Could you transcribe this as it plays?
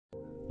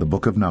The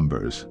Book of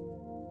Numbers,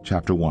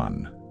 Chapter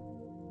 1.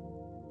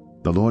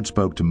 The Lord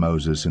spoke to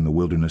Moses in the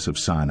wilderness of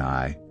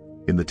Sinai,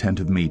 in the tent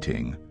of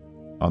meeting,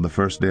 on the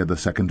first day of the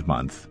 2nd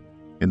month,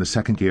 in the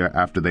 2nd year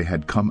after they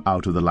had come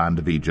out of the land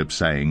of Egypt,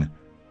 saying,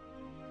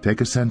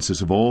 Take a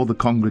census of all the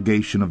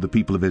congregation of the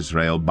people of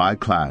Israel by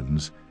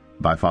clans,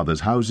 by fathers'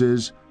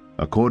 houses,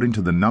 according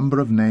to the number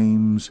of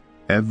names,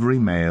 every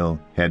male,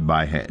 head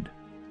by head.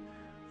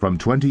 From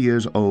 20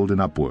 years old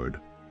and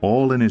upward,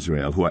 all in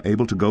Israel who are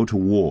able to go to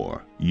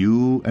war,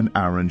 you and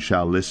Aaron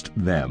shall list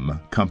them,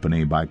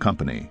 company by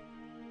company.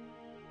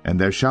 And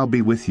there shall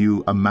be with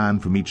you a man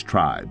from each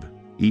tribe,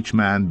 each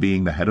man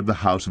being the head of the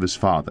house of his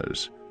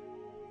fathers.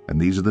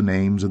 And these are the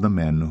names of the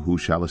men who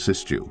shall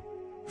assist you.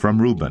 From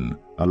Reuben,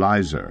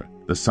 Elizur,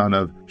 the son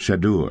of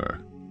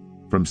Shadur.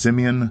 From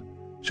Simeon,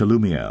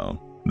 Shelumiel,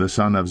 the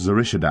son of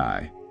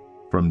Zurishaddai.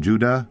 From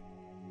Judah,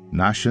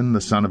 Nahshon, the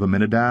son of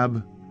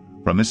Amminadab.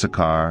 From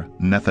Issachar,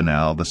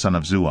 Nethanel, the son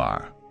of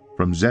Zuar.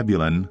 From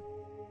Zebulun,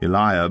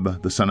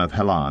 Eliab, the son of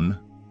Helon.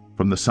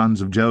 From the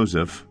sons of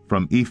Joseph,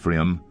 from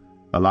Ephraim,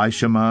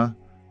 Elishama,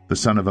 the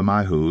son of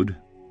Ammihud.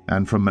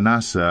 And from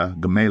Manasseh,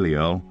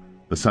 Gamaliel,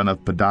 the son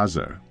of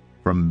Pedazur.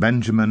 From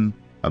Benjamin,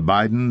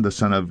 Abidan, the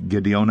son of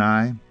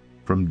Gideoni.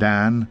 From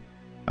Dan,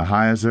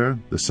 Ahiezer,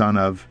 the son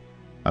of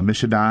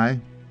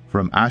Ammishaddai.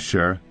 From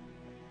Asher,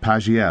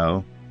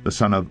 Pagiel, the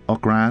son of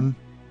Okran.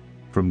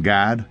 From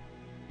Gad,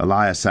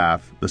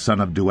 Eliasaph, the son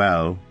of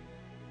Duel.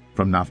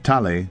 From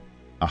Naphtali,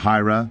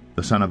 Ahira,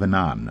 the son of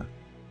Enan.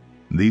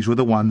 These were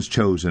the ones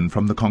chosen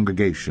from the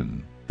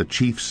congregation, the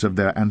chiefs of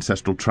their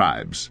ancestral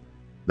tribes,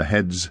 the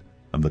heads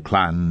of the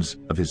clans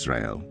of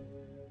Israel.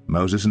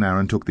 Moses and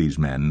Aaron took these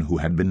men who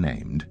had been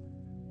named,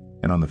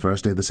 and on the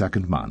first day of the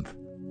 2nd month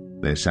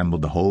they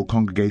assembled the whole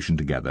congregation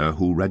together,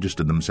 who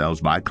registered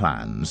themselves by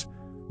clans,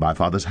 by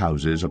fathers'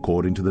 houses,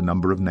 according to the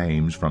number of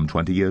names from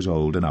 20 years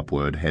old and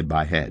upward, head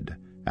by head,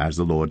 as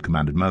the Lord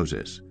commanded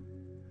Moses.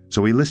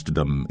 So he listed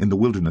them in the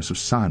wilderness of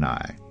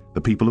Sinai, the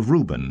people of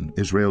Reuben,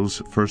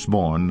 Israel's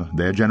firstborn,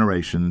 their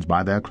generations,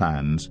 by their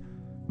clans,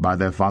 by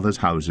their fathers'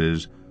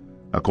 houses,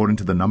 according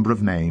to the number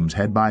of names,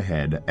 head by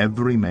head,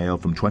 every male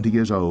from 20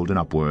 years old and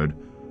upward,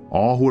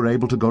 all who were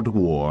able to go to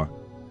war.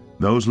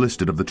 Those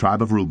listed of the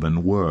tribe of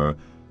Reuben were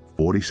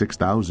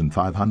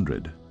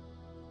 46,500.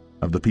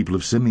 Of the people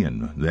of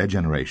Simeon, their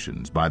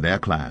generations, by their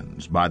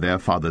clans, by their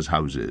fathers'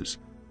 houses,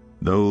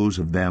 those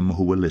of them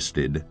who were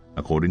listed,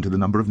 according to the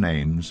number of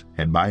names,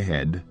 head by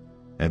head,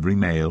 every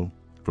male,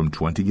 from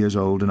 20 years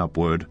old and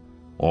upward,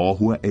 all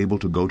who were able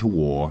to go to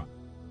war,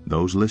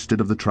 those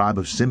listed of the tribe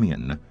of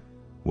Simeon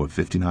were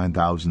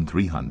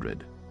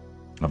 59,300.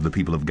 Of the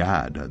people of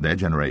Gad, their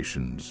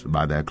generations,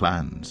 by their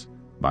clans,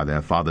 by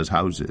their fathers'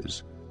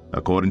 houses,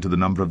 according to the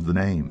number of the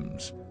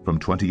names, from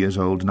 20 years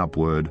old and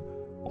upward,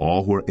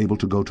 all who were able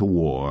to go to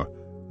war,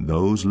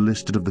 those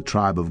listed of the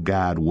tribe of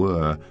Gad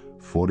were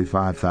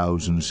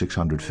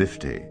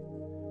 45,650.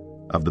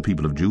 Of the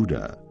people of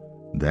Judah,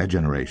 their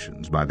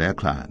generations, by their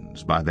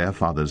clans, by their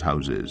fathers'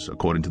 houses,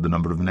 according to the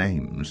number of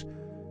names,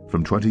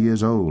 from 20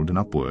 years old and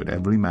upward,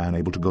 every man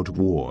able to go to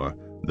war,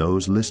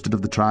 those listed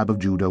of the tribe of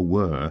Judah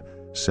were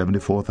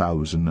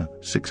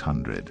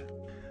 74,600.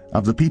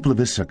 Of the people of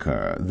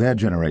Issachar, their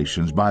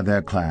generations, by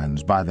their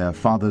clans, by their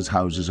fathers'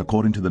 houses,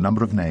 according to the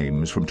number of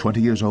names, from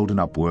 20 years old and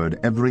upward,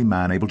 every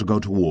man able to go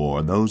to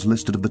war, those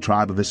listed of the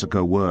tribe of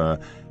Issachar were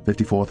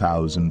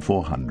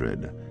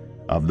 54,400.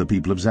 Of the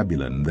people of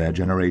Zebulun, their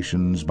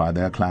generations, by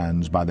their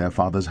clans, by their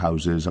fathers'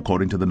 houses,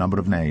 according to the number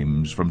of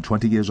names, from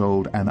 20 years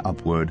old and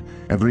upward,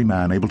 every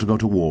man able to go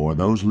to war,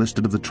 those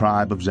listed of the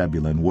tribe of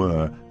Zebulun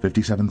were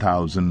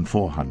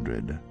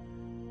 57,400.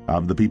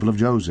 Of the people of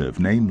Joseph,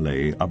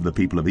 namely, of the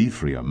people of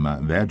Ephraim,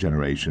 their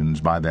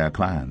generations, by their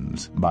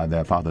clans, by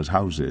their fathers'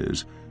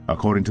 houses,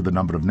 according to the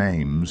number of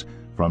names,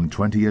 from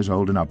 20 years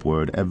old and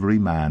upward, every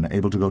man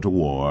able to go to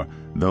war,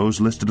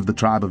 those listed of the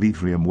tribe of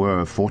Ephraim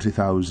were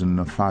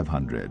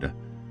 40,500.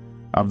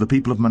 Of the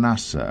people of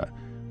Manasseh,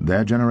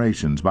 their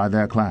generations, by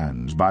their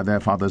clans, by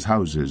their fathers'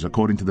 houses,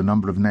 according to the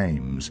number of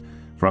names,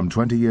 from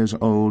 20 years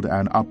old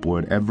and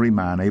upward, every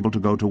man able to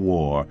go to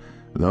war,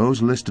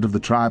 those listed of the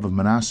tribe of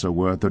Manasseh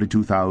were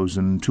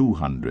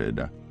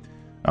 32,200.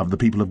 Of the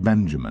people of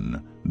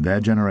Benjamin, their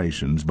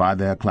generations, by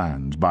their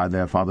clans, by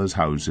their fathers'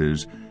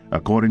 houses,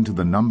 according to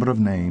the number of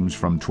names,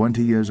 from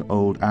 20 years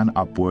old and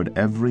upward,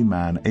 every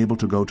man able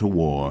to go to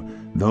war,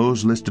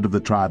 those listed of the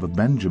tribe of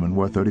Benjamin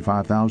were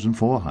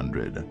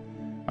 35,400.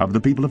 Of the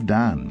people of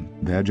Dan,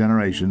 their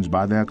generations,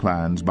 by their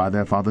clans, by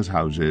their fathers'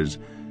 houses,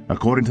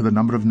 according to the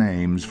number of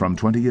names, from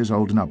 20 years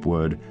old and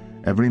upward,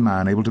 every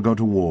man able to go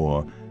to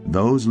war,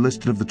 those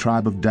listed of the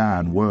tribe of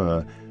Dan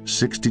were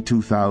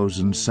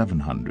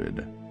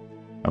 62,700.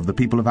 Of the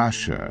people of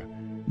Asher,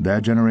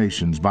 their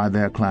generations, by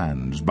their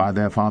clans, by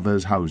their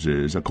fathers'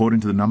 houses, according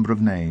to the number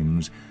of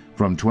names,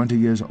 from 20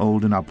 years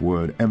old and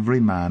upward, every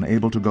man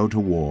able to go to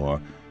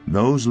war,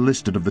 those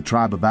listed of the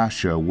tribe of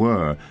Asher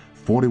were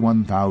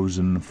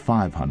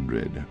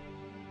 41,500.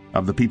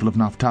 Of the people of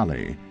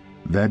Naphtali,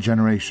 their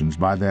generations,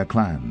 by their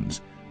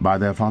clans, by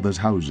their fathers'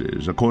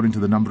 houses, according to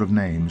the number of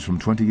names, from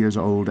 20 years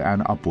old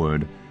and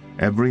upward,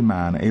 every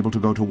man able to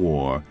go to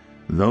war,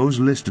 those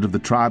listed of the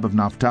tribe of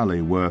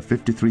Naphtali were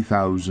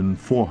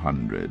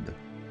 53,400.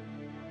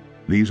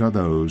 These are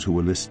those who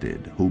were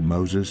listed, whom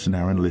Moses and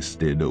Aaron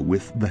listed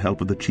with the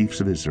help of the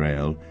chiefs of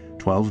Israel,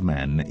 12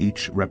 men,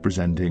 each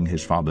representing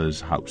his father's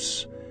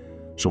house.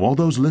 So all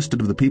those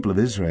listed of the people of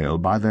Israel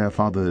by their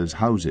fathers'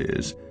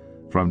 houses,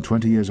 from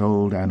 20 years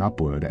old and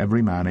upward,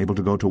 every man able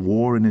to go to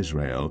war in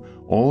Israel,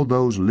 all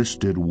those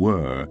listed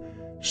were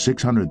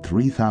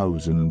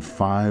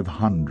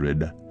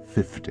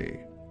 603,550.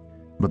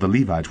 But the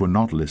Levites were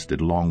not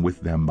listed along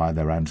with them by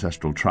their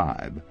ancestral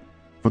tribe.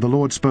 For the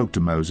Lord spoke to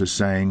Moses,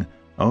 saying,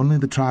 Only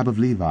the tribe of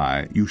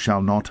Levi you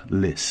shall not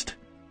list,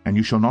 and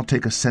you shall not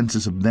take a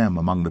census of them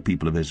among the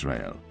people of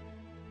Israel.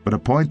 But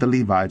appoint the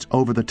Levites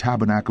over the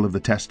tabernacle of the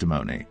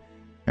testimony,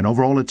 and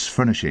over all its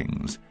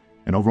furnishings,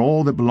 and over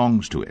all that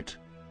belongs to it.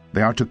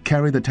 They are to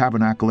carry the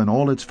tabernacle and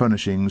all its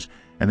furnishings,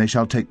 and they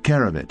shall take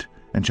care of it,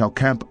 and shall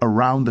camp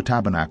around the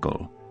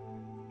tabernacle.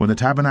 When the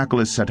tabernacle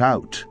is set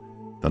out,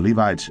 the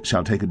Levites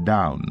shall take it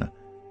down,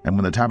 and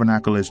when the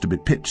tabernacle is to be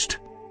pitched,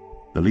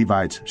 the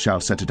Levites shall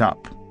set it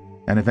up.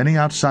 And if any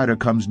outsider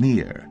comes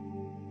near,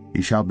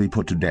 he shall be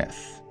put to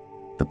death.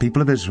 The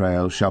people of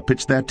Israel shall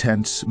pitch their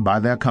tents by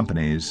their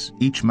companies,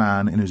 each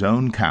man in his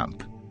own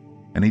camp,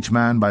 and each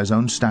man by his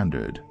own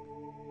standard.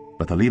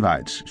 But the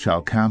Levites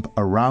shall camp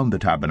around the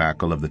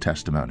tabernacle of the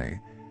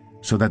testimony,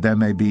 so that there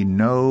may be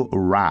no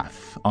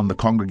wrath on the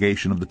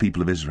congregation of the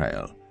people of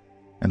Israel.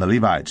 And the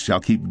Levites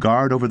shall keep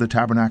guard over the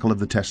tabernacle of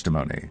the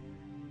testimony.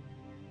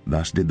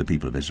 Thus did the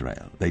people of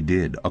Israel. They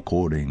did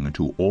according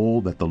to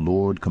all that the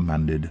Lord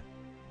commanded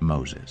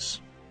Moses.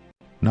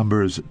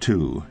 Numbers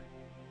 2.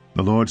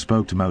 The Lord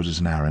spoke to Moses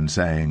and Aaron,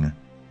 saying,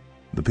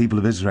 The people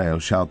of Israel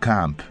shall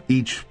camp,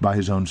 each by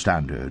his own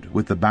standard,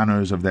 with the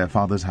banners of their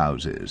fathers'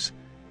 houses.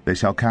 They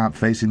shall camp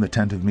facing the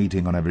tent of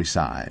meeting on every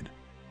side.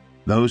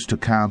 Those to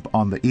camp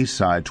on the east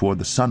side toward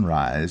the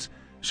sunrise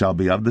shall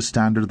be of the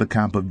standard of the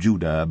camp of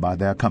Judah by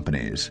their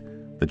companies,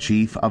 the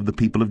chief of the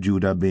people of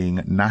Judah being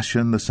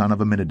Nahshon the son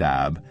of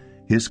Amminadab,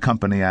 his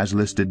company as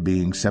listed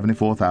being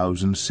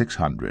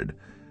 74,600.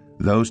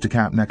 Those to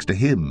camp next to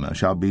him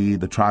shall be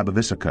the tribe of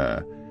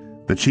Issachar,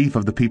 the chief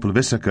of the people of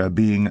Issachar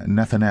being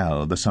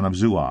Nethanel the son of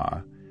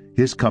Zuar,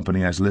 his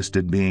company as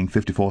listed being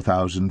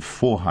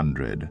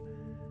 54,400.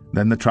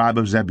 Then the tribe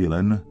of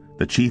Zebulun,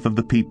 the chief of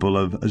the people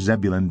of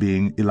Zebulun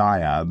being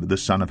Eliab the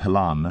son of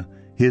Helon,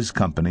 his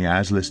company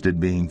as listed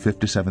being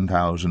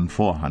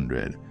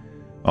 57,400.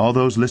 All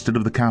those listed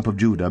of the camp of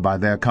Judah by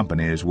their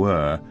companies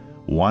were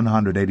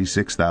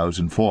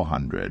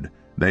 186,400.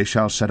 They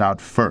shall set out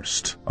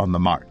first on the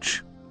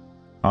march.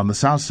 On the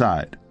south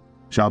side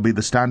shall be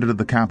the standard of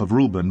the camp of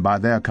Reuben by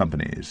their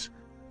companies,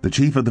 the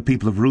chief of the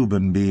people of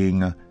Reuben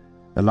being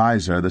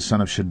Eliezer the son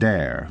of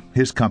Shedeur,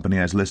 his company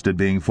as listed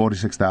being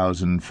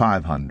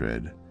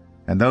 46,500.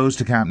 And those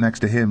to camp next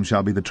to him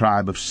shall be the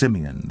tribe of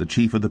Simeon, the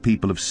chief of the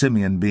people of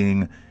Simeon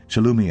being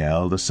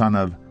Shelumiel the son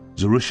of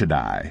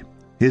Zerushadai,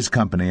 his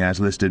company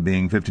as listed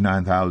being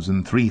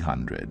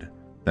 59,300.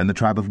 Then the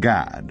tribe of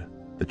Gad,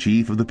 the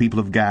chief of the people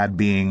of Gad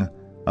being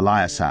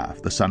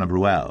Eliasaph the son of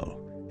Ruel,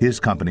 his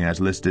company as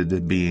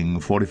listed being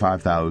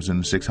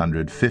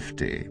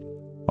 45,650.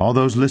 All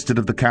those listed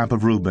of the camp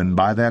of Reuben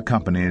by their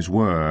companies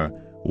were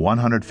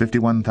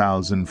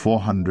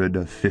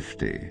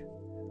 151,450.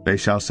 They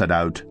shall set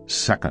out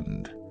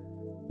second.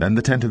 Then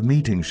the tent of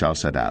meeting shall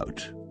set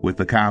out, with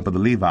the camp of the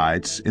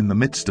Levites in the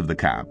midst of the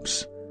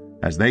camps.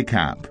 As they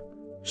camp,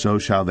 so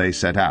shall they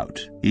set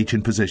out, each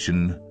in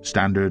position,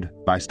 standard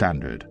by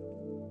standard.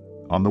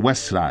 On the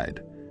west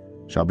side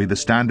shall be the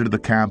standard of the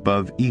camp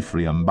of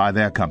Ephraim by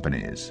their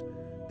companies,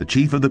 the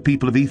chief of the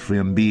people of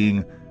Ephraim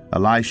being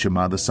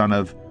Elishama the son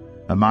of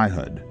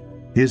Ammihud,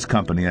 his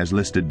company as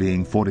listed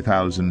being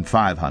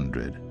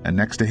 40,500. And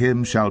next to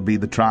him shall be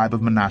the tribe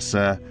of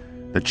Manasseh,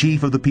 the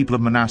chief of the people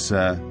of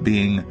Manasseh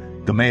being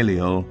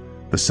Gamaliel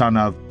the son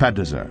of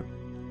Pedahzur,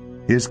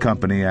 his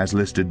company as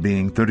listed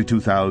being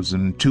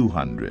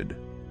 32,200.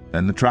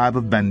 Then the tribe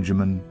of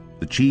Benjamin,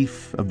 the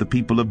chief of the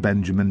people of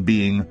Benjamin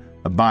being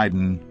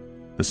Abidan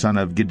the son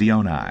of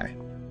Gideoni,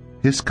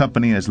 his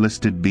company as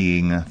listed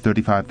being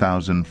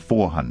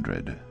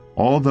 35,400.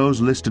 All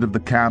those listed of the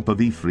camp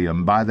of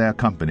Ephraim by their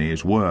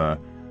companies were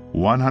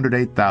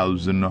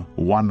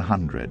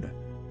 108,100.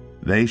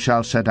 They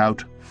shall set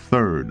out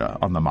third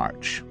on the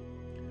march.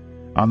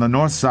 On the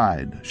north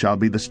side shall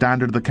be the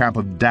standard of the camp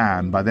of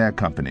Dan by their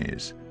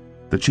companies,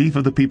 the chief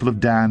of the people of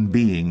Dan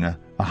being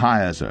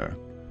Ahiezer,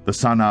 the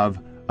son of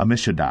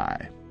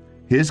Ammishaddai,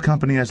 his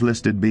company as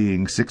listed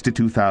being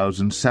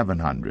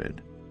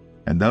 62,700.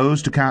 And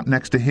those to camp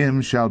next to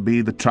him shall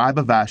be the tribe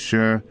of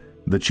Asher,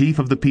 the chief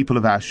of the people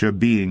of Asher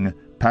being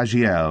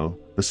Pagiel,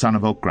 the son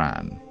of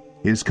Okran,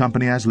 his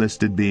company as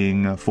listed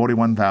being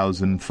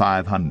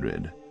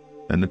 41,500.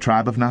 Then the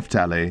tribe of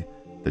Naphtali,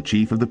 the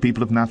chief of the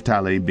people of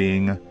Naphtali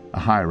being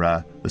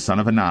Ahira, the son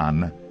of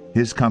Anan,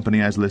 his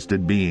company as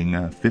listed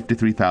being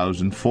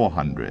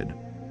 53,400.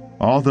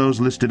 All those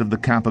listed of the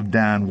camp of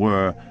Dan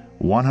were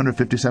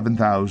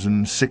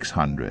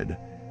 157,600.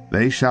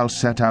 They shall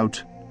set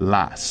out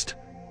last,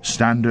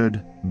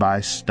 standard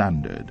by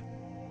standard.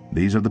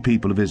 These are the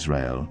people of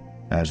Israel,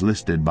 as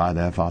listed by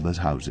their fathers'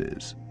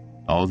 houses.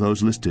 All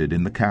those listed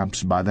in the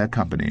camps by their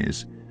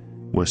companies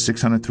were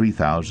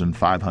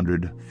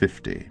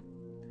 603,550.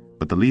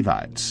 But the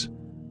Levites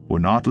were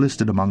not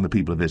listed among the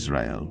people of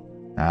Israel,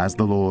 as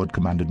the Lord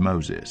commanded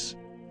Moses.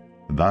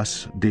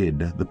 Thus did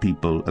the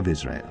people of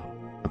Israel,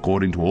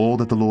 according to all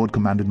that the Lord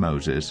commanded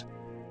Moses.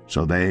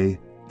 So they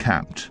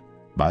camped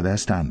by their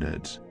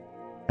standards,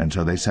 and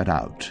so they set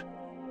out,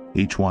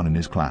 each one in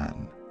his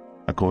clan,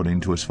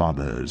 according to his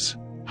father's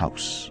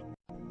house.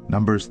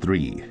 Numbers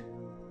 3.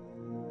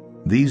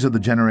 These are the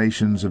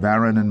generations of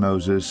Aaron and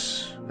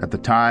Moses at the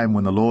time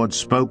when the Lord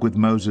spoke with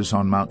Moses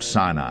on Mount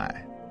Sinai.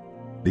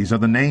 These are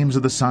the names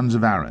of the sons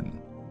of Aaron: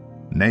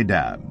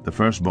 Nadab, the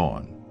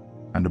firstborn,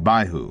 and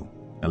Abihu,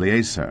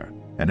 Eleazar,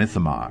 and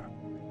Ithamar.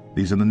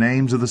 These are the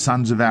names of the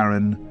sons of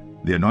Aaron,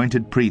 the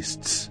anointed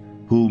priests,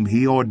 whom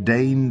he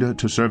ordained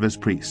to serve as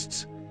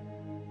priests.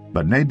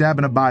 But Nadab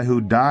and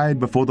Abihu died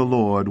before the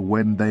Lord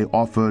when they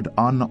offered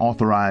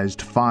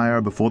unauthorized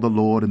fire before the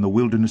Lord in the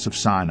wilderness of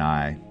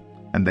Sinai,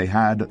 and they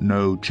had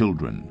no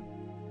children.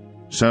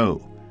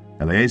 So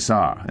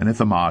Eleazar and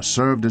Ithamar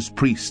served as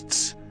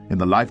priests in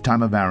the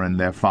lifetime of Aaron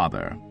their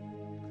father.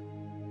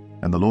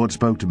 And the Lord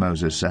spoke to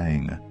Moses,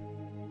 saying,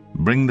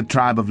 Bring the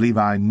tribe of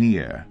Levi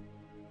near,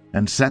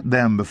 and set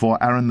them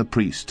before Aaron the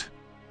priest,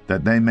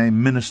 that they may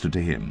minister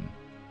to him.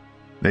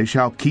 They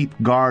shall keep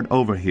guard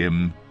over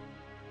him,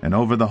 and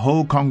over the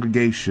whole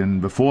congregation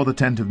before the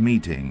tent of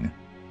meeting,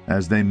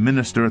 as they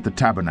minister at the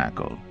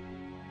tabernacle.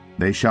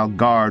 They shall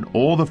guard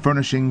all the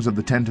furnishings of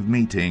the tent of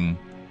meeting,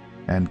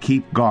 and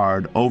keep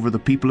guard over the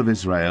people of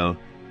Israel,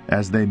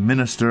 as they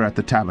minister at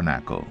the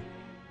tabernacle.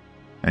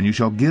 And you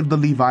shall give the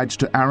Levites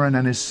to Aaron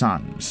and his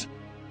sons.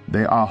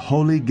 They are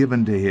wholly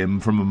given to him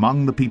from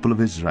among the people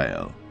of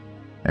Israel.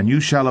 And you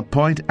shall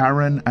appoint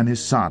Aaron and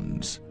his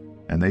sons,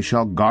 and they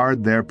shall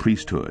guard their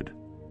priesthood.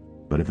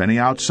 But if any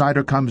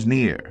outsider comes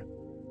near,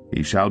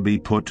 he shall be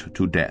put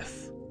to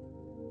death.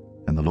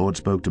 And the Lord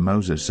spoke to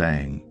Moses,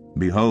 saying,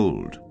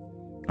 Behold,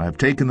 I have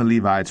taken the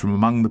Levites from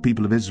among the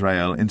people of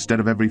Israel, instead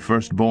of every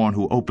firstborn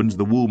who opens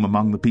the womb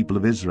among the people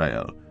of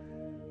Israel.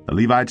 The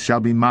Levites shall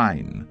be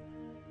mine,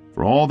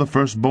 for all the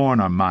firstborn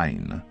are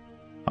mine.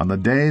 On the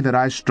day that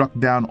I struck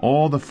down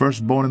all the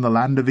firstborn in the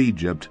land of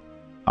Egypt,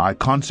 I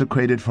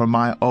consecrated for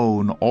my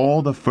own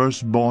all the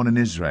firstborn in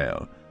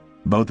Israel,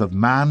 both of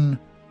man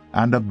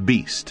and of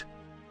beast.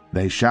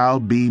 They shall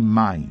be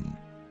mine.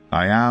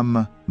 I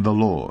am the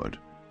Lord.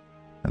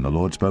 And the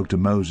Lord spoke to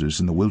Moses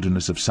in the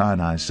wilderness of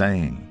Sinai,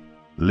 saying,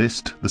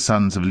 List the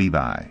sons of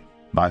Levi,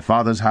 by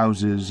fathers'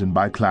 houses and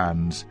by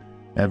clans,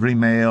 every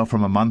male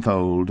from a month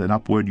old and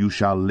upward you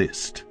shall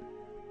list.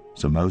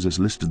 So Moses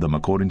listed them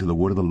according to the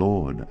word of the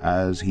Lord,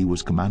 as he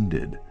was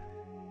commanded.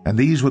 And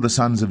these were the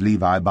sons of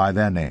Levi by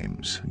their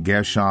names,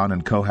 Gershon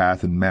and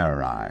Kohath and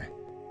Merari.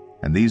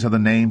 And these are the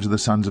names of the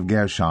sons of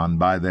Gershon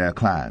by their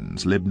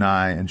clans,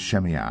 Libni and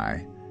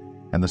Shimei.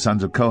 And the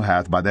sons of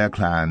Kohath by their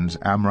clans,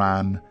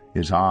 Amram,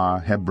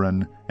 Izhar,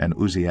 Hebron, and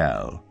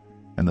Uzziel.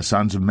 And the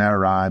sons of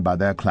Merari by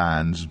their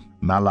clans,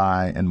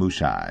 Malai and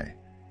Mushai.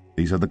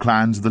 These are the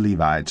clans of the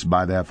Levites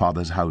by their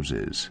fathers'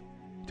 houses.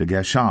 To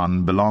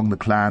Gershon belonged the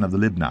clan of the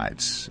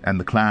Libnites, and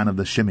the clan of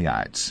the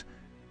Shimeites.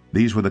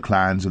 These were the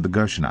clans of the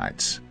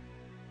Gershonites.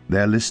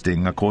 Their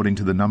listing, according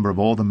to the number of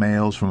all the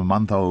males from a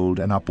month old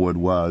and upward,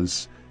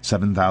 was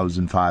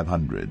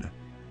 7,500.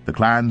 The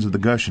clans of the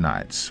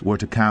Gershonites were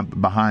to camp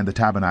behind the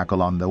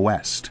tabernacle on the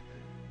west,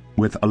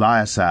 with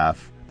Eliasaph,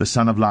 the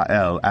son of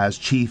Lael, as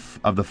chief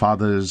of the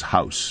father's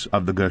house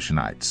of the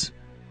Gershonites.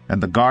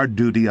 And the guard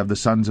duty of the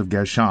sons of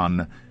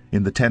Gershon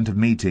in the tent of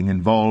meeting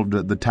involved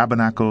the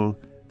tabernacle,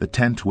 the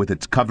tent with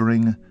its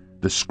covering,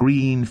 the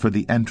screen for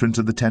the entrance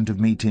of the tent of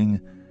meeting,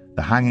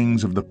 the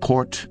hangings of the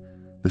court,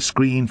 the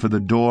screen for the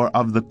door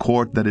of the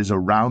court that is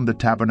around the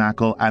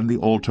tabernacle and the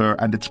altar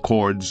and its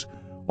cords,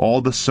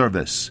 all the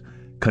service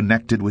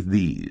connected with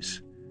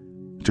these.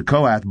 To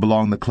Kohath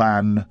belonged the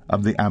clan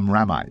of the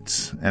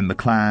Amramites, and the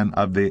clan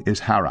of the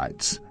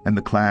Izharites, and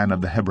the clan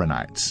of the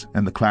Hebronites,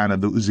 and the clan of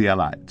the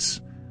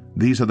Uzzielites.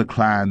 These are the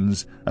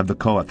clans of the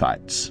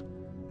Kohathites.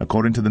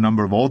 According to the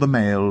number of all the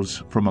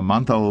males from a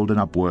month old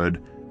and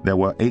upward, there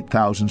were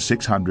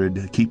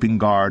 8,600 keeping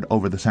guard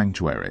over the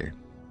sanctuary.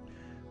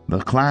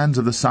 The clans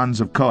of the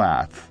sons of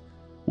Kohath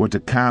were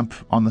to camp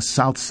on the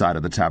south side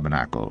of the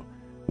tabernacle,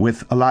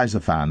 with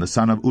Elizaphan the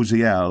son of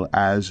Uzziel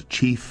as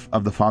chief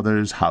of the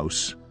father's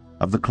house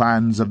of the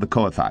clans of the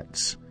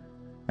Kohathites.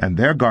 And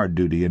their guard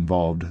duty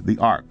involved the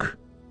ark,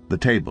 the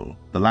table,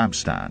 the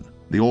lampstand,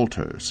 the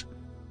altars,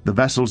 the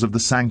vessels of the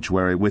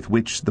sanctuary with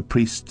which the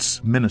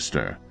priests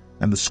minister,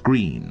 and the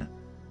screen,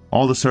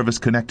 all the service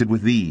connected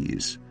with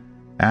these.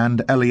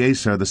 And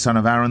Eleazar the son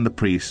of Aaron the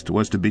priest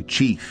was to be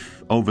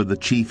chief over the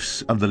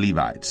chiefs of the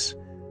Levites,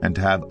 and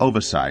to have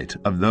oversight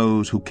of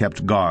those who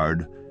kept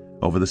guard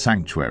over the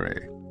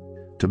sanctuary.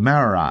 To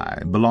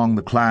Merari belonged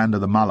the clan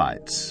of the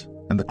Malites,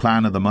 and the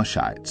clan of the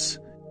Mushites.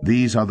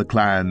 These are the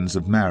clans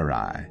of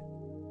Merari.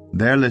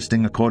 Their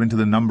listing according to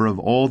the number of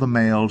all the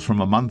males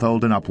from a month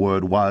old and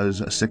upward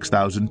was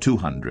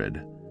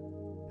 6,200.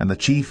 And the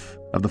chief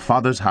of the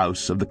father's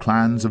house of the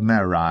clans of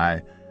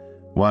Merari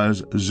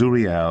was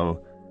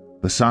Zuriel,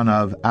 the son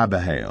of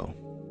Abihail.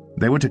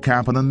 They were to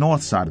camp on the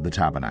north side of the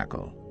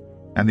tabernacle,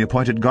 and the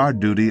appointed guard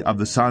duty of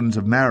the sons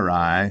of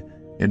Merari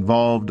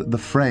involved the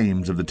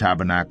frames of the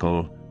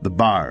tabernacle, the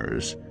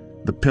bars,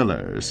 the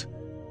pillars,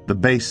 the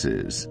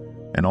bases,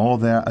 and all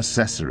their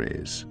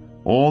accessories,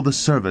 all the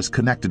service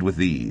connected with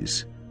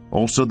these,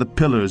 also the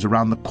pillars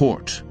around the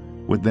court,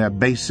 with their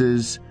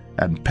bases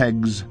and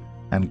pegs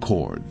and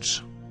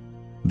cords.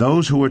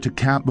 Those who were to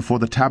camp before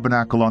the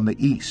tabernacle on the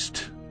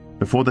east,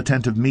 before the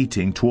tent of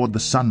meeting toward the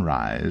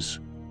sunrise,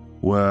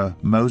 were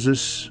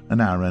Moses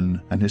and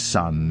Aaron and his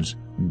sons,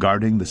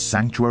 guarding the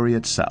sanctuary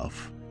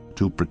itself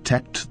to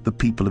protect the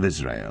people of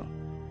Israel.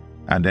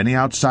 And any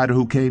outsider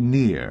who came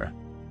near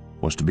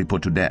was to be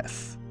put to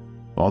death.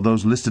 All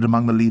those listed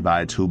among the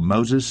Levites whom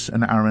Moses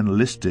and Aaron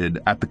listed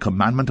at the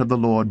commandment of the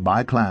Lord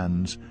by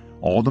clans,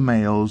 all the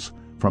males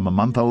from a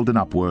month old and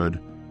upward,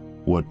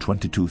 were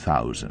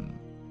 22,000.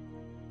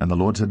 And the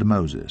Lord said to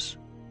Moses,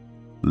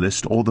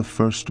 List all the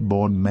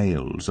firstborn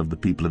males of the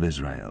people of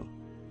Israel,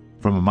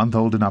 from a month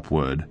old and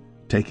upward,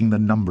 taking the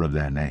number of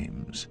their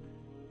names.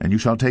 And you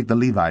shall take the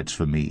Levites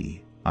for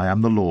me, I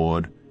am the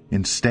Lord,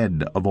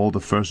 instead of all the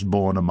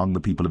firstborn among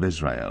the people of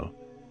Israel,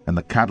 and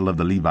the cattle of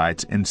the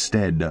Levites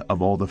instead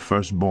of all the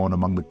firstborn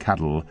among the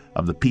cattle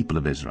of the people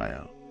of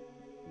Israel.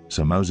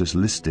 So Moses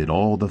listed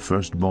all the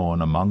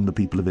firstborn among the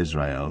people of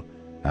Israel,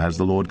 as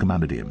the Lord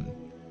commanded him.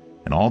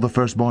 And all the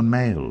firstborn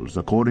males,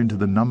 according to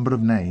the number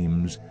of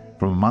names,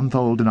 from a month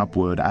old and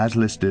upward, as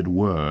listed,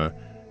 were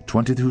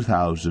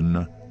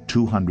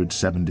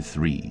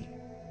 22,273.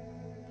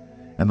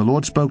 And the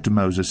Lord spoke to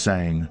Moses,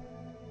 saying,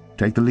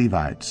 Take the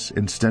Levites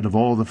instead of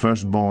all the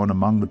firstborn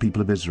among the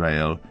people of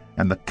Israel,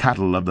 and the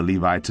cattle of the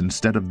Levites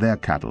instead of their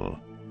cattle.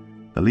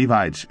 The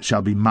Levites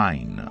shall be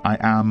mine, I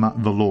am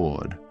the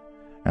Lord.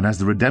 And as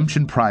the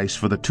redemption price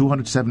for the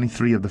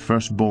 273 of the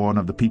firstborn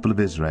of the people of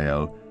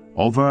Israel,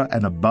 over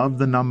and above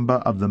the number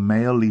of the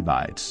male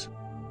Levites,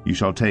 you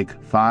shall take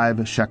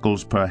 5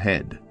 shekels per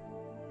head.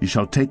 You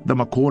shall take them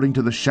according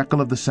to the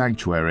shekel of the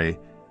sanctuary,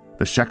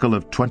 the shekel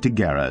of 20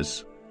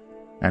 gerahs,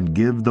 and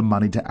give the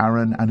money to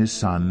Aaron and his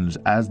sons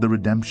as the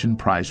redemption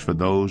price for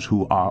those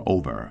who are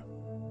over.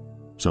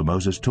 So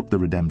Moses took the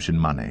redemption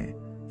money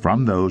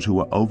from those who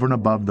were over and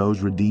above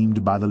those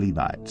redeemed by the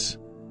Levites.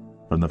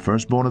 From the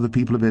firstborn of the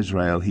people of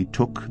Israel he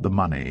took the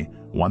money,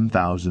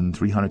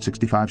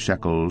 1,365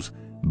 shekels,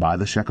 by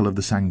the shekel of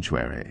the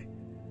sanctuary.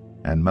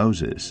 And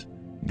Moses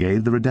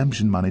gave the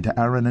redemption money to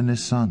Aaron and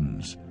his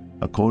sons,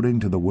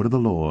 according to the word of the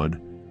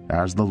Lord,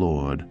 as the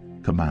Lord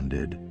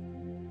commanded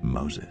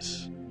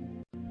Moses.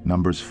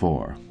 Numbers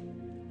 4.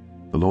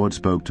 The Lord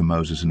spoke to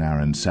Moses and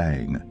Aaron,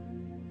 saying,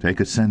 Take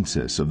a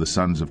census of the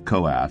sons of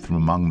Kohath from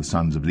among the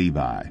sons of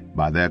Levi,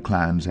 by their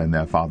clans and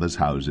their fathers'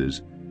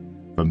 houses,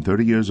 from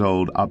 30 years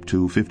old up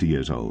to 50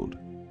 years old,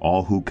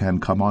 all who can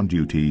come on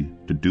duty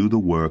to do the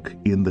work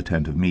in the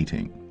tent of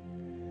meeting.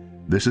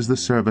 This is the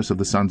service of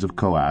the sons of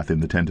Kohath in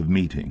the tent of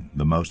meeting,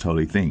 the most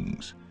holy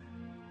things.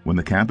 When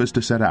the camp is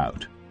to set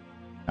out,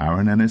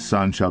 Aaron and his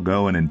son shall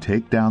go in and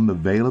take down the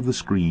veil of the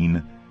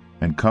screen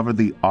and cover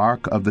the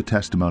ark of the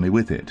testimony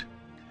with it.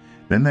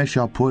 Then they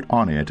shall put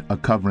on it a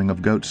covering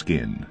of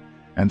goatskin,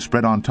 and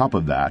spread on top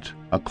of that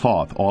a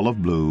cloth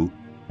olive blue,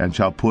 and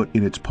shall put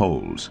in its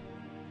poles.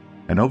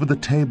 And over the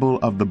table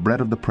of the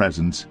bread of the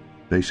presence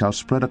they shall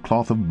spread a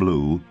cloth of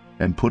blue,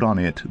 and put on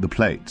it the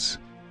plates,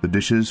 the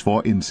dishes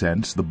for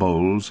incense, the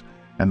bowls,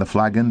 and the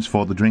flagons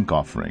for the drink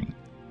offering.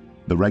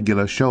 The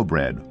regular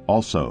showbread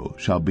also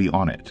shall be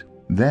on it.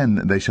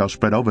 Then they shall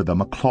spread over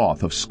them a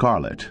cloth of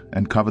scarlet,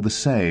 and cover the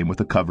same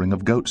with a covering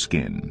of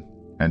goatskin,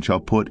 and shall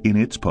put in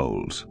its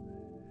poles.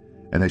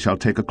 And they shall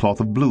take a cloth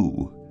of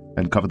blue,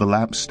 and cover the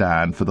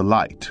lampstand for the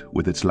light,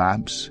 with its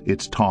lamps,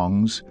 its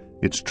tongs,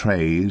 its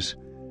trays,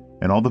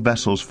 and all the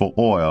vessels for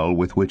oil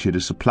with which it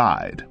is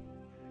supplied.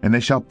 And they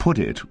shall put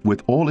it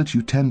with all its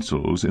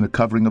utensils in a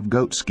covering of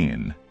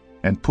goatskin,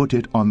 and put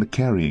it on the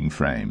carrying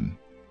frame.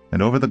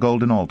 And over the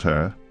golden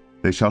altar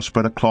they shall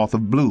spread a cloth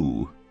of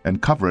blue,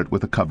 and cover it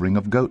with a covering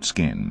of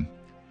goatskin,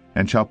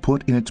 and shall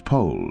put in its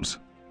poles.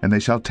 And they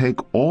shall take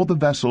all the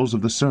vessels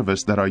of the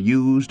service that are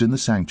used in the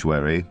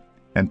sanctuary,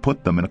 and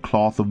put them in a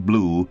cloth of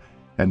blue,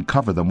 and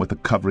cover them with a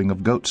covering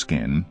of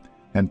goatskin,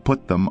 and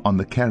put them on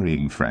the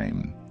carrying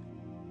frame.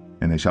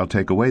 And they shall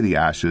take away the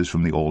ashes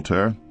from the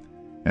altar,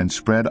 and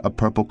spread a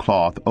purple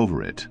cloth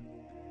over it.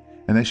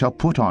 And they shall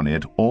put on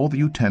it all the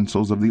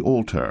utensils of the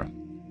altar,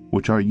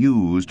 which are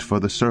used for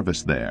the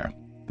service there,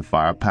 the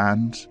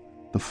firepans,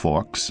 the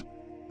forks,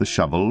 the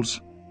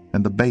shovels,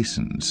 and the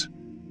basins,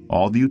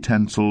 all the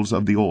utensils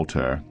of the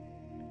altar.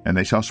 And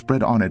they shall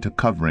spread on it a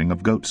covering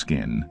of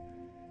goatskin,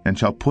 and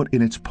shall put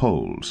in its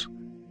poles.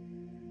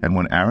 And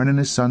when Aaron and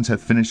his sons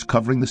have finished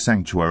covering the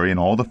sanctuary and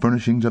all the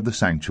furnishings of the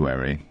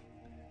sanctuary,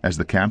 as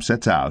the camp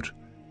sets out,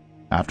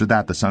 after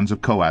that the sons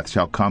of Kohath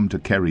shall come to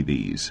carry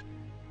these,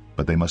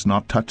 but they must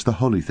not touch the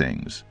holy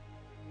things,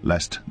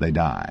 lest they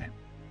die.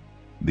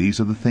 These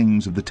are the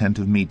things of the tent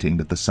of meeting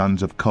that the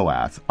sons of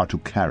Kohath are to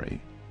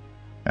carry.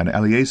 And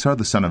Eleazar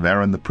the son of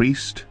Aaron the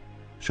priest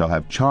shall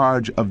have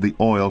charge of the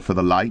oil for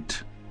the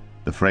light,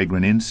 the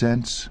fragrant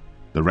incense,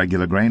 the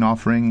regular grain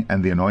offering,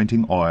 and the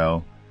anointing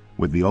oil,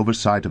 with the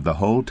oversight of the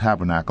whole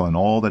tabernacle and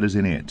all that is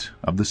in it,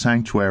 of the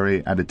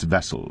sanctuary and its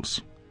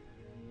vessels.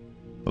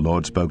 The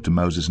Lord spoke to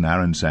Moses and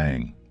Aaron,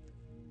 saying,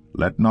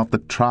 Let not the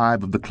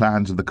tribe of the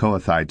clans of the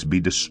Kohathites be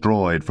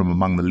destroyed from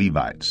among the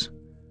Levites,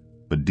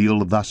 but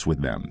deal thus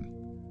with them,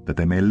 that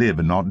they may live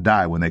and not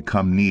die when they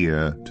come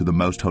near to the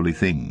most holy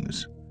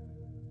things.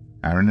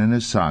 Aaron and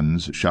his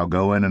sons shall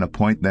go in and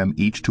appoint them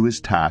each to his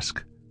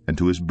task and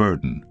to his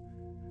burden,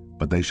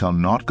 but they shall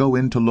not go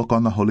in to look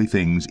on the holy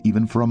things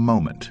even for a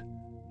moment,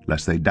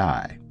 lest they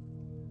die.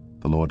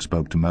 The Lord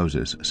spoke to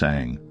Moses,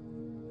 saying,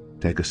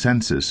 Take a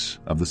census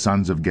of the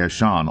sons of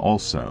Gershon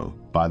also,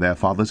 by their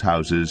fathers'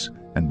 houses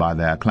and by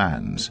their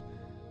clans,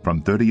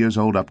 from 30 years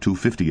old up to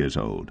 50 years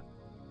old.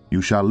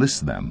 You shall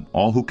list them,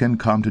 all who can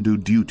come to do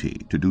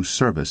duty, to do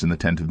service in the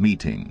tent of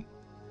meeting.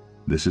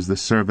 This is the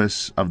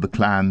service of the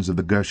clans of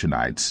the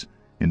Gershonites,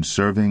 in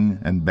serving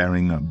and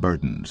bearing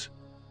burdens.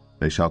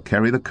 They shall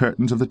carry the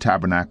curtains of the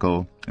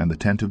tabernacle, and the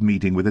tent of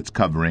meeting with its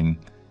covering,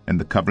 and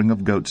the covering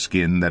of goat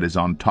skin that is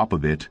on top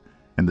of it,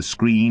 and the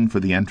screen for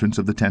the entrance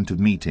of the tent of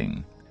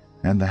meeting,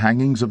 and the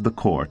hangings of the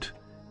court,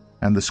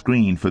 and the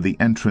screen for the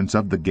entrance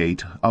of the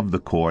gate of the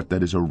court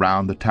that is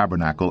around the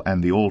tabernacle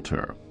and the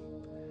altar,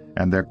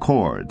 and their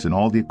cords, and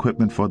all the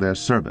equipment for their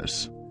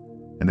service.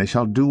 And they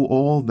shall do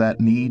all that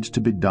needs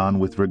to be done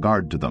with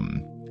regard to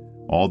them.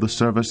 All the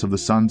service of the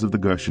sons of the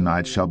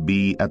Gershonites shall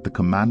be at the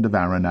command of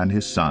Aaron and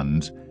his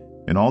sons,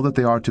 in all that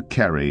they are to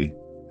carry,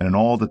 and in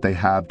all that they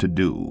have to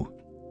do.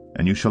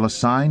 And you shall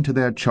assign to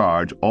their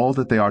charge all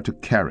that they are to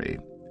carry.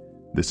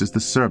 This is the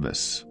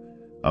service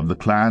of the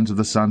clans of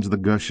the sons of the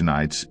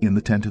Gershonites in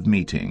the tent of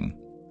meeting,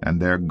 and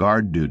their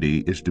guard duty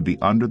is to be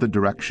under the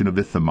direction of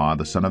Ithamar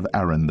the son of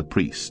Aaron the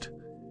priest.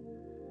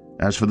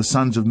 As for the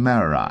sons of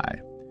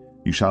Merari,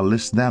 you shall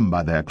list them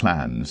by their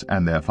clans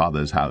and their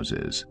fathers'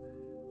 houses.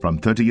 From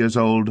 30 years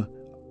old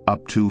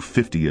up to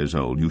 50 years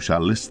old you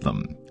shall list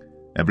them,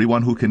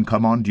 everyone who can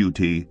come on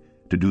duty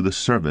to do the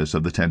service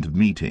of the tent of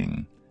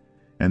meeting.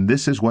 And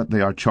this is what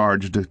they are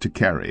charged to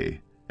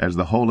carry, as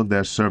the whole of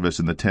their service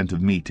in the tent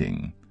of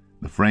meeting,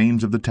 the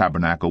frames of the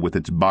tabernacle with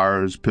its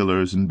bars,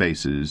 pillars, and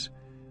bases,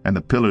 and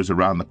the pillars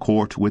around the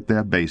court with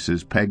their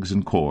bases, pegs,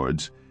 and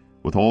cords,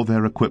 with all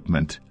their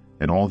equipment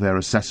and all their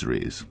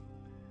accessories.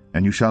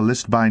 And you shall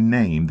list by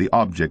name the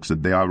objects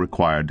that they are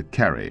required to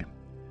carry.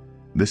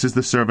 This is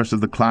the service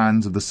of the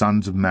clans of the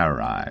sons of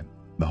Merari,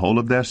 the whole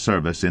of their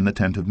service in the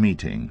tent of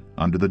meeting,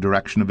 under the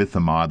direction of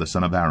Ithamar the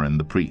son of Aaron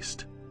the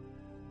priest.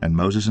 And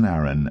Moses and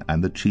Aaron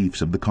and the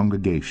chiefs of the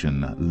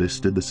congregation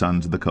listed the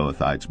sons of the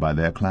Kohathites by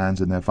their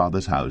clans and their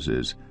fathers'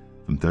 houses,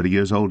 from 30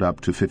 years old up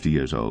to 50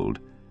 years old,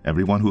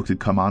 everyone who could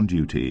come on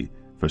duty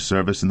for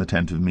service in the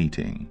tent of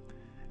meeting.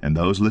 And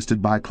those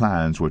listed by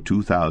clans were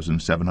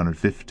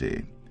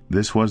 2,750.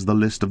 This was the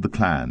list of the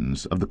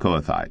clans of the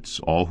Kohathites,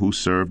 all who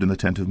served in the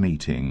tent of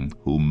meeting,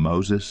 whom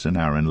Moses and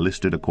Aaron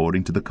listed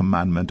according to the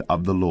commandment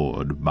of the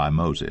Lord by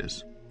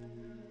Moses.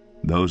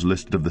 Those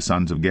listed of the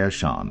sons of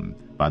Gershon,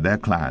 by their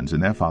clans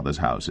and their fathers'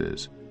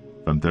 houses,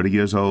 from 30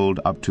 years old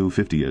up to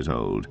 50 years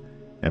old,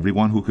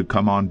 everyone who could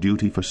come on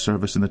duty for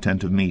service in the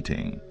tent of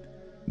meeting.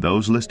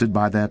 Those listed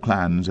by their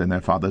clans and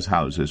their fathers'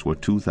 houses were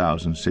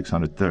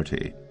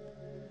 2,630.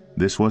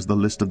 This was the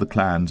list of the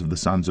clans of the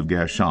sons of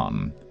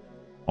Gershon,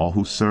 all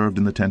who served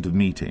in the tent of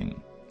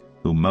meeting,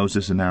 whom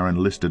Moses and Aaron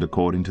listed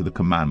according to the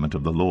commandment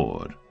of the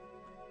Lord.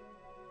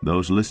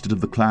 Those listed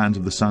of the clans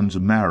of the sons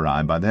of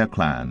Merari by their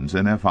clans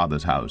and their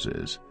fathers'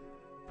 houses,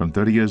 from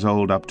 30 years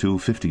old up to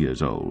 50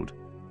 years old,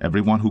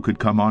 everyone who could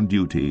come on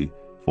duty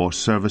for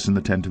service in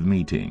the tent of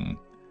meeting.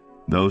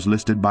 Those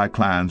listed by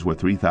clans were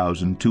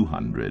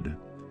 3,200.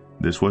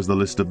 This was the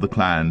list of the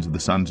clans of the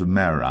sons of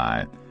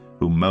Merari,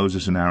 whom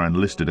Moses and Aaron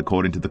listed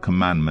according to the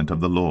commandment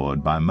of the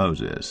Lord by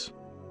Moses.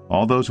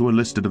 All those who were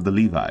listed of the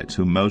Levites,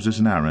 whom Moses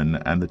and Aaron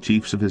and the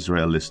chiefs of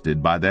Israel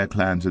listed by their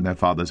clans and their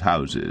fathers'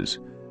 houses,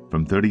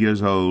 from 30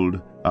 years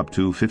old up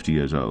to 50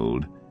 years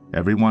old,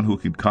 everyone who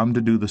could come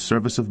to do the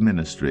service of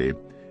ministry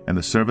and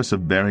the service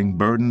of bearing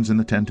burdens in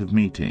the tent of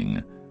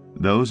meeting,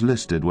 those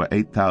listed were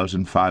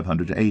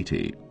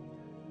 8,580.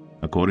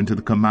 According to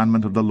the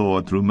commandment of the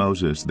Lord through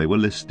Moses they were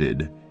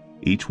listed,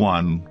 each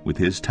one with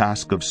his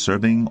task of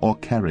serving or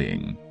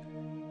carrying.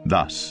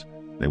 Thus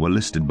they were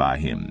listed by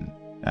him,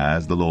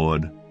 as the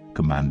Lord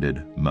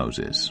commanded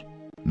Moses.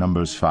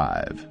 Numbers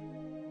 5.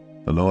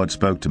 The Lord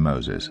spoke to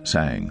Moses,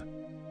 saying,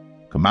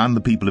 Command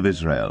the people of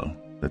Israel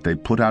that they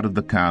put out of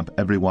the camp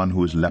everyone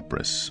who is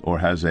leprous or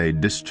has a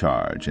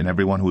discharge, and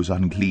everyone who is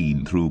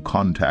unclean through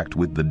contact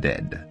with the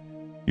dead.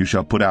 You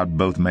shall put out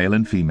both male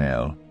and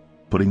female,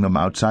 putting them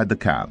outside the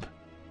camp,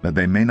 that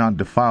they may not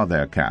defile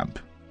their camp,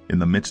 in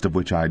the midst of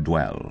which I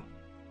dwell.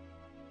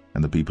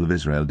 And the people of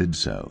Israel did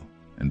so,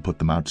 and put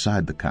them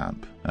outside the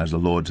camp, as the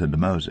Lord said to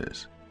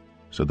Moses.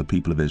 So the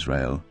people of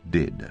Israel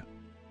did.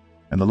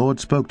 And the Lord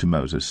spoke to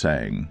Moses,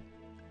 saying,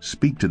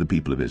 Speak to the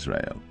people of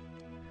Israel.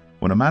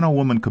 When a man or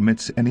woman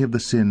commits any of the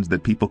sins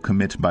that people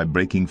commit by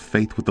breaking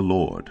faith with the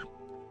Lord,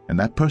 and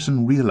that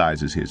person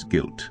realizes his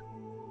guilt,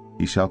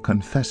 he shall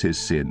confess his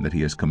sin that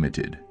he has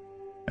committed,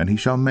 and he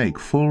shall make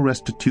full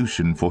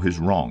restitution for his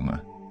wrong,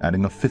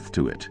 adding a fifth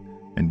to it,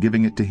 and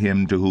giving it to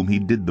him to whom he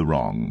did the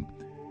wrong.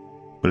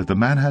 But if the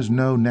man has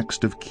no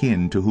next of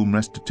kin to whom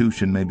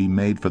restitution may be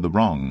made for the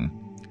wrong,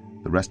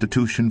 the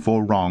restitution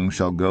for wrong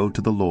shall go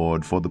to the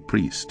Lord for the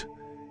priest,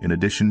 in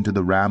addition to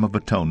the ram of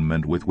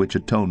atonement with which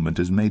atonement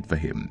is made for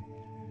him.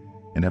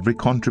 And every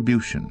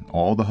contribution,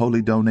 all the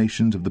holy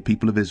donations of the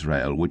people of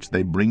Israel which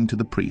they bring to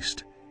the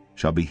priest,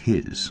 shall be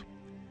his.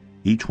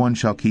 Each one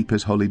shall keep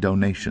his holy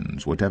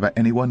donations. Whatever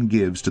anyone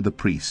gives to the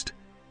priest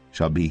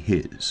shall be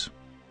his.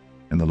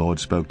 And the Lord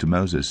spoke to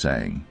Moses,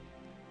 saying,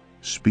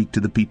 Speak to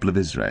the people of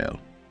Israel.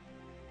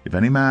 If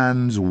any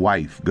man's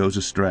wife goes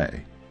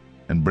astray,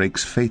 and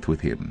breaks faith with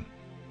him,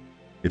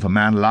 if a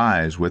man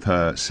lies with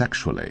her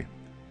sexually,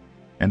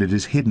 and it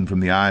is hidden from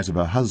the eyes of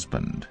her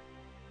husband,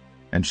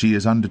 and she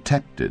is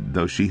undetected,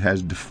 though she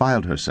has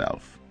defiled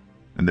herself,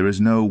 and there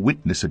is no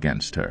witness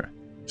against her,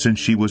 since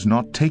she was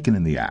not taken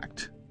in the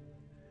act,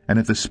 and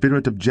if the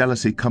spirit of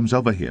jealousy comes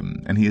over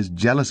him, and he is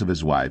jealous of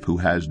his wife who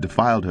has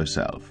defiled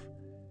herself,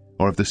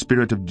 or if the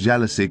spirit of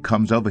jealousy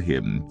comes over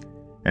him,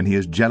 and he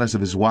is jealous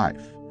of his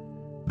wife,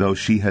 though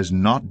she has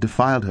not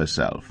defiled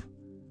herself,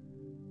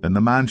 then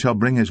the man shall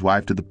bring his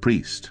wife to the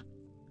priest,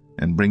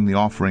 and bring the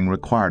offering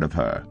required of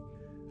her,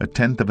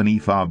 1/10 of an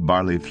ephah of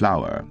barley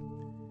flour.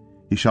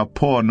 He shall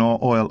pour no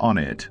oil on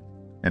it,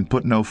 and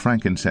put no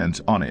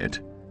frankincense on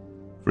it,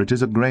 for it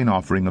is a grain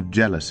offering of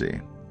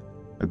jealousy,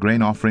 a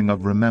grain offering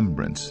of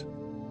remembrance,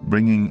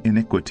 bringing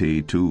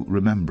iniquity to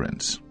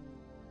remembrance.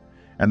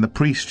 And the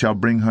priest shall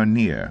bring her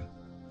near,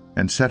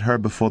 and set her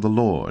before the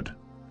Lord.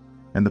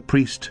 And the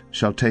priest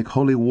shall take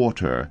holy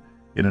water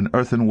in an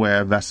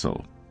earthenware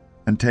vessel,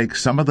 and take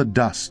some of the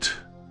dust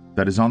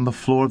that is on the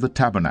floor of the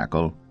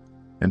tabernacle,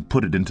 and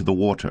put it into the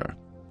water.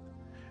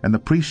 And the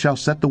priest shall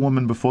set the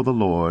woman before the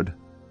Lord,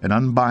 and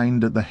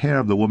unbind the hair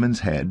of the woman's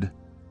head,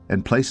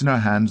 and place in her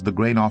hands the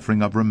grain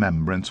offering of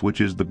remembrance,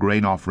 which is the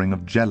grain offering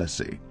of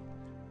jealousy.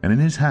 And in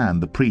his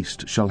hand the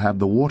priest shall have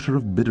the water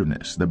of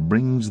bitterness that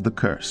brings the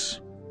curse.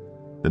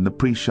 Then the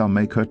priest shall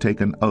make her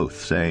take an oath,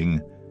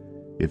 saying,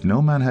 If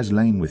no man has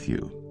lain with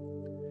you,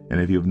 and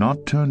if you have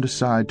not turned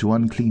aside to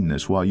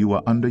uncleanness while you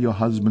are under your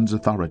husband's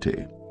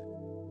authority,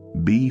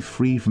 be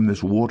free from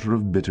this water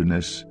of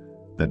bitterness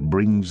that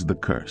brings the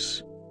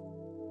curse.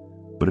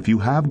 But if you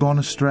have gone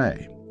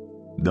astray,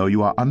 though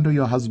you are under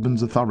your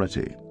husband's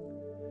authority,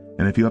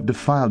 and if you have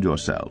defiled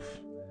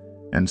yourself,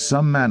 and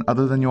some man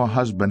other than your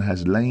husband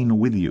has lain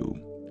with you,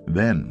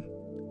 then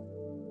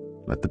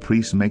let the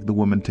priest make the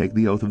woman take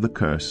the oath of the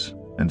curse,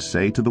 and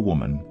say to the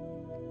woman,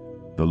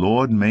 The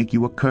Lord make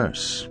you a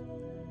curse,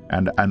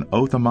 and an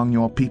oath among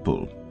your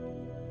people,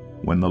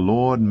 when the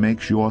Lord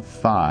makes your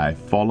thigh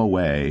fall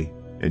away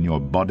and your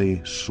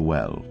body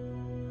swell.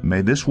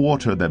 May this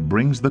water that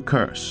brings the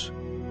curse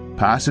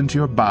pass into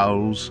your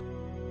bowels,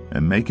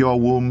 and make your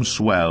womb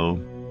swell,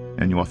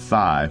 and your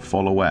thigh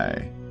fall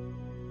away.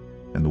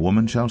 And the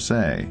woman shall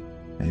say,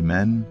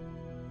 Amen,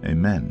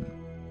 Amen.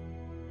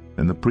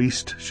 Then the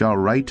priest shall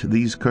write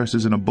these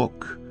curses in a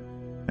book,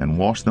 and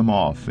wash them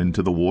off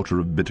into the water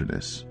of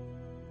bitterness.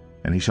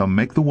 And he shall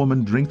make the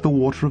woman drink the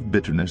water of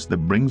bitterness that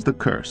brings the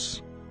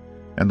curse,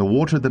 and the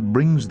water that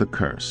brings the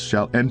curse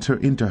shall enter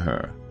into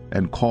her,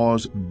 and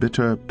cause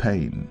bitter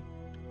pain.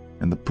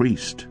 And the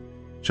priest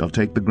shall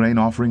take the grain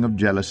offering of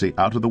jealousy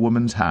out of the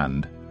woman's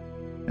hand,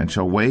 and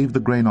shall wave the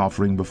grain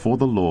offering before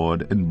the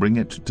Lord, and bring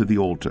it to the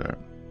altar.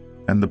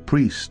 And the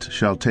priest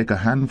shall take a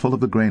handful of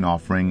the grain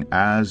offering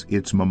as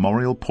its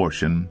memorial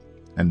portion,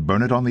 and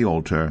burn it on the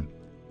altar,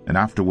 and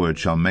afterward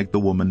shall make the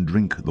woman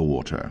drink the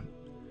water.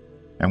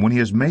 And when he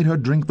has made her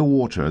drink the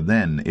water,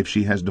 then, if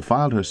she has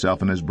defiled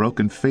herself and has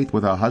broken faith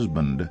with her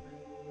husband,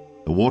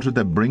 the water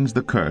that brings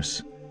the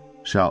curse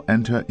shall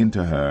enter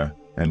into her,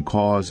 and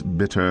cause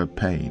bitter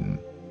pain,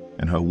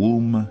 and her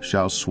womb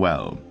shall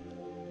swell,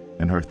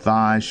 and her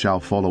thighs shall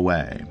fall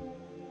away,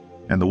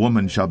 and the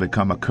woman shall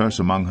become a curse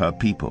among her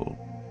people.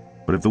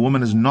 But if the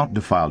woman has not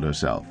defiled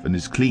herself, and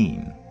is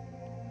clean,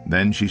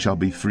 then she shall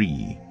be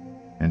free,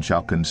 and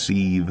shall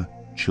conceive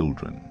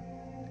children.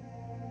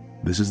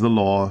 This is the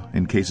law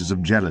in cases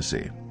of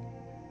jealousy,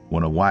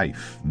 when a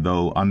wife,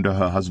 though under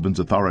her husband's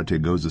authority,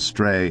 goes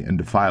astray and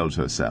defiles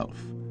herself,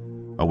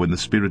 or when the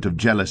spirit of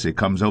jealousy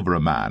comes over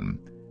a man,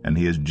 and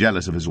he is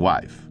jealous of his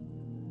wife.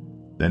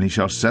 Then he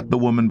shall set the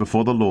woman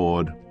before the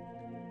Lord,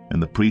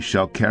 and the priest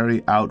shall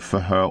carry out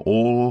for her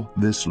all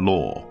this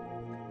law.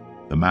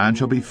 The man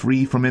shall be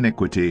free from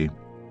iniquity,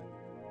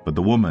 but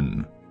the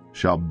woman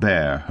shall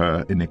bear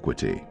her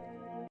iniquity.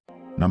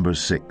 Numbers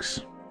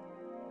 6.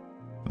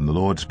 And the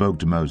Lord spoke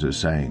to Moses,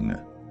 saying,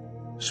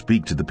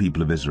 Speak to the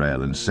people of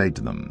Israel, and say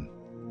to them,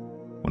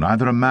 When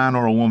either a man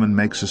or a woman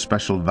makes a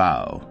special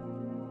vow,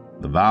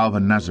 the vow of a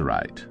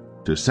Nazirite,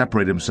 to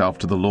separate himself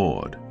to the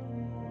Lord,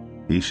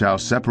 He shall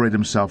separate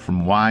himself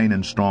from wine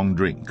and strong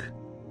drink.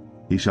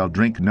 He shall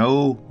drink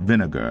no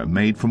vinegar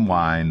made from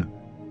wine,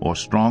 or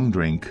strong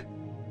drink,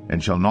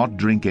 and shall not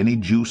drink any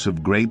juice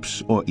of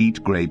grapes, or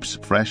eat grapes,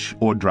 fresh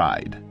or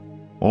dried.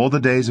 All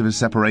the days of his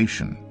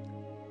separation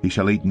he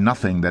shall eat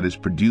nothing that is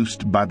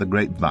produced by the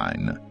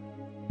grapevine,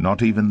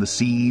 not even the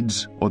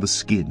seeds or the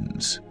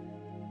skins.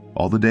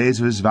 All the days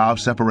of his vow of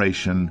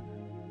separation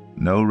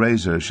no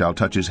razor shall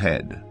touch his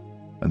head,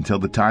 until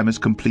the time is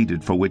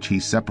completed for which he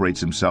separates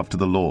himself to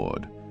the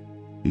Lord.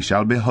 He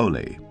shall be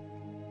holy.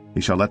 He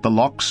shall let the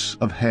locks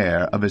of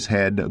hair of his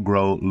head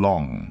grow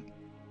long.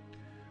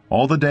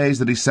 All the days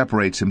that he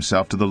separates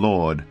himself to the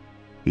Lord,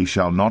 he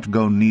shall not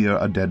go near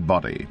a dead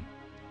body,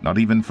 not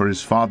even for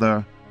his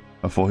father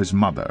or for his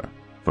mother,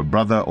 for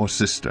brother or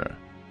sister.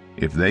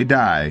 If they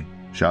die,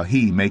 shall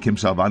he make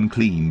himself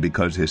unclean,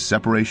 because his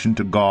separation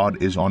to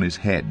God is on his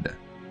head.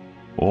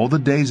 All the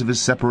days of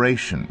his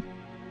separation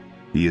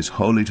he is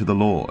holy to the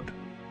Lord.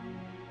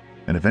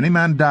 And if any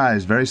man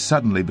dies very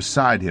suddenly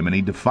beside him, and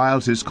he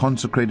defiles his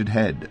consecrated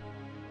head,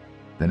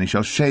 then he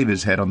shall shave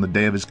his head on the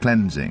day of his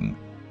cleansing.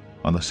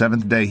 On the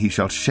 7th day he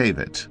shall shave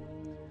it.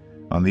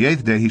 On the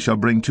 8th day he shall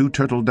bring 2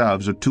 turtle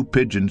doves or 2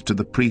 pigeons to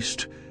the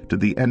priest to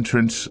the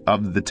entrance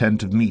of the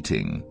tent of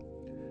meeting.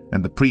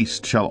 And the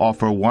priest shall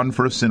offer one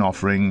for a sin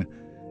offering,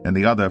 and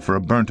the other for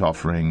a burnt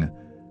offering,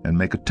 and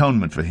make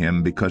atonement for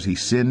him, because he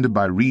sinned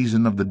by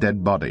reason of the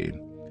dead body.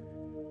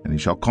 And he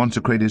shall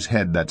consecrate his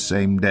head that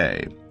same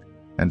day,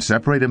 and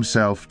separate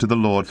himself to the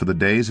Lord for the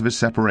days of his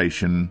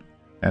separation,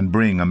 and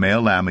bring a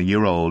male lamb a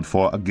year old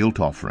for a guilt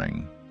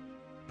offering.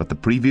 But the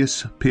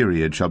previous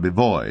period shall be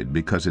void,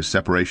 because his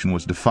separation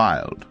was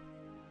defiled.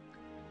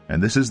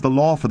 And this is the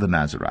law for the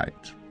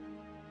Nazirite.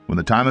 When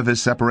the time of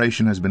his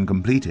separation has been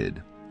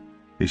completed,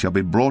 he shall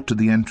be brought to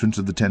the entrance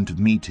of the tent of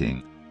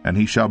meeting, and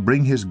he shall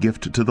bring his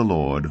gift to the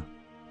Lord,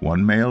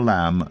 1 male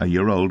lamb a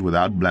year old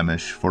without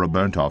blemish for a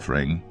burnt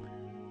offering,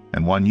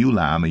 and 1 ewe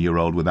lamb a year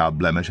old without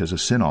blemish as a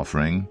sin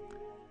offering,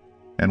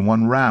 and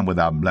 1 ram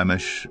without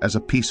blemish as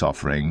a peace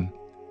offering,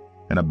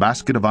 and a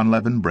basket of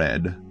unleavened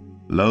bread,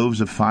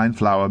 loaves of fine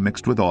flour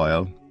mixed with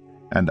oil,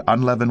 and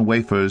unleavened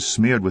wafers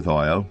smeared with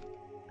oil,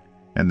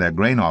 and their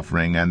grain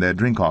offering and their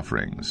drink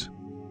offerings.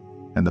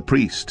 And the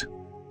priest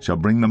shall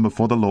bring them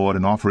before the Lord,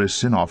 and offer his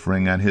sin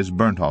offering and his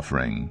burnt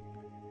offering.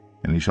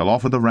 And he shall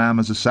offer the ram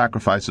as a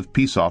sacrifice of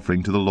peace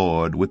offering to the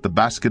Lord, with the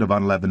basket of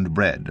unleavened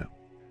bread.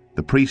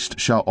 The priest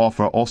shall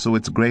offer also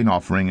its grain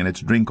offering and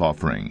its drink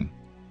offering.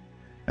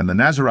 And the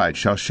Nazirite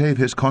shall shave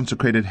his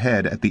consecrated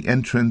head at the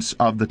entrance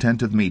of the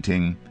tent of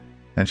meeting,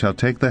 and shall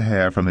take the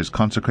hair from his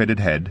consecrated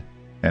head,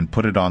 and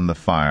put it on the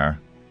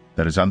fire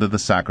that is under the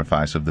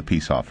sacrifice of the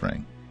peace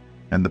offering.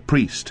 And the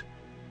priest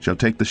shall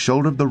take the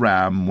shoulder of the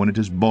ram when it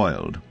is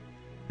boiled,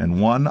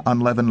 and 1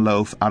 unleavened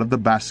loaf out of the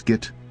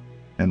basket,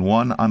 and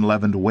 1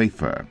 unleavened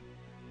wafer,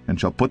 and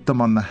shall put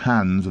them on the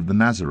hands of the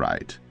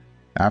Nazirite,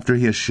 after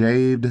he has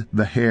shaved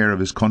the hair of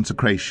his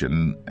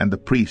consecration, and the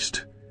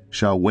priest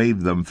shall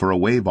wave them for a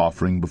wave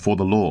offering before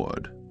the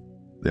Lord.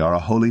 They are a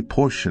holy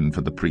portion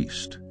for the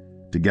priest,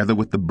 together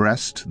with the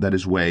breast that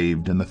is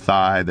waved and the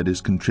thigh that is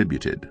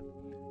contributed.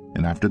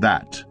 And after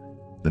that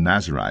the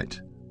Nazirite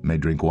may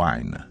drink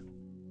wine.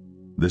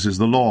 This is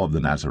the law of the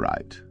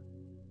Nazirite.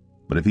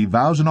 But if he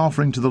vows an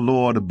offering to the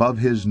Lord above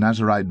his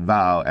Nazirite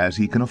vow as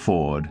he can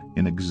afford,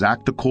 in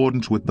exact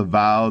accordance with the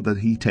vow that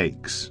he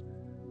takes,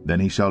 then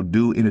he shall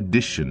do in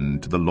addition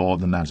to the law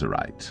of the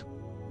Nazirite.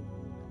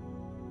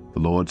 The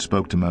Lord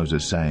spoke to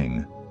Moses,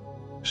 saying,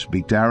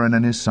 Speak to Aaron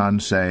and his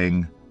sons,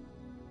 saying,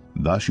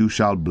 Thus you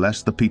shall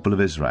bless the people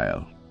of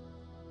Israel.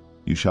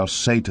 You shall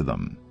say to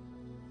them,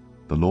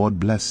 The Lord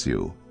bless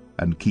you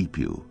and keep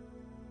you.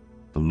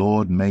 The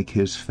Lord make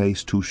his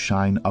face to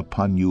shine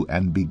upon you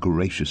and be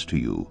gracious to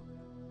you.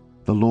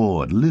 The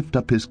Lord lift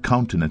up his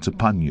countenance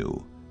upon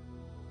you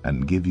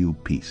and give you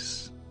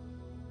peace.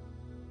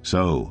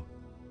 So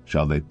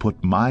shall they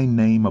put my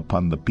name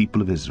upon the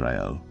people of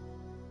Israel,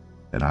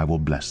 and I will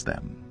bless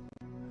them.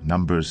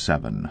 Numbers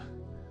 7.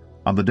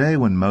 On the day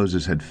when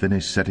Moses had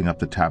finished setting up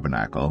the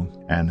tabernacle,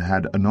 and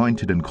had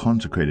anointed and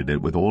consecrated it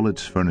with all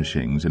its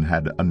furnishings, and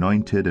had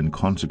anointed and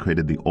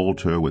consecrated the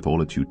altar with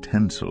all its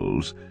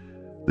utensils,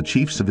 the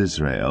chiefs of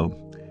Israel,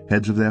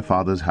 heads of their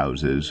fathers'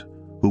 houses,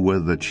 who were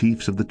the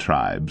chiefs of the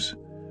tribes,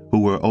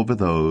 who were over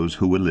those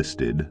who were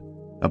listed,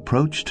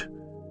 approached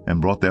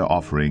and brought their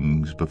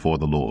offerings before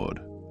the Lord,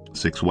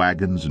 6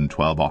 wagons and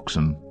 12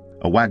 oxen,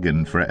 a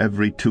wagon for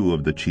every 2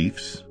 of the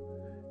chiefs,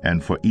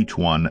 and for each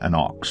one an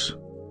ox.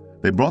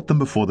 They brought them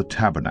before the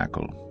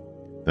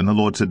tabernacle. Then the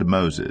Lord said to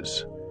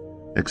Moses,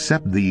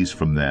 Accept these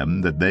from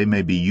them, that they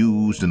may be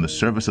used in the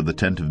service of the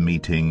tent of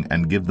meeting,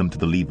 and give them to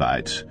the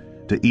Levites,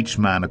 to each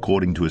man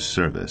according to his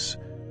service.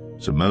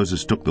 So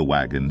Moses took the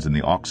wagons and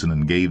the oxen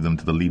and gave them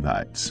to the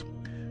Levites.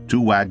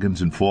 2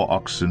 wagons and 4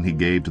 oxen he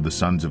gave to the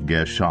sons of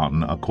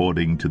Gershon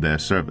according to their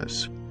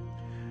service.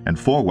 And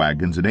 4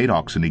 wagons and 8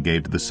 oxen he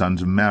gave to the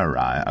sons of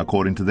Merari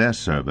according to their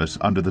service,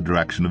 under the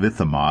direction of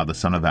Ithamar the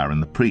son of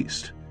Aaron the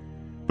priest.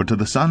 But to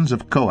the sons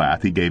of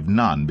Kohath he gave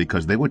none,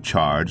 because they were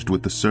charged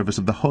with the service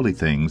of the holy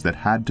things that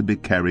had to be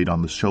carried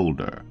on the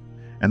shoulder.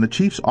 And the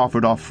chiefs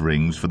offered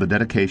offerings for the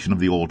dedication of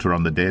the altar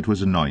on the day it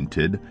was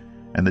anointed,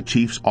 and the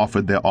chiefs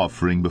offered their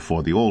offering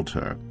before the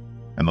altar.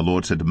 And the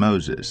Lord said to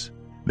Moses,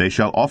 They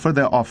shall offer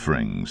their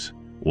offerings,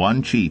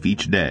 one chief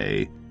each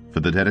day, for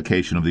the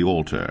dedication of the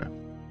altar.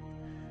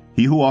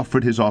 He who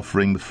offered his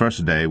offering the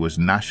first day was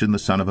Nahshon the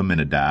son of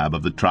Amminadab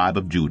of the tribe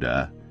of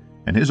Judah,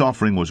 and his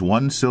offering was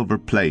 1 silver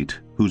plate,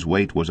 whose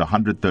weight was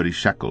 130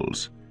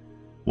 shekels,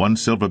 1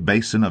 silver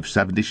basin of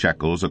 70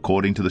 shekels,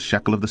 according to the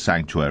shekel of the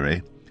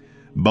sanctuary,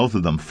 both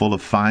of them full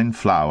of fine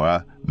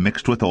flour,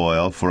 mixed with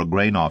oil, for a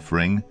grain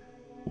offering,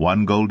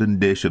 1 golden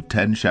dish of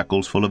 10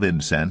 shekels full of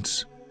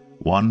incense,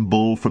 1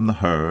 bull from the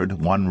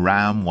herd, 1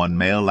 ram, 1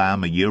 male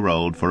lamb a year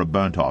old for a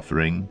burnt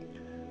offering,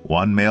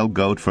 1 male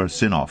goat for a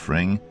sin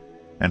offering,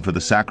 and for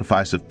the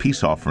sacrifice of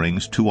peace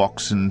offerings 2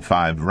 oxen,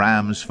 5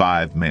 rams,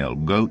 5 male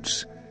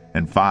goats,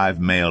 and 5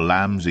 male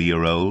lambs a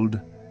year old.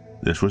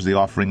 This was the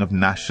offering of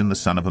Nahshon the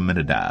son of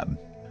Amminadab.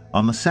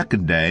 On the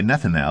second day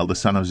Nethanel the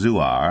son of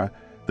Zuar,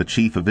 the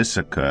chief of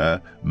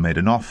Issachar, made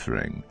an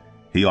offering.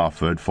 He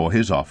offered for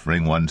his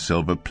offering 1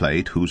 silver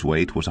plate, whose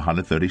weight was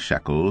 130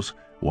 shekels,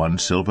 1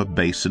 silver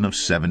basin of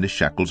 70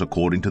 shekels,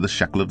 according to the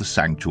shekel of the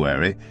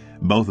sanctuary,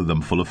 both of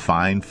them full of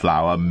fine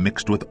flour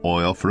mixed with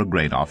oil for a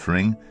grain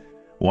offering,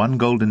 1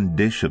 golden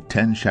dish of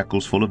 10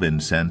 shekels full of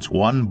incense,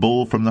 1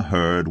 bull from the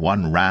herd,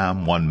 1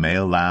 ram, 1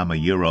 male lamb a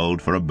year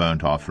old for a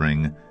burnt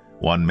offering,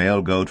 1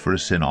 male goat for a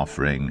sin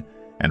offering,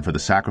 and for the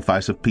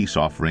sacrifice of peace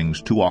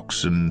offerings 2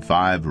 oxen,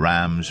 5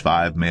 rams,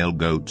 5 male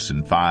goats,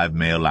 and 5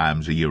 male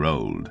lambs a year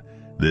old.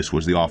 This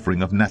was the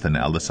offering of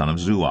Nethanel the son of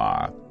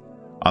Zuar.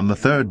 On the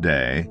third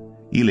day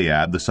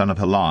Eliab the son of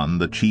Helon,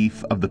 the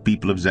chief of the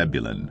people of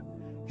Zebulun.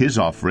 His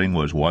offering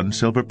was 1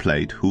 silver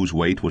plate, whose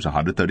weight was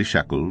 130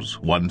 shekels,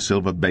 1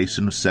 silver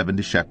basin of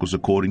 70 shekels,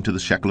 according to the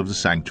shekel of the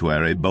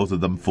sanctuary, both of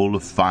them full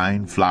of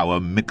fine flour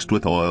mixed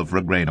with oil for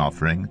a grain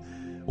offering,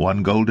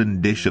 1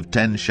 golden dish of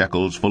 10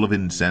 shekels full of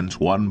incense,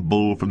 1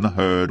 bull from the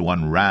herd,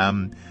 1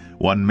 ram,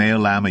 1 male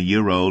lamb a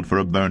year old for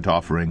a burnt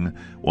offering,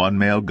 1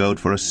 male goat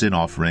for a sin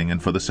offering,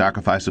 and for the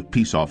sacrifice of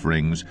peace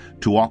offerings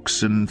 2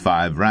 oxen,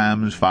 5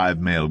 rams, 5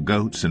 male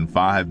goats, and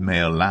 5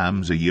 male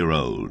lambs a year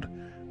old.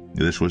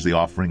 This was the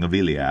offering of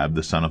Eliab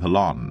the son of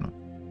Helon.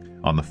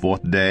 On the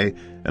fourth day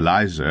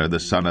Elizur the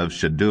son of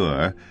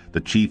Shedeur, the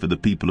chief of the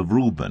people of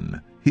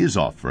Reuben. His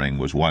offering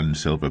was 1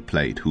 silver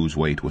plate, whose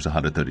weight was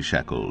 130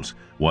 shekels,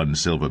 1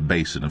 silver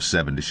basin of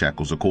 70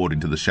 shekels,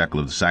 according to the shekel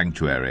of the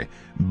sanctuary,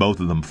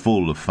 both of them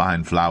full of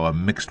fine flour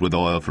mixed with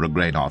oil for a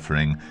grain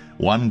offering,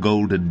 1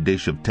 golden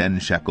dish of 10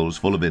 shekels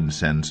full of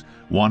incense,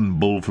 1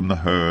 bull from the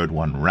herd,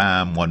 1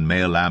 ram, 1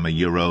 male lamb a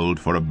year old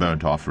for a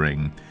burnt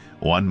offering,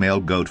 1 male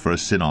goat for a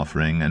sin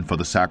offering, and for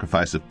the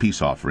sacrifice of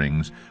peace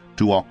offerings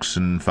 2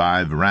 oxen,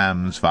 5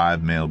 rams,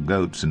 5 male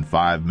goats, and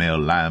 5 male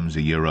lambs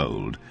a year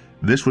old.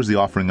 This was the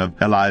offering of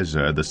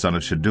Elizur the son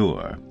of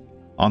Shedeur.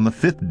 On the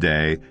fifth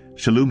day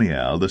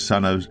Shelumiel the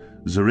son of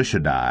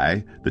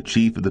Zurishaddai, the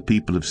chief of the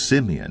people of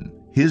Simeon.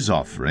 His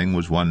offering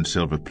was 1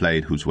 silver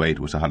plate, whose weight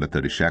was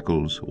 130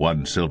 shekels,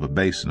 1 silver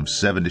basin of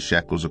 70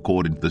 shekels,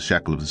 according to the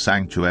shekel of the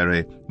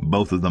sanctuary,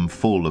 both of them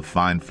full of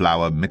fine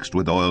flour mixed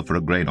with oil for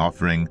a grain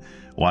offering,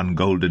 1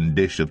 golden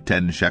dish of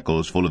 10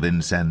 shekels full of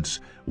incense,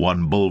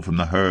 1 bull from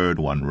the herd,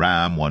 1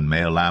 ram, 1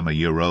 male lamb a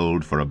year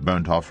old for a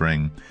burnt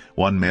offering,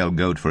 1 male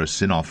goat for a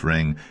sin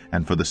offering,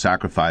 and for the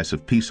sacrifice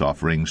of peace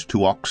offerings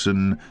 2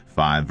 oxen,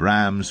 5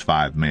 rams,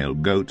 5 male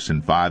goats,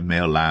 and 5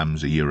 male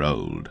lambs a year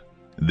old.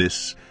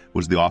 This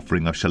was the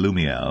offering of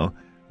Shelumiel,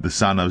 the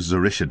son of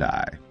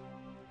Zurishaddai.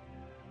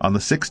 On the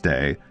sixth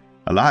day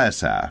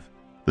Eliasaph,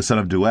 the son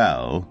of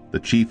Deuel, the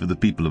chief of the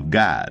people of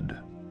Gad.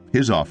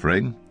 His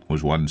offering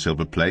was 1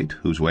 silver plate,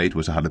 whose weight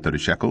was 130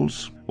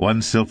 shekels,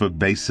 1 silver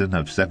basin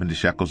of 70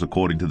 shekels,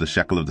 according to the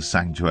shekel of the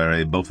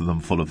sanctuary, both of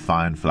them full of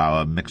fine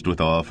flour mixed with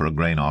oil for a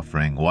grain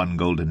offering, 1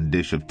 golden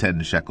dish of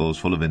 10 shekels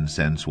full of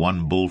incense,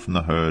 1 bull from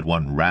the herd,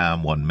 1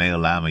 ram, 1 male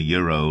lamb a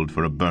year old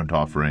for a burnt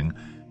offering,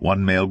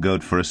 1 male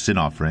goat for a sin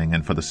offering,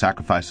 and for the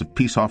sacrifice of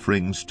peace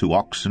offerings 2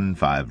 oxen,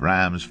 5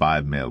 rams,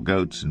 5 male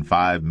goats, and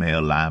 5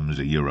 male lambs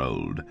a year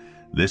old.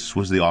 This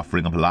was the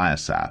offering of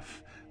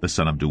Eliasaph, the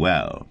son of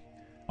Deuel.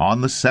 On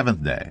the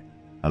seventh day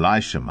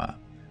Elishama,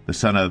 the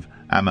son of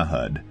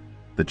Ammihud,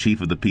 the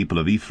chief of the people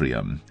of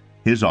Ephraim.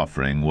 His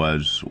offering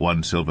was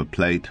 1 silver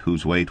plate,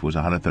 whose weight was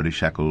 130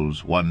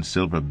 shekels, 1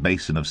 silver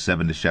basin of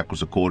 70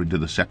 shekels, according to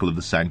the shekel of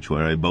the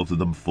sanctuary, both of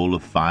them full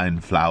of fine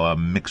flour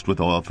mixed with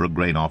oil for a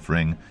grain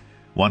offering,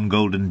 1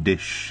 golden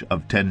dish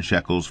of 10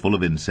 shekels full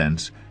of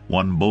incense,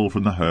 1 bull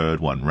from the herd,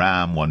 1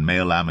 ram, 1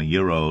 male lamb a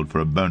year old for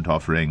a burnt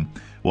offering,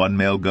 1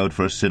 male goat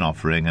for a sin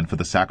offering, and for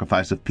the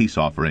sacrifice of peace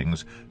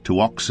offerings 2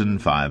 oxen,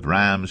 5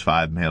 rams,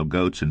 5 male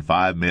goats, and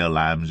 5 male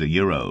lambs a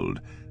year old.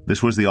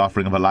 This was the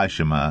offering of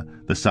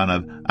Elishama, the son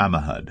of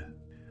Ammihud.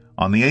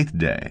 On the eighth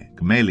day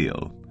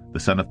Gamaliel, the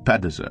son of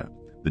Pedahzur,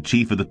 the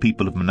chief of the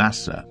people of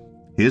Manasseh.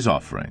 His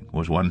offering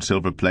was 1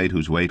 silver plate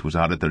whose weight was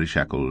 130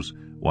 shekels,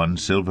 1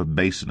 silver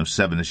basin of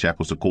 70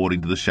 shekels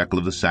according to the shekel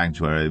of the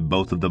sanctuary,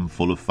 both of them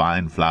full of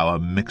fine flour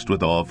mixed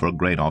with oil for a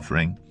grain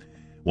offering,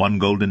 1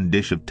 golden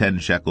dish of 10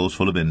 shekels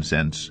full of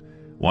incense,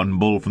 1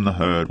 bull from the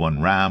herd,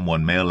 1 ram,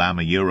 1 male lamb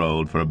a year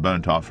old for a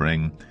burnt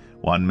offering,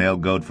 1 male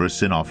goat for a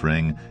sin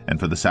offering, and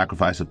for the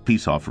sacrifice of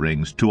peace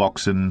offerings, 2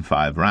 oxen,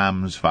 5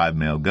 rams, 5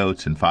 male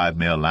goats, and 5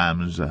 male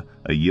lambs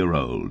a year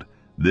old.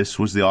 This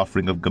was the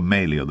offering of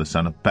Gamaliel the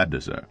son of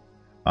Pedazur.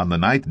 On the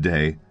 9th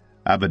day,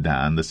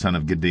 Abidan the son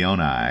of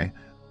Gideoni,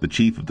 the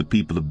chief of the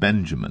people of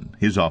Benjamin,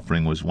 his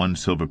offering was 1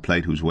 silver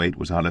plate whose weight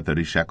was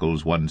 130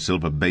 shekels, 1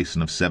 silver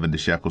basin of 70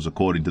 shekels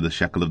according to the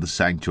shekel of the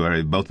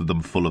sanctuary, both of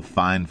them full of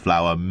fine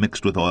flour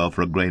mixed with oil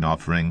for a grain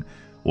offering,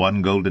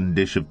 1 golden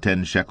dish of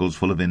 10 shekels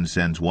full of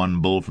incense,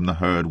 1 bull from the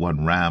herd,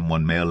 1 ram,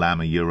 1 male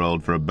lamb a year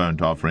old for a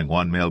burnt offering,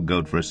 1 male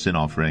goat for a sin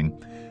offering,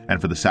 and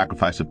for the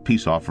sacrifice of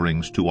peace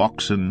offerings, 2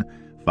 oxen,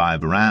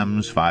 5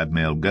 rams, 5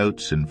 male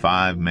goats, and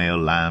 5 male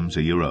lambs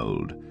a year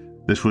old.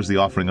 This was the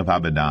offering of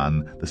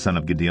Abidan the son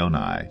of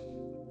Gideoni.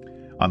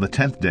 On the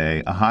 10th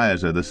day,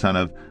 Ahiezer the son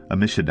of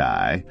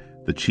Ammishaddai,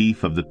 the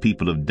chief of the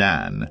people of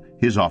Dan,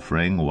 his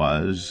offering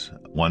was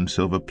 1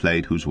 silver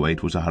plate whose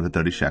weight was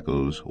 130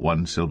 shekels,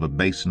 1 silver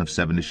basin of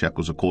 70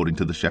 shekels according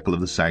to the shekel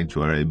of the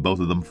sanctuary, both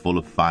of them full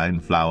of fine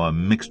flour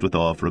mixed with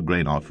oil for a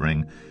grain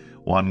offering,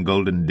 1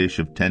 golden dish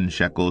of 10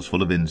 shekels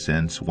full of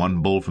incense,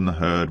 1 bull from the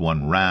herd,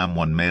 1 ram,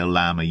 1 male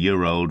lamb a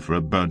year old for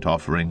a burnt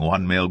offering,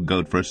 1 male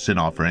goat for a sin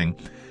offering,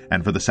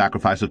 and for the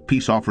sacrifice of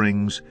peace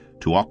offerings,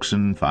 2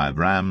 oxen, 5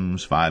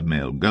 rams, 5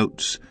 male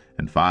goats,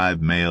 and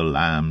 5 male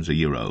lambs a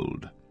year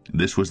old.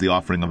 This was the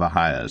offering of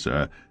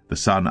Ahiezer, the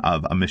son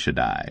of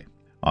Ammishaddai.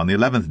 On the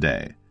 11th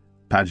day,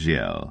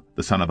 Pagiel,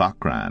 the son of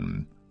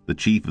Achran, the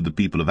chief of the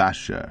people of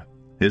Asher,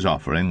 his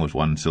offering was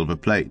 1 silver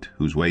plate,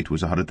 whose weight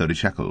was 130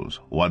 shekels,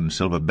 1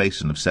 silver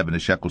basin of 70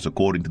 shekels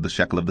according to the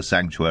shekel of the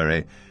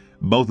sanctuary,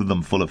 both of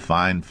them full of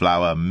fine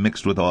flour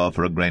mixed with oil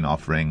for a grain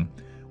offering,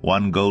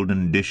 1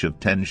 golden dish of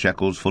 10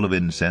 shekels full of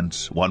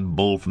incense, 1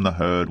 bull from the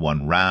herd,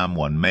 1 ram,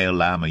 1 male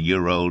lamb a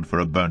year old for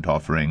a burnt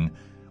offering,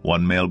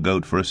 1 male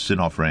goat for a sin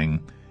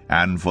offering,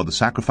 and for the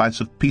sacrifice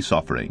of peace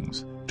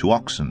offerings, 2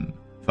 oxen,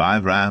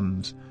 5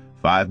 rams,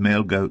 5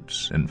 male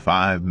goats, and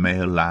 5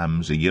 male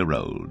lambs a year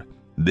old.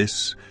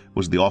 This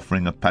was the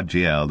offering of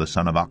Pagiel the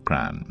son of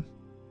Achran.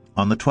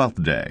 On the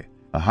 12th day,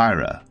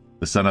 Ahira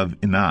the son of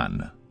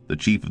Enan, the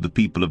chief of the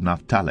people of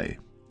Naphtali,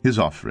 his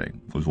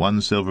offering was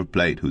 1 silver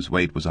plate whose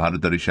weight was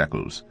 130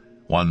 shekels,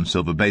 1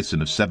 silver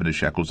basin of 70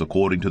 shekels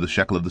according to the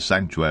shekel of the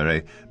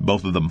sanctuary,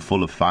 both of them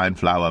full of fine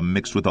flour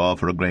mixed with oil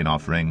for a grain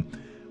offering,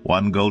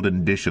 1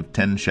 golden dish of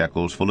 10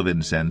 shekels full of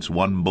incense,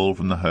 1 bull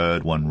from the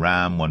herd, 1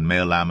 ram, 1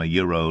 male lamb a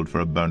year old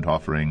for a burnt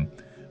offering,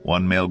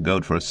 1 male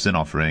goat for a sin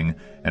offering,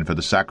 and for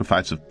the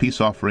sacrifice of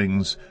peace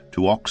offerings,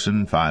 2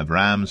 oxen, 5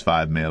 rams,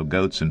 5 male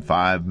goats, and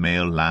 5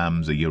 male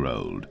lambs a year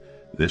old.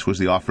 This was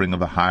the offering of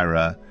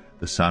Ahira,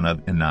 the son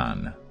of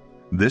Enan.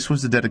 This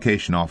was the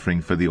dedication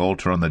offering for the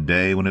altar on the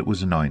day when it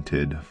was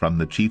anointed, from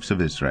the chiefs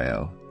of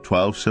Israel,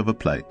 12 silver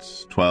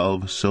plates,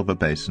 12 silver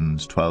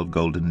basins, 12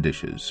 golden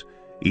dishes,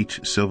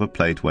 each silver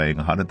plate weighing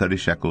 130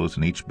 shekels,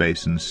 and each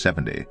basin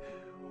 70.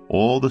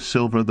 All the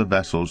silver of the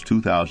vessels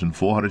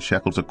 2,400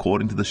 shekels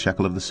according to the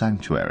shekel of the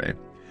sanctuary.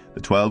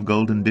 The 12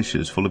 golden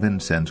dishes full of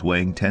incense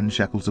weighing 10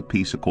 shekels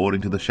apiece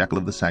according to the shekel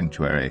of the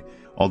sanctuary.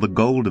 All the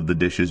gold of the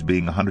dishes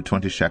being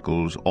 120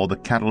 shekels. All the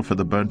cattle for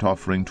the burnt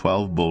offering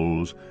 12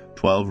 bulls,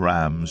 12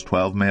 rams,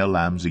 12 male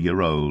lambs a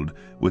year old,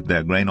 with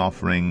their grain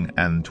offering,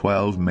 and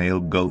 12 male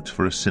goats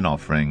for a sin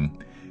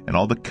offering. And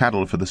all the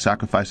cattle for the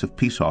sacrifice of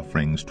peace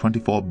offerings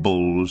 24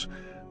 bulls,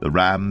 the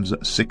rams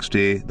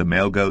 60, the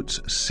male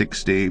goats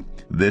 60.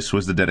 This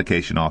was the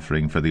dedication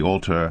offering for the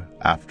altar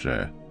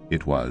after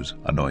it was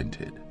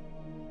anointed.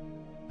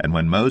 And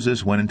when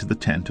Moses went into the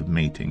tent of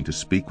meeting to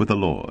speak with the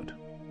Lord,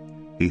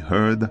 he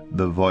heard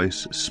the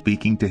voice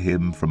speaking to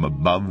him from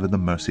above the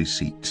mercy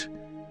seat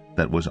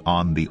that was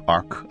on the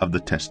ark of the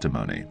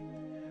testimony,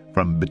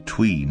 from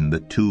between the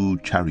 2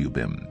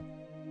 cherubim,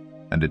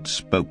 and it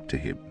spoke to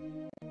him.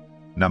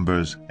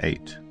 Numbers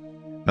 8.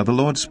 Now the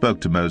Lord spoke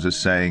to Moses,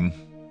 saying,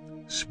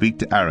 Speak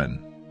to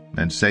Aaron,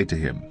 and say to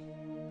him,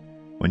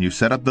 When you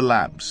set up the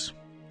lamps,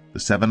 the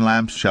 7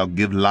 lamps shall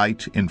give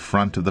light in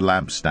front of the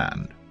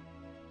lampstand.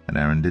 And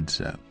Aaron did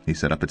so. He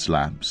set up its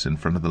lamps in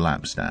front of the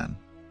lampstand,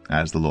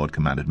 as the Lord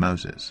commanded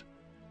Moses.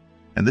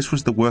 And this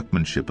was the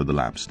workmanship of the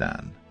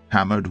lampstand,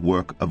 hammered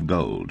work of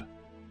gold.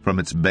 From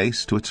its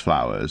base to its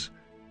flowers,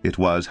 it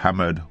was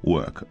hammered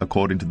work,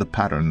 according to the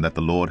pattern that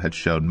the Lord had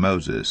shown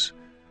Moses.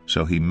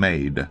 So he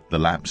made the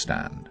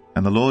lampstand.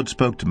 And the Lord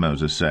spoke to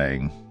Moses,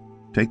 saying,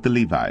 Take the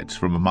Levites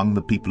from among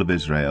the people of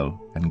Israel,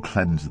 and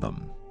cleanse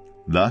them.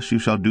 Thus you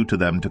shall do to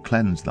them to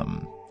cleanse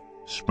them.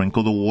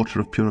 Sprinkle the water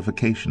of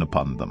purification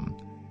upon them,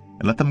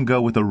 and let them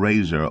go with a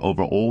razor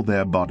over all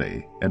their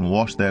body, and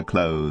wash their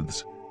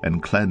clothes,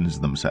 and cleanse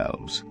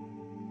themselves.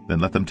 Then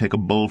let them take a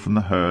bull from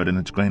the herd and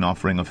its grain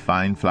offering of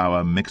fine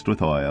flour mixed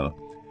with oil,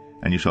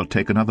 and you shall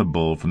take another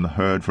bull from the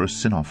herd for a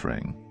sin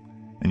offering.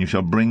 and you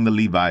shall bring the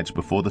Levites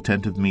before the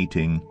tent of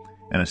meeting,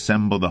 and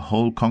assemble the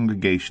whole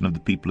congregation of the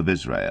people of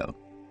Israel.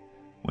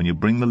 When you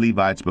bring the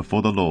Levites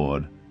before the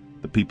Lord,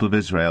 the people of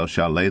Israel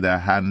shall lay their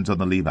hands on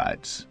the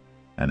Levites,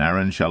 and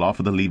Aaron shall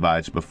offer the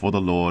Levites before the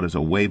Lord as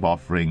a wave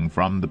offering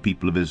from the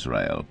people of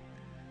Israel,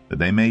 that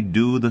they may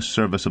do the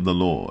service of the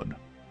Lord.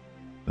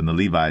 Then the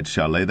Levites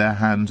shall lay their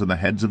hands on the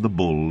heads of the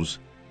bulls,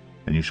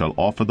 and you shall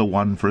offer the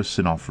one for a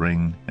sin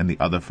offering, and the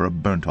other for a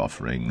burnt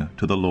offering,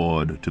 to the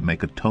Lord, to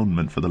make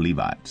atonement for the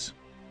Levites.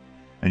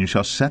 And you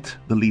shall set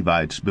the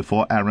Levites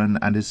before Aaron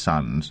and his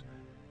sons,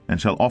 and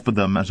shall offer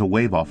them as a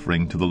wave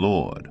offering to the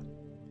Lord.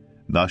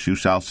 Thus you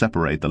shall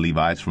separate the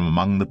Levites from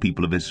among the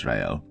people of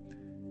Israel,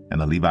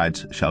 and the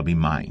Levites shall be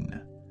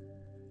mine.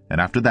 And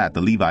after that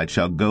the Levites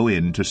shall go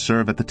in to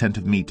serve at the tent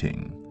of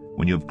meeting,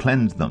 when you have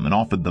cleansed them and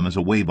offered them as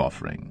a wave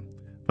offering.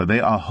 For they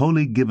are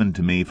wholly given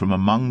to me from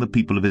among the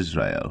people of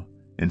Israel.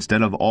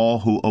 Instead of all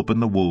who open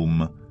the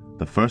womb,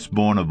 the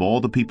firstborn of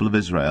all the people of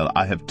Israel,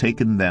 I have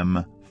taken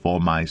them for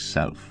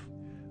myself.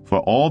 For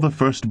all the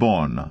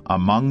firstborn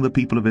among the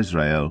people of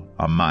Israel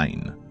are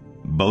mine,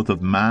 both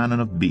of man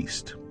and of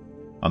beast.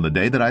 On the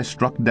day that I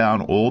struck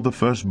down all the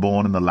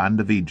firstborn in the land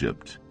of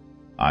Egypt,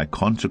 I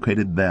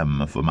consecrated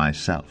them for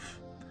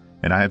myself.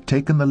 And I have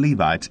taken the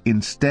Levites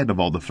instead of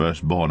all the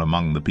firstborn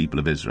among the people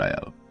of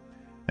Israel.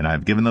 And I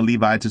have given the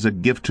Levites as a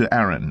gift to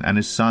Aaron and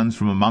his sons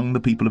from among the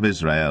people of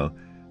Israel,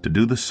 to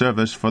do the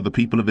service for the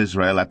people of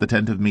Israel at the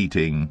tent of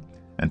meeting,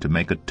 and to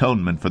make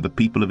atonement for the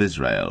people of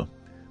Israel,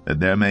 that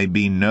there may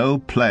be no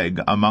plague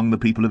among the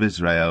people of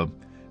Israel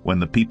when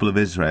the people of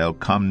Israel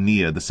come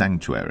near the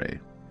sanctuary.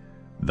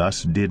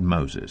 Thus did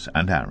Moses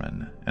and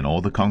Aaron and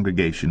all the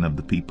congregation of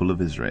the people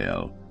of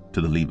Israel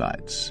to the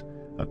Levites,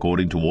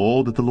 according to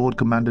all that the Lord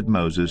commanded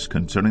Moses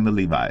concerning the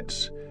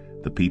Levites,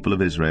 the people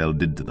of Israel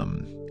did to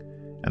them.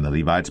 And the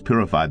Levites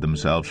purified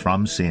themselves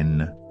from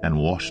sin and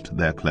washed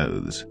their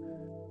clothes.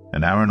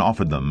 And Aaron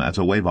offered them as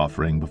a wave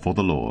offering before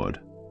the Lord,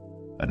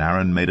 and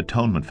Aaron made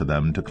atonement for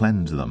them to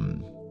cleanse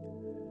them.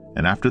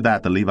 And after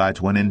that the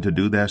Levites went in to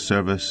do their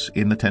service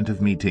in the tent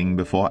of meeting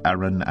before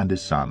Aaron and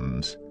his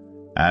sons,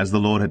 as the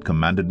Lord had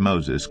commanded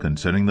Moses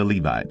concerning the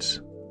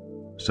Levites,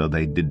 so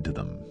they did to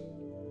them.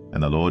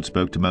 And the Lord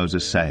spoke to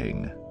Moses,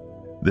 saying,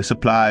 This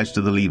applies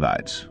to the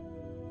Levites.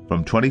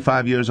 From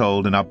 25 years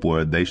old and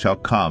upward they shall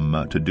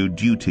come to do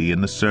duty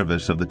in the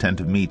service of the tent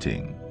of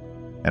meeting.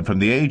 And from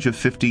the age of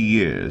 50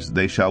 years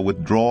they shall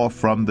withdraw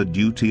from the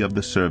duty of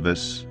the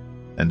service,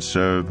 and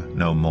serve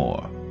no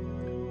more.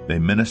 They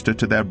minister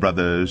to their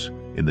brothers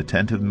in the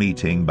tent of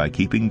meeting by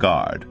keeping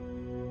guard,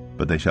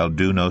 but they shall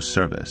do no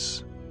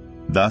service.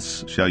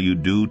 Thus shall you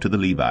do to the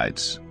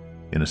Levites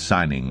in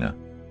assigning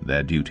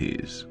their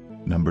duties.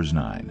 Numbers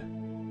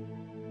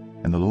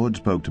 9. And the Lord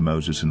spoke to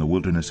Moses in the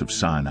wilderness of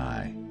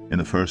Sinai, in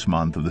the first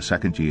month of the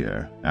 2nd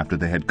year, after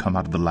they had come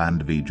out of the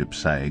land of Egypt,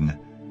 saying,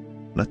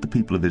 Let the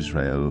people of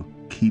Israel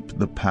keep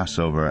the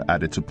Passover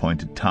at its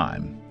appointed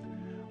time.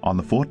 On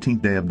the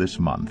 14th day of this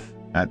month,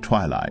 at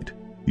twilight,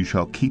 you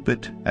shall keep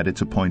it at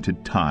its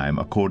appointed time,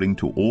 according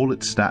to all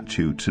its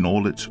statutes and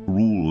all its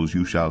rules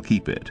you shall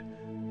keep it.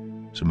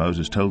 So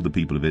Moses told the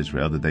people of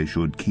Israel that they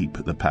should keep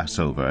the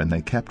Passover, and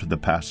they kept the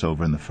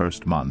Passover in the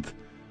first month,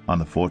 on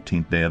the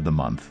 14th day of the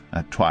month,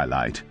 at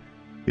twilight,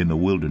 in the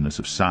wilderness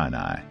of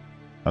Sinai,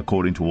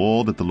 according to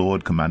all that the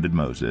Lord commanded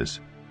Moses.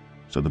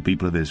 So the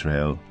people of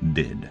Israel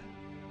did.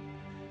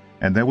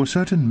 And there were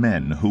certain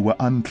men who were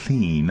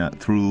unclean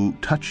through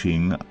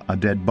touching a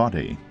dead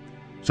body,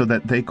 so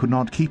that they could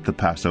not keep the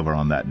Passover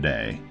on that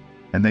day.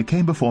 And they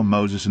came before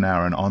Moses and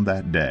Aaron on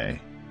that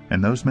day.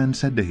 And those men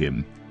said to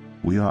him,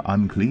 We are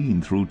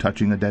unclean through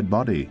touching a dead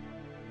body.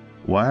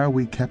 Why are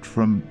we kept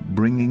from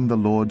bringing the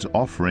Lord's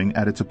offering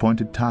at its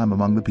appointed time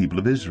among the people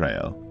of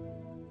Israel?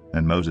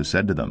 And Moses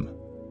said to them,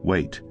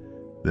 Wait,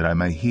 that I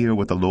may hear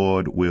what the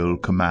Lord will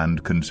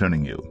command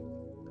concerning you.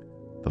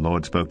 The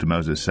Lord spoke to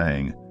Moses,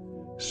 saying,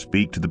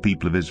 Speak to the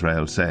people of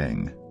Israel,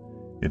 saying,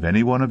 If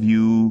any one of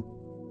you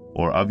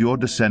or of your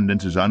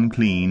descendants is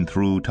unclean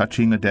through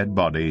touching a dead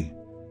body,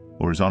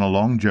 or is on a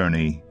long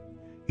journey,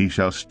 he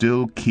shall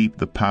still keep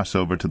the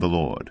Passover to the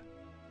Lord.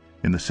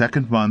 In the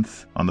 2nd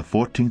month, on the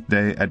 14th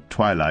day at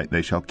twilight,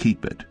 they shall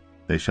keep it.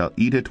 They shall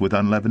eat it with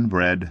unleavened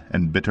bread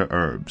and bitter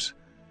herbs.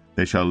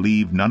 They shall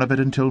leave none of it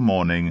until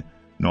morning,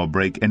 nor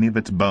break any of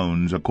its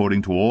bones.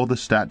 According to all the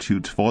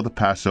statutes for the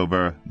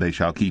Passover, they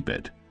shall keep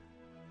it.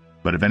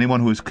 But if anyone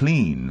who is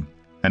clean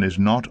and is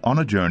not on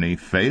a journey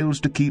fails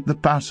to keep the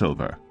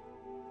Passover,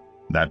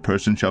 that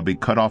person shall be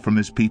cut off from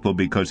his people,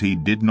 because he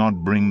did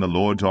not bring the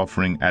Lord's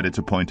offering at its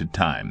appointed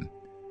time.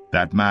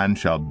 That man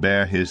shall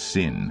bear his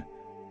sin.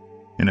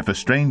 And if a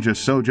stranger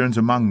sojourns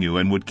among you,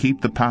 and would keep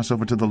the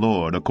Passover to the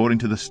Lord, according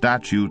to the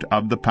statute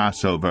of the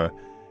Passover,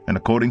 and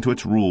according to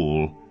its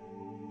rule,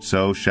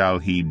 so shall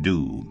he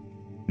do.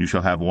 You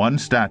shall have one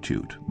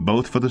statute,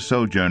 both for the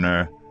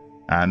sojourner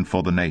and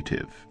for the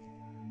native.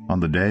 On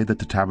the day that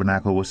the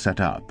tabernacle was set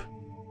up,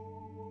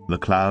 the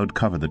cloud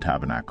covered the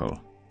tabernacle,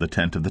 the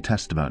tent of the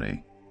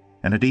testimony,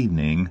 and at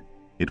evening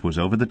it was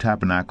over the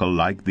tabernacle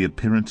like the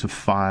appearance of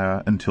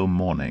fire until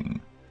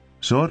morning.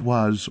 So it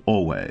was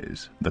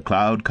always. The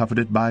cloud covered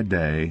it by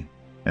day,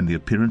 and the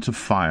appearance of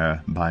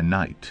fire by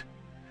night.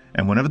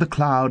 And whenever the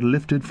cloud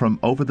lifted from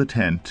over the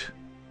tent,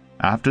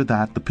 after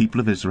that the people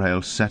of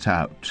Israel set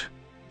out.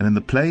 And in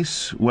the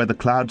place where the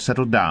cloud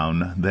settled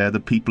down, there the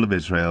people of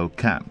Israel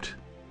camped.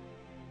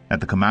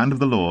 At the command of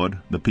the Lord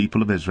the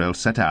people of Israel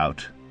set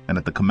out, and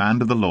at the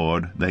command of the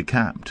Lord they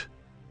camped.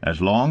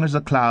 As long as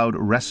the cloud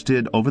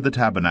rested over the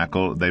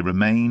tabernacle, they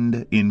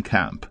remained in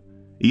camp.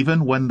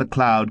 Even when the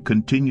cloud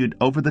continued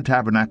over the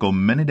tabernacle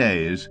many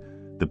days,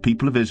 the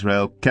people of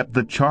Israel kept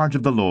the charge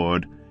of the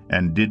Lord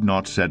and did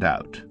not set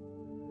out.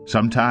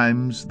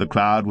 Sometimes the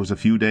cloud was a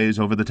few days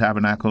over the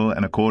tabernacle,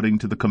 and according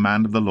to the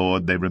command of the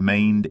Lord they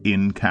remained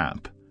in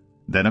camp.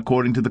 Then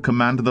according to the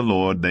command of the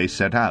Lord they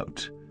set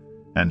out.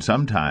 And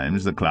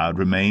sometimes the cloud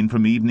remained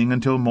from evening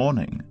until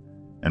morning.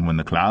 And when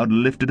the cloud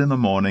lifted in the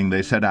morning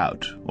they set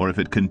out, or if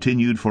it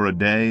continued for a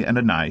day and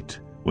a night,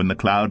 when the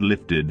cloud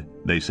lifted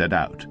they set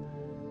out.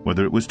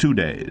 Whether it was 2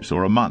 days,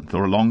 or a month,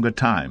 or a longer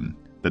time,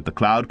 that the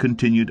cloud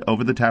continued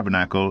over the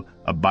tabernacle,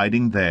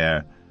 abiding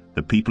there,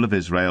 the people of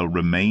Israel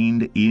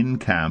remained in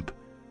camp,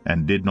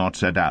 and did not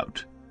set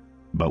out.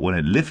 But when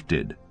it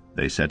lifted,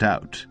 they set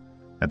out.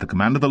 At the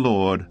command of the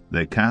Lord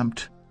they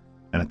camped,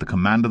 and at the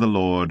command of the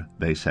Lord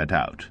they set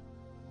out.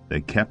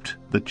 They kept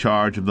the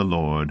charge of the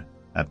Lord,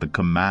 at the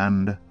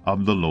command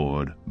of the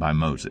Lord by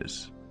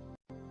Moses.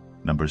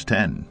 Numbers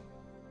 10.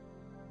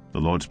 The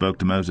Lord spoke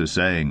to Moses,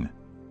 saying,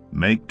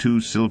 Make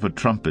 2 silver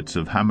trumpets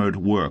of hammered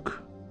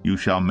work, you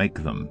shall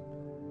make them,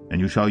 and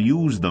you shall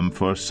use them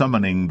for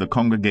summoning the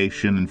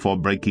congregation and for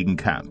breaking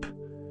camp.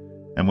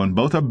 And when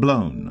both are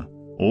blown,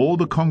 all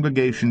the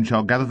congregation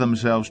shall gather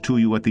themselves to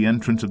you at the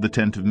entrance of the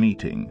tent of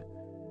meeting.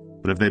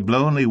 But if they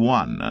blow only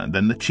one,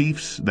 then the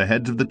chiefs, the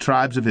heads of the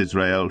tribes of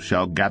Israel,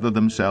 shall gather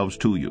themselves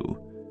to you.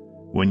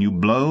 When you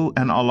blow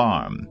an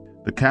alarm,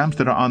 the camps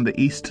that are on the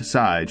east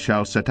side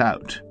shall set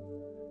out.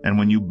 And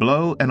when you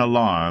blow an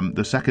alarm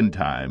the second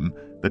time,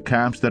 the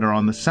camps that are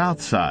on the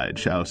south side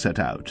shall set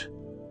out.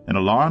 An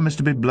alarm is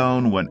to be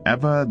blown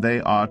whenever they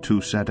are to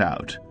set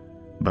out.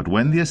 But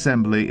when the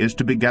assembly is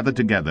to be gathered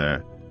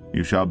together,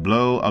 you shall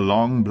blow a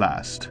long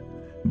blast,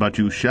 but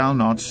you shall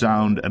not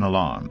sound an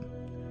alarm.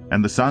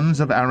 And the sons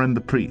of Aaron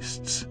the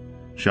priests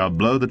shall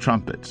blow the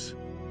trumpets.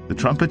 The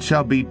trumpet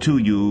shall be to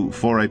you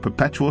for a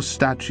perpetual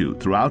statute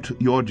throughout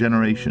your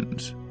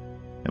generations.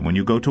 And when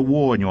you go to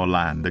war in your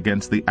land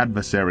against the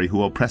adversary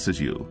who oppresses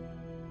you,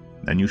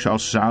 then you shall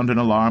sound an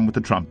alarm with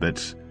the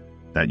trumpets,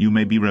 that you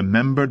may be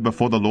remembered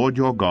before the Lord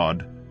your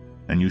God,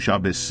 and you shall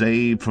be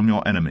saved from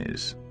your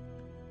enemies.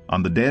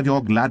 On the day of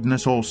your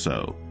gladness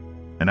also,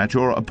 and at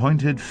your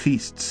appointed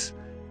feasts,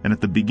 and at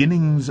the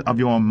beginnings of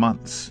your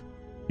months,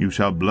 you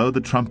shall blow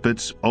the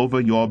trumpets over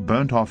your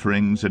burnt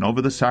offerings and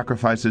over the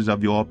sacrifices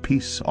of your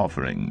peace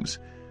offerings.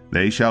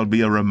 They shall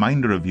be a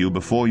reminder of you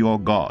before your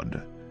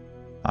God.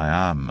 I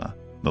am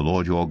the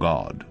Lord your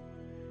God.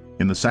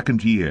 In the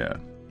 2nd year,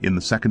 in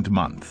the 2nd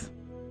month,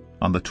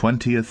 on the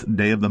 20th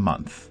day of the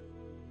month,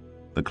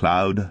 the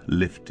cloud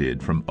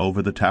lifted from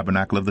over the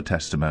tabernacle of the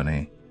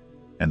testimony,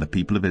 and the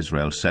people of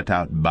Israel set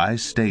out by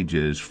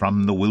stages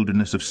from the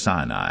wilderness of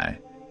Sinai.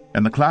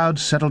 And the cloud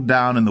settled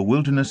down in the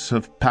wilderness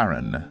of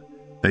Paran.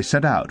 They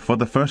set out for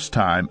the first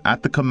time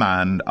at the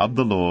command of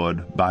the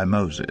Lord by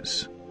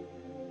Moses.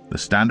 The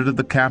standard of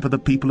the camp of the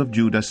people of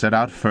Judah set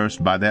out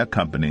first by their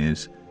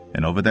companies,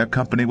 and over their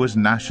company was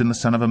Nahshon the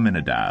son of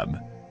Amminadab,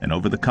 and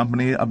over the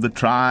company of the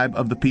tribe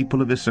of the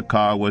people of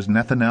Issachar was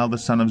Nethanel the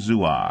son of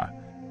Zuar,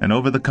 and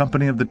over the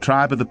company of the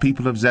tribe of the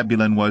people of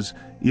Zebulun was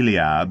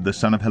Eliab the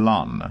son of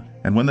Helon.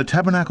 And when the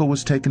tabernacle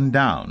was taken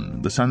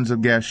down, the sons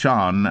of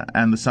Gershon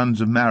and the sons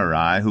of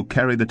Merari, who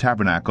carried the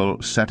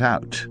tabernacle, set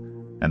out.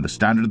 And the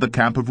standard of the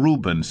camp of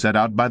Reuben set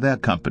out by their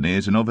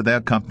companies, and over their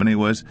company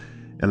was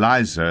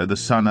Elizur the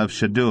son of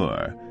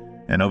Shadur.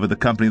 And over the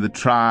company of the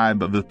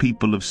tribe of the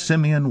people of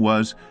Simeon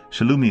was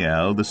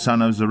Shelumiel the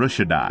son of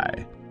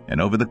Zurishaddai.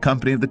 And over the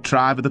company of the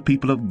tribe of the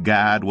people of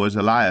Gad was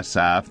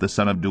Eliasaph the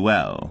son of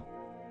Duel.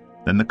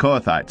 Then the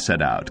Kohathites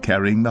set out,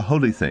 carrying the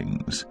holy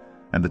things,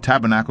 and the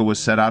tabernacle was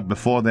set out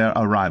before their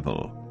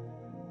arrival.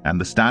 And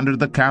the standard of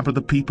the camp of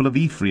the people of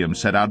Ephraim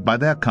set out by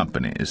their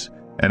companies,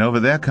 and over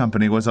their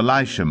company was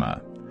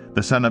Elishama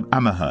the son of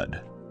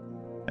Ammihud.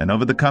 And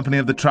over the company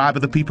of the tribe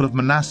of the people of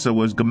Manasseh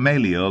was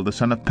Gamaliel the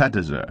son of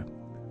Pedazur.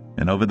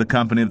 And over the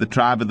company of the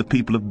tribe of the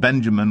people of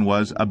Benjamin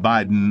was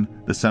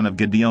Abidan the son of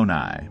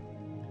Gideoni.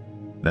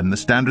 Then the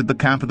standard of the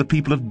camp of the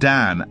people of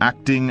Dan,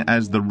 acting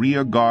as the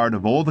rear guard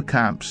of all the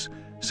camps,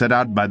 set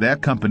out by their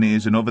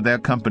companies, and over their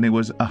company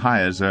was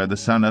Ahiezer the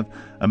son of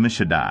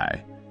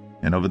Ammishaddai.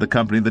 And over the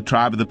company of the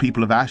tribe of the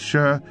people of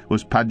Asher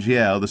was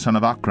Pagiel the son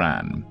of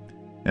Ochran.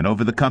 And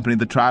over the company of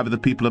the tribe of the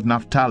people of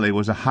Naphtali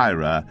was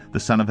Ahira the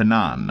son of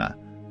Enan.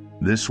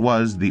 This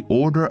was the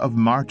order of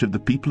march of the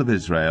people of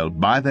Israel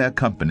by their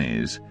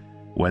companies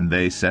when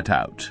they set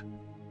out.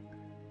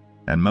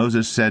 And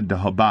Moses said to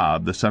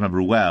Hobab the son of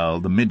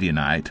Ruel the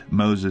Midianite,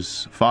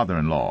 Moses'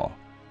 father-in-law,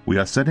 We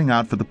are setting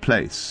out for the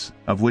place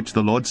of which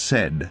the Lord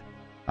said,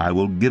 I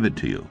will give it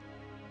to you.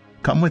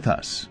 Come with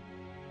us,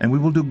 and we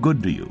will do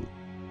good to you.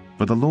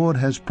 For the Lord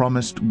has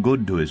promised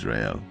good to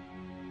Israel.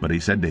 But he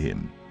said to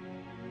him,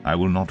 I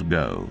will not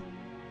go.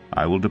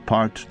 I will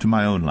depart to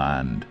my own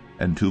land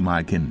and to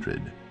my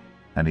kindred.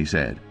 And he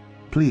said,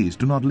 Please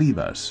do not leave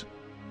us,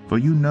 for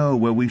you know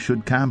where we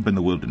should camp in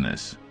the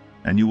wilderness,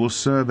 and you will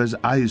serve as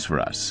eyes for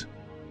us.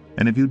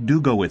 And if you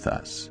do go with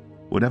us,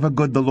 whatever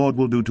good the Lord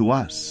will do to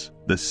us,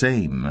 the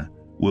same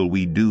will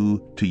we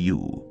do to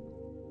you.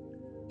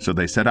 So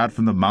they set out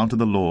from the mount of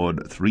the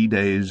Lord 3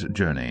 days'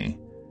 journey,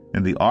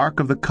 and the ark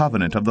of the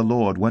covenant of the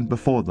Lord went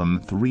before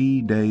them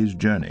 3 days'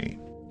 journey,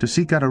 to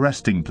seek out a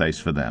resting place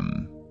for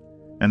them.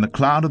 And the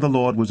cloud of the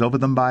Lord was over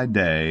them by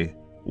day,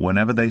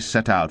 whenever they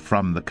set out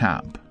from the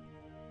camp.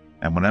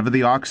 And whenever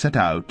the ark set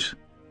out,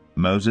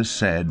 Moses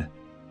said,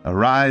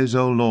 Arise,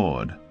 O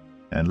Lord,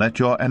 and let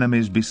your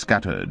enemies be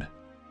scattered,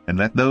 and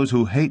let those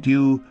who hate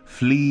you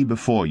flee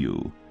before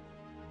you.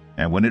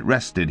 And when it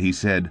rested, he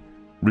said,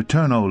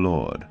 Return, O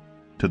Lord,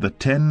 to the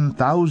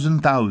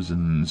 10,000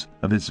 thousands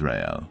of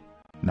Israel.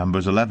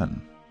 Numbers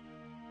 11.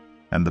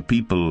 And the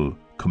people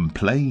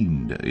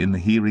complained in the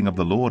hearing of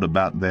the Lord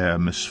about their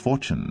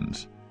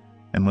misfortunes.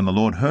 And when the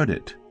Lord heard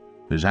it,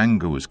 his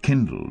anger was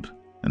kindled,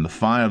 and the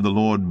fire of the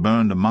Lord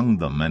burned among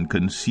them, and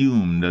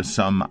consumed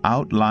some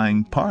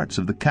outlying parts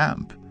of the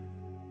camp.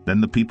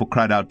 Then the people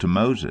cried out to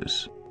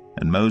Moses,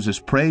 and Moses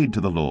prayed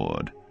to the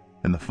Lord,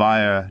 and the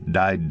fire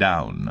died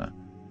down.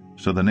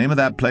 So the name of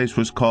that place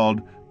was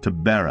called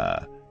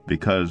Taberah,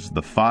 because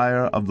the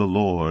fire of the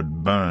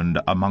Lord burned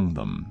among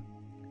them.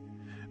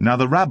 Now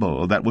the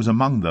rabble that was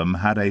among them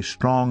had a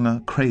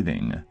strong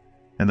craving,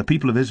 and the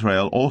people of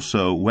Israel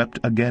also wept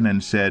again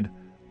and said,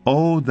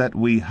 Oh, that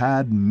we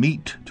had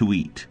meat to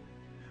eat!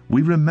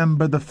 We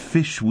remember the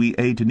fish we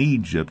ate in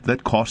Egypt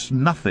that cost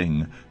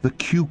nothing, the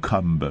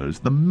cucumbers,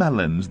 the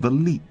melons, the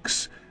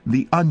leeks,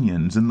 the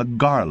onions, and the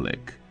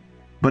garlic.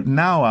 But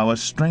now our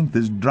strength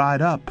is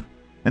dried up,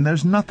 and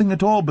there's nothing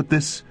at all but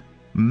this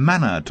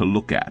manna to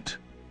look at.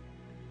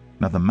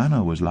 Now the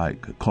manna was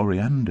like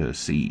coriander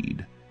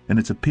seed, and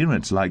its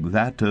appearance like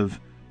that of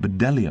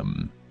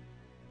bdellium.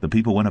 The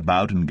people went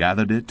about and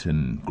gathered it,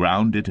 and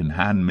ground it in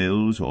hand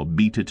mills, or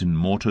beat it in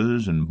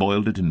mortars, and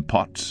boiled it in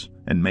pots,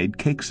 and made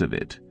cakes of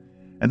it.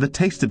 And the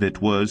taste of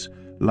it was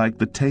like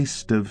the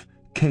taste of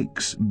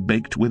cakes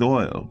baked with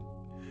oil.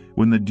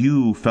 When the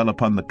dew fell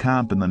upon the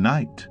camp in the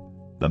night,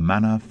 the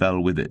manna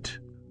fell with it.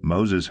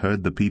 Moses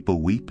heard the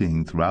people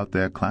weeping throughout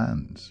their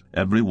clans,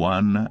 every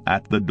one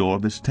at the door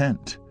of his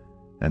tent.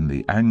 And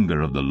the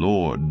anger of the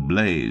Lord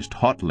blazed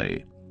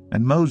hotly,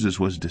 and Moses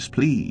was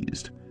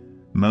displeased.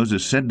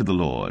 Moses said to the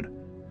Lord,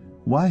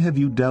 Why have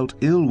you dealt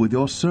ill with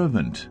your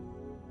servant?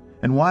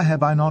 And why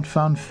have I not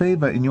found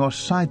favor in your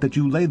sight that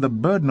you lay the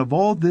burden of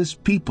all this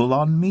people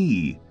on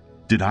me?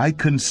 Did I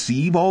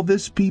conceive all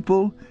this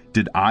people?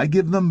 Did I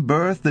give them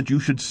birth, that you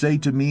should say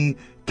to me,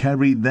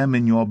 Carry them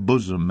in your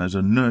bosom, as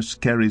a nurse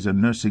carries a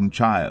nursing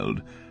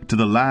child, to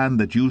the land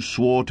that you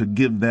swore to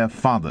give their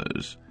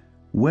fathers?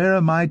 Where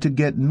am I to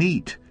get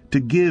meat to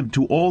give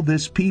to all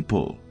this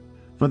people?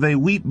 For they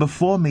weep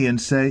before me and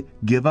say,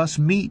 Give us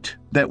meat,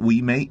 that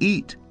we may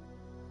eat.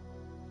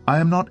 I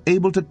am not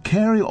able to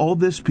carry all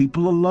this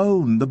people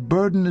alone. The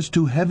burden is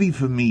too heavy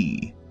for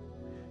me.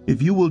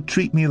 If you will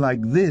treat me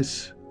like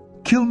this,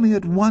 kill me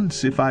at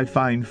once if I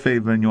find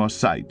favor in your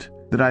sight,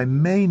 that I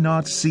may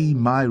not see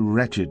my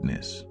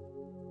wretchedness.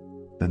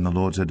 Then the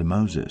Lord said to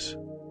Moses,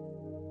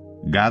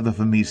 Gather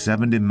for me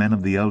 70 men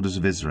of the elders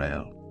of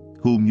Israel,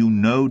 whom you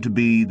know to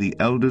be the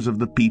elders of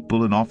the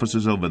people and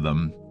officers over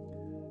them,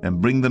 and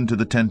bring them to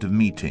the tent of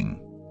meeting,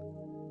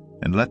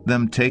 and let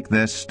them take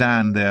their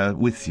stand there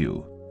with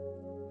you.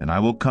 And I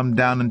will come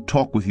down and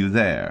talk with you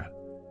there,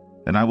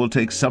 and I will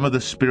take some of the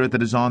Spirit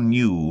that is on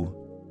you,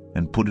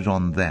 and put it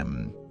on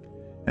them.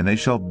 And they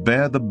shall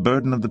bear the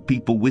burden of the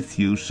people with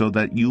you, so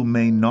that you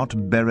may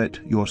not bear it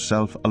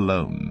yourself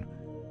alone.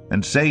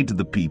 And say to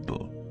the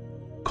people,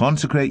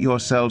 Consecrate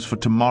yourselves for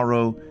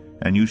tomorrow,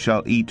 and you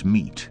shall eat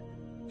meat.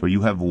 For you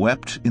have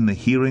wept in the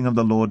hearing of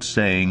the Lord,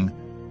 saying,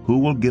 Who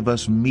will give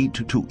us meat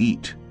to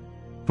eat?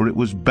 For it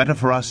was better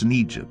for us in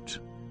Egypt.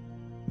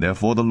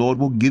 Therefore the Lord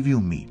will give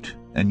you meat,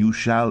 and you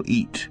shall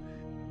eat.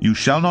 You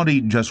shall not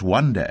eat just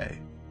 1 day,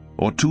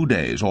 or 2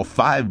 days, or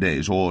 5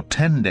 days, or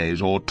 10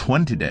 days, or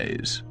 20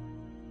 days,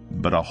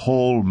 but a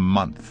whole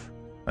month,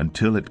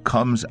 until it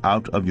comes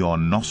out of your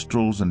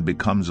nostrils and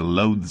becomes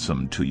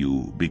loathsome to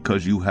you,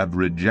 because you have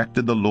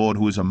rejected the Lord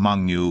who is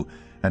among you,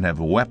 and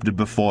have wept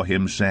before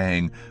him,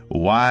 saying,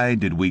 Why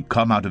did we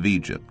come out of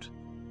Egypt?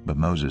 But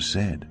Moses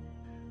said,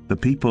 The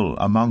people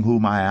among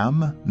whom I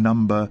am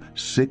number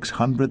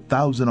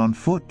 600,000 on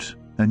foot,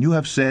 and you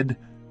have said,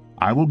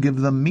 I will give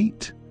them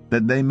meat,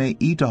 that they may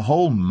eat a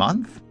whole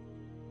month?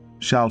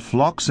 Shall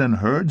flocks and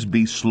herds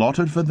be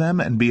slaughtered for them,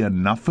 and be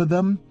enough for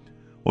them?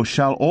 Or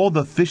shall all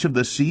the fish of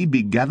the sea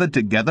be gathered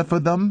together for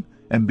them,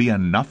 and be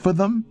enough for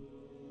them?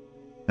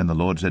 And the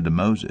Lord said to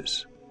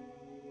Moses,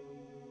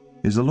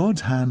 Is the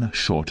Lord's hand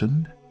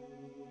shortened?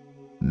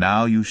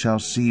 Now you shall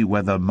see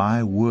whether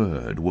my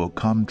word will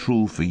come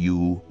true for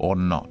you or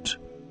not.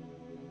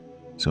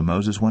 So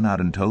Moses went out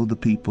and told the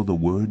people the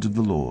words of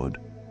the Lord,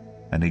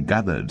 and he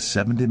gathered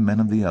 70 men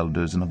of the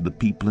elders and of the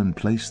people and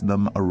placed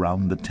them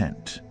around the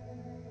tent.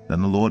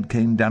 Then the Lord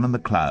came down in the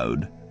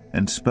cloud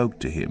and spoke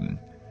to him,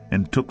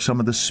 and took some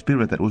of the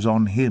Spirit that was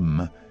on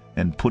him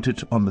and put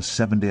it on the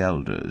 70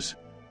 elders.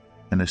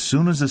 And as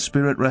soon as the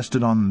Spirit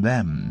rested on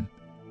them,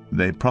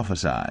 they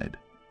prophesied,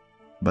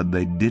 but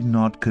they did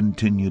not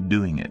continue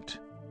doing it.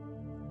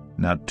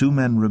 Now 2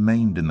 men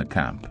remained in the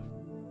camp,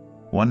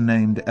 one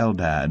named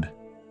Eldad,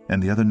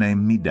 and the other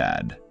named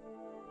Medad,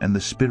 and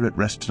the Spirit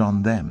rested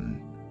on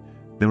them.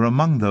 They were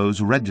among those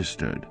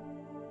registered,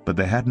 but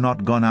they had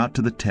not gone out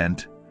to the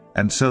tent,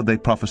 and so they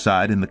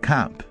prophesied in the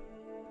camp.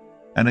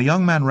 And a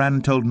young man ran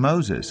and told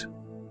Moses,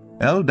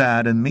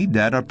 Eldad and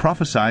Medad are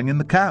prophesying in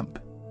the camp.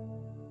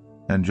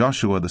 And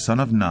Joshua the son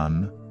of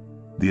Nun,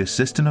 the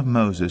assistant of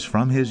Moses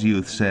from his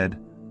youth, said,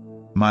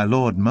 My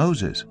lord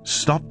Moses,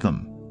 stop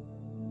them.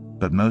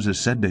 But Moses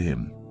said to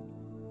him,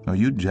 Are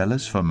you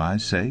jealous for my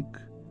sake?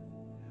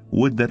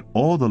 Would that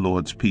all the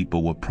Lord's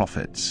people were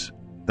prophets,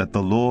 that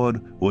the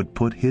Lord would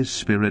put his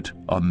Spirit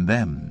on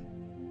them.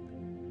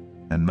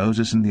 And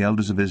Moses and the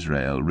elders of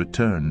Israel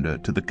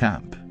returned to the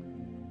camp.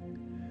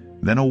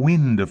 Then a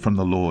wind from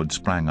the Lord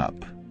sprang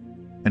up,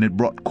 and it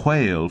brought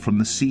quail from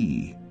the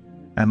sea,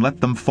 and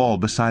let them fall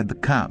beside the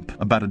camp,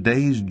 about a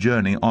day's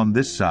journey on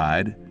this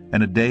side,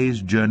 and a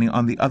day's journey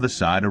on the other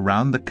side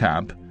around the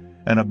camp,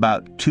 and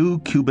about 2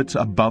 cubits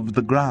above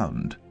the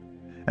ground.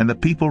 And the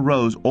people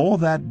rose all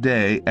that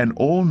day and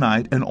all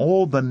night and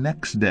all the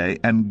next day,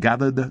 and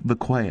gathered the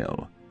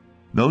quail.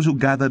 Those who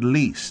gathered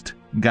least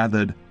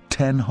gathered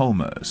 10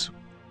 homers,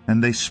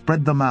 and they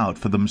spread them out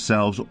for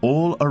themselves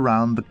all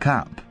around the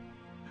camp.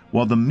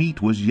 While the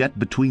meat was yet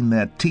between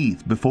their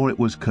teeth before it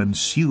was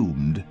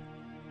consumed,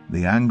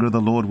 the anger of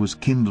the Lord was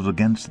kindled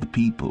against the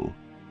people,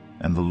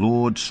 and the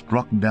Lord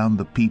struck down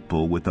the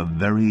people with a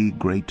very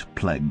great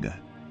plague.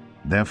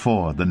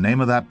 Therefore the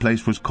name of that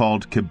place was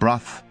called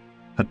Kibroth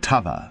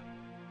Hattava,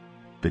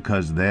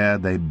 because there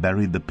they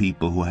buried the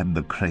people who had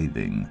the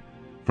craving.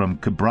 From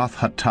Kibroth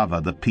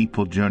Hattava the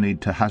people journeyed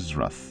to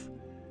Hazroth,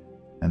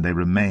 and they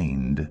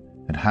remained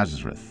at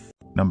Hazroth.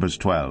 Numbers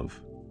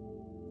 12.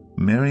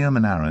 Miriam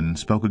and Aaron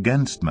spoke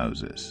against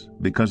Moses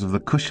because of the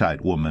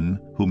Cushite woman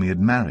whom he had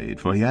married,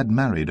 for he had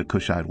married a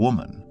Cushite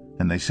woman.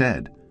 And they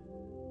said,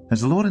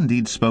 Has the Lord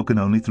indeed spoken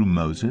only through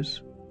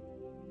Moses?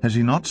 Has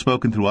he not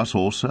spoken through us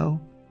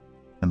also?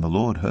 And the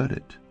Lord heard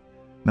it.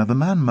 Now the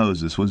man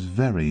Moses was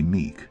very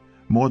meek,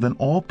 more than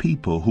all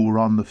people who were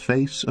on the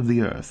face of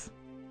the earth.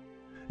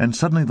 And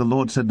suddenly the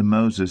Lord said to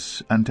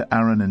Moses and to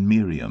Aaron and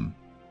Miriam,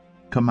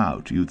 Come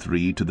out, you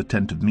 3, to the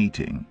tent of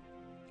meeting.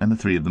 And the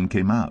 3 of them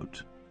came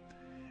out.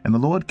 And the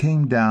Lord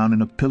came down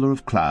in a pillar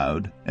of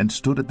cloud, and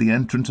stood at the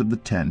entrance of the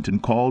tent,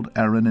 and called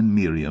Aaron and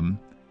Miriam,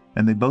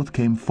 and they both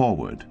came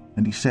forward.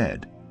 And he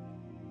said,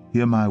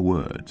 Hear my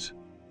words.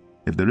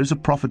 If there is a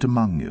prophet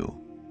among you,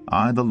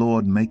 I, the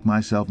Lord, make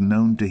myself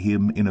known to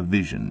him in a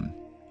vision.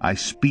 I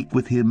speak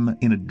with him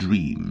in a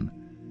dream.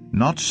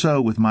 Not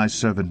so with my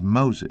servant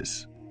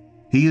Moses.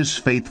 He is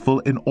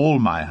faithful in all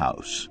my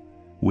house.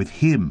 With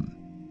him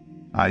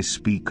I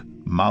speak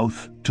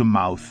mouth to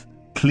mouth,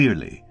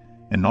 clearly,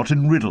 and not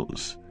in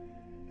riddles.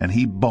 And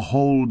he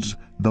beholds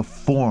the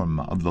form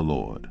of the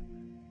Lord.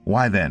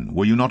 Why then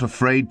were you not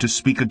afraid to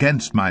speak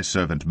against my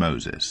servant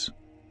Moses?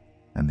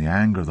 And the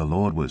anger of the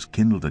Lord was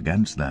kindled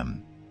against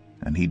them,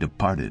 and he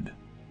departed.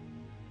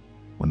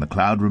 When the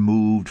cloud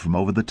removed from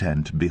over the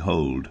tent,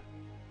 behold,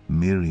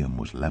 Miriam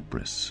was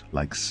leprous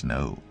like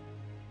snow.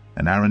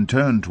 And Aaron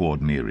turned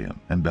toward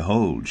Miriam, and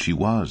behold, she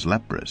was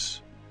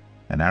leprous.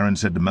 And Aaron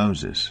said to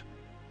Moses,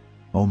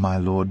 O my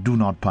Lord, do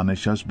not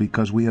punish us,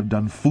 because we have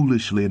done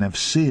foolishly and have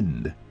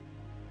sinned.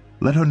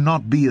 Let her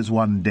not be as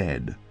one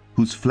dead,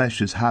 whose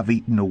flesh is half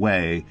eaten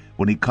away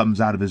when he comes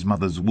out of his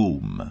mother's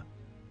womb.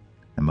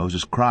 And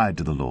Moses cried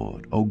to the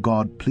Lord, O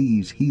God,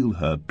 please heal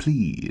her,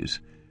 please.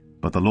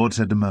 But the Lord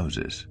said to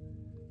Moses,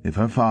 If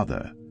her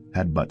father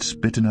had but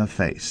spit in her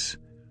face,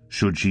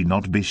 should she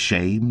not be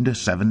shamed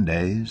 7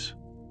 days?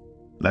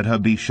 Let her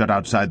be shut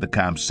outside the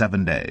camp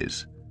 7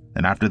 days,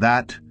 and after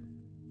that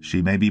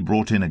she may be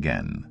brought in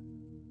again.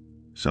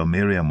 So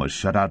Miriam was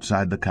shut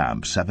outside the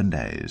camp 7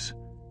 days,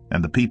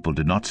 and the people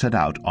did not set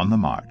out on the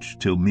march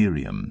till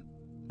Miriam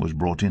was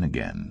brought in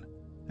again.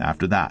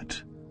 After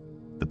that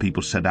the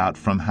people set out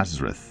from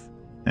Hazroth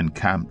and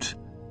camped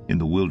in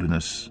the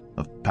wilderness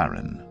of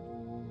Paran.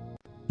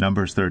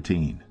 Numbers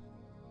 13.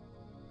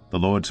 The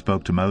Lord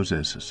spoke to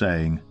Moses,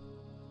 saying,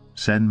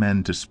 Send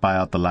men to spy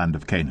out the land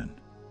of Canaan,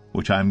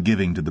 which I am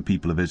giving to the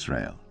people of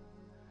Israel.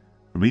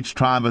 From each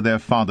tribe of their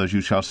fathers you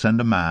shall send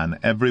a man,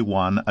 every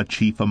one a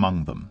chief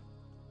among them.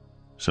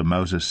 So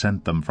Moses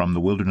sent them from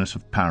the wilderness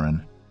of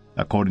Paran,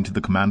 according to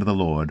the command of the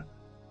Lord,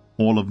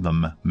 all of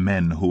them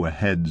men who were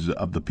heads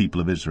of the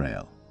people of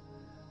Israel.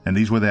 And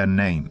these were their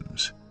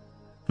names.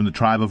 From the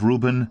tribe of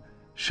Reuben,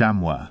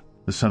 Shammua,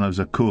 the son of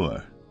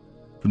Zakur.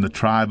 From the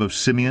tribe of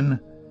Simeon,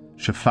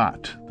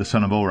 Shaphat, the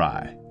son of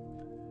Ori.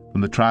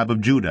 From the tribe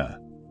of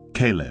Judah,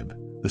 Caleb,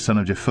 the son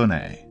of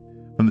Jephunneh.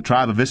 From the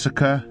tribe of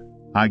Issachar,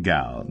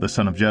 Igal, the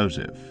son of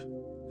Joseph.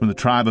 From the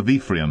tribe of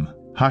Ephraim,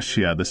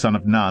 Hoshea, the son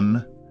of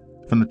Nun.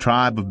 From the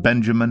tribe of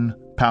Benjamin,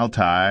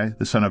 Paltai,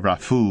 the son of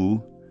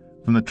Raphu.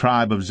 From the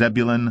tribe of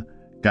Zebulun,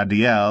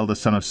 Gadiel, the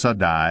son of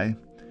Sodai.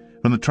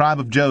 From the tribe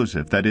of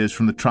Joseph, that is,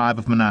 from the tribe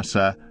of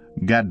Manasseh,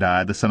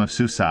 Gadai, the son of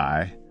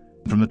Susai.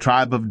 From the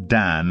tribe of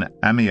Dan,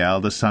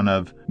 Amiel, the son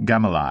of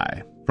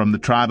Gamaliel. From the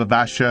tribe of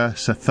Asher,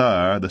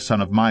 Sethur, the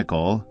son of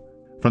Michael.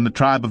 From the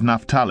tribe of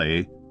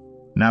Naphtali,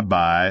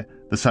 Nabai,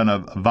 the son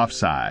of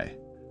Vapsai.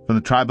 From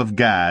the tribe of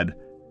Gad,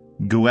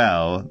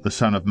 Guel, the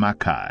son of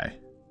Machi.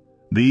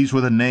 These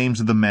were the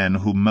names of the men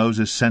whom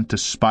Moses sent to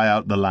spy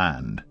out the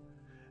land.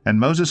 And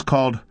Moses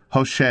called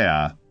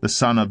Hoshea, the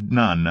son of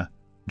Nun,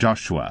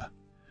 Joshua.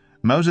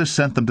 Moses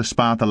sent them to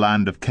spy out the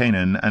land of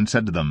Canaan, and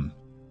said to them,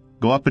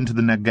 Go up into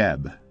the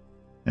Negeb,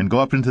 and go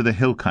up into the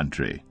hill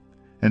country,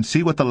 and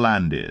see what the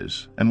land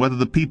is, and whether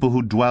the people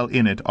who dwell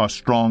in it are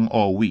strong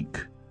or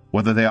weak,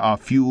 whether there are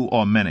few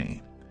or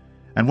many,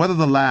 and whether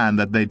the land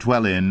that they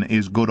dwell in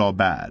is good or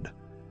bad,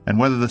 and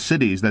whether the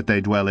cities that they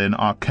dwell in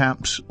are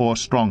camps or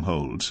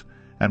strongholds,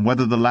 and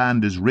whether the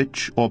land is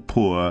rich or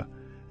poor,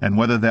 and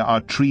whether there are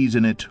trees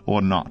in it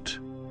or not.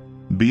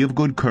 Be of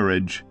good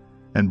courage,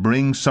 and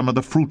bring some of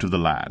the fruit of the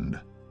land.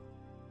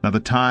 Now the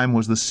time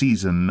was the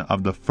season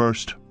of the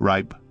first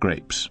ripe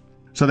grapes.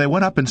 So they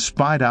went up and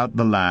spied out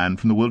the land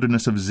from the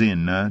wilderness of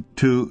Zin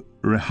to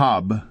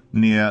Rehob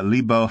near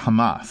Lebo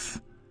Hamath.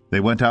 They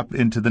went up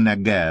into the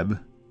Negeb,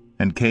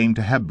 and came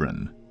to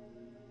Hebron.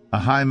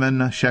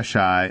 Ahiman,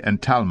 Sheshai,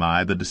 and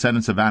Talmai, the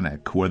descendants of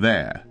Anak, were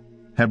there.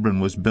 Hebron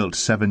was built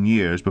 7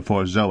 years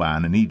before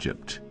Zoan in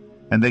Egypt.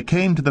 And they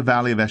came to the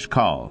valley of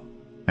Eshcol,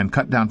 and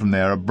cut down from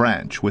there a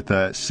branch with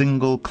a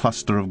single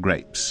cluster of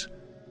grapes.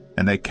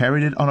 And they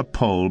carried it on a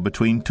pole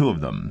between two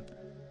of them.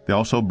 They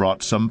also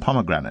brought some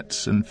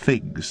pomegranates and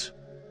figs.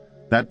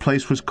 That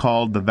place was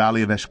called the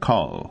valley of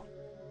Eshcol,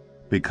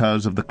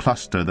 because of the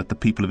cluster that the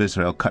people of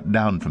Israel cut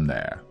down from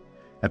there.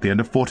 At the end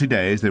of 40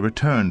 days they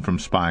returned from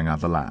spying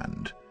out the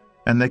land.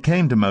 And they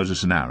came to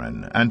Moses and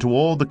Aaron, and to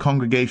all the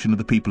congregation of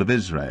the people of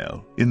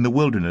Israel, in the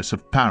wilderness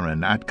of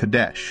Paran at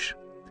Kadesh.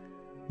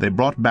 They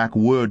brought back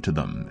word to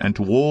them, and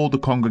to all the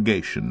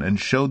congregation, and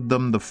showed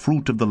them the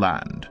fruit of the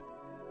land.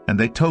 And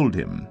they told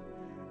him,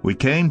 We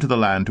came to the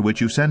land to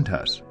which you sent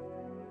us.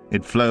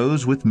 It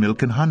flows with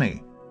milk and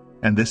honey,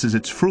 and this is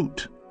its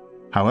fruit.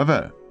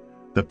 However,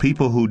 the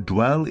people who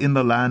dwell in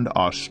the land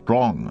are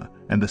strong,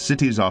 and the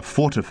cities are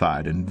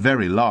fortified and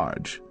very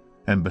large.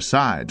 And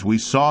besides, we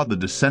saw the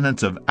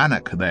descendants of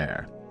Anak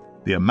there.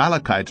 The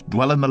Amalekites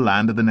dwell in the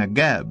land of the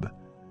Negeb.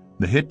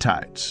 The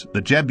Hittites,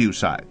 the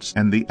Jebusites,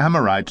 and the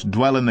Amorites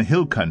dwell in the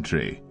hill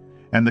country,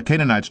 and the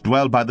Canaanites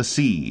dwell by the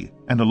sea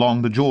and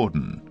along the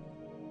Jordan.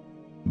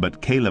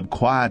 But Caleb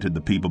quieted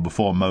the people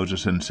before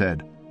Moses and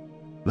said,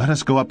 Let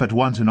us go up at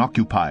once and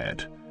occupy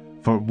it,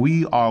 for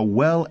we are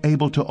well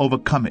able to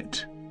overcome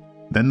it.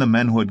 Then the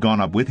men who had gone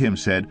up with him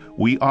said,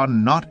 We are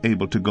not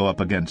able to go up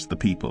against the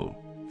people,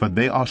 for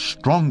they are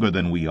stronger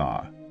than we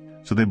are.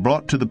 So they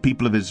brought to the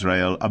people of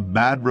Israel a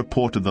bad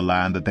report of the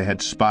land that they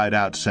had spied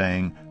out,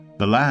 saying,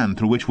 The land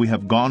through which we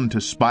have gone to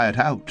spy it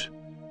out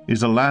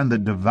is a land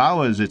that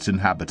devours its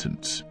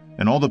inhabitants,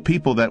 and all the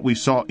people that we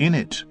saw in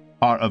it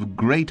are of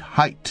great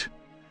height.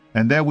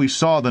 And there we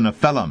saw the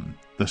Nephilim,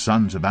 the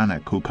sons of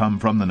Anak, who come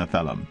from the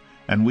Nephilim,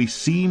 and we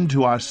seemed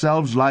to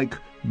ourselves like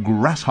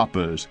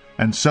grasshoppers,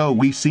 and so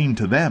we seemed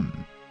to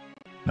them.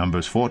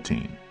 Numbers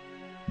 14.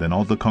 Then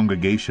all the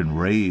congregation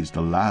raised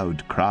a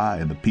loud cry,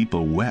 and the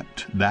people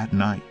wept that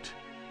night.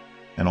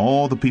 And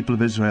all the people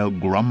of Israel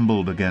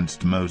grumbled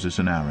against Moses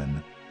and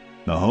Aaron.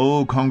 The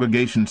whole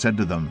congregation said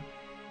to them,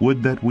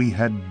 Would that we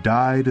had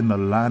died in the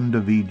land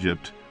of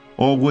Egypt,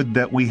 or would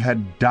that we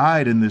had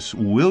died in this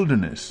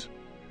wilderness.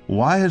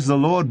 Why is the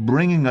Lord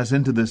bringing us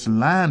into this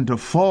land to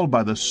fall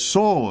by the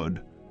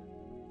sword?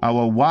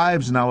 Our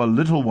wives and our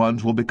little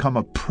ones will become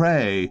a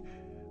prey.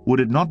 Would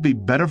it not be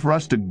better for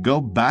us to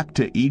go back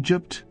to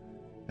Egypt?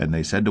 And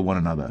they said to one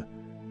another,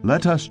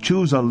 Let us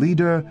choose a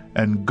leader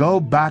and go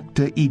back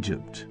to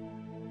Egypt.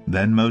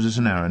 Then Moses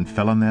and Aaron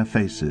fell on their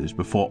faces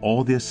before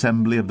all the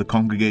assembly of the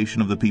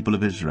congregation of the people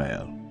of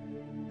Israel.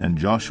 And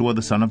Joshua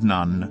the son of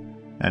Nun,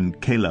 and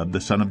Caleb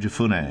the son of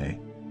Jephunneh,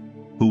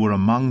 who were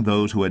among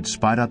those who had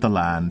spied out the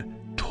land,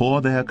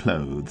 tore their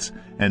clothes,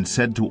 and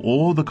said to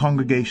all the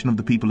congregation of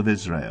the people of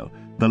Israel,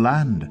 The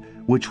land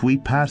which we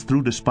passed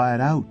through to spy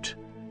it out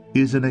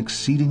is an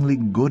exceedingly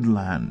good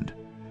land.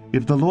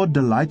 If the Lord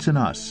delights in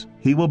us,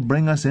 he will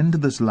bring us into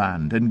this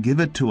land and give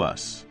it to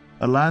us,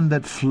 a land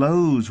that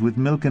flows with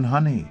milk and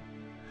honey.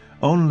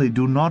 Only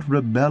do not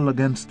rebel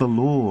against the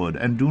Lord,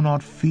 and do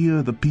not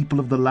fear the people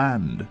of the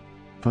land,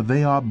 for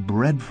they are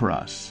bread for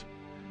us.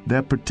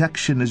 Their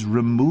protection is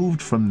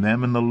removed from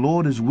them, and the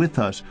Lord is with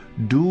us.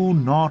 Do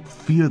not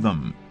fear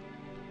them.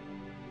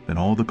 Then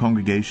all the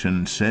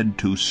congregation said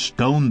to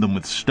stone them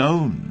with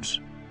stones.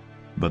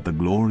 But the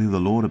glory of the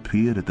Lord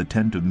appeared at the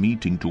tent of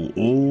meeting to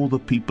all the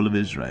people of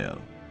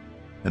Israel.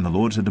 And the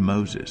Lord said to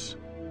Moses,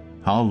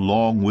 How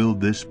long will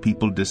this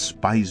people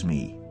despise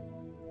me?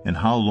 And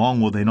how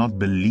long will they not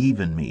believe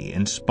in me,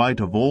 in spite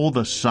of all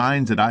the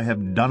signs that I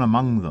have done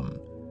among them?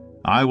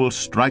 I will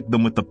strike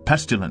them with the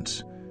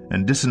pestilence,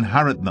 and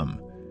disinherit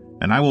them,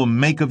 and I will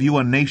make of you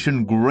a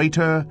nation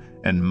greater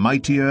and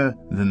mightier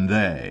than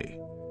they.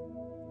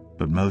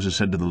 But Moses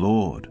said to the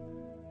Lord,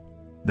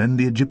 Then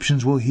the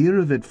Egyptians will hear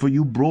of it, for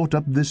you brought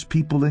up this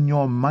people in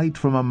your might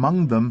from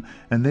among them,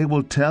 and they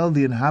will tell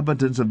the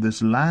inhabitants of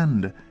this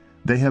land,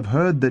 They have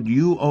heard that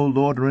you, O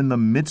Lord, are in the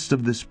midst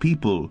of this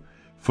people.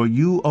 For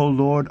you, O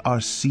Lord, are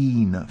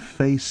seen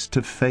face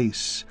to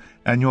face,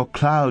 and your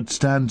cloud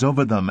stands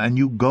over them, and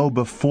you go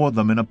before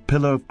them in a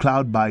pillar of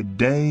cloud by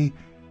day,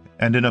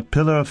 and in a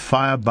pillar of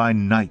fire by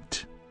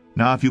night.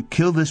 Now if you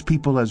kill this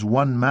people as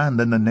one man,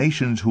 then the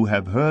nations who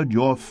have heard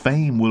your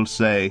fame will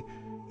say,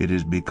 It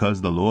is because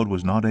the Lord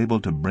was not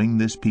able to bring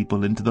this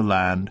people into the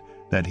land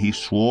that he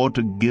swore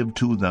to give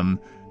to them,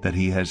 that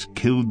he has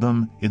killed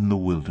them in the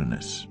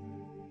wilderness.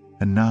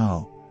 And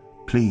now,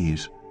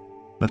 please,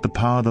 let the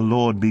power of the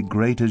Lord be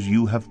great as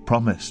you have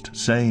promised,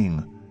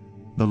 saying,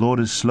 The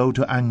Lord is slow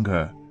to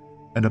anger,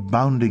 and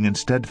abounding in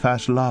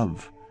steadfast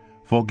love,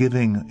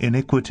 forgiving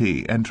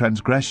iniquity and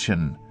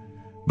transgression.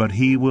 But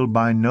he will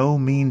by no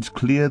means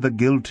clear the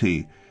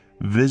guilty,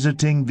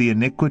 visiting the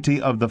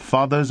iniquity of the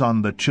fathers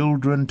on the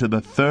children to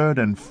the third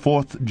and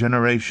fourth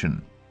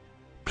generation.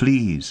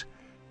 Please,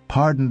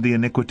 pardon the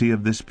iniquity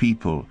of this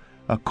people,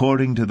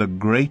 according to the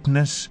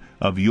greatness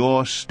of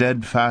your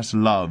steadfast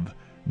love,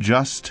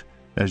 just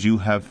as you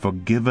have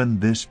forgiven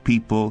this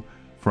people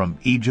from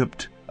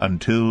Egypt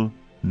until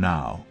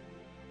now.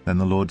 Then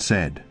the Lord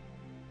said,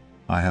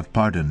 I have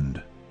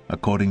pardoned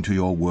according to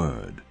your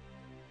word.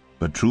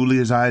 But truly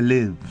as I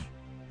live,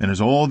 and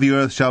as all the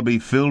earth shall be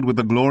filled with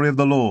the glory of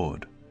the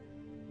Lord,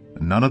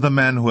 none of the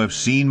men who have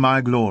seen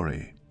my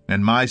glory,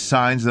 and my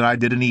signs that I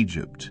did in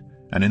Egypt,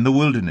 and in the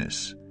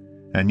wilderness,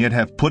 and yet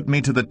have put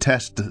me to the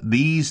test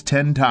these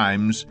 10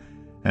 times,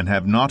 and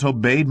have not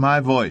obeyed my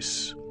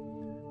voice,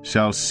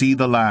 shall see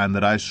the land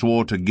that I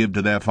swore to give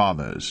to their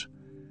fathers.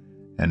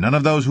 And none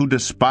of those who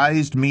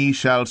despised me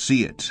shall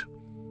see it,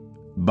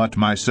 but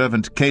my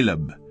servant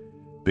Caleb,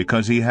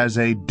 because he has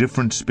a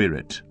different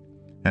spirit,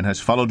 and has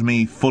followed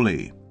me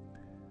fully.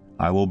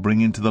 I will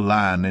bring into the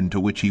land into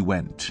which he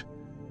went,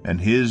 and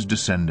his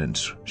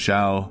descendants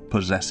shall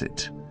possess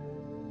it.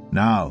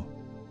 Now,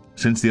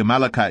 since the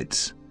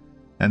Amalekites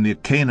and the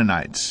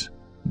Canaanites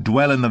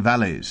dwell in the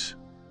valleys,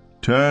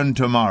 turn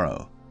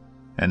tomorrow,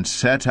 and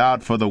set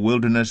out for the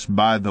wilderness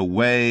by the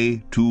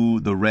way to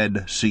the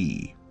Red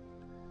Sea.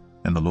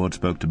 And the Lord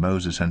spoke to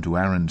Moses and to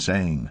Aaron,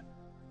 saying,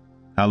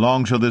 How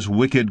long shall this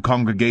wicked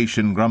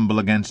congregation grumble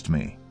against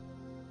me?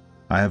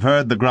 I have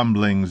heard the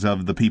grumblings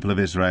of the people of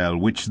Israel,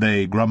 which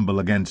they grumble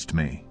against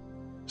me.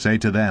 Say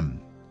to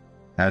them,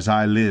 As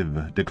I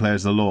live,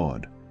 declares the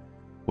Lord,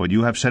 what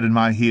you have said in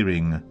my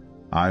hearing,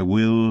 I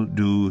will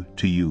do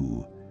to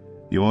you.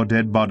 Your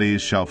dead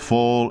bodies shall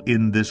fall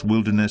in this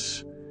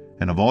wilderness,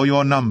 and of all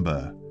your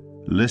number,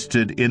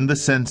 listed in the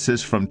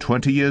census from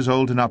 20 years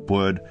old and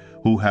upward,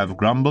 who have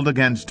grumbled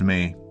against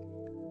me,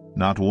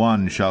 not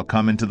one shall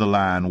come into the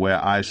land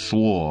where I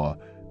swore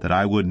that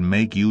I would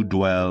make you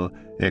dwell,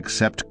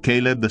 except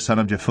Caleb the son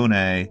of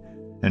Jephunneh,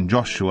 and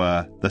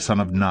Joshua the son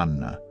of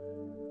Nun.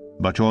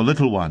 But your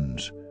little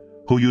ones,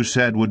 who you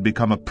said would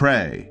become a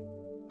prey,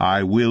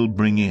 I will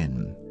bring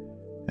in,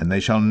 and they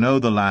shall know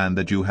the land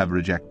that you have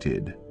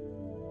rejected.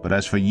 But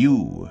as for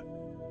you,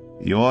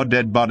 your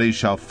dead bodies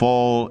shall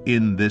fall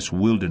in this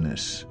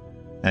wilderness,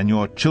 and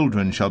your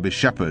children shall be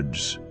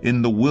shepherds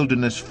in the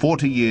wilderness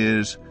 40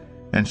 years,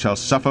 and shall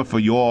suffer for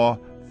your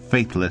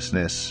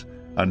faithlessness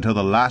until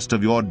the last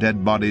of your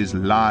dead bodies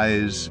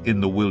lies in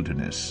the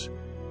wilderness.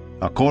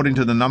 According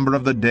to the number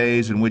of the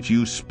days in which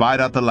you spied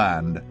out the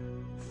land,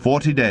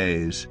 40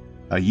 days,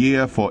 a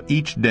year for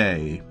each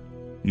day,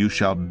 you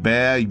shall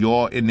bear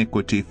your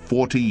iniquity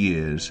 40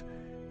 years,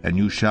 and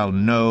you shall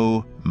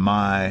know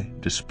my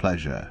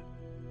displeasure.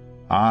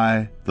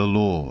 I, the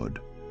Lord,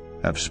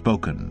 have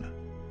spoken.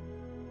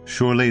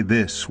 Surely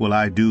this will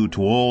I do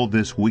to all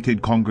this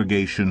wicked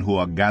congregation who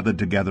are gathered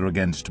together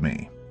against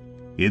me.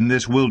 In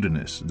this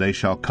wilderness they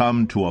shall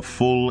come to a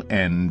full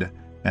end,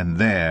 and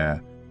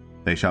there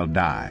they shall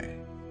die.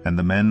 And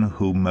the men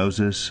whom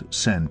Moses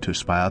sent to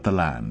spy out the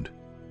land,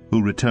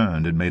 who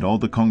returned and made all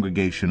the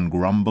congregation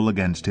grumble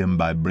against him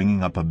by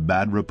bringing up a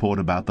bad report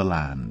about the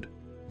land,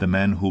 the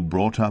men who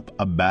brought up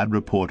a bad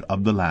report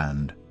of the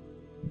land,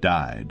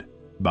 died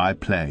by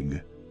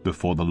plague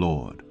before the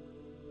Lord.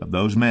 Of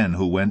those men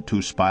who went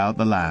to spy out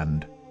the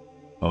land,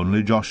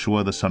 only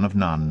Joshua the son of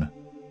Nun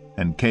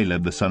and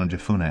Caleb the son of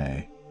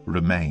Jephunneh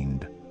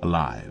remained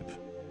alive.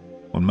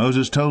 When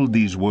Moses told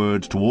these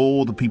words to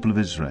all the people of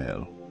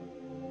Israel,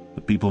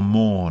 the people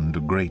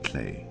mourned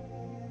greatly,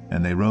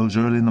 and they rose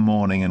early in the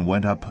morning and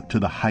went up to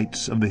the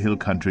heights of the hill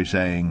country,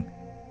 saying,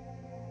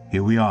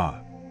 Here we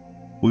are.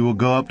 We will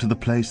go up to the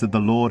place that the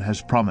Lord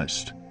has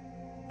promised,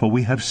 for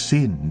we have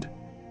sinned.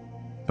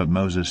 But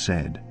Moses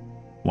said,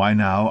 Why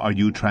now are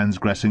you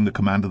transgressing the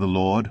command of the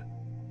Lord,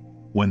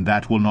 when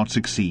that will not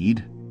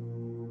succeed?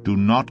 Do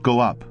not go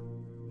up,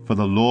 for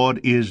the Lord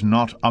is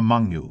not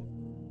among you,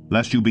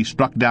 lest you be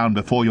struck down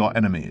before your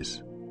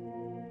enemies.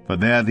 For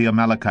there the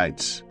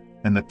Amalekites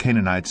and the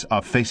Canaanites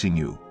are facing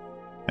you,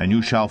 and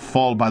you shall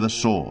fall by the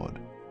sword.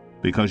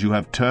 Because you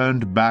have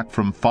turned back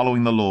from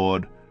following the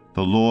Lord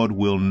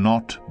will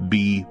not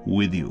be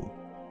with you.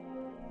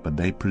 But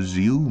they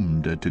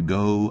presumed to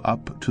go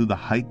up to the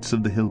heights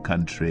of the hill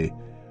country,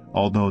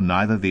 although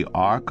neither the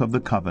ark of the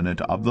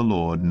covenant of the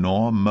Lord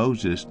nor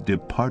Moses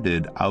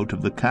departed out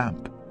of the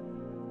camp.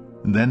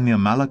 Then the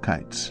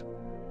Amalekites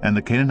and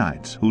the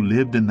Canaanites who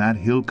lived in that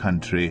hill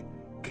country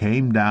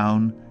came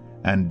down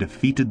and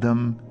defeated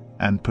them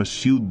and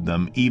pursued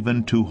them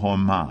even to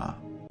Hormah.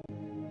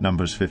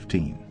 Numbers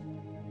 15.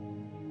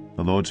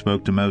 The Lord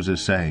spoke to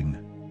Moses, saying,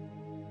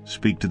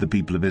 Speak to the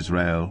people of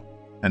Israel,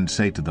 and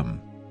say to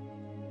them,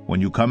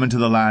 When you come into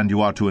the land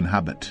you are to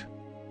inhabit,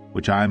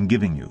 which I am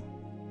giving you,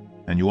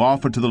 and you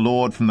offer to the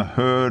Lord from the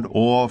herd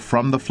or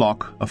from the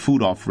flock a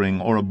food offering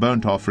or a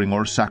burnt offering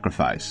or a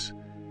sacrifice,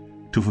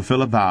 to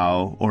fulfill a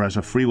vow or as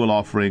a freewill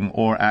offering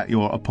or at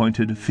your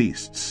appointed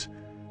feasts,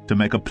 to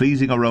make a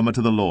pleasing aroma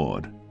to the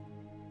Lord,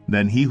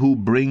 then he who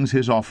brings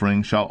his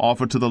offering shall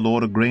offer to the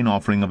Lord a grain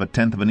offering of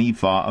 1/10 of an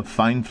ephah of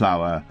fine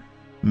flour,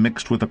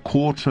 mixed with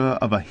 1/4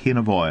 of a hin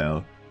of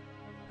oil.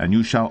 And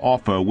you shall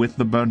offer with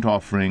the burnt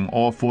offering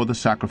or for the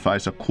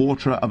sacrifice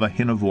 1/4 of a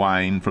hin of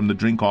wine from the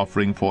drink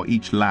offering for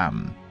each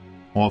lamb.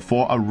 Or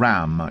for a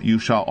ram you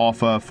shall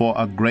offer for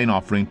a grain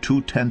offering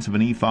 2/10 of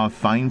an ephah of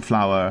fine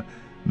flour,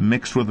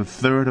 mixed with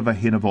 1/3 of a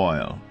hin of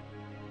oil.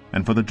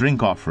 And for the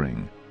drink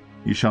offering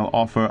you shall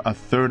offer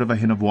 1/3 of a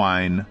hin of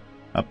wine,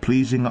 a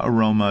pleasing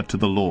aroma to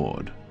the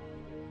Lord.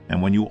 And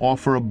when you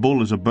offer a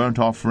bull as a burnt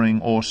offering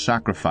or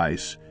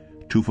sacrifice,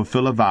 to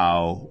fulfill a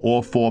vow,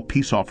 or for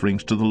peace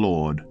offerings to the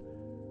Lord,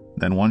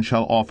 then one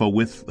shall offer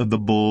with the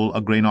bull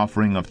a grain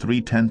offering of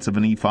 3/10 of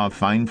an ephah of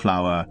fine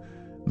flour,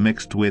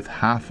 mixed with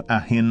 1/2 a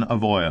hin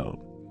of oil.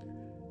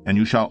 And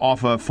you shall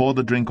offer for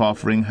the drink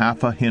offering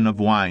 1/2 a hin of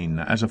wine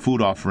as a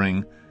food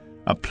offering,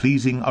 a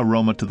pleasing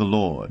aroma to the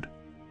Lord.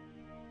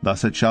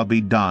 Thus it shall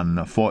be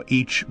done for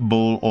each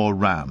bull or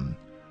ram,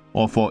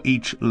 or for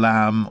each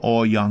lamb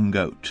or young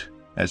goat,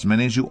 as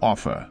many as you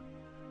offer,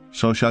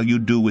 so shall you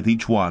do with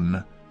each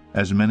one,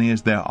 as many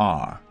as there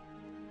are.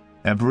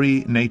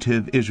 Every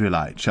native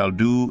Israelite shall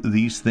do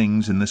these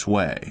things in this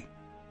way,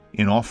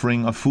 in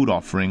offering a food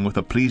offering with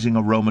a pleasing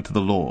aroma to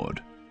the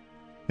Lord.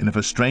 And if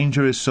a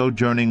stranger is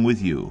sojourning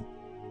with you,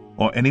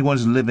 or anyone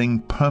is living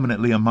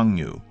permanently among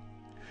you,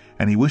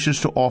 and he wishes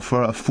to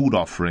offer a food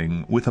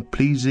offering with a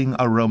pleasing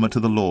aroma to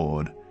the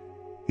Lord,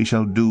 he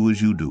shall do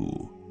as you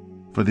do.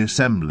 For the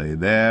assembly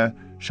there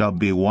shall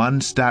be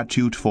one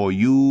statute for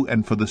you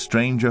and for the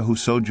stranger who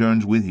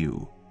sojourns with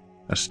you,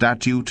 a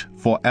statute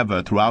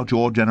forever throughout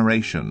your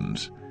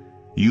generations.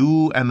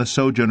 You and the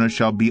sojourner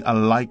shall be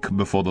alike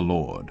before the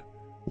Lord.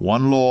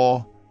 One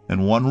law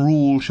and one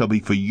rule shall be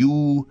for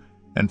you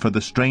and for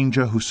the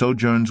stranger who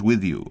sojourns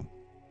with you.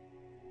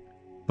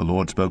 The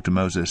Lord spoke to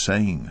Moses,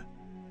 saying,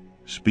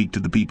 Speak to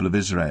the people of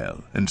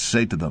Israel, and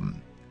say to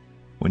them,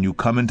 When you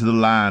come into the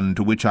land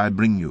to which I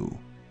bring you,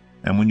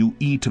 and when you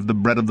eat of the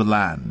bread of the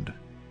land,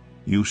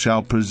 you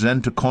shall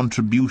present a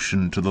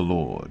contribution to the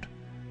Lord.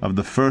 Of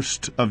the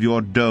first of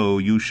your dough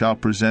you shall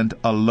present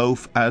a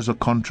loaf as a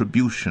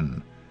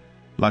contribution,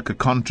 like a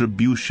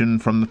contribution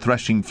from the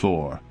threshing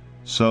floor,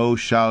 so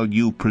shall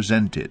you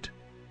present it.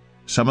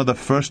 Some of the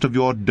first of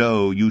your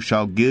dough you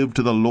shall give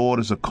to the Lord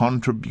as a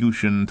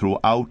contribution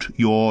throughout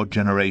your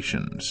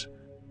generations.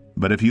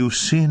 But if you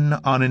sin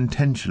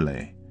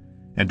unintentionally,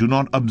 and do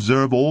not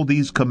observe all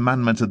these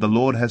commandments that the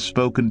Lord has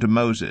spoken to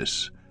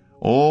Moses,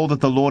 all that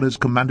the Lord has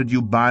commanded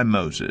you by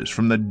Moses,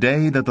 from the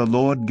day that the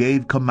Lord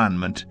gave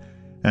commandment,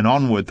 and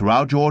onward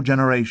throughout your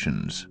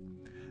generations,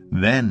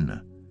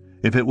 then,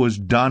 if it was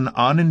done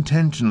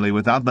unintentionally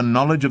without the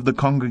knowledge of the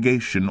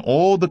congregation,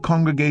 all the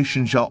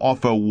congregation shall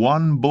offer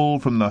one bull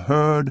from the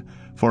herd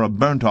for a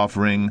burnt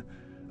offering,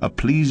 a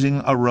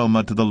pleasing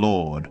aroma to the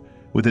Lord,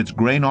 with its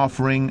grain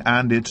offering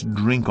and its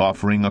drink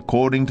offering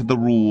according to the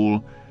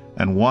rule,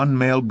 and one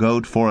male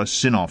goat for a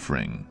sin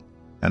offering.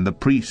 And the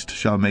priest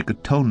shall make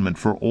atonement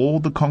for all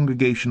the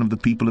congregation of the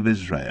people of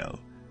Israel,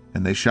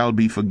 and they shall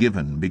be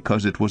forgiven,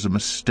 because it was a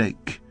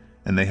mistake,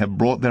 and they have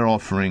brought their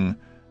offering,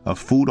 a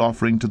food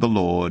offering to the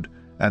Lord,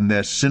 and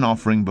their sin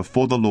offering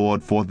before the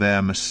Lord for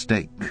their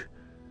mistake.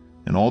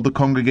 And all the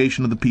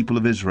congregation of the people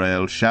of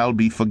Israel shall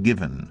be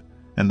forgiven,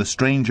 and the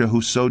stranger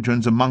who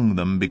sojourns among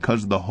them,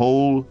 because the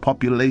whole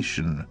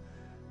population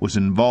was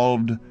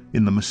involved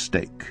in the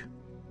mistake.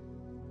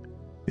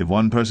 If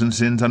one person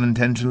sins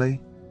unintentionally,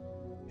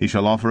 he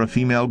shall offer a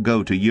female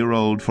goat 1 year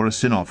old for a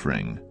sin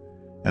offering,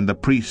 and the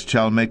priest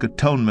shall make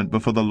atonement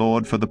before the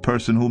Lord for the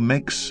person who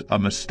makes a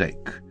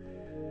mistake,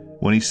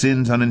 when he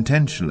sins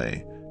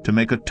unintentionally, to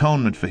make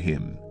atonement for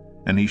him,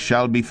 and he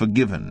shall be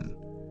forgiven.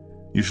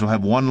 You shall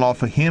have one law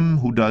for him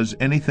who does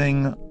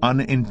anything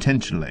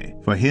unintentionally,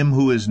 for him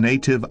who is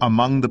native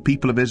among the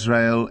people of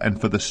Israel, and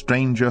for the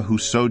stranger who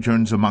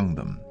sojourns among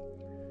them.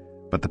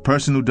 But the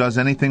person who does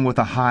anything with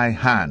a high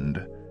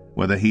hand,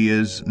 whether he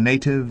is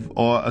native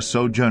or a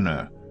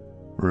sojourner,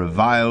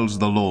 reviles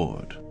the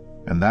Lord,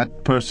 and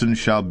that person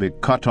shall be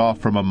cut off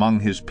from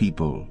among his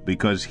people,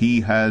 because he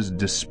has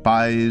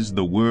despised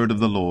the word of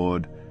the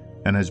Lord,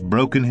 and has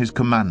broken his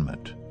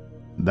commandment.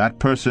 That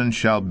person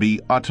shall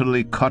be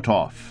utterly cut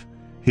off.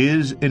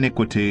 His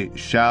iniquity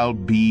shall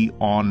be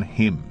on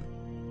him.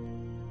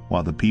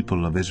 While the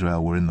people of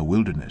Israel were in the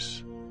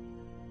wilderness,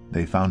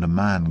 they found a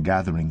man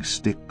gathering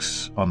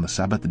sticks on the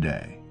Sabbath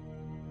day.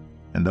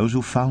 And those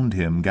who found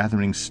him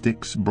gathering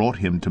sticks brought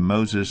him to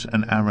Moses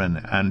and Aaron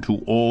and to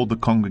all the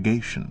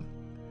congregation.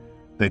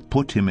 They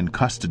put him in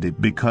custody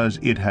because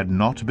it had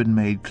not been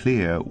made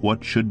clear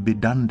what should be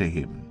done to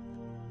him.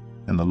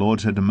 And the Lord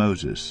said to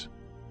Moses,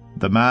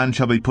 "The man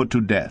shall be put to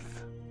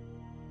death.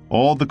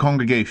 All the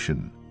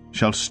congregation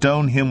shall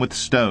stone him with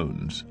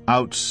stones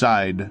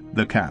outside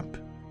the camp."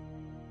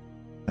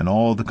 And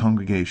all the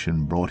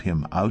congregation brought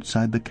him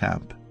outside the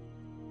camp,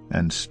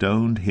 and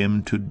stoned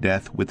him to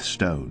death with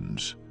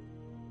stones,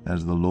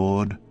 as the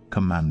Lord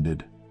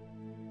commanded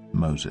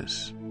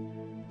Moses.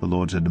 The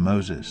Lord said to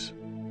Moses,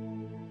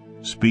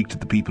 "Speak to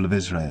the people of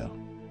Israel,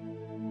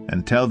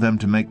 and tell them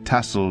to make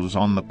tassels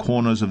on the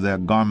corners of their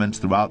garments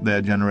throughout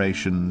their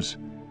generations,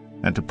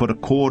 and to put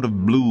a cord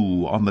of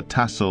blue on the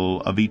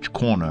tassel of each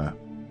corner.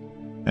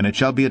 And it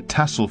shall be a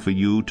tassel for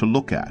you to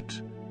look at,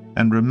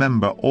 and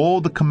remember all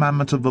the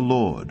commandments of the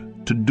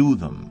Lord, to do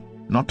them,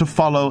 not to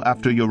follow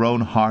after your own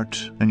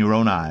heart and your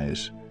own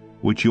eyes,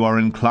 which you are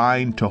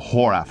inclined to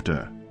whore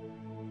after.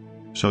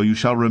 So you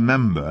shall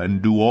remember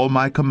and do all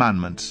my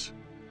commandments,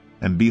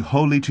 and be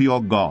holy to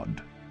your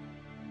God.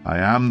 I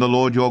am the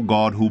Lord your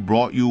God, who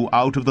brought you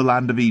out of the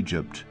land of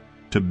Egypt,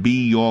 to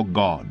be your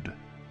God.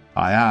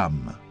 I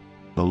am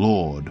the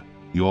Lord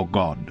your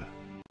God."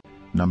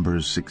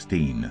 Numbers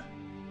 16.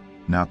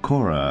 Now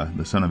Korah,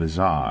 the son of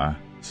Izhar,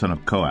 son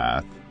of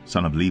Kohath,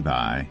 son of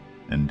Levi,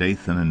 and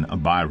Dathan and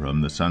Abiram,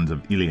 the sons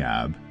of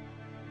Eliab,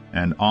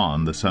 and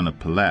On, the son of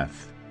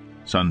Peleth,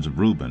 sons of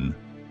Reuben,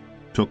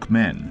 took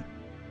men.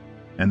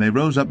 And they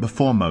rose up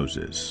before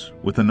Moses,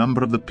 with the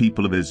number of the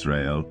people of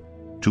Israel,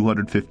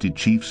 250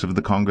 chiefs of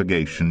the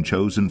congregation,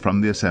 chosen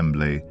from the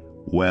assembly,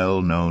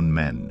 well-known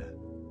men.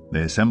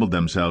 They assembled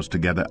themselves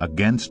together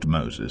against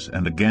Moses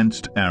and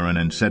against Aaron,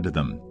 and said to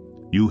them,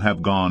 "You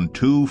have gone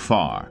too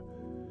far.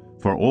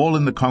 For all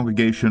in the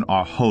congregation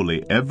are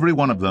holy, every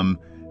one of them,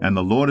 and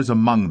the Lord is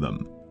among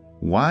them.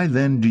 Why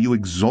then do you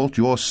exalt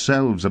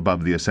yourselves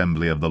above the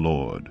assembly of the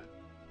Lord?"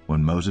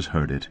 When Moses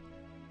heard it,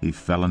 he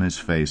fell on his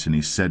face, and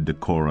he said to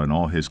Korah and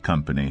all his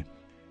company,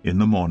 "In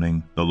the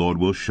morning the Lord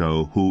will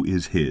show who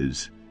is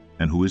his,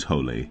 and who is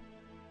holy,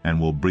 and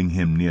will bring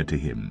him near to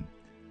him.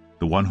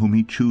 The one whom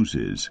he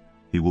chooses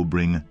he will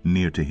bring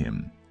near to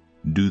him.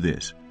 Do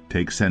this,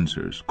 take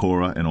censers,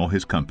 Korah and all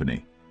his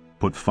company,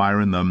 put fire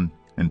in them,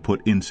 and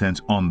put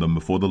incense on them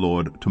before the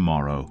Lord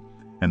tomorrow,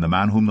 and the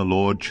man whom the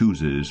Lord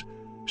chooses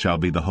shall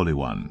be the Holy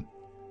One.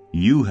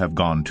 You have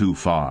gone too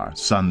far,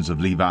 sons of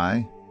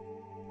Levi."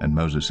 And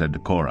Moses said to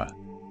Korah,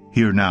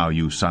 "Hear now,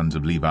 you sons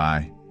of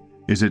Levi.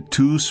 Is it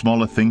too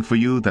small a thing for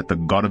you that the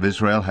God of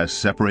Israel has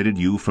separated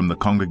you from the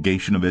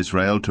congregation of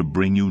Israel to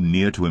bring you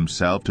near to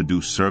himself, to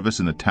do service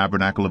in the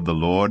tabernacle of the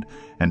Lord,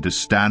 and to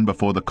stand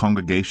before the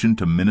congregation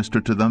to minister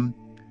to them,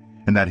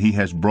 and that he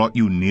has brought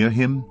you near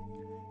him,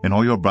 and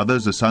all your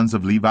brothers the sons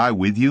of Levi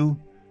with you?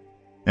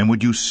 And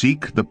would you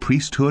seek the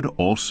priesthood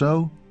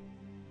also?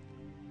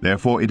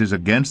 Therefore it is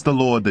against the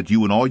Lord that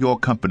you and all your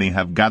company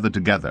have gathered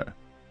together.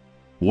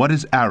 What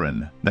is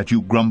Aaron, that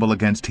you grumble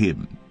against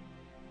him?"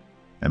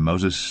 And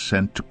Moses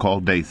sent to call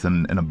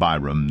Dathan and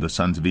Abiram, the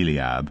sons of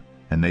Eliab,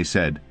 and they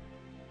said,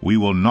 "We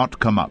will not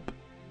come up.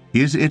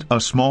 Is it a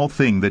small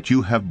thing that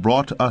you have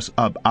brought us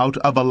up out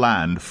of a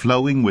land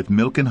flowing with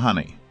milk and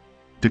honey,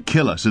 to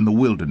kill us in the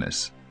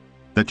wilderness,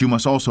 that you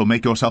must also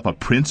make yourself a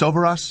prince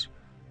over us?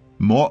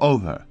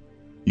 Moreover,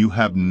 you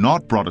have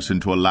not brought us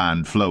into a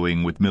land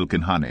flowing with milk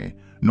and honey,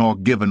 nor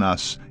given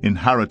us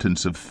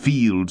inheritance of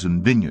fields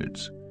and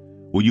vineyards.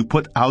 Will you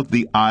put out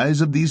the eyes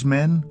of these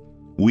men?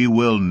 We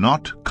will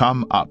not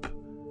come up."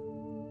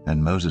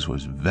 And Moses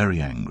was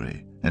very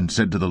angry, and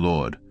said to the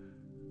Lord,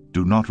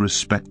 "Do not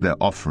respect their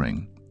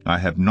offering. I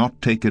have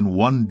not taken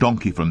one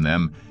donkey from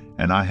them,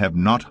 and I have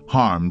not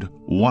harmed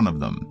one of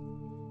them."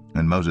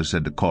 And Moses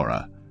said to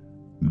Korah,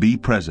 "Be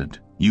present,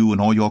 you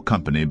and all your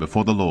company,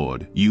 before the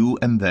Lord, you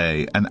and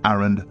they and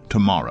Aaron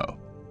tomorrow.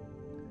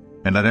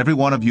 And let every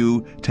one of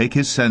you take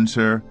his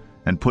censer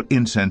and put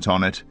incense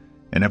on it,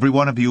 and every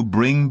one of you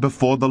bring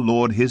before the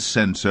Lord his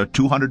censer,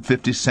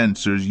 250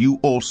 censers, you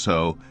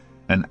also,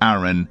 and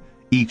Aaron,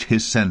 each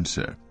his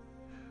censer."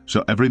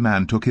 So every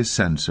man took his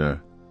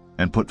censer,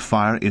 and put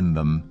fire in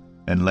them,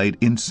 and laid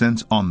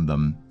incense on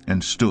them,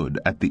 and stood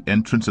at the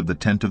entrance of the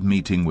tent of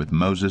meeting with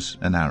Moses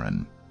and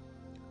Aaron.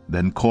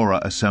 Then Korah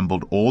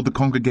assembled all the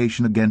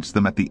congregation against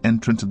them at the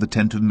entrance of the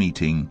tent of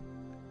meeting,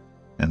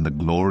 and the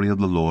glory of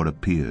the Lord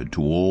appeared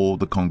to all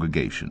the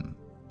congregation.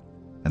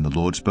 And the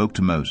Lord spoke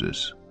to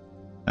Moses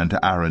and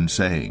to Aaron,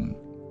 saying,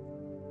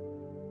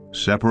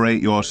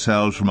 "Separate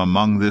yourselves from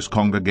among this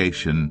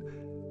congregation,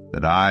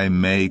 that I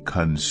may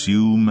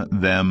consume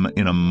them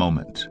in a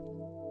moment.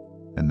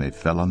 And they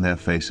fell on their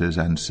faces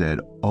and said,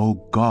 O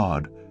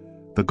God,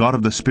 the God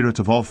of the spirits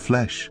of all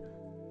flesh,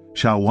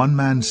 shall one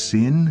man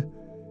sin?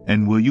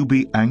 And will you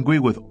be angry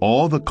with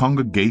all the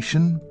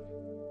congregation?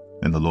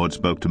 And the Lord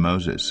spoke to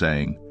Moses,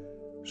 saying,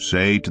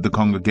 Say to the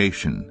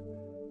congregation,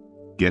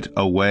 Get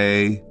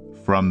away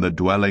from the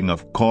dwelling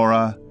of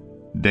Korah,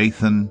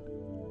 Dathan,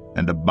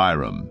 and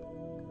Abiram.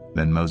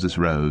 Then Moses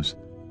rose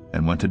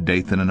and went to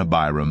Dathan and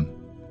Abiram,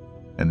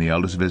 and the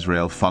elders of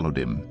Israel followed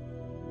him.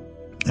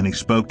 And he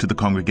spoke to the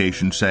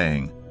congregation,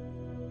 saying,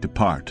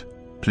 Depart,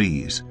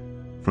 please,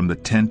 from the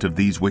tent of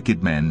these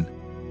wicked men,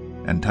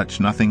 and touch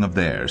nothing of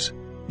theirs,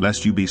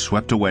 lest you be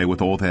swept away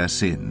with all their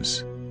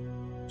sins.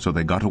 So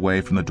they got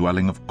away from the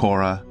dwelling of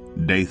Korah,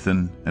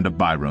 Dathan, and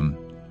Abiram.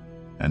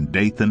 And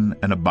Dathan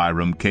and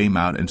Abiram came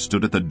out and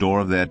stood at the door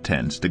of their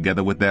tents,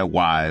 together with their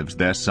wives,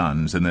 their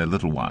sons, and their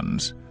little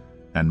ones.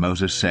 And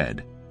Moses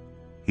said,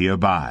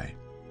 Hereby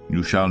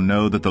you shall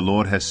know that the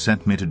Lord has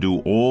sent me to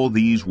do all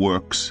these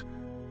works,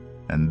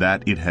 and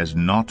that it has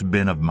not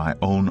been of my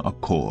own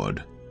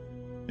accord.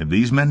 If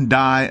these men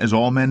die as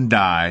all men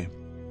die,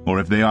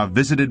 or if they are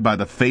visited by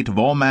the fate of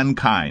all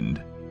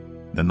mankind,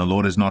 then the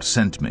Lord has not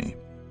sent me.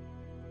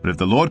 But if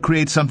the Lord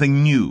creates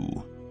something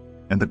new,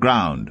 and the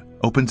ground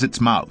opens its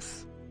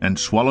mouth, and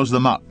swallows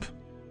them up,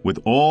 with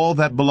all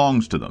that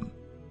belongs to them,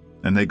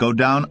 and they go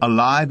down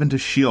alive into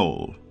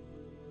Sheol,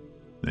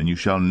 then you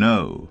shall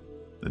know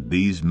that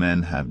these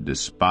men have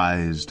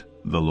despised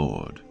the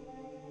Lord.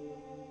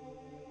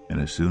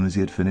 And as soon as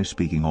he had finished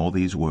speaking all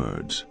these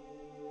words,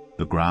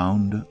 the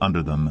ground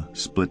under them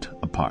split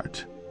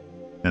apart,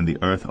 and the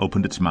earth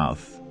opened its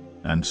mouth,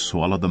 and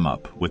swallowed them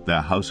up, with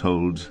their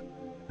households,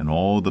 and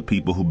all the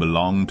people who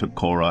belonged to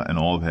Korah and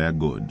all their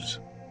goods.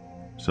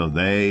 So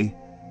they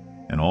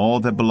and all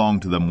that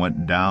belonged to them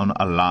went down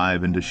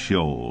alive into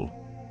Sheol,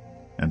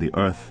 and the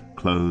earth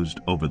closed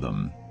over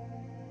them,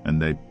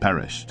 and they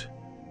perished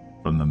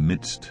from the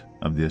midst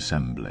of the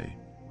assembly.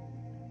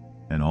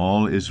 And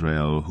all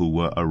Israel who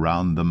were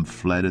around them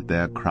fled at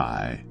their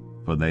cry,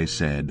 for they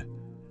said,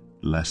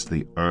 Lest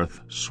the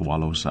earth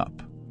swallow us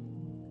up.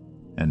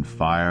 And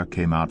fire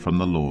came out from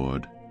the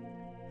Lord,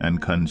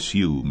 and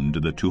consumed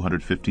the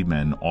 250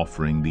 men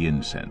offering the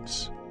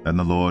incense. Then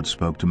the Lord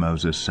spoke to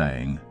Moses,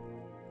 saying,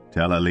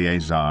 Tell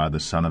Eleazar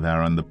the son of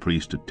Aaron the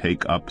priest to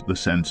take up the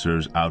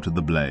censers out of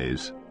the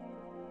blaze.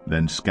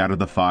 Then scatter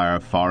the fire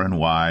far and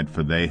wide,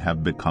 for they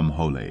have become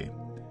holy.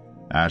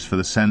 As for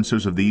the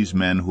censers of these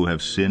men who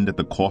have sinned at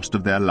the cost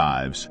of their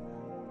lives,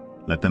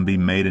 let them be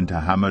made into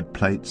hammered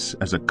plates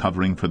as a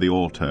covering for the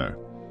altar,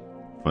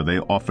 for they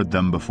offered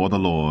them before the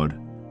Lord,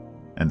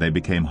 and they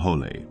became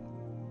holy.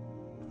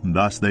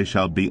 Thus they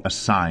shall be a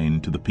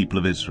sign to the people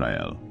of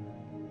Israel.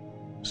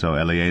 So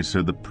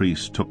Eleazar the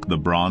priest took the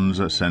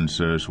bronze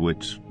censers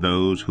which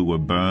those who were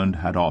burned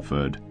had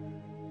offered,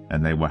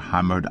 and they were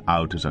hammered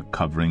out as a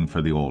covering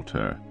for the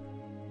altar,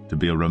 to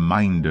be a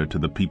reminder to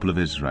the people of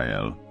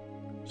Israel,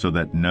 so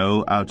that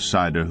no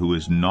outsider who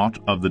is not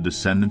of the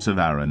descendants of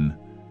Aaron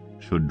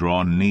should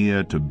draw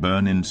near to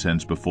burn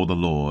incense before the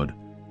Lord,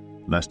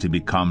 lest he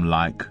become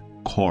like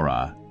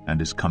Korah and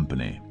his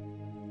company,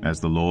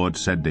 as the Lord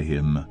said to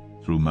him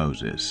through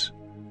Moses.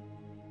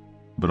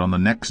 But on the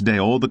next day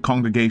all the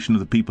congregation of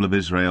the people of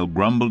Israel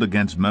grumbled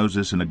against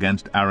Moses and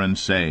against Aaron,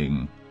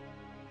 saying,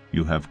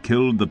 You have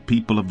killed the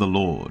people of the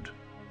Lord.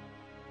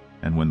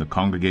 And when the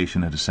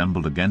congregation had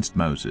assembled against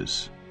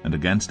Moses and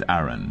against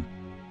Aaron,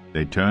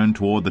 they turned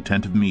toward the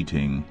tent of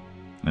meeting,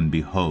 and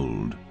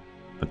behold,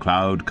 the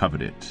cloud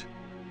covered it,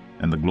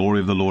 and the glory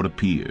of the Lord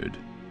appeared.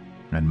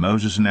 And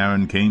Moses and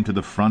Aaron came to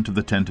the front of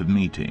the tent of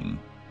meeting.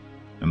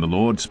 And the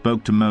Lord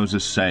spoke to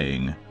Moses,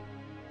 saying,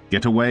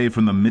 Get away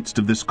from the midst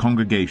of this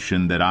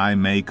congregation, that I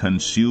may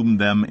consume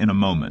them in a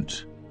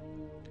moment.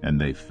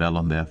 And they fell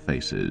on their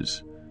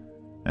faces.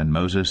 And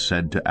Moses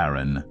said to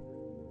Aaron,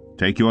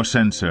 Take your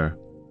censer,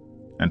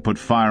 and put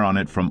fire on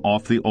it from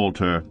off the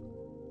altar,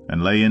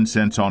 and lay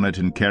incense on it,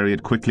 and carry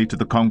it quickly to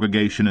the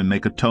congregation, and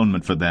make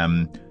atonement for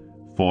them,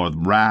 for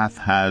wrath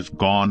has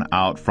gone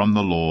out from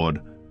the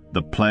Lord,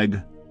 the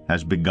plague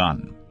has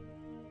begun.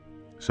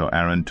 So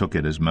Aaron took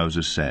it as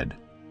Moses said,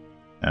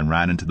 and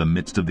ran into the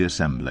midst of the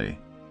assembly.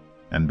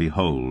 And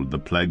behold, the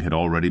plague had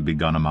already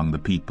begun among the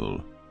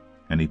people.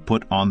 And he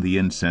put on the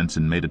incense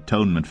and made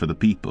atonement for the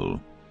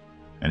people.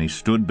 And he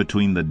stood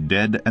between the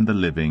dead and the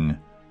living,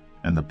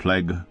 and the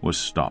plague was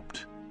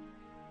stopped.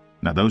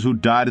 Now those who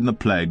died in the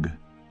plague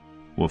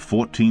were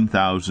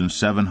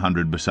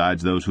 14,700,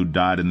 besides those who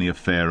died in the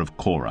affair of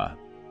Korah.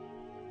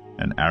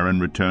 And Aaron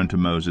returned to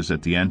Moses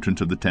at the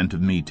entrance of the tent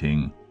of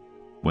meeting,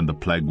 when the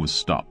plague was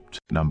stopped.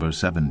 Number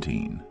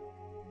 17.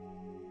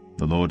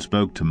 The Lord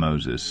spoke to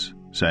Moses,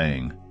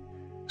 saying,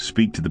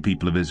 Speak to the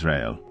people of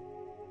Israel,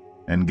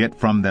 and get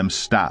from them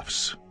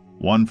staffs,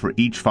 one for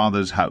each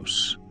father's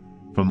house,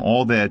 from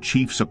all their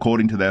chiefs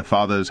according to their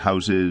fathers'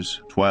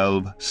 houses,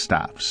 12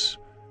 staffs.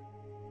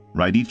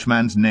 Write each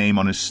man's name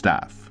on his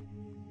staff,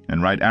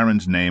 and write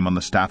Aaron's name on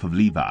the staff of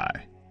Levi.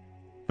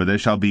 For there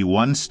shall be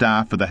one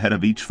staff for the head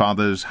of each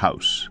father's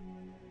house.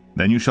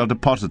 Then you shall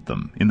deposit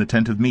them in the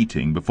tent of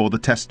meeting before the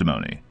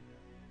testimony,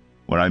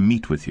 where I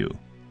meet with you.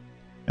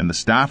 And the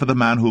staff of the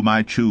man whom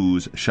I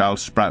choose shall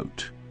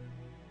sprout.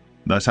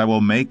 Thus I will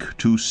make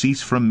to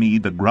cease from me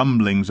the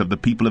grumblings of the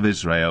people of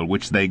Israel,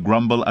 which they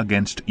grumble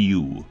against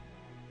you.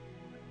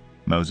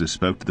 Moses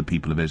spoke to the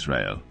people of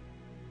Israel,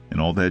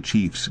 and all their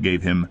chiefs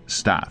gave him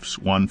staffs,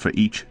 one for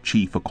each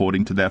chief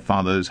according to their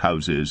fathers'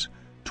 houses,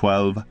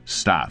 12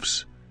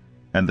 staffs.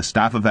 And the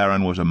staff of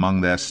Aaron was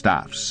among their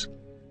staffs.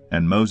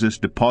 And Moses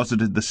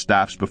deposited the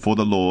staffs before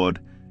the Lord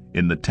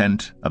in the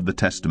tent of the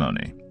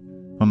testimony.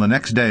 On the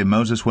next day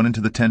Moses went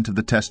into the tent of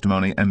the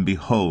testimony, and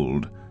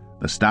behold,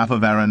 the staff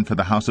of Aaron for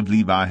the house of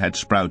Levi had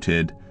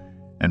sprouted,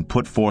 and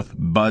put forth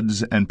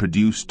buds, and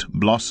produced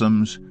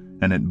blossoms,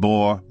 and it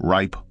bore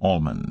ripe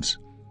almonds.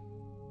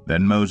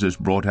 Then Moses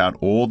brought out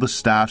all the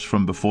staffs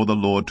from before the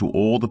Lord to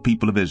all the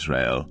people of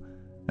Israel,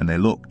 and they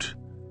looked,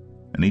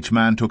 and each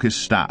man took his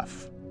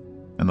staff.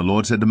 And the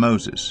Lord said to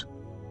Moses,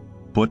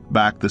 Put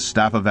back the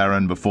staff of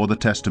Aaron before the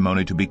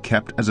testimony to be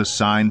kept as a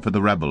sign for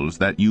the rebels,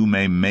 that you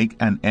may make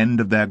an end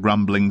of their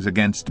grumblings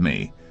against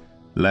me,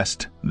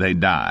 lest they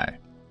die.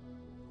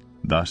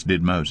 Thus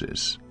did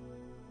Moses.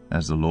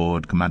 As the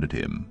Lord commanded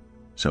him,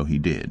 so he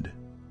did.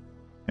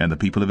 And the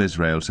people of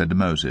Israel said to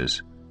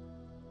Moses,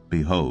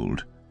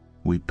 Behold,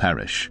 we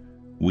perish,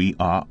 we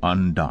are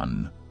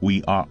undone,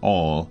 we are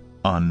all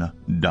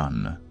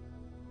undone.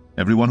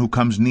 Everyone who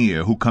comes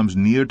near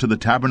to the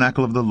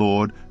tabernacle of the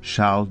Lord,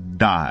 shall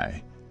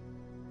die.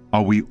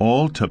 Are we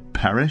all to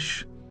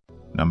perish?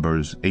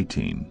 Numbers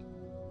 18.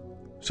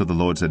 So the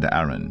Lord said to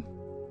Aaron,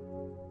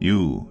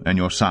 You and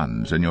your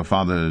sons and your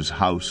father's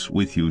house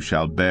with you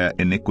shall bear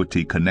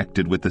iniquity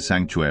connected with the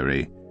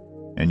sanctuary,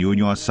 and you and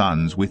your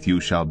sons with you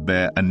shall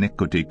bear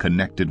iniquity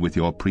connected with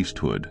your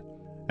priesthood.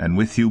 And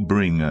with you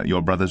bring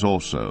your brothers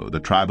also,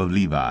 the tribe of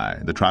Levi,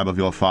 the tribe of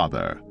your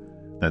father,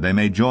 that they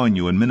may join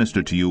you and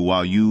minister to you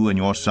while you and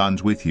your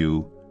sons with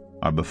you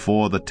are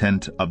before the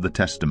tent of the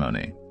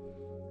testimony.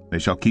 They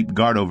shall keep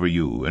guard over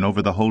you and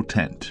over the whole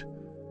tent,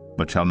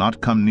 but shall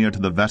not come near to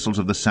the vessels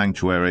of the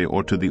sanctuary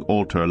or to the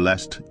altar,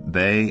 lest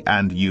they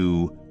and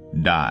you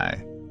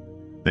die.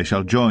 They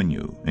shall join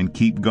you and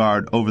keep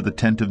guard over the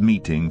tent of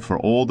meeting for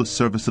all the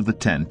service of the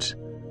tent,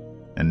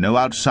 and no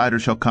outsider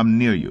shall come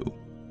near you.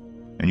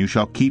 And you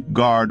shall keep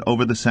guard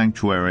over the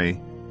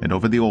sanctuary and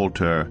over the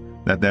altar,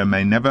 that there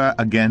may never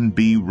again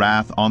be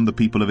wrath on the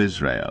people of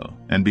Israel.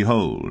 And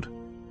behold,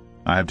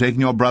 I have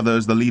taken your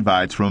brothers the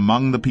Levites from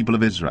among the people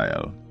of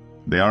Israel.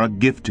 They are a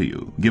gift to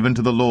you, given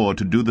to the Lord,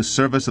 to do the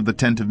service of the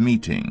tent of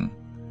meeting.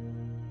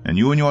 And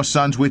you and your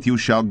sons with you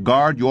shall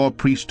guard your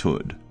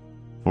priesthood,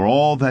 for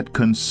all that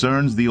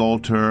concerns the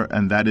altar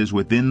and that is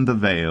within the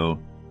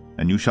veil,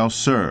 and you shall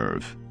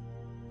serve.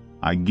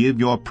 I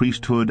give your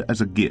priesthood as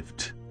a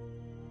gift,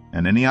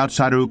 and any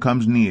outsider who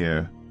comes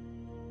near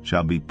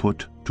shall be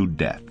put to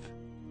death.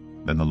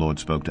 Then the Lord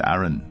spoke to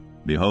Aaron,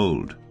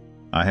 Behold,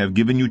 I have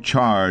given you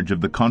charge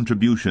of the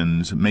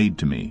contributions made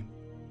to me,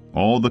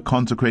 all the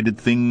consecrated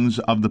things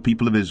of the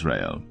people of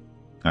Israel.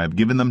 I have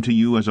given them to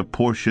you as a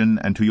portion,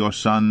 and to your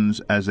sons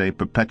as a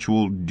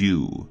perpetual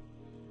due.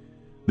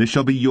 This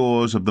shall be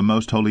yours of the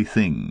most holy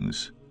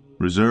things,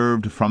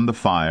 reserved from the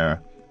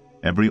fire,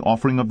 every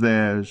offering of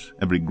theirs,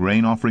 every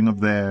grain offering of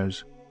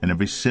theirs, and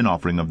every sin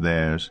offering of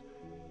theirs,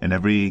 and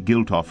every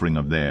guilt offering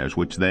of theirs,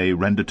 which they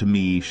render to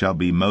me, shall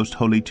be most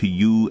holy to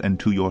you and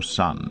to your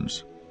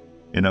sons.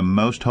 In a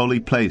most holy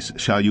place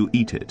shall you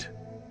eat it.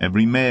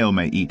 Every male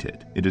may eat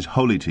it. It is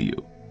holy to you.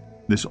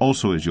 This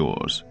also is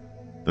yours,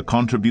 the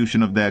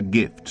contribution of their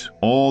gift,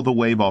 all the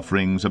wave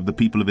offerings of the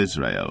people of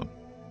Israel.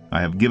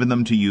 I have given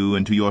them to you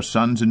and to your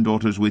sons and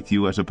daughters with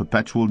you as a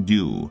perpetual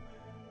due.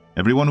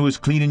 Everyone who is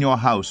clean in your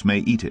house may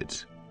eat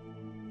it.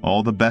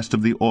 All the best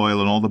of the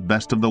oil and all the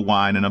best of the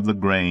wine and of the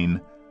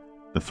grain,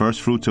 the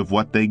firstfruits of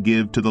what they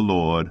give to the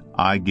Lord,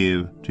 I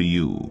give to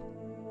you.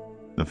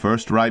 The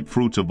first ripe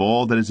fruits of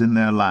all that is in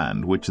their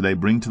land, which they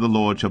bring to the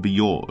Lord, shall be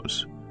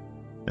yours.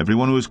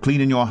 Everyone who is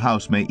clean in your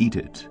house may eat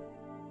it.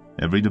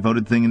 Every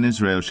devoted thing in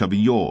Israel shall be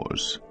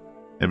yours.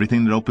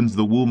 Everything that opens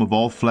the womb of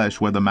all flesh,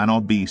 whether man or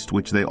beast,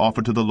 which they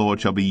offer to the Lord,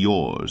 shall be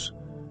yours.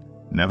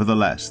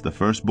 Nevertheless, the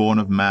firstborn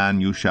of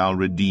man you shall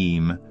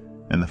redeem,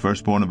 and the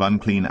firstborn of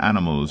unclean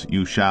animals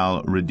you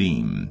shall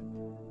redeem.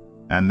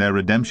 And their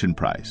redemption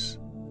price,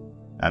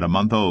 at a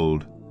month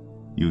old,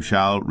 you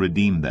shall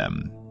redeem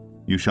them.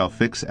 You shall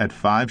fix at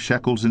 5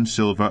 shekels in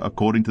silver,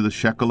 according to the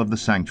shekel of the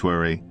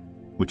sanctuary,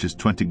 which is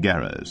 20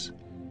 gerahs.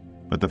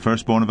 But the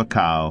firstborn of a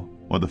cow,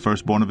 or the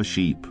firstborn of a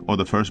sheep, or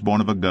the firstborn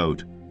of a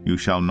goat, you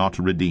shall not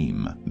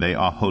redeem. They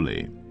are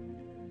holy.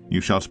 You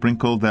shall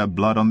sprinkle their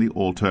blood on the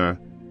altar,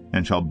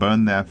 and shall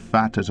burn their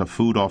fat as a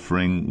food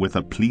offering with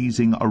a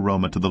pleasing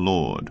aroma to the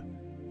Lord.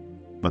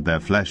 But their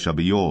flesh shall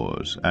be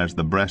yours, as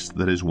the breast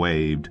that is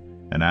waved,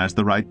 and as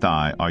the right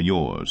thigh are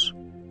yours.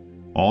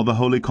 All the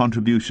holy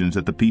contributions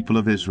that the people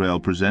of Israel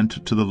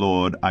present to the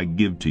Lord I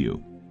give to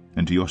you,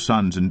 and to your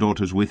sons and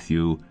daughters with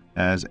you,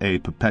 as a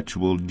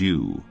perpetual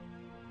due.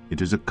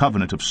 It is a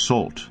covenant of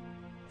salt,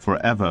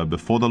 forever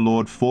before the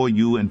Lord for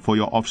you and for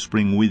your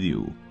offspring with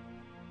you.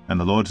 And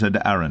the Lord said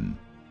to Aaron,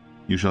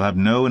 You shall have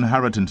no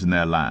inheritance in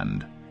their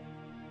land,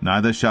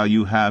 neither shall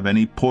you have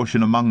any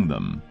portion among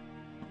them.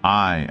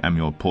 I am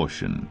your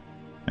portion,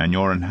 and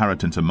your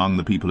inheritance among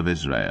the people of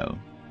Israel.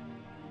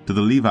 To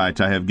the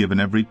Levites I have given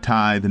every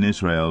tithe in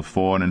Israel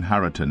for an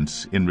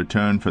inheritance in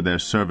return for their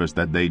service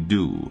that they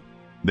do,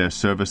 their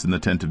service in the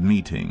tent of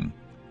meeting,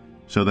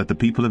 so that the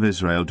people of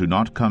Israel do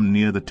not come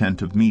near the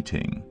tent of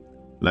meeting,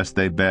 lest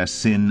they bear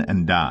sin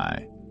and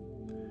die.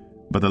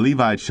 But the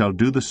Levites shall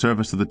do the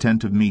service of the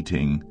tent of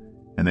meeting,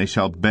 and they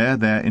shall bear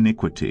their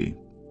iniquity.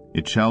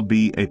 It shall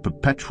be a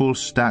perpetual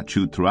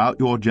statute throughout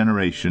your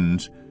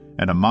generations,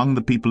 and among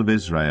the people of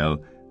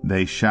Israel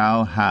they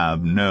shall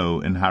have no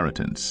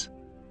inheritance.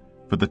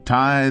 For the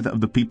tithe of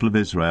the people of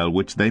Israel,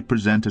 which they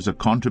present as a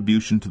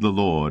contribution to the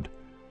Lord,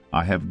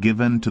 I have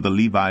given to the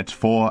Levites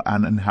for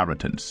an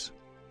inheritance.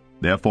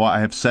 Therefore I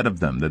have said of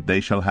them that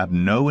they shall have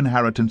no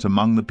inheritance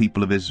among the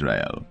people of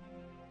Israel.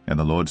 And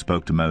the Lord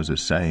spoke to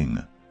Moses,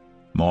 saying,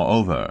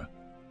 Moreover,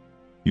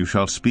 you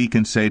shall speak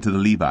and say to the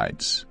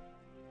Levites,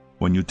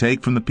 When you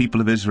take from the people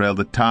of Israel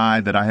the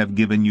tithe that I have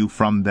given you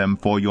from them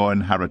for your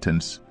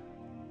inheritance,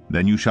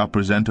 then you shall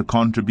present a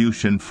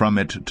contribution from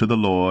it to the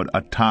Lord,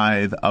 a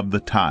tithe of the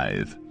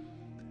tithe.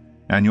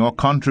 And your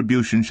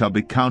contribution shall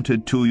be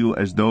counted to you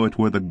as though it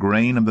were the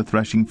grain of the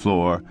threshing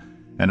floor,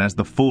 and as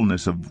the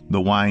fullness of the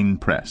wine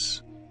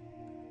press.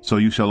 So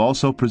you shall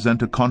also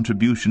present a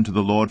contribution to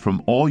the Lord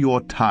from all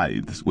your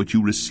tithes which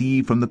you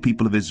receive from the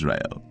people of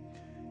Israel,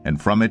 and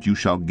from it you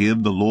shall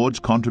give the Lord's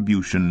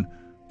contribution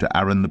to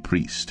Aaron the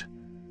priest.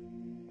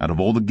 Out of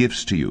all the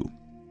gifts to you,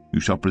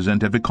 you shall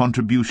present every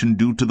contribution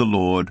due to the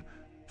Lord.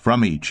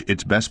 From each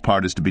its best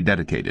part is to be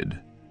dedicated.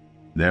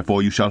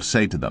 Therefore you shall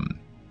say to them,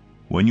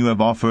 When you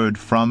have offered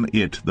from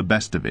it the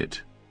best of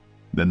it,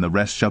 then the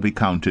rest shall be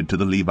counted to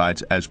the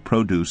Levites as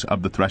produce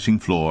of the threshing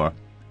floor,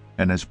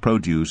 and as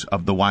produce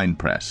of the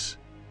winepress.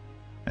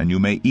 And you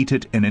may eat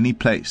it in any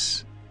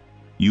place,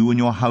 you and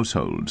your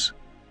households,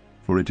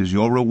 for it is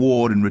your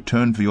reward in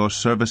return for your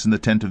service in the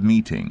tent of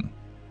meeting.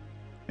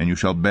 And you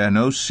shall bear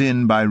no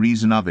sin by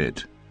reason of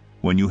it,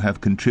 when you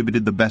have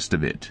contributed the best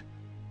of it.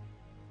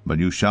 But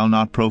you shall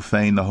not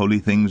profane the holy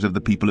things of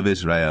the people of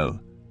Israel,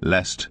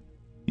 lest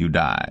you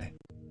die.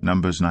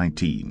 Numbers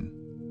 19.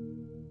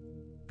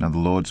 Now the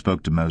Lord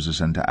spoke to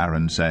Moses and to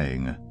Aaron,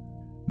 saying,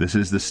 This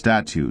is the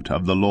statute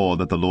of the law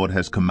that the Lord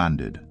has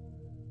commanded.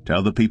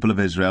 Tell the people of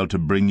Israel to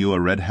bring you a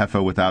red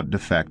heifer without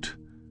defect,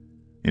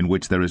 in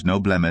which there is no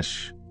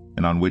blemish,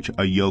 and on which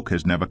a yoke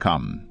has never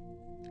come.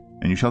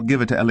 And you shall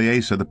give it to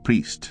Eleazar the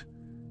priest,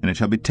 and it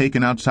shall be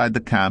taken outside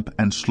the camp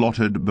and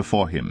slaughtered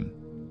before him.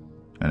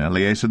 And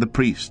Eleazar the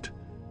priest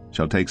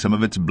shall take some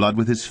of its blood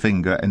with his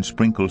finger, and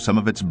sprinkle some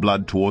of its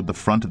blood toward the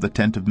front of the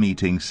tent of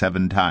meeting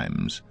 7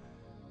 times.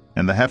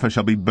 And the heifer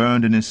shall be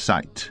burned in his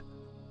sight.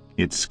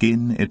 Its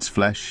skin, its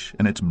flesh,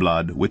 and its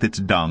blood, with its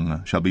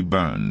dung, shall be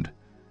burned.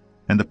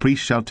 And the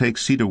priest shall take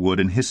cedar wood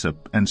and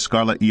hyssop and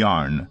scarlet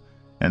yarn,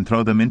 and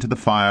throw them into the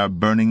fire,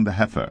 burning the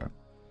heifer.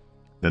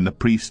 Then the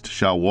priest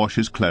shall wash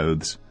his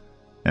clothes,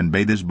 and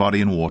bathe his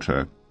body in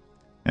water,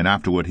 and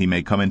afterward he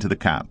may come into the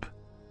camp.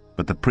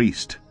 But the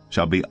priest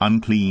shall be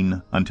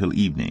unclean until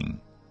evening.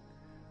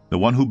 The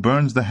one who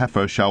burns the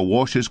heifer shall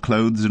wash his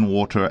clothes in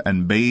water,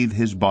 and bathe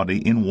his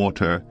body in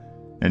water,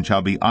 and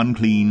shall be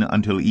unclean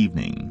until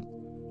evening.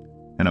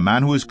 And a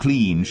man who is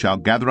clean shall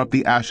gather up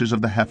the ashes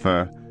of the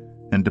heifer,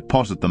 and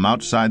deposit them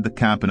outside the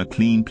camp in a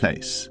clean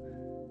place.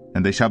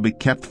 And they shall be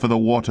kept for the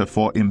water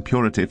for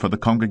impurity for the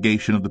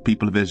congregation of the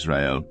people of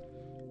Israel.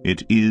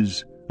 It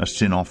is a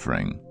sin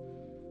offering.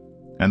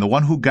 And the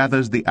one who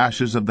gathers the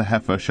ashes of the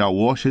heifer shall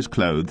wash his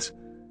clothes,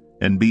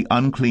 and be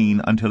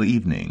unclean until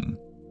evening.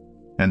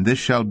 And this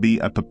shall be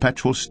a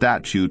perpetual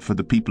statute for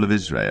the people of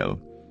Israel,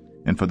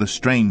 and for the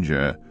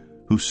stranger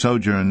who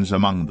sojourns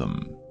among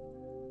them.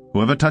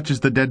 Whoever touches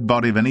the dead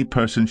body of any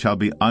person shall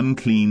be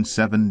unclean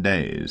 7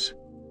 days.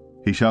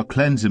 He shall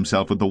cleanse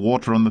himself with the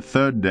water on the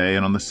 3rd day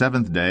and on the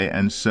 7th day,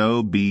 and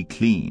so be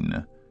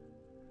clean.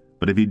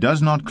 But if he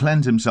does not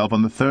cleanse himself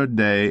on the 3rd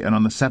day and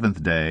on the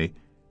 7th day,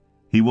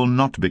 he will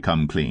not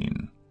become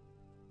clean.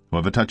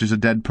 Whoever touches a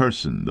dead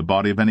person, the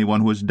body of anyone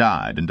who has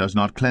died, and does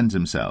not cleanse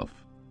himself,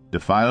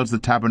 defiles the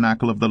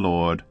tabernacle of the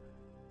Lord,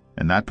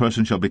 and that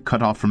person shall be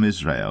cut off from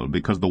Israel,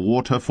 because the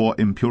water for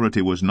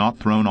impurity was not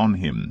thrown on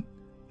him.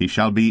 He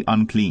shall be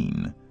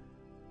unclean.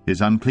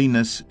 His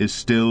uncleanness is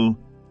still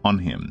on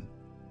him.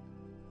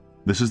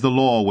 This is the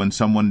law when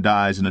someone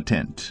dies in a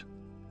tent.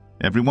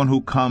 Everyone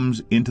who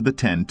comes into the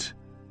tent,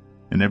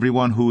 and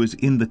everyone who is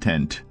in the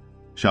tent,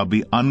 shall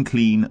be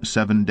unclean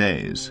 7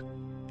 days.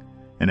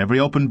 And every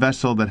open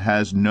vessel that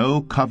has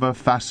no cover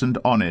fastened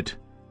on it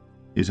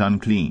is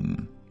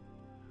unclean.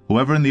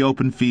 Whoever in the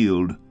open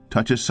field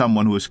touches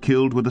someone who is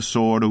killed with a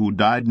sword, or who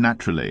died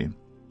naturally,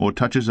 or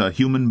touches a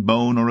human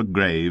bone or a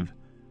grave,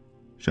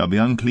 shall be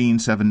unclean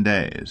 7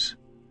 days.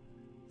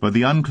 For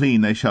the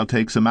unclean they shall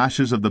take some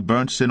ashes of the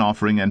burnt sin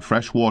offering, and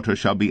fresh water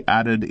shall be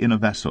added in a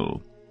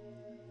vessel.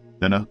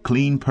 Then a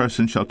clean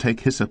person shall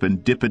take hyssop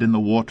and dip it in the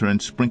water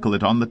and sprinkle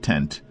it on the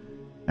tent,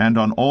 and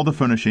on all the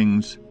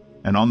furnishings,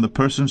 and on the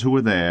persons who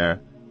were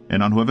there,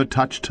 and on whoever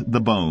touched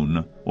the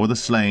bone, or the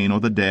slain, or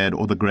the dead,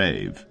 or the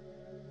grave.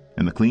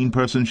 And the clean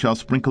person shall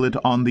sprinkle it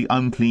on the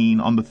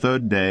unclean on the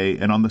 3rd day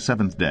and on the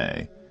 7th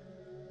day.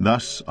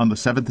 Thus on the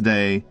 7th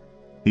day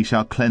he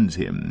shall cleanse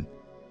him,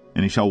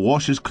 and he shall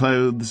wash his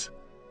clothes,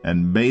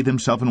 and bathe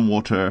himself in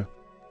water,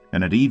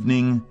 and at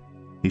evening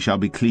he shall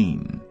be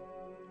clean.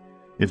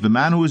 If the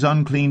man who is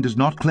unclean does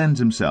not cleanse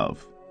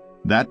himself,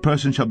 that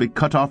person shall be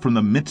cut off from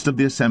the midst of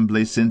the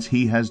assembly, since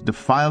he has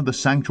defiled the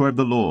sanctuary of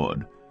the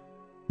Lord,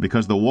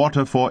 because the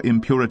water for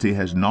impurity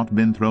has not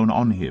been thrown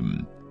on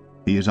him.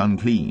 He is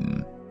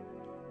unclean.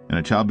 And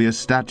it shall be a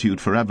statute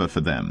forever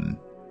for them.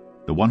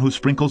 The one who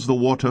sprinkles the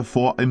water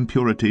for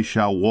impurity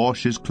shall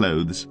wash his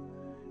clothes,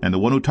 and the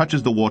one who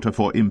touches the water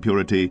for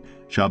impurity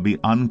shall be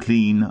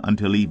unclean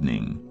until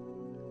evening.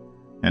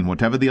 And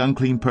whatever the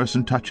unclean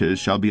person touches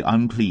shall be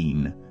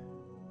unclean,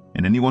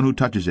 and anyone who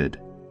touches it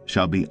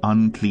shall be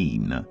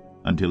unclean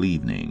until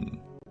evening.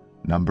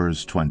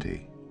 Numbers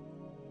 20.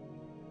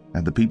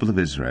 And the people of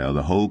Israel,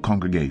 the whole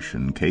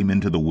congregation, came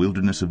into the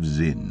wilderness of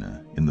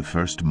Zin in the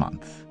 1st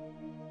month.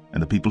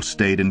 And the people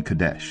stayed in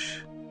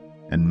Kadesh,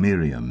 and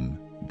Miriam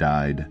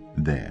died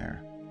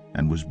there,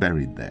 and was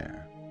buried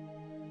there.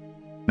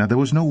 Now there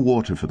was no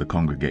water for the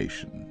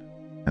congregation,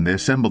 and they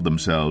assembled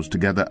themselves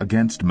together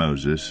against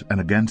Moses and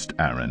against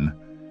Aaron,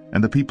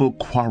 and the people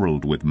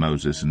quarreled with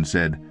Moses and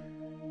said,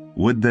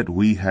 Would that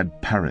we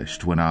had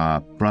perished when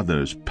our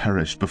brothers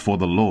perished before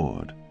the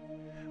Lord.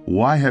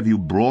 Why have you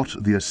brought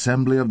the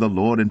assembly of the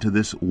Lord into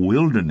this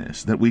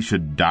wilderness, that we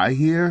should die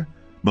here,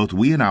 both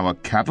we and our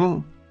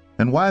cattle?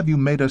 And why have you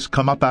made us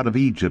come up out of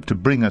Egypt to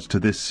bring us to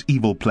this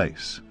evil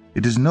place?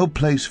 It is no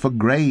place for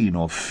grain,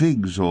 or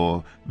figs,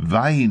 or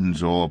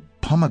vines, or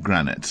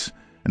pomegranates,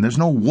 and there's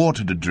no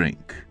water to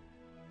drink.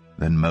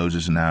 Then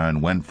Moses and Aaron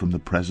went from the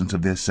presence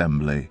of the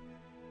assembly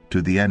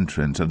to the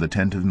entrance of the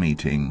tent of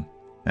meeting,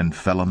 and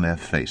fell on their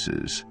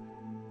faces.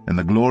 And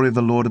the glory of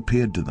the Lord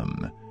appeared to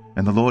them.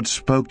 And the Lord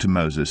spoke to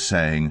Moses,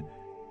 saying,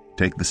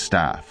 Take the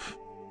staff,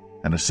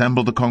 and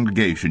assemble the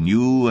congregation,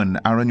 you and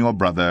Aaron your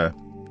brother,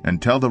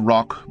 and tell the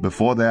rock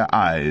before their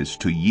eyes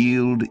to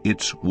yield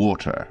its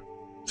water.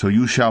 So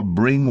you shall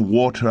bring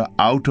water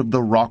out of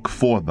the rock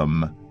for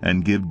them,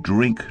 and give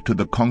drink to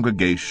the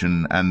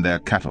congregation and their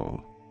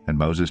cattle. And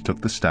Moses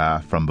took the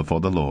staff from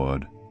before the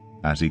Lord,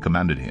 as he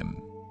commanded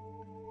him.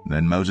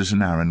 Then Moses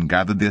and Aaron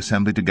gathered the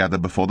assembly together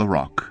before the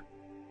rock,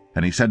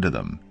 and he said to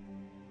them,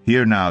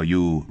 Hear now,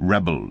 you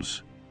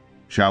rebels,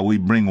 shall we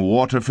bring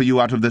water for you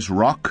out of this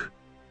rock?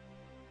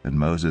 And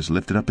Moses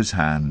lifted up his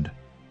hand,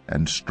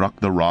 and struck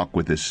the rock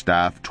with his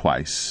staff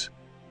twice,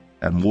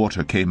 and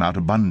water came out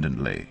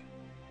abundantly,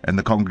 and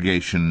the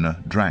congregation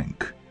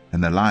drank,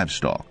 and their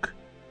livestock.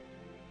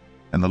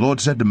 And the Lord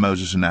said to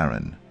Moses and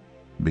Aaron,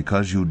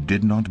 Because you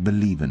did not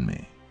believe in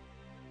me,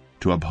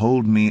 to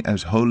uphold me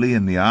as holy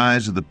in the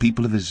eyes of the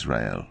people of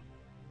Israel,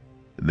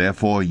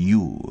 therefore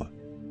you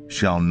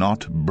shall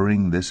not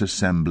bring this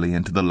assembly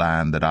into the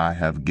land that I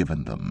have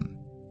given them.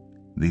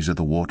 These are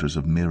the waters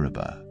of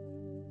Meribah,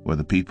 where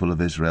the people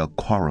of Israel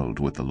quarreled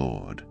with the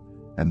Lord,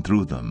 and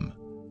through them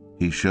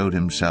he showed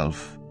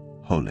himself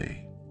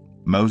holy.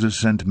 Moses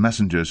sent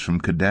messengers from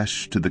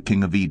Kadesh to the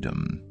king of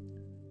Edom.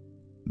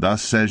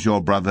 Thus says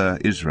your brother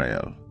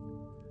Israel,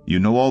 You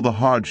know all the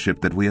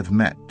hardship that we have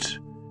met,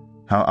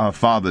 how our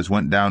fathers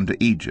went down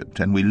to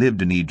Egypt, and we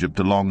lived in Egypt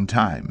a long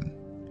time.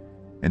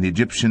 And the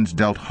Egyptians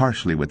dealt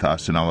harshly with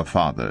us and our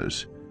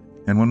fathers.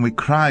 And when we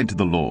cried to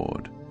the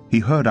Lord, he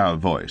heard our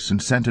voice,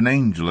 and sent an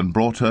angel, and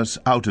brought us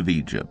out of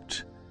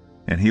Egypt.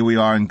 And here we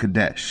are in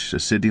Kadesh, a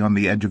city on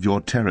the edge of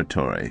your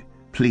territory.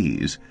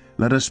 Please,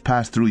 let us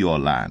pass through your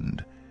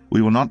land.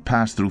 We will not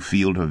pass through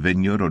field or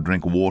vineyard, or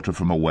drink water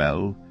from a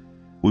well.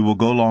 We will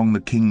go along the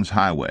king's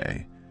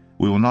highway.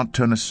 We will not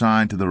turn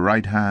aside to the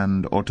right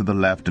hand or to the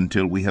left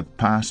until we have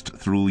passed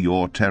through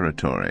your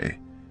territory.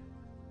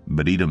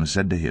 But Edom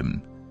said to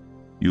him,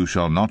 You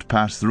shall not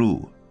pass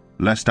through,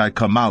 lest I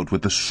come out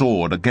with the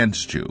sword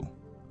against you.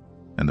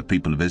 And the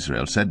people of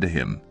Israel said to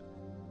him,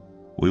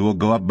 We will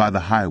go up by the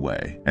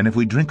highway, and if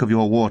we drink of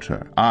your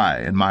water, I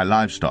and my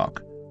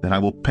livestock, then I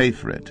will pay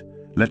for it.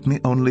 Let me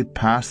only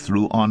pass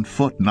through on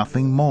foot,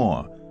 nothing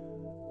more.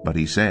 But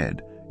he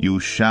said, You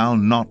shall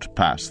not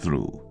pass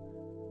through.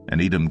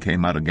 And Edom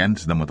came out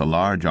against them with a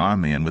large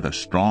army and with a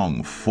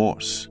strong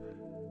force.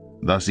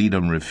 Thus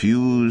Edom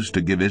refused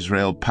to give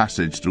Israel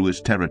passage through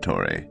his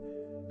territory.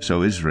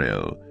 So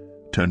Israel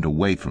turned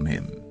away from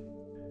him.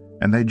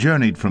 And they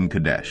journeyed from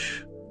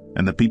Kadesh,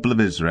 and the people of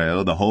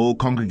Israel, the whole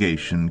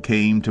congregation,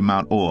 came to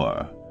Mount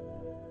Or.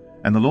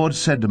 And the Lord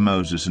said to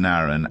Moses and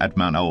Aaron at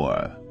Mount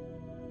Or,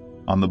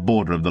 on the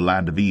border of the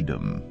land of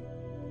Edom,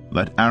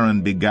 Let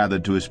Aaron be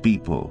gathered to his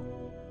people,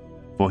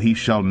 for he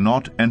shall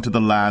not enter the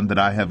land that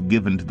I have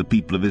given to the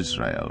people of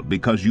Israel,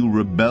 because you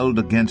rebelled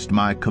against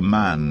my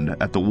command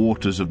at the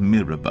waters of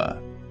Meribah.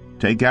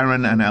 Take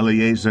Aaron and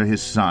Eleazar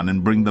his son,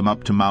 and bring them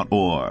up to Mount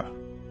Or,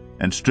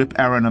 and strip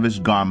Aaron of his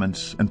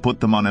garments, and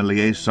put them on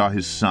Eleazar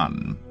his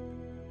son.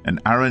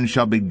 And Aaron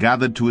shall be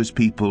gathered to his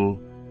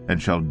people,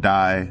 and shall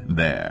die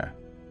there.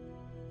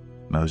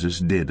 Moses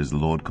did as the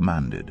Lord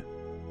commanded,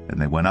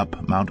 and they went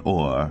up Mount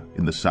Or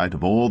in the sight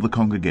of all the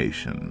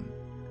congregation.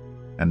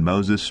 And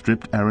Moses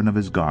stripped Aaron of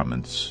his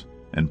garments,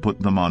 and put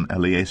them on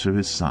Eleazar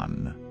his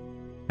son.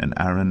 And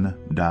Aaron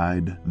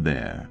died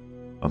there,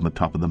 on the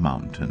top of the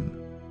mountain.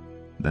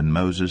 Then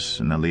Moses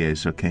and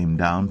Eleazar came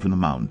down from the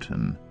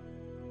mountain.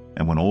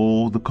 And when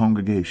all the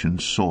congregation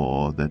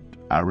saw that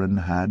Aaron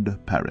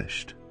had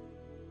perished,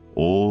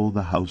 all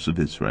the house of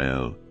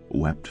Israel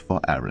wept for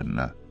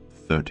Aaron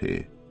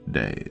 30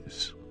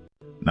 days.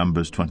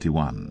 Numbers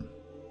 21.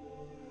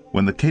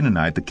 When the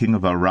Canaanite, the king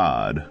of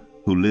Arad,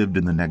 who lived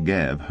in the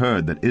Negev,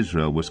 heard that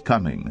Israel was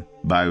coming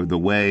by the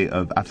way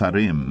of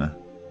Atharim,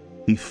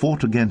 he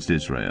fought against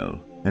Israel,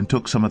 and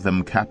took some of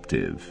them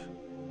captive.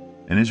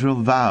 And Israel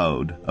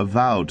vowed a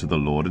vow to the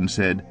Lord, and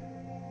said,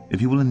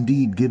 If you will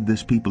indeed give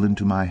this people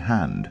into my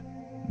hand,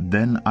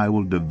 then I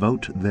will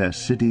devote their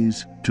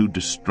cities to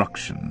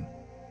destruction.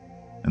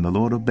 And the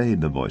Lord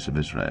obeyed the voice of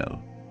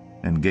Israel,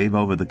 and gave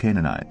over the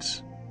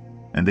Canaanites.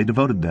 And they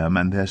devoted them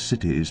and their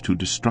cities to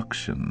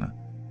destruction.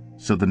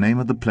 So the name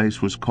of the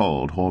place was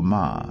called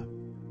Hormah.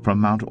 From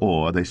Mount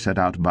Or they set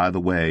out by the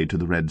way to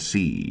the Red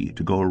Sea,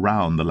 to go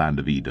around the land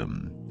of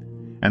Edom.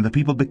 And the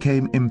people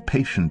became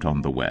impatient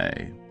on the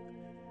way.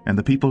 And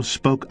the people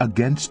spoke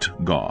against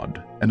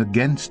God and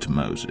against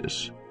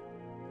Moses.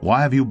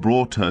 Why have you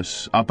brought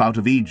us up out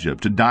of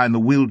Egypt to die in the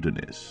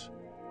wilderness?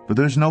 For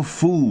there is no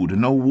food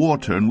and no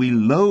water, and we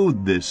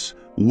loathe this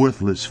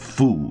worthless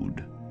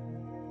food.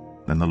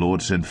 Then the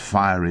Lord sent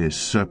fiery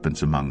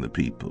serpents among the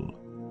people,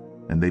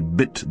 and they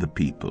bit the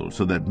people,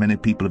 so that many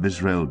people of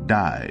Israel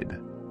died.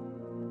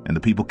 And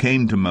the people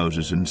came to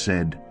Moses and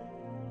said,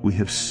 We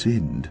have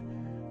sinned,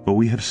 for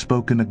we have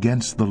spoken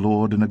against the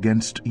Lord and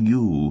against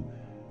you.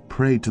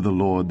 Pray to the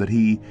Lord that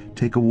he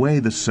take away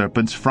the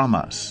serpents from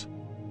us.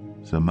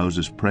 So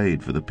Moses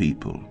prayed for the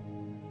people.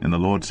 And the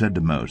Lord said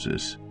to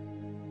Moses,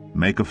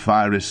 Make a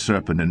fiery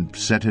serpent and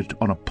set it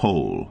on a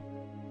pole,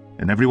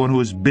 and everyone who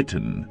is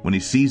bitten, when he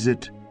sees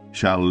it,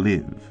 shall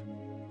live.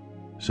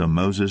 So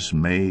Moses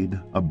made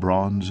a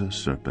bronze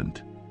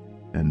serpent,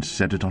 and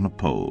set it on a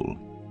pole.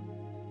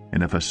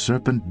 And if a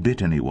serpent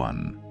bit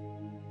anyone,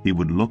 he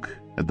would look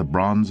at the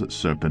bronze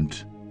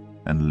serpent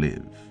and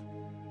live.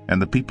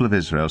 And the people of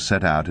Israel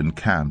set out and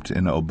camped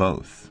in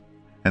Oboth.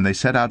 And they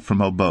set out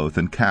from Oboth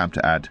and camped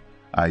at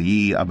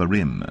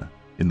Abarim,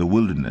 in the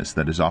wilderness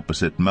that is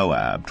opposite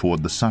Moab,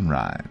 toward the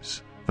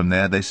sunrise. From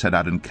there they set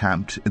out and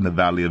camped in the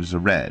valley of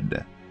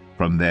Zered.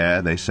 From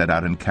there they set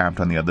out and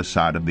camped on the other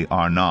side of the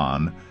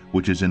Arnon,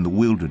 which is in the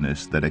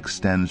wilderness that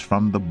extends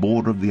from the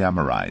border of the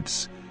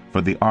Amorites.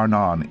 For the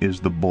Arnon is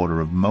the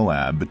border of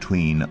Moab,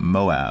 between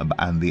Moab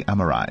and the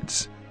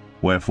Amorites.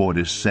 Wherefore it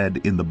is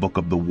said in the book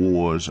of the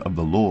wars of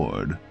the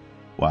Lord,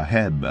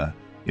 Waheb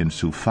in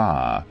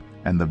Suphah,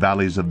 and the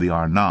valleys of the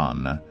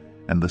Arnon,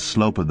 and the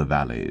slope of the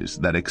valleys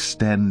that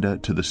extend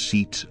to the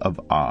seat of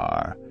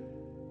Ar,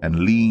 and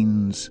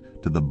leans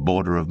to the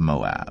border of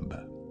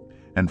Moab.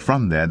 And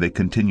from there they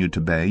continued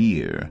to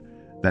Beer,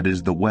 that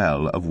is the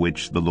well of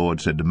which the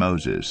Lord said to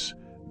Moses,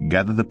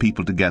 Gather the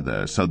people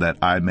together, so that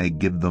I may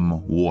give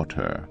them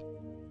water.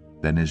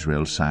 Then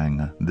Israel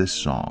sang this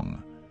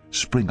song,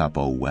 Spring up,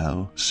 O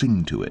well,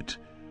 sing to it,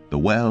 the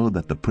well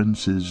that the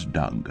princes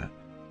dug,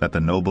 that the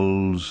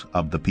nobles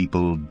of the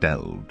people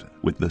delved,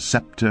 with the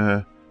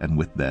scepter and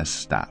with their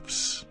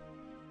staffs.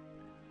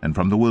 And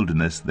from the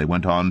wilderness they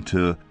went on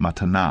to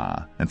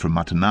Mattanah, and from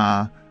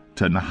Mattanah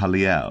to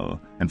Nahaliel,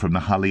 and from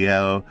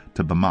Nahaliel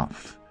to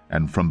Bamoth,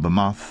 and from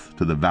Bamoth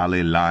to the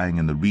valley lying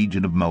in the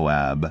region of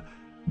Moab,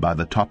 by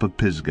the top of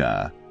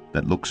Pisgah,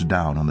 that looks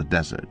down on the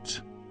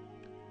desert.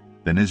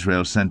 Then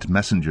Israel sent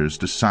messengers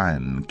to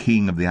Sihon,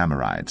 king of the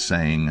Amorites,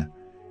 saying,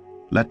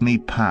 Let me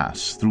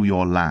pass through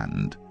your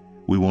land.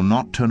 We will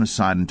not turn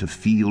aside into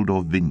field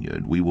or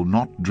vineyard. We will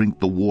not drink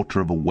the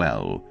water of a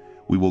well.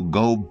 We will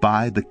go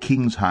by the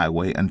king's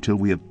highway until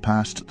we have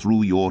passed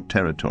through your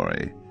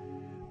territory.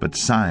 But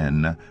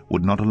Sihon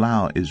would not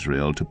allow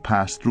Israel to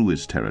pass through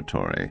his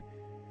territory.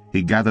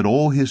 He gathered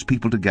all his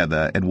people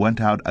together and went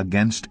out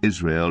against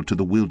Israel to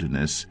the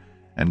wilderness,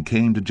 and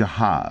came to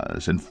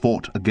Jahaz, and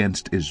fought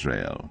against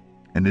Israel.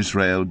 And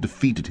Israel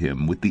defeated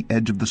him with the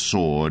edge of the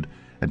sword,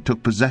 and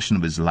took possession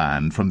of his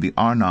land from the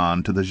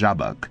Arnon to the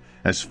Jabbok,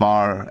 as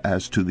far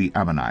as to the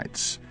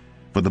Ammonites.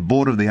 For the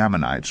border of the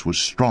Ammonites was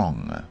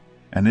strong.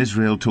 And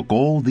Israel took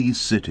all these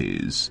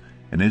cities,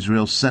 and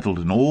Israel settled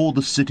in all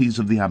the cities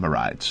of the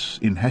Amorites,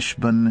 in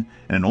Heshbon,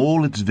 and in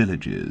all its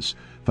villages.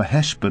 For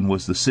Heshbon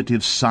was the city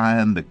of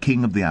Sihon, the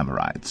king of the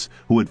Amorites,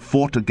 who had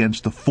fought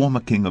against the former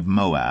king of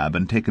Moab,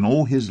 and taken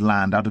all his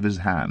land out of his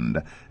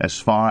hand, as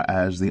far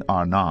as the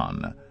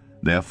Arnon.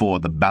 Therefore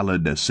the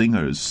ballad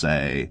singers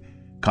say,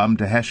 Come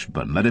to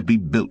Heshbon, let it be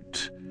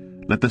built.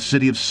 Let the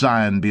city of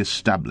Sihon be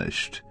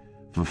established.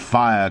 For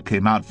fire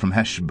came out from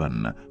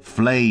Heshbon,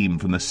 flame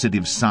from the city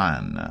of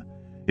Sihon.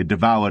 It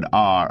devoured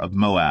Ar of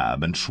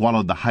Moab, and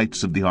swallowed the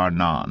heights of the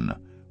Arnon.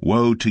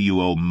 Woe to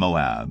you, O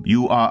Moab!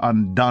 You are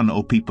undone,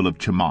 O people of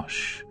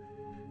Chemosh.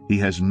 He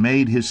has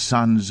made his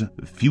sons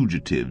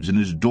fugitives, and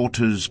his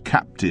daughters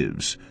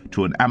captives,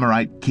 to an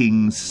Amorite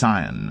king,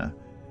 Sihon.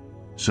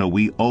 So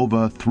we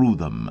overthrew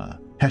them.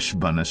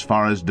 Heshbon as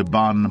far as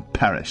Dibon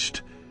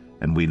perished,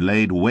 and we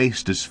laid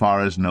waste as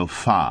far as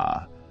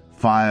Nophah.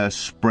 Fire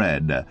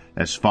spread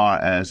as far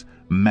as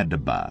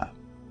Medeba.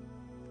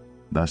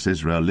 Thus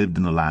Israel lived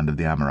in the land of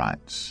the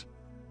Amorites.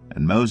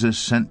 And Moses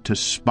sent to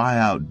spy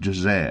out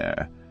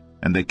Jazer,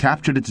 and they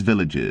captured its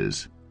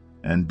villages,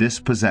 and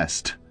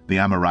dispossessed the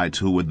Amorites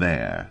who were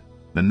there.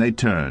 Then they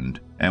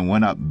turned, and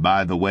went up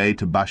by the way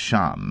to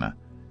Bashan.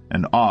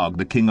 And Og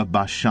the king of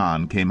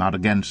Bashan came out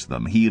against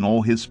them, he and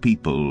all his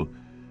people,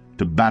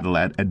 to battle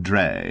at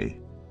Edrei.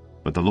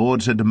 But the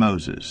Lord said to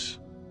Moses,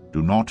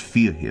 Do not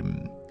fear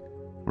him,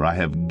 for I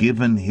have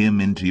given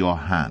him into your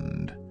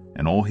hand,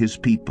 and all his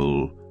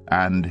people,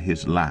 and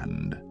his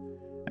land.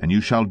 And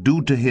you shall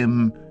do to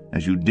him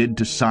as you did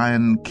to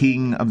Sihon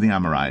king of the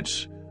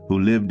Amorites, who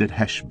lived at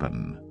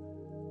Heshbon.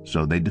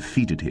 So they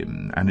defeated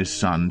him, and his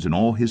sons, and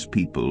all his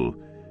people,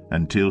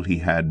 until he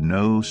had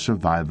no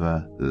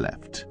survivor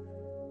left.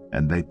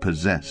 And they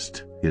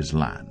possessed his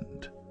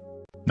land.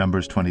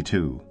 Numbers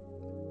 22.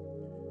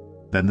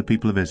 Then the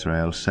people of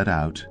Israel set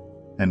out,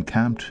 and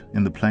camped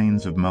in the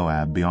plains of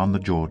Moab beyond the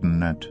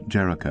Jordan at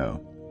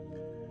Jericho.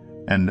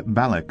 And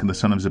Balak the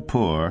son of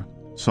Zippor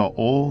saw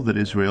all that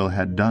Israel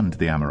had done to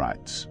the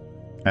Amorites.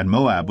 And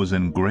Moab was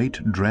in great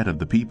dread of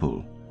the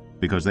people,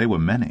 because they were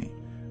many.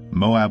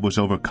 Moab was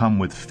overcome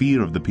with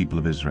fear of the people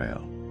of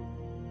Israel.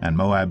 And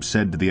Moab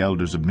said to the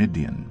elders of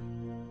Midian,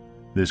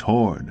 This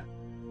horde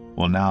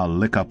will now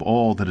lick up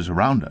all that is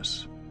around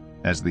us,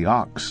 as the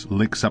ox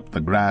licks up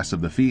the grass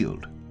of the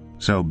field.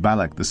 So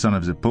Balak the son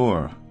of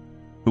Zippor,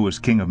 who was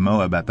king of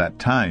Moab at that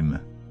time,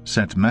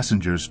 sent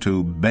messengers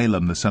to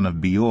Balaam the son of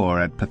Beor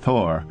at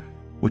Pethor,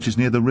 which is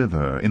near the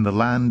river, in the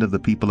land of the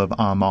people of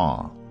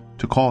Ammah,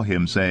 to call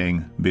him,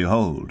 saying,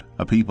 Behold,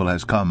 a people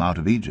has come out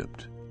of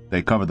Egypt.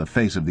 They cover the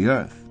face of the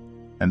earth,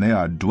 and they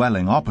are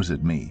dwelling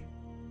opposite me.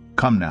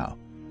 Come now,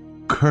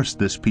 curse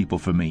this people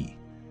for me,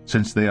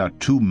 since they are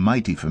too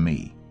mighty for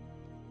me.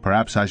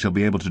 Perhaps I shall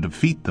be able to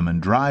defeat them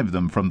and drive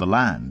them from the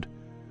land.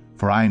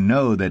 For I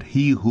know that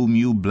he whom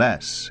you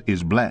bless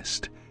is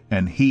blessed,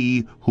 and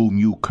he whom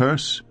you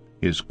curse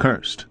is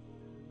cursed.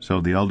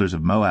 So the elders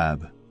of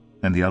Moab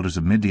and the elders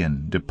of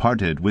Midian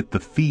departed with the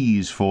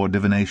fees for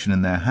divination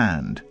in their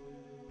hand.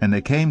 And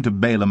they came to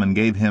Balaam and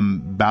gave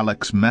him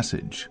Balak's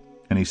message.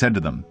 And he said to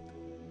them,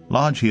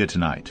 Lodge here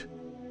tonight,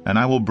 and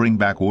I will bring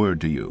back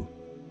word to you,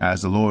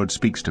 as the Lord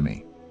speaks to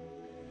me.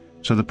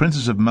 So the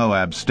princes of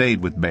Moab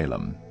stayed with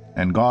Balaam,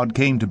 and God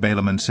came to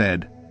Balaam and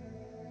said,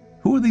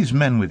 Who are these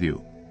men with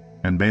you?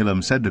 And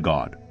Balaam said to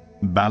God,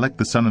 Balak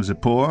the son of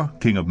Zippor,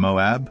 king of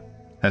Moab,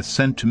 hath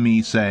sent to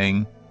me,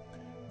 saying,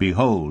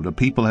 Behold, a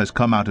people has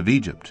come out of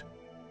Egypt,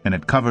 and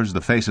it covers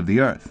the face of the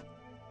earth.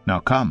 Now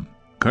come,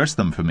 curse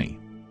them for me.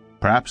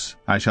 Perhaps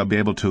I shall be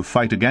able to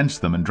fight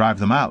against them and drive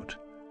them out.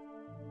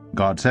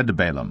 God said to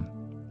Balaam,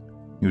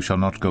 You shall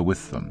not go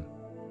with them.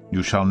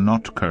 You shall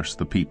not curse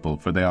the people,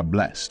 for they are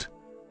blessed.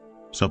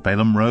 So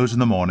Balaam rose in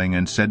the morning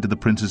and said to the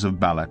princes of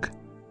Balak,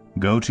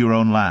 Go to your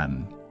own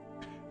land,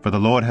 for the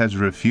Lord has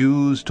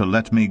refused to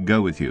let me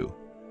go with you.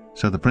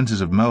 So the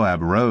princes of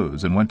Moab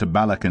rose and went to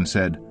Balak and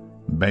said,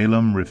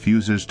 Balaam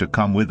refuses to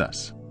come with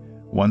us.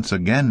 Once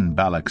again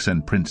Balak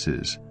sent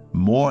princes,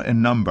 more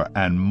in number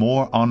and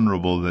more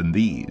honorable than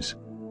these.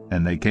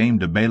 And they came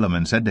to Balaam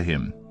and said to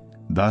him,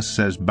 Thus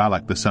says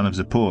Balak the son of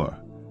Zippor,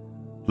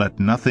 Let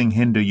nothing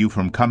hinder you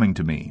from coming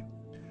to me,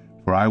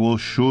 for I will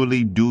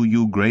surely do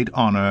you great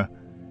honor,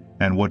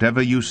 and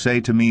whatever you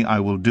say to me I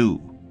will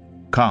do.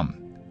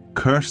 Come,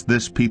 curse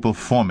this people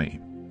for me.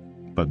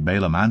 But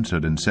Balaam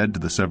answered and said to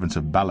the servants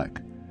of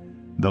Balak,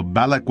 Though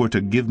Balak were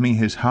to give me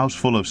his house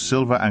full of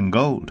silver and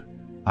gold,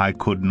 I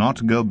could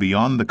not go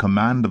beyond the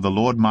command of the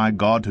Lord my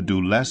God to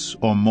do less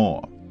or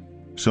more.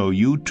 So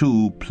you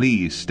too,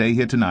 please stay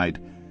here tonight,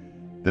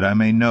 that I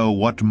may know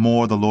what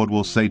more the Lord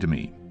will say to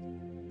me.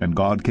 And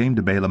God came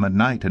to Balaam at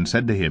night and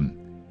said to him,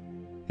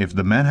 If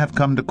the men have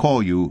come to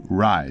call you,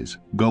 rise,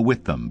 go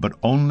with them, but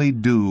only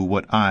do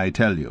what I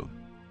tell you.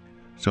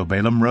 So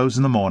Balaam rose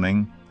in the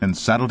morning, and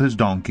saddled his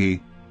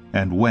donkey,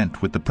 and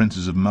went with the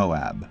princes of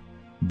Moab.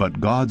 But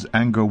God's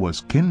anger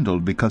was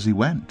kindled because he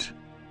went.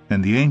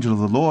 And the angel of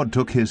the Lord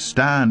took his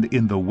stand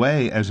in the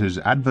way as his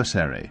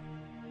adversary.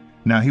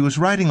 Now he was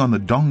riding on the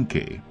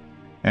donkey,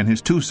 and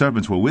his 2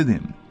 servants were with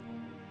him.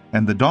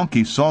 And the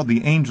donkey saw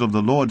the angel of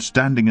the Lord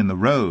standing in the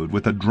road,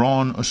 with a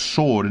drawn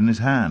sword in his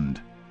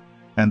hand.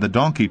 And the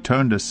donkey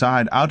turned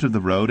aside out of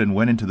the road and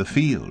went into the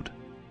field.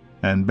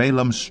 And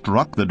Balaam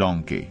struck the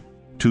donkey,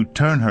 to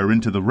turn her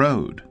into the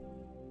road.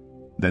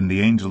 Then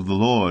the angel of the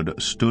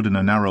Lord stood in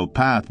a narrow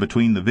path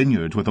between the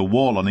vineyards, with a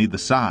wall on either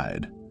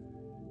side.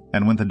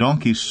 And when the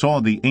donkey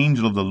saw the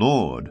angel of the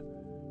Lord,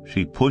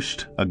 she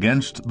pushed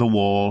against the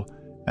wall,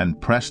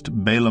 and pressed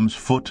Balaam's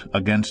foot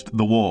against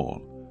the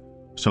wall.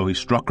 So he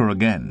struck her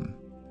again.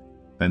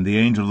 Then the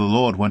angel of the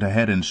Lord went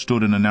ahead and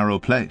stood in a narrow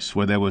place,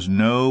 where there was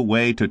no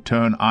way to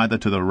turn either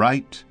to the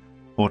right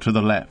or to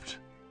the left.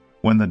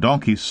 When the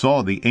donkey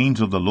saw the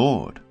angel of the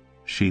Lord,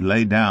 she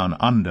lay down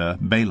under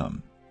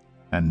Balaam.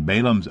 And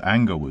Balaam's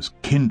anger was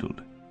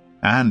kindled,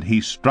 and he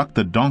struck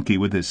the donkey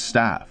with his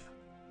staff.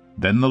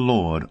 Then the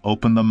Lord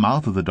opened the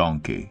mouth of the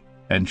donkey,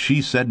 and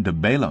she said to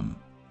Balaam,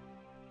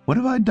 "What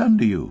have I done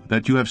to you,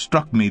 that you have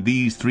struck me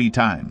these 3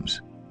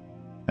 times?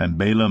 And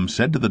Balaam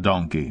said to the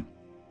donkey,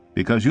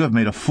 "Because you have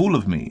made a fool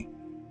of me.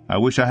 I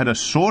wish I had a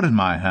sword in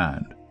my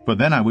hand, for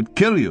then I would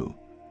kill you."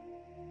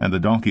 And the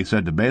donkey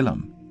said to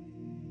Balaam,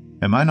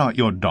 "Am I not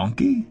your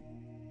donkey,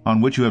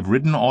 on which you have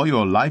ridden all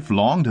your life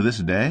long to this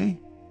day?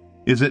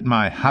 Is it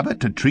my habit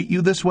to treat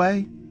you this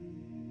way?"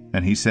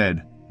 And he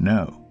said,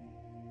 "No."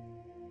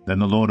 Then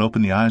the Lord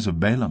opened the eyes of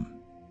Balaam,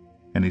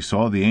 and he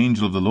saw the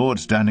angel of the Lord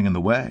standing in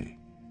the way,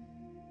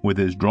 with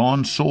his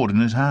drawn sword in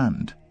his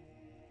hand.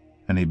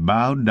 And he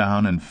bowed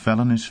down and fell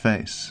on his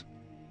face.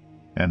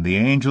 And the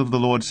angel of the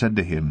Lord said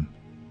to him,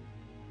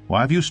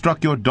 "Why have you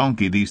struck your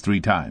donkey these 3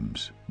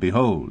 times?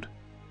 Behold,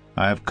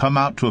 I have come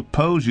out to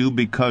oppose you,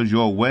 because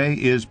your way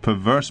is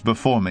perverse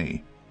before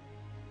me.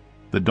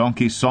 The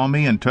donkey saw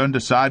me and turned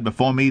aside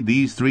before me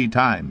these 3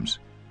 times.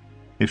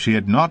 If she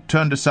had not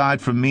turned aside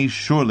from me,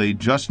 surely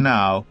just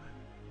now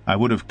I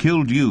would have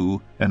killed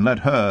you and let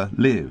her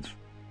live."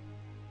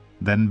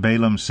 Then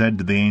Balaam said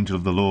to the angel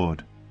of the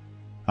Lord,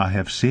 "I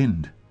have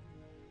sinned,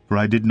 for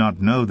I did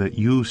not know that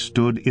you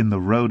stood in the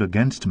road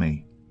against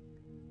me.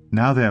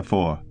 Now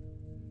therefore,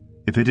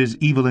 if it is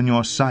evil in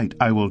your sight,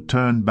 I will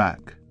turn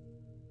back."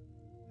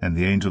 And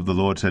the angel of the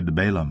Lord said to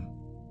Balaam,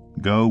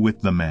 "Go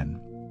with the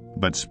men,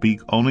 but speak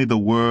only the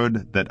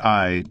word that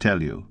I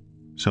tell you."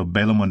 So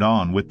Balaam went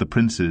on with the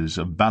princes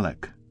of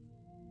Balak.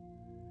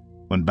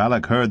 When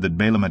Balak heard that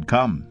Balaam had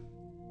come,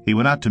 he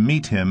went out to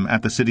meet him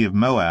at the city of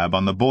Moab,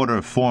 on the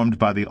border formed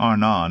by the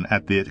Arnon,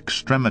 at the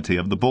extremity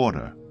of the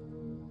border.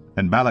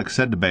 And Balak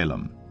said to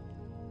Balaam,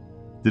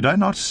 "Did I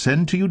not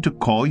send to you to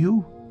call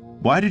you?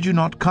 Why did you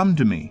not come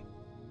to me?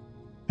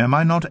 Am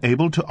I not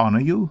able to honor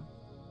you?"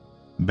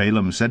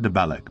 Balaam said to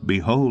Balak,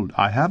 "Behold,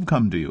 I have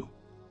come to you.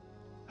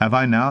 Have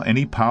I now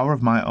any power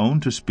of my own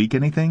to speak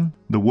anything?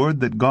 The word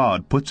that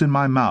God puts in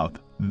my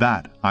mouth,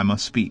 that I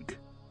must speak."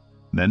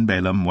 Then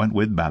Balaam went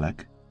with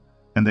Balak,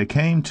 and they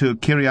came to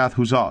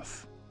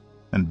Kiriath-Huzoth.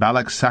 And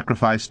Balak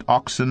sacrificed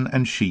oxen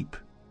and sheep,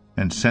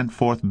 and sent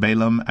forth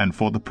Balaam and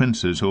for the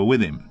princes who were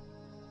with him.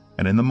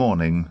 And in the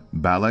morning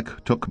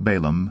Balak took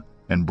Balaam,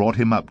 and brought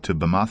him up to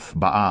Bamoth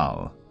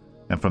Baal,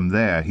 and from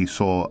there he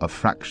saw a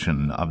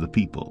fraction of the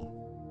people.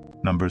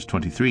 Numbers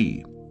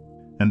 23.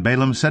 And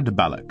Balaam said to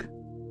Balak,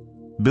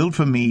 "Build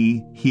for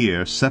me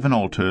here 7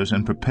 altars,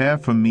 and prepare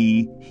for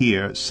me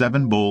here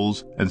 7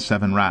 bulls and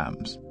 7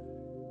 rams."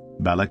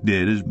 Balak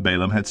did as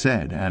Balaam had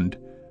said, and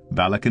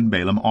Balak and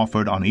Balaam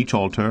offered on each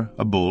altar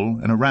a bull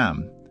and a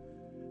ram.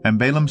 And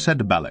Balaam said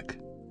to Balak,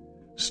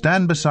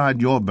 "Stand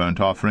beside your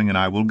burnt offering, and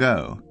I will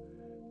go.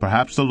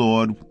 Perhaps the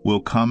Lord will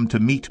come to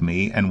meet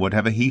me, and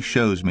whatever he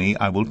shows me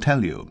I will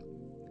tell you."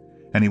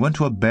 And he went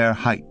to a bare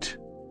height,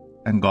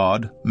 and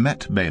God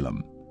met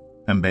Balaam.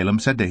 And Balaam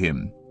said to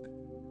him,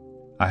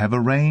 "I have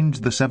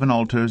arranged the 7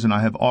 altars, and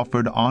I have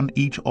offered on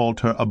each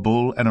altar a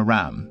bull and a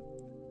ram."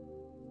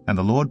 And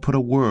the Lord put a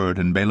word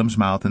in Balaam's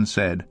mouth, and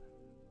said,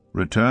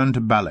 "Return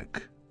to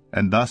Balak,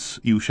 and thus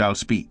you shall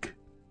speak."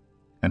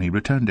 And he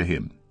returned to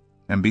him,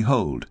 and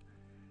behold,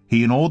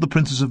 he and all the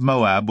princes of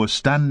Moab were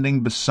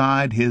standing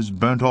beside his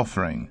burnt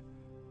offering.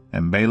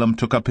 And Balaam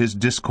took up his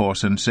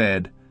discourse, and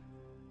said,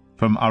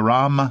 "From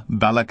Aram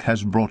Balak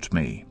has brought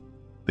me,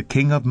 the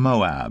king of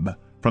Moab,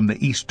 from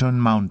the eastern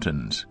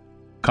mountains.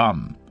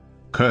 Come,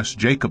 curse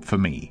Jacob for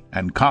me,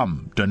 and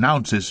come,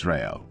 denounce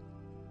Israel."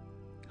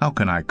 How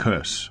can I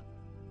curse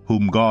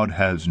whom God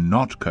has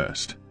not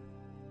cursed?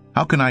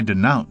 How can I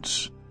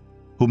denounce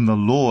whom the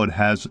Lord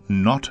has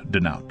not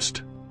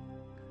denounced?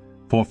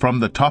 For from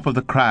the top of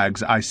the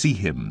crags I see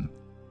him,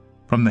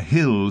 from the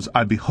hills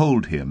I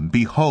behold him.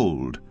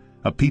 Behold,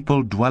 a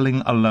people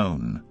dwelling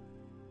alone,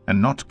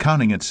 and not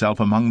counting itself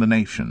among the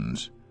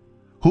nations.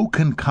 Who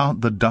can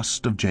count the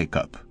dust of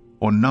Jacob,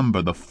 or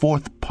number the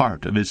 4th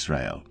part of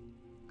Israel?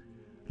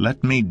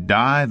 Let me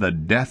die the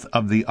death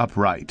of the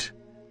upright,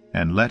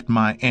 and let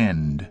my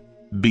end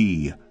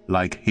be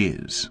like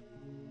his.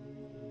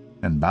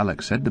 And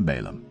Balak said to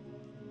Balaam,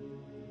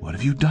 "What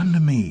have you done to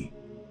me?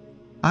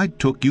 I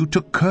took you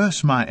to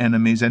curse my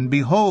enemies, and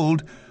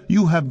behold,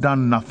 you have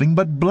done nothing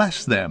but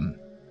bless them."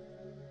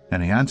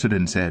 And he answered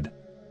and said,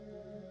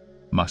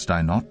 "Must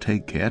I not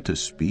take care to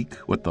speak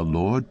what the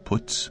Lord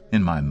puts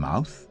in my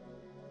mouth?"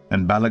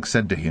 And Balak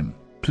said to him,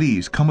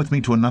 "Please come with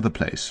me to another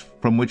place,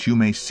 from which you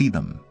may see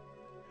them.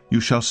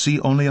 You shall see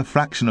only a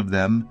fraction of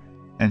them,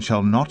 and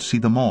shall not see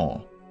them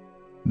all.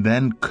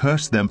 Then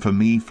curse them for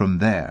me from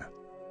there."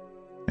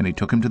 And he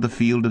took him to the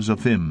field of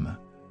Zophim,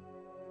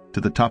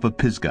 to the top of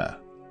Pisgah,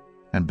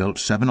 and built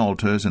 7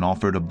 altars, and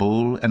offered a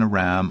bull and a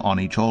ram on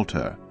each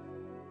altar.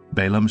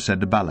 Balaam said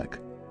to Balak,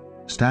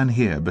 "Stand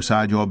here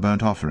beside your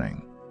burnt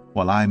offering,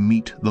 while I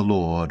meet the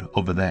Lord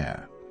over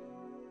there.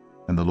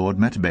 And the Lord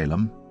met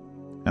Balaam,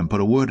 and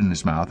put a word in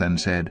his mouth, and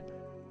said,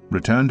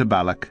 Return to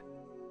Balak,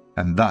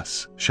 and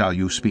thus shall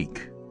you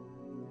speak.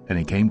 And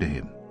he came to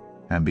him,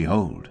 and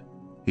behold,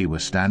 he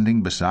was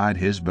standing beside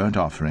his burnt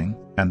offering,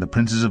 and the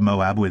princes of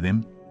Moab with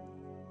him.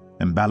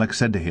 And Balak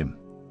said to him,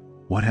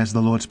 What has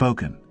the Lord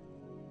spoken?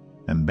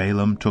 And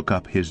Balaam took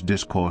up his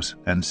discourse,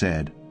 and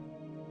said,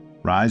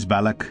 Rise,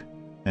 Balak,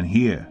 and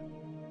hear.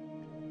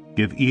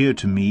 Give ear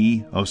to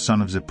me, O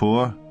son of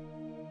Zippor.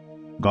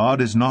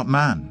 God is not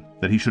man,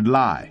 that he should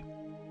lie,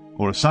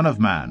 or a son of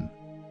man,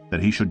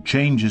 that he should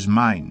change his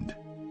mind.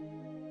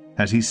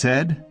 Has he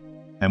said,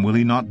 and will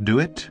he not do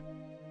it?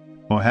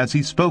 Or has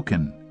he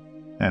spoken,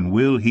 and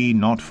will he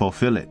not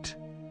fulfill it?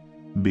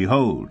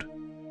 Behold,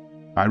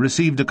 I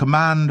received a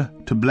command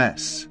to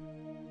bless.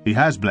 He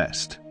has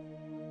blessed,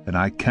 and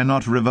I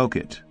cannot revoke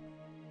it.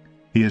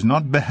 He has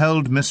not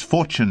beheld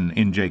misfortune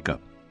in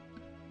Jacob,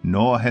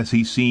 nor has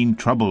he seen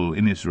trouble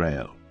in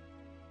Israel.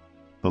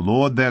 The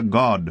Lord their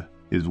God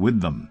is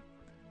with them,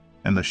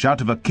 and the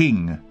shout of a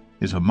king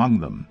is among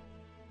them.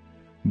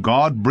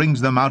 God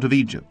brings them out of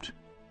Egypt,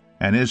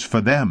 and is for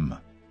them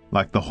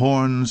like the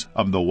horns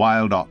of the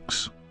wild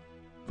ox.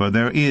 For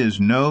there is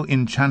no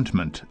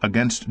enchantment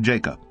against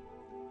Jacob,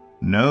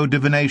 no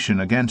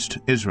divination against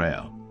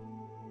Israel.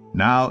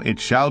 Now it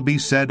shall be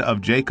said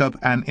of Jacob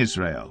and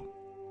Israel,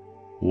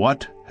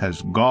 What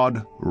has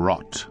God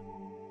wrought?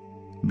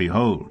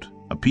 Behold,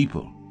 a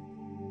people.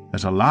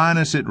 As a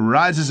lioness it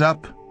rises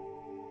up,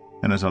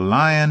 and as a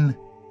lion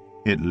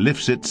it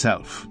lifts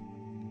itself.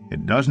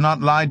 It does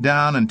not lie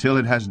down until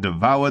it has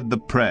devoured the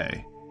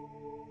prey,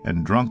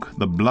 and drunk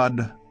the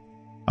blood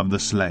of the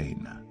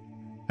slain.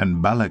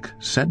 And Balak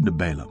said to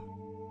Balaam,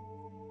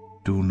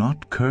 Do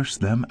not curse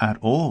them at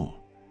all,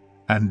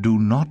 and do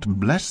not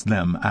bless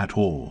them at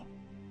all.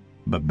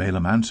 But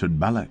Balaam answered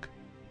Balak,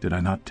 Did I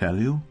not tell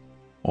you?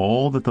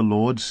 All that the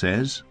Lord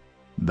says,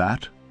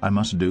 that I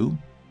must do.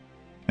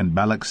 And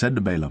Balak said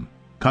to Balaam,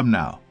 Come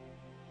now,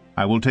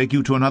 I will take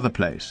you to another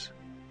place.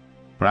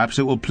 Perhaps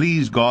it will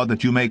please God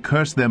that you may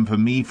curse them for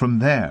me from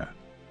there.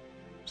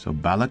 So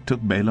Balak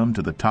took Balaam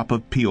to the top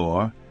of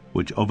Peor,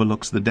 which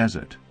overlooks the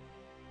desert.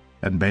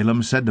 And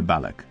Balaam said to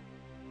Balak,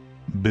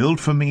 Build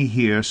for me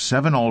here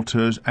 7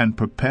 altars, and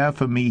prepare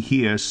for me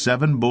here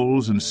 7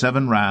 bulls and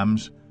 7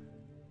 rams.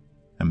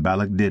 And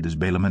Balak did as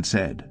Balaam had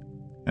said,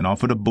 and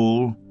offered a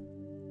bull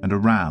and a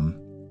ram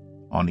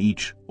on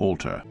each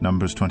altar.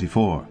 Numbers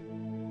 24.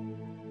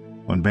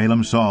 When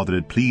Balaam saw that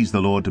it pleased the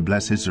Lord to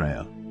bless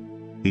Israel,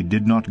 he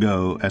did not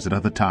go, as at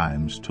other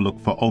times, to look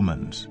for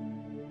omens,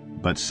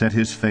 but set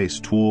his face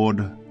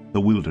toward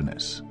the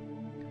wilderness.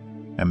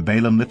 And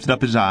Balaam lifted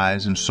up his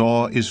eyes, and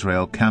saw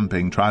Israel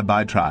camping tribe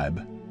by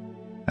tribe,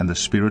 and the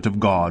Spirit of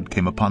God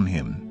came upon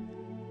him.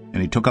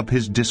 And he took up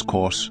his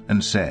discourse,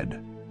 and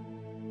said,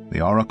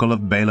 The oracle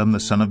of Balaam the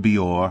son of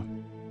Beor,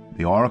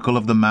 the oracle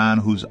of the man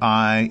whose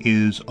eye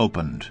is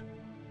opened,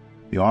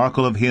 the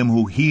oracle of him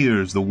who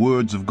hears the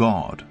words of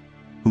God,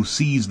 who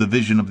sees the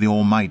vision of the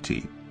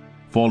Almighty,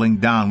 falling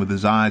down with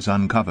his eyes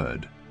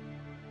uncovered.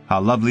 How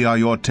lovely are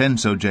your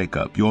tents, O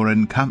Jacob, your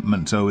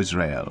encampments, O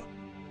Israel,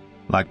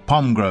 like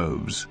palm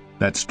groves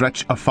that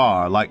stretch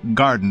afar, like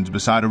gardens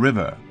beside a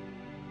river,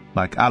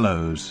 like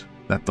aloes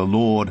that the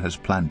Lord has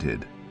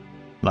planted,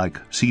 like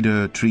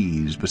cedar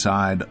trees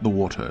beside the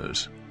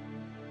waters.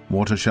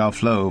 Water shall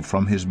flow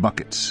from his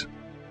buckets,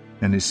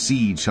 and his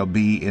seed shall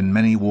be in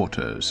many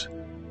waters.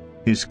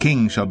 His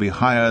king shall be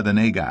higher than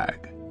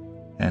Agag,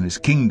 and his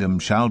kingdom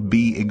shall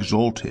be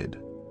exalted.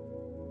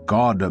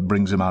 God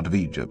brings him out of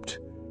Egypt,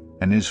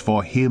 and is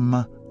for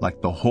him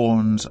like the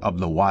horns of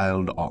the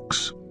wild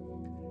ox.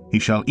 He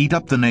shall eat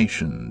up the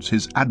nations,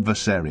 his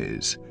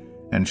adversaries,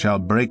 and shall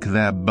break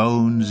their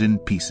bones in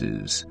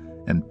pieces,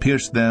 and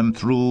pierce them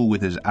through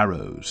with his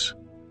arrows.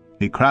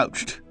 He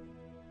crouched,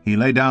 he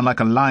lay down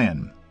like a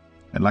lion,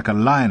 and like a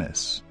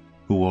lioness,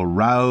 who will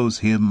rouse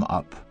him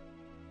up.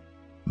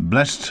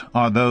 Blessed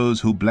are those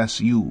who bless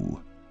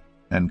you,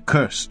 and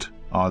cursed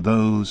are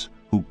those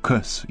who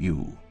curse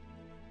you.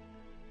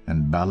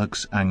 And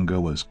Balak's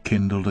anger was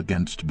kindled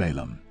against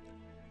Balaam,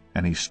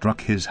 and he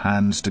struck his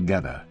hands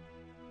together.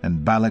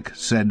 And Balak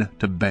said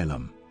to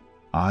Balaam,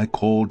 I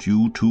called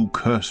you to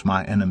curse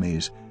my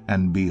enemies,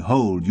 and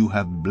behold, you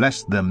have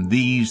blessed them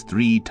these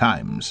 3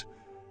 times.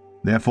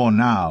 Therefore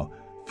now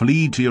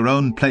flee to your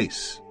own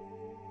place.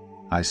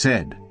 I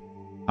said,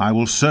 I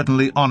will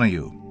certainly honor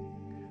you,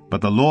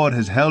 but the Lord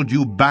has held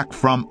you back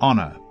from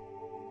honor.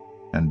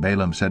 And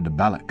Balaam said to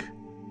Balak,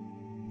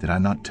 Did I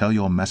not tell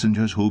your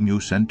messengers whom you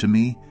sent to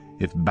me,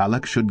 if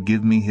Balak should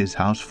give me his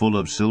house full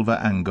of silver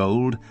and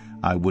gold,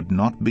 I would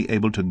not be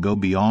able to go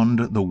beyond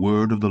the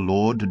word of the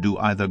Lord to do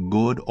either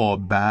good or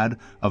bad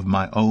of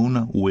my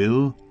own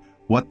will?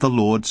 What the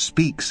Lord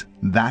speaks,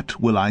 that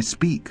will I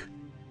speak.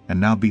 And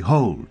now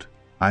behold,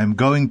 I am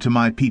going to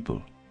my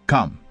people.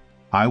 Come,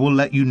 I will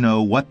let you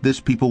know what this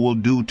people will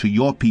do to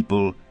your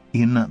people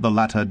in the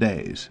latter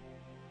days.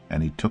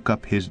 And he took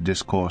up his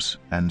discourse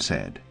and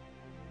said,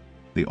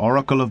 The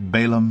oracle of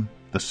Balaam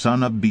the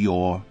son of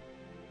Beor,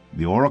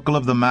 the oracle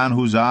of the man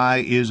whose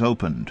eye is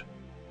opened,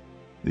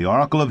 the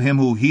oracle of him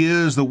who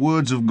hears the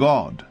words of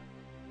God,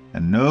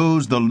 and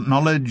knows the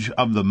knowledge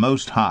of the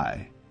Most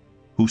High,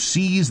 who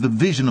sees the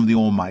vision of the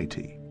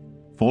Almighty,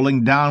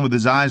 falling down with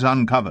his eyes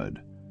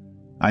uncovered.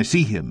 I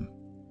see him,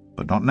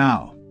 but not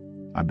now.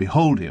 I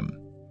behold him,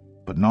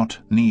 but not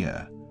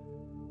near.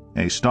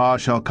 A star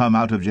shall come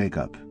out of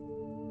Jacob,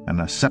 and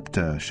a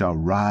scepter shall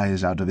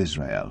rise out of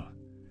Israel.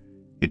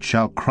 It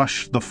shall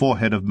crush the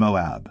forehead of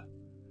Moab,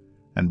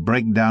 and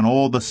break down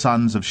all the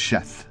sons of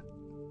Sheth.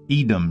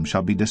 Edom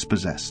shall be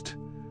dispossessed.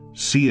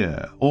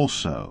 Seir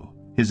also,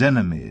 his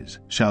enemies,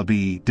 shall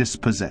be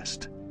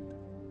dispossessed.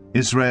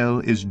 Israel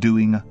is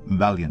doing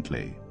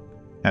valiantly,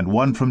 and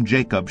one from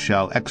Jacob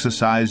shall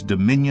exercise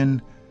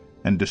dominion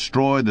and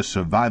destroy the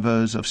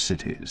survivors of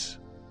cities.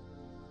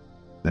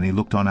 Then he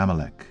looked on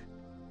Amalek,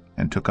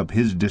 and took up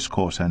his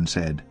discourse and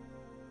said,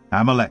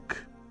 Amalek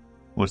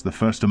was the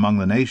first among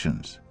the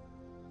nations,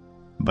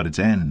 but its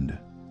end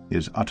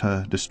is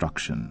utter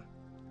destruction.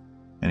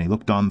 And he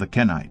looked on the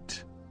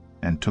Kenite,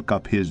 and took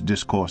up his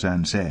discourse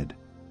and said,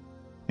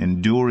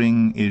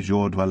 Enduring is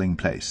your dwelling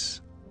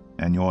place,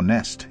 and your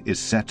nest is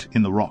set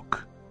in the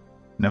rock.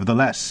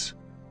 Nevertheless,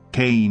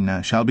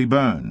 Cain shall be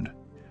burned,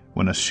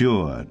 when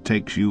Assur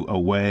takes you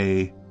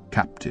away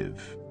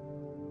captive.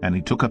 And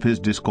he took up his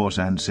discourse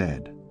and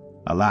said,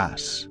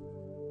 Alas,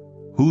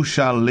 who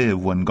shall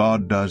live when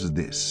God does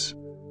this?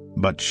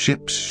 But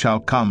ships shall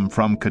come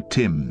from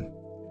Kittim,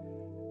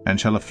 and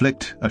shall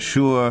afflict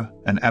Assur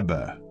and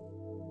Eber,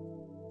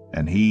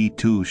 and he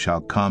too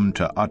shall come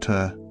to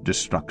utter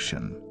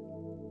destruction.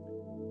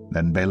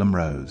 Then Balaam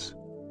rose,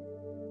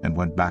 and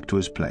went back to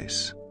his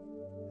place,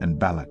 and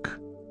Balak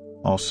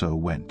also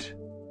went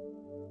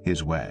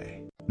his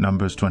way.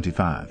 Numbers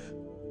 25.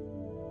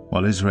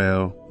 While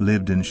Israel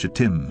lived in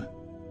Shittim,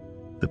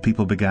 the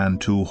people began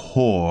to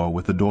whore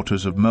with the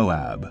daughters of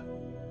Moab.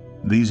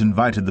 These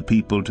invited the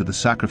people to the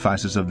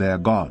sacrifices of their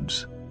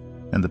gods,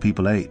 and the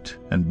people ate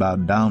and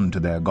bowed down to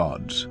their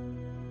gods.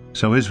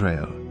 So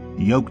Israel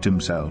yoked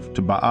himself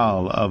to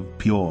Baal of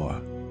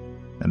Peor,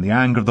 and the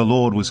anger of the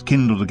Lord was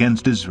kindled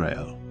against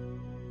Israel.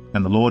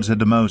 And the Lord said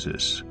to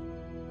Moses,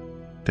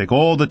 Take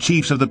all the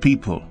chiefs of the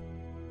people,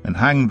 and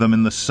hang them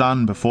in the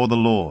sun before the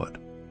Lord,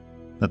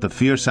 that the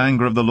fierce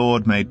anger of the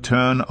Lord may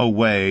turn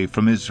away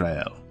from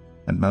Israel.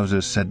 And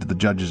Moses said to the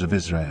judges of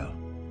Israel,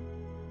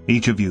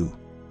 Each of you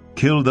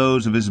kill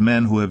those of his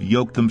men who have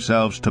yoked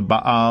themselves to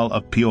Baal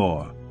of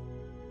Peor.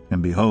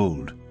 And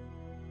behold,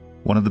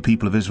 one of the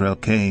people of Israel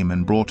came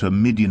and brought a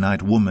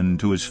Midianite woman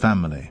to his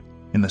family,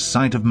 in the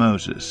sight of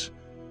Moses,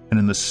 and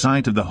in the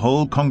sight of the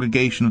whole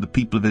congregation of the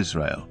people of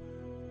Israel,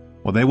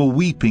 while they were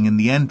weeping in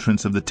the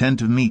entrance of the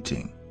tent of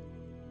meeting.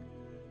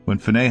 When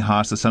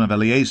Phinehas the son of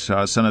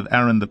Eleazar, son of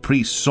Aaron the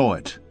priest, saw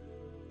it,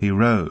 he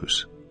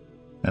rose,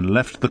 and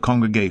left the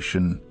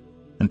congregation,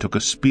 and took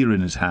a spear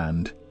in his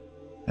hand,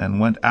 and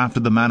went after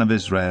the man of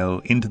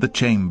Israel into the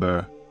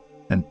chamber,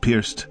 and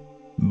pierced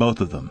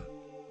both of them,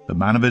 the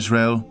man of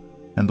Israel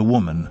and the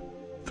woman,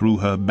 through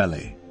her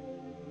belly.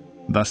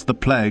 Thus the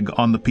plague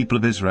on the people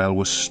of Israel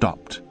was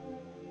stopped.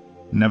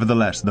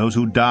 Nevertheless, those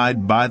who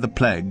died by the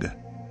plague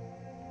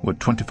were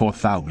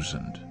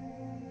 24,000.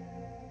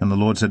 And the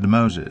Lord said to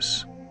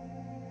Moses,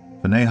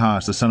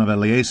 Phinehas the son of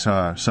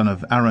Eleazar, son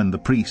of Aaron the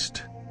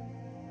priest,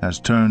 has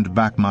turned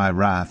back my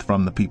wrath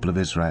from the people of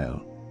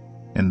Israel,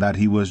 in that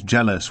he was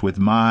jealous with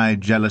my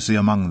jealousy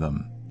among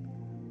them,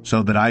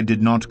 so that I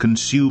did not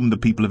consume the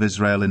people of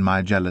Israel in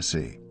my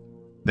jealousy.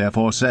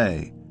 Therefore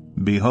say,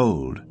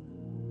 Behold,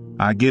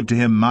 I give to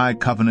him my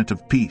covenant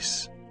of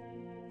peace,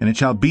 and it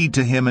shall be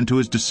to him and to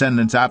his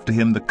descendants after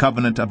him the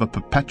covenant of a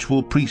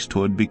perpetual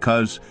priesthood,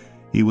 because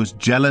he was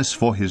jealous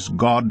for his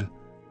God,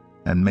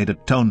 and made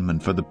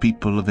atonement for the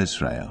people of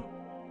Israel.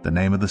 The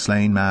name of the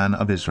slain man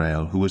of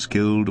Israel, who was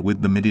killed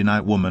with the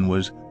Midianite woman,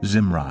 was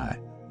Zimri,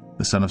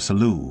 the son of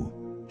Salu,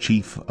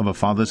 chief of a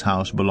father's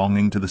house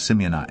belonging to the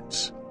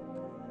Simeonites.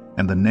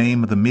 And the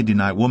name of the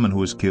Midianite woman who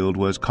was killed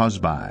was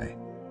Cozbi,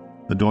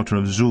 the daughter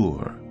of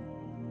Zur,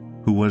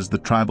 who was the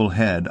tribal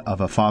head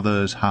of a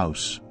father's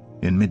house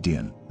in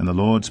Midian. And the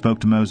Lord spoke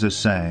to Moses,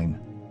 saying,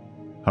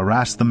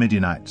 Harass the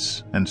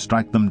Midianites, and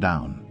strike them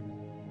down,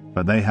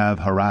 for they have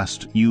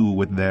harassed you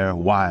with their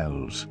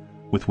wiles,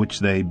 with which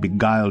they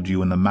beguiled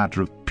you in the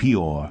matter of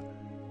Peor,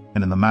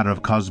 and in the matter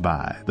of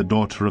Cozbi, the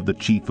daughter of the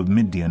chief of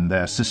Midian,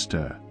 their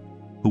sister,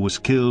 who was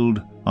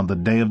killed on the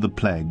day of the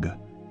plague,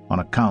 on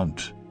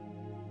account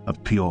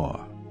of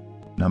Peor.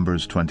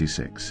 Numbers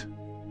 26.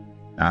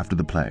 After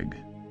the plague,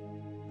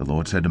 the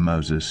Lord said to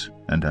Moses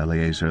and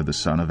Eleazar the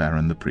son of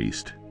Aaron the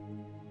priest,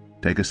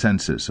 Take a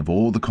census of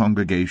all the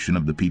congregation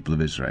of the people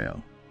of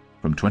Israel,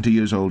 from 20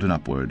 years old and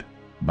upward,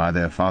 by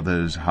their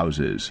fathers'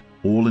 houses,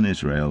 all in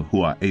Israel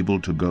who are able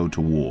to go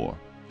to war.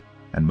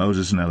 And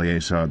Moses and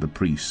Eleazar the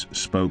priests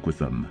spoke with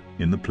them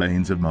in the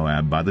plains of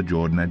Moab by the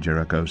Jordan at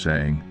Jericho,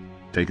 saying,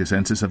 Take a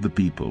census of the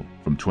people,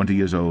 from 20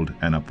 years old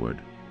and upward,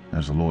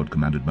 as the Lord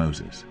commanded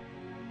Moses.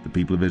 The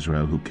people of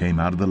Israel who came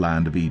out of the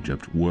land of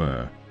Egypt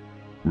were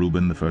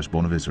Reuben the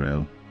firstborn of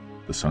Israel,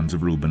 the sons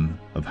of Reuben,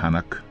 of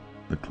Hanok,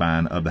 the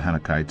clan of the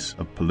Hanakites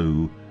of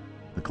Palu,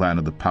 the clan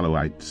of the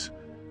Paluites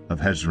of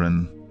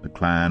Hezron, the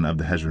clan of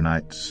the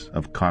Hezronites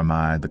of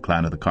Carmi, the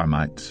clan of the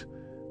Carmites.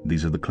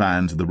 These are the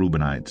clans of the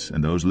Reubenites,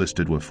 and those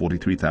listed were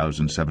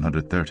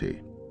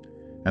 43,730.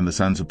 And the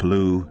sons of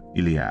Palu,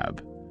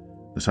 Eliab.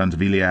 The sons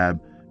of Eliab,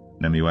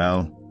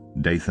 Nemuel,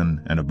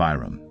 Dathan, and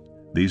Abiram.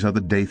 These are the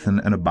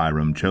Dathan and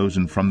Abiram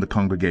chosen from the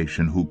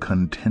congregation who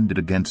contended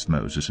against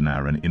Moses and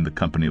Aaron in the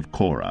company of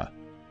Korah,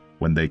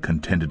 when they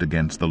contended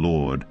against the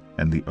Lord,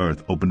 and the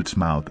earth opened its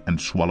mouth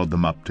and swallowed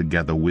them up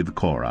together with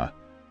Korah,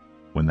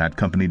 when that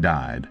company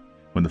died,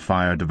 when the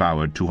fire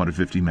devoured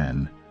 250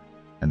 men,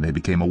 and they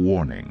became a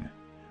warning.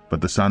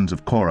 But the sons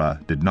of Korah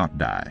did not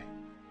die.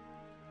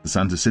 The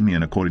sons of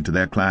Simeon according to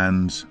their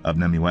clans, of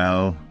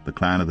Nemuel, the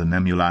clan of the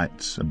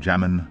Nemuelites of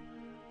Jamin,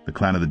 the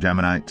clan of the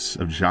Jaminites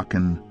of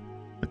Jachin,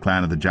 the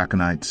clan of the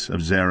Jachinites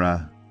of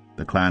Zerah,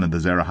 the clan of the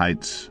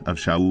Zerahites of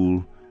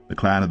Shaul, the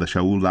clan of the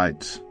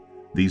Shaulites.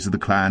 These are the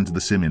clans of the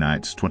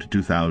Simeonites,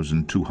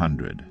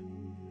 22,200.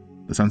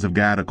 The sons of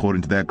Gad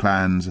according to their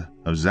clans,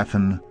 of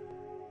Zephon,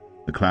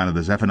 the clan of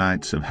the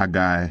Zephonites of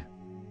Haggai,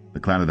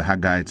 the clan of the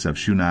Haggites of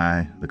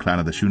Shunai, the clan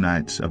of the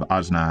Shunites of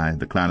Ozni,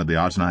 the clan of the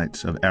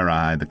Oznites of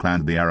Eri, the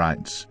clan of the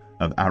Erites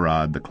of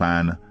Arad, the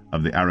clan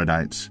of the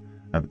Aradites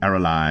of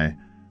Arali,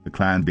 the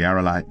clan of the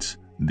Aralites.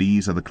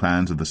 These are the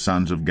clans of the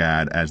sons of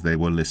Gad as they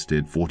were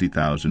listed,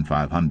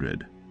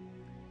 40,500.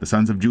 The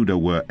sons of Judah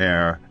were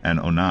Er and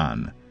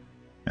Onan,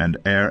 and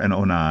Er and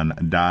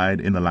Onan died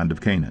in the land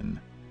of Canaan.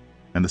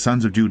 And the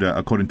sons of Judah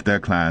according to their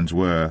clans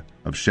were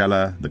of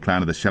Shelah, the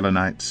clan of the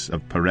Shelanites,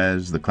 of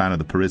Perez, the clan of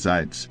the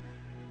Perizzites,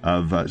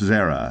 of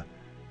Zerah,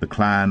 the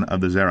clan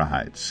of the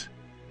Zerahites.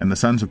 And the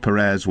sons of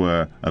Perez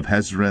were of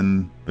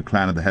Hezron, the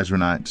clan of the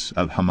Hezronites,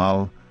 of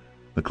Hamal,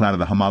 the clan of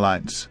the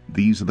Hamalites.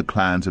 These are the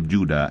clans of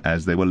Judah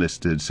as they were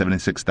listed,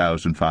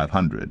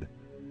 76,500.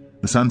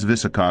 The sons of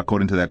Issachar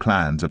according to their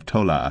clans, of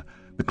Tola,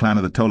 the clan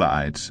of the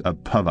Tolaites,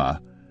 of Puvah,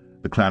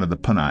 the clan of the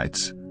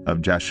Punites, of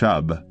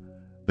Jashub,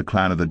 the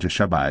clan of the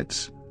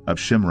Jashubites, of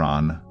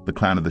Shimron, the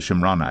clan of the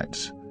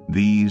Shimronites.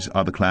 These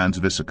are the clans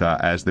of Issachar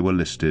as they were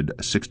listed,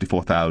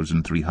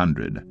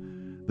 64,300.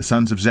 The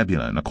sons of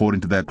Zebulun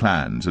according to their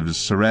clans, of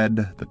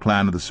Sered, the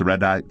clan of the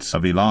Seredites,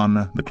 of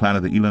Elon, the clan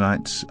of the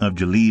Elonites, of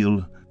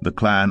Jaleel, the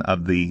clan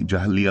of the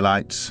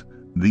Jahleelites.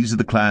 These are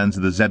the clans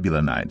of the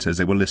Zebulunites as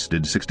they were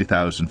listed,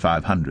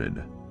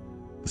 60,500.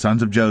 The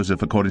sons of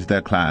Joseph according to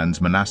their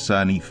clans, Manasseh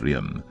and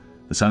Ephraim.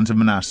 The sons of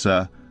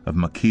Manasseh, of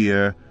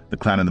Machir, the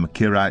clan of the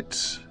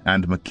Machirites,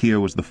 and Machir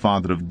was the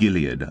father of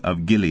Gilead,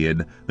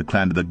 the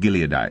clan of the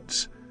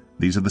Gileadites.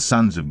 These are the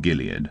sons of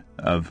Gilead,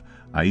 of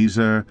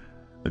Aiezer,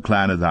 the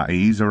clan of the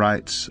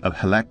Aiezerites, of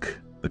Helek,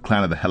 the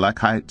clan of the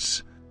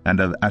Helekites, and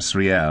of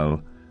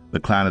Asriel, the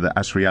clan of the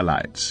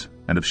Asrielites,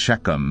 and of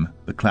Shechem,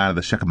 the clan of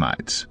the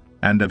Shechemites,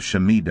 and of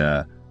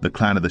Shemida, the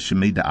clan of the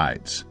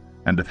Shemidaites,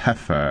 and of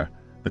Hepher,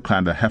 the clan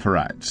of the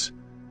Hepherites.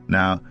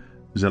 Now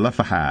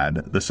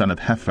Zelophehad, the son of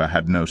Hepher,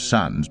 had no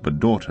sons, but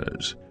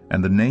daughters.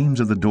 And the names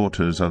of the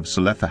daughters of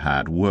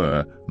Zelophehad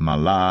were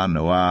Mahlah,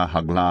 Noah,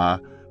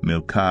 Haglah,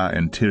 Milcah,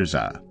 and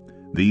Tirzah.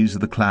 These are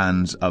the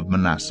clans of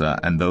Manasseh,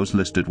 and those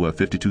listed were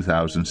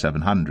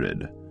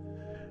 52,700.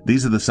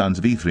 These are the sons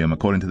of Ephraim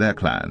according to their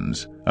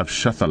clans, of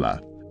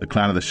Shuthelah, the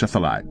clan of the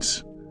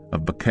Shuthelites,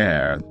 of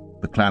Becher,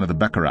 the clan of the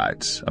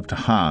Becherites, of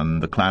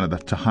Tahan, the clan of the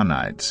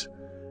Tahanites.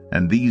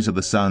 And these are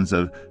the sons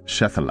of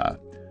Shethelah,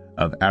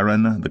 of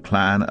Aaron, the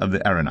clan of the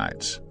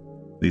Aaronites.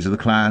 These are the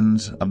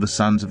clans of the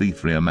sons of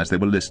Ephraim as they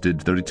were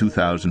listed,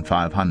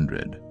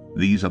 32,500.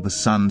 These are the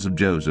sons of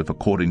Joseph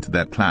according to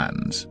their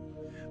clans.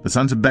 The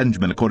sons of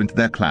Benjamin according to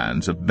their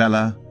clans, of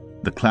Bela,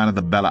 the clan of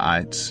the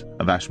Belaites,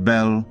 of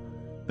Ashbel,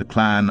 the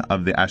clan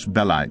of the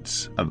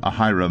Ashbelites, of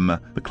Ahiram,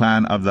 the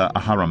clan of the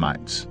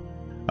Aharamites,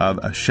 of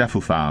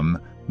Shephupham,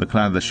 the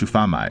clan of the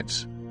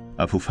Shuphamites,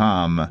 of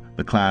Hupham,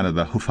 the clan of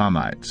the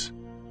Huphamites.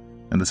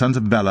 And the sons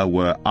of Bela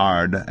were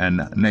Ard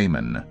and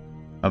Naaman.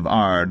 Of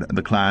Ard,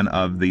 the clan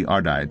of the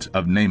Ardites,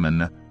 of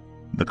Naaman,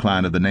 the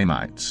clan of the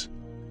Naamites.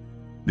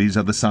 These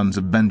are the sons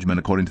of Benjamin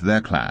according to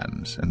their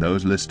clans, and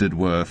those listed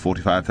were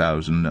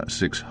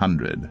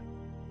 45,600.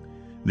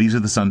 These are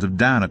the sons of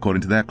Dan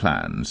according to their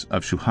clans,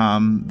 of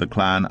Shuham, the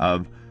clan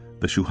of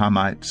the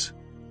Shuhamites.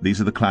 These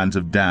are the clans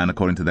of Dan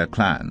according to their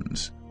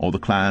clans. All the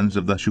clans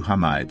of the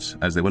Shuhamites,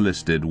 as they were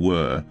listed,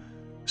 were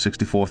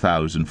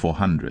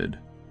 64,400.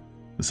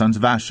 The sons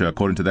of Asher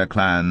according to their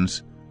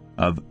clans,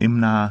 of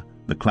Imnah,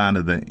 the clan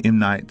of the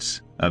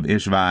Imnites, of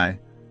Ishvi,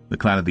 the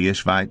clan of the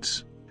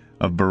Ishvites,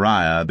 of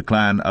Beriah, the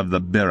clan of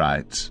the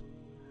Berites,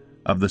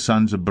 of the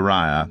sons of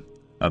Beriah,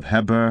 of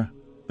Heber,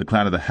 the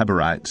clan of the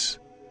Heberites,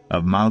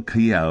 of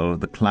Malchiel,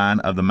 the clan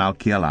of the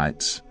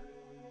Malchielites.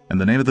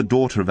 And the name of the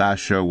daughter of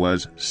Asher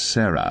was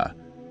Sarah.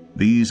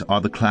 These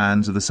are the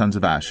clans of the sons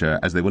of Asher,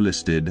 as they were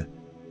listed,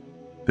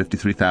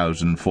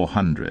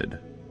 53,400.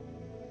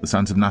 The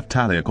sons of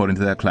Naphtali according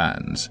to their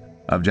clans,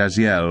 of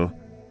Jaziel,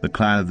 the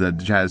clan of the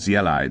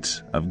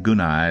Jazielites, of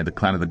Gunai, the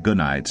clan of the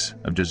Gunites,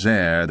 of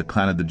Jazer, the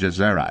clan of the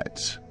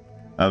Jazerites,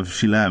 of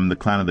Shilem, the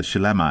clan of the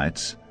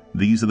Shilemites,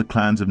 These are the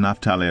clans of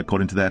Naphtali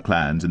according to their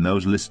clans, and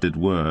those listed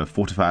were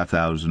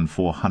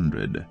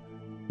 45,400.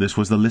 This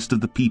was the list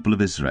of the people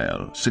of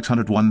Israel,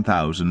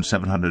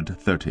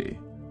 601,730.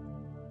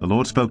 The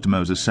Lord spoke to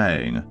Moses,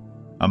 saying,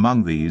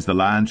 Among these the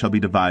land shall be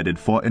divided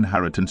for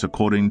inheritance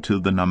according to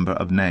the number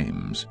of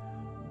names.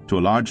 To a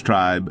large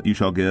tribe you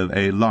shall give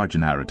a large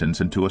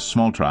inheritance, and to a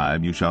small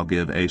tribe you shall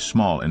give a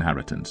small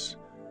inheritance.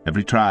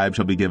 Every tribe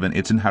shall be given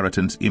its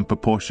inheritance in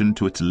proportion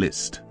to its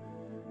list.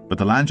 But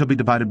the land shall be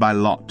divided by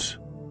lot.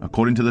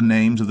 According to the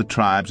names of the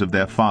tribes of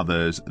their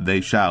fathers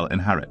they shall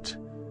inherit.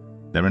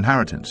 Their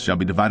inheritance shall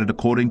be divided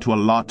according to a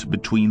lot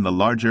between the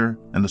larger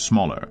and the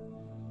smaller.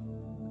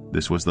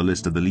 This was the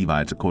list of the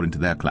Levites according to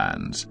their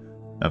clans.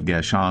 Of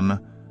Gershon,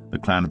 the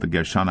clan of the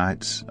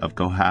Gershonites. Of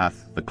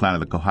Kohath, the clan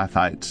of the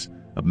Kohathites.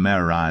 Of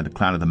Merari, the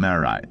clan of the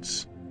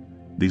Merarites.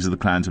 These are the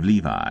clans of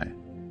Levi.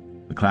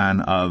 The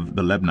clan of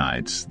the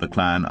Lebnites, the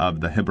clan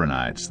of the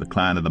Hebronites, the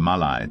clan of the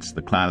Malites,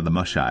 the clan of the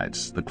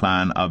Mushites, the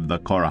clan of the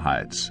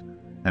Korahites.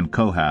 And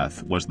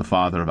Kohath was the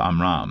father of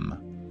Amram.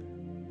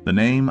 The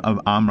name of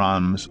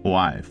Amram's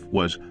wife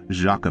was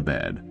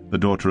Jochebed, the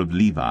daughter of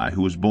Levi,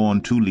 who was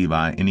born to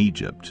Levi in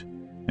Egypt.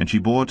 And she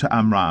bore to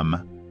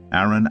Amram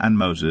Aaron and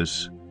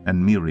Moses,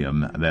 and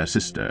Miriam their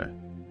sister.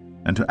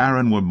 And to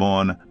Aaron were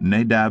born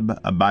Nadab,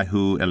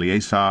 Abihu,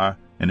 Eleazar,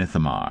 and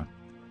Ithamar.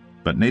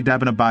 But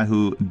Nadab and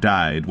Abihu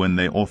died when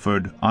they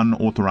offered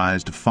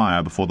unauthorized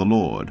fire before the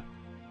Lord.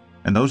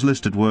 And those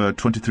listed were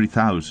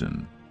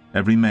 23,000,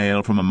 every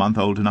male from a month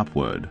old and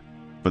upward.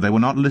 For they were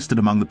not listed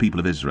among the people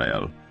of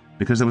Israel,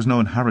 because there was no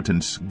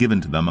inheritance given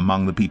to them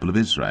among the people of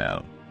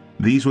Israel.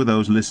 These were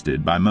those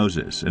listed by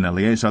Moses and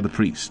Eleazar the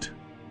priest,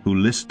 who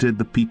listed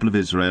the people of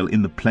Israel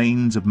in the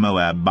plains of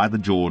Moab by the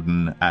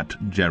Jordan at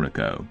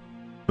Jericho.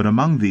 But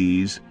among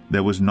these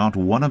there was not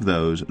one of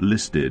those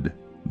listed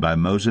by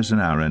Moses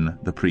and Aaron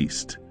the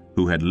priest,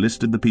 who had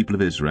listed the people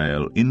of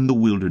Israel in the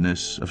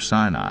wilderness of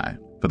Sinai.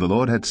 For the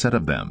Lord had said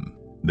of them,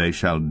 They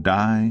shall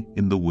die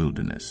in the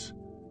wilderness.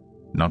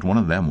 Not one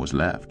of them was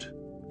left,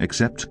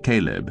 except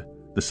Caleb,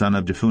 the son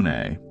of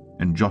Jephunneh,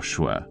 and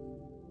Joshua,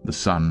 the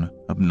son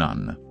of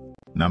Nun.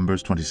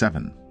 Numbers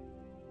 27.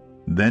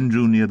 Then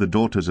drew near the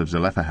daughters of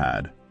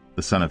Zelophehad,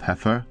 the son of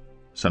Hepher,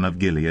 son of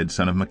Gilead,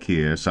 son of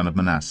Machir, son of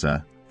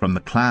Manasseh, from the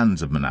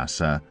clans of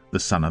Manasseh, the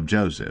son of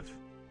Joseph.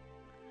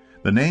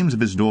 The names of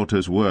his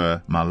daughters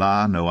were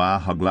Mahlah,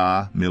 Noah,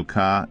 Hoglah,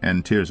 Milcah,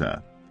 and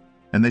Tirzah.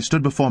 And they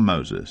stood before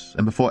Moses,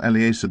 and before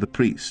Eleazar the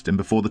priest, and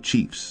before the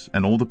chiefs,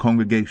 and all the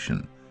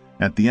congregation,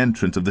 at the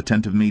entrance of the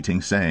tent of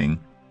meeting, saying,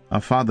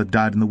 Our father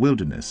died in the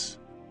wilderness.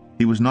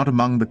 He was not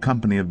among the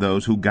company of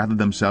those who gathered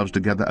themselves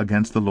together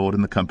against the Lord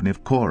in the company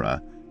of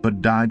Korah,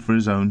 but died for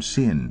his own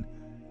sin.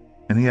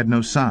 And he had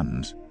no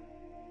sons.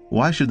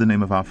 Why should the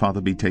name of our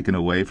father be taken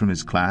away from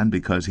his clan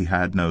because he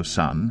had no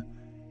son?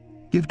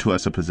 Give to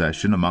us a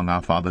possession among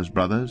our father's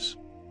brothers.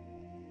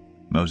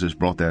 Moses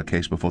brought their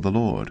case before the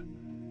Lord.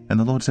 And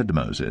the Lord said to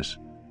Moses,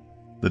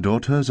 The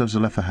daughters of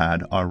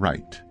Zelophehad are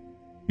right.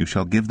 You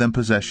shall give them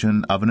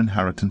possession of an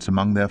inheritance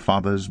among their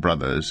father's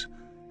brothers,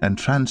 and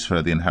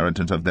transfer the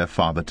inheritance of their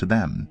father to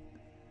them.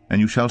 And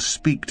you shall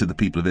speak to the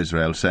people of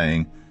Israel,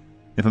 saying,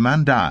 If a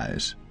man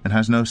dies, and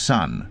has no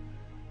son,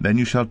 then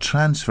you shall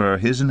transfer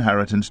his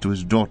inheritance to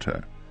his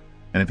daughter.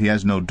 And if he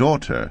has no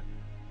daughter,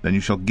 then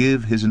you shall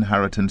give his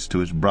inheritance to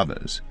his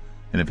brothers.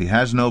 And if he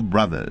has no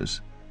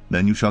brothers,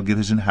 then you shall give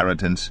his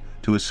inheritance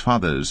to his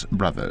father's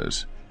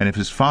brothers. And if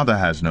his father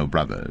has no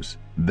brothers,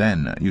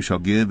 then you shall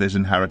give his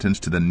inheritance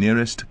to the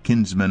nearest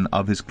kinsman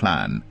of his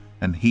clan,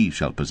 and he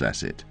shall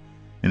possess it.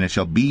 And it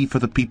shall be for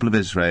the people of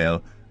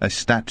Israel a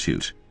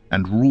statute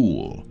and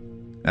rule,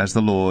 as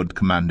the Lord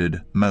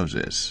commanded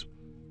Moses.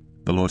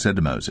 The Lord said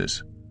to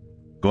Moses,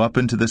 Go up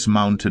into this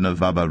mountain of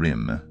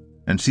Abarim,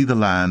 and see the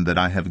land that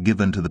I have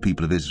given to the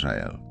people of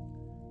Israel.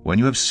 When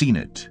you have seen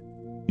it,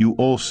 you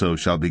also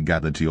shall be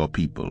gathered to your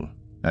people,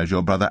 as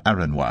your brother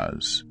Aaron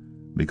was,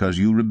 because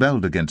you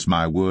rebelled against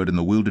my word in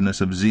the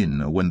wilderness of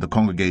Zin, when the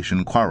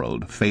congregation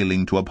quarreled,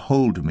 failing to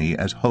uphold me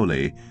as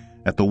holy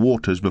at the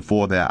waters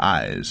before their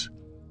eyes.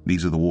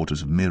 These are the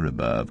waters of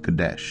Meribah of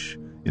Kadesh,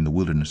 in the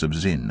wilderness of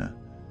Zin.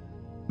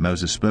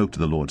 Moses spoke to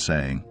the Lord,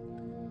 saying,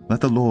 Let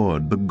the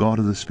Lord, the God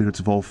of the spirits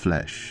of all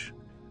flesh,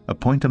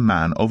 appoint a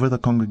man over the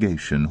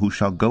congregation, who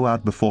shall go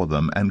out before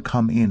them and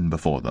come in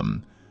before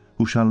them,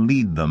 who shall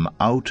lead them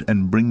out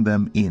and bring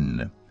them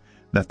in,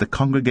 that the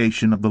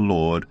congregation of the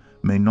Lord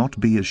may not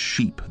be as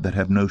sheep that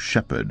have no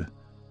shepherd.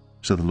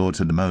 So the Lord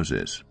said to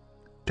Moses,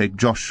 Take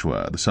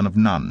Joshua the son of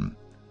Nun,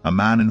 a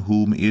man in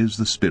whom is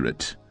the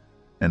Spirit,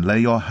 and lay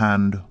your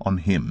hand on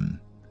him.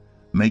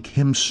 Make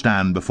him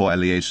stand before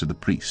Eleazar the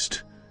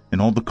priest,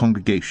 and all the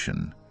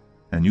congregation,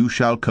 and you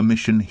shall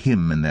commission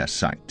him in their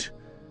sight.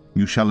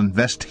 You shall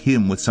invest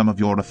him with some of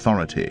your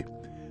authority,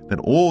 that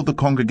all the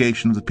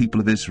congregation of the people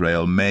of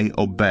Israel may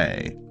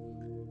obey.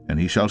 And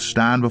he shall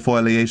stand before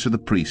Eleazar the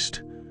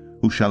priest,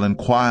 who shall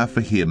inquire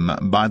for him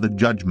by the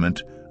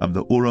judgment of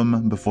the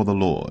Urim before the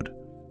Lord.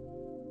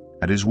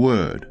 At his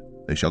word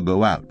they shall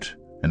go out,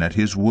 and at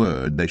his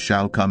word they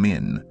shall come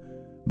in,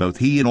 both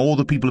he and all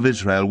the people of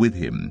Israel with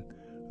him,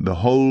 the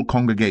whole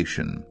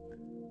congregation.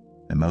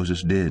 And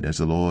Moses did as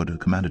the Lord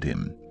commanded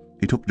him.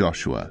 He took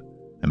Joshua,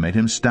 and made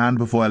him stand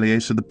before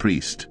Eleazar the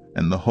priest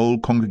and the whole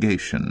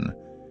congregation,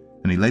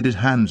 and he laid his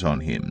hands on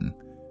him,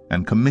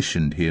 and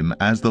commissioned him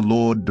as the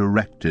Lord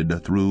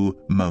directed through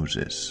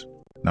Moses.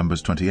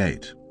 Numbers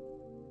 28.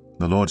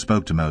 The Lord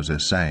spoke to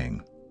Moses,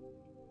 saying,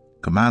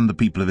 Command the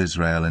people of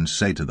Israel, and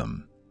say to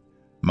them,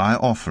 My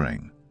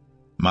offering,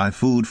 my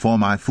food for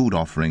my food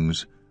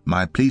offerings,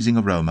 my pleasing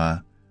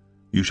aroma,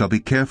 you shall be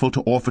careful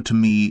to offer to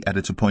me at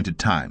its appointed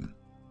time.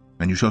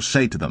 And you shall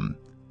say to them,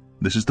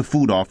 This is the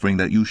food offering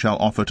that you shall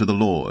offer to the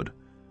Lord,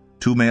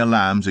 2 male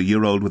lambs a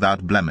year old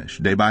without blemish,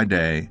 day by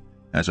day,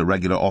 as a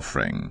regular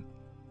offering.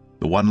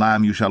 The one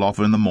lamb you shall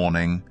offer in the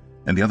morning,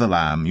 and the other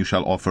lamb you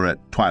shall offer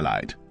at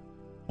twilight.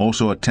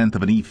 Also 1/10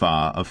 of an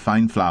ephah of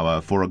fine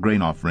flour for a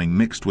grain offering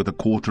mixed with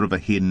 1/4 of a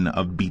hin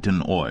of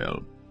beaten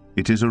oil.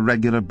 It is a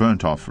regular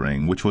burnt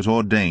offering, which was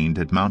ordained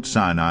at Mount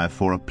Sinai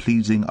for a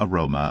pleasing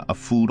aroma, a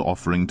food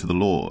offering to the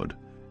Lord.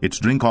 Its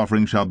drink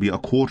offering shall be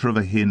 1/4 of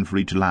a hin for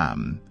each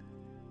lamb.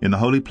 In the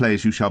holy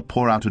place you shall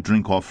pour out a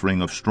drink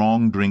offering of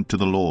strong drink to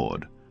the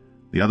Lord.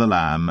 The other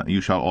lamb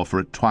you shall offer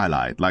at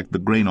twilight, like the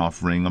grain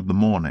offering of the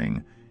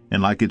morning,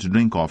 and like its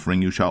drink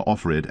offering you shall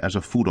offer it as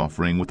a food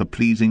offering with a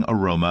pleasing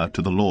aroma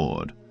to the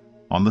Lord.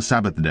 On the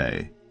Sabbath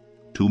day,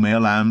 2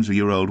 male lambs a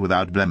year old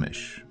without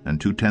blemish, and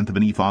 2/10 of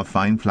an ephah of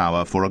fine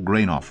flour for a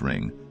grain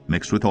offering,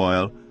 mixed with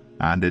oil,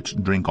 and its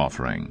drink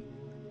offering.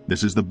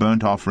 This is the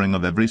burnt offering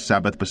of every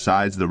Sabbath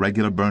besides the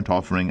regular burnt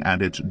offering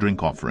and its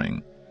drink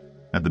offering.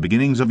 At the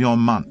beginnings of your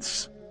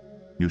months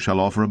you shall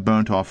offer a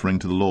burnt offering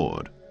to the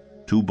Lord,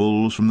 2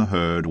 bulls from the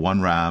herd,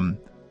 1 ram,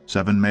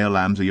 7 male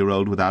lambs a year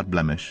old without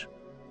blemish,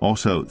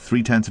 also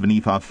 3/10 of an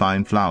ephah of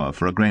fine flour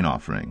for a grain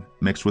offering,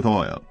 mixed with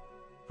oil,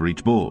 for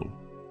each bull,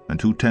 and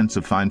 2/10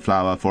 of fine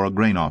flour for a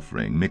grain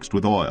offering, mixed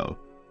with oil,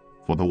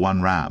 for the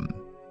 1 ram,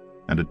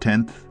 and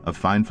 1/10 of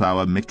fine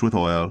flour mixed with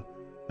oil,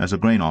 as a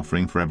grain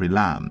offering for every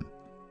lamb,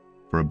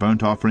 for a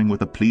burnt offering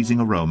with a pleasing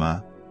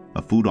aroma,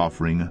 a food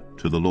offering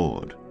to the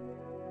Lord.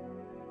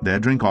 Their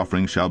drink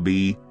offering shall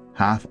be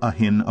 1/2 a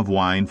hin of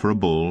wine for a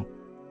bull,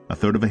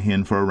 1/3 of a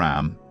hin for a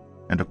ram,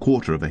 and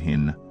 1/4 of a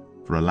hin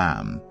for a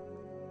lamb.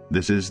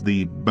 This is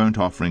the burnt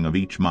offering of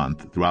each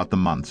month throughout the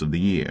months of the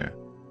year.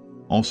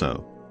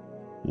 Also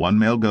 1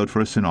 male goat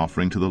for a sin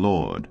offering to the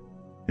Lord.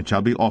 It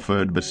shall be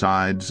offered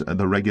besides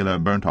the regular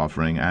burnt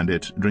offering and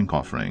its drink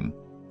offering.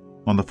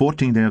 On the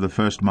 14th day of the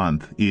first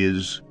month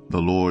is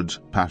the Lord's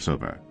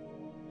Passover,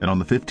 and on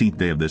the 15th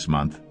day of this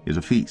month is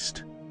a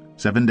feast.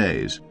 7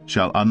 days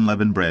shall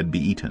unleavened bread be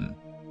eaten.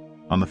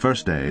 On the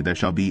first day there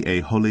shall be a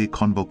holy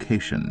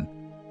convocation.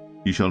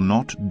 You shall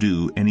not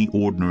do any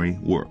ordinary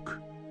work,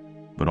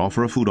 but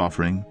offer a food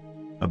offering,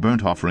 a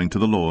burnt offering to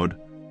the Lord,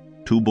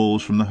 2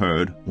 bulls from the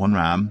herd, 1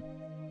 ram,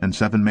 and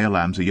 7 male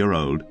lambs a year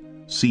old.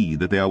 See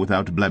that they are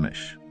without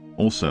blemish.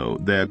 Also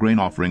their grain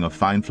offering of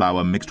fine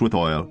flour mixed with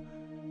oil,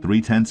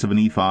 3/10 of an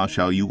ephah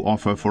shall you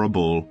offer for a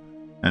bull,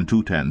 and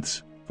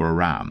 2/10 for a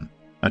ram.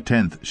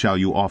 1/10 shall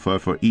you offer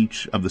for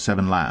each of the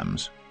 7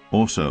 lambs.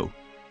 Also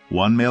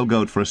 1 male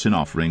goat for a sin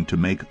offering to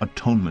make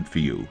atonement for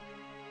you.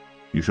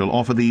 You shall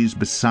offer these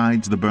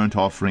besides the burnt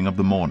offering of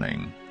the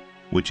morning,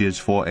 which is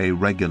for a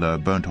regular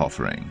burnt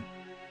offering.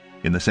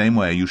 In the same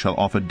way you shall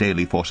offer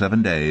daily for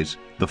 7 days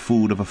the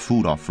food of a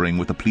food offering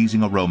with a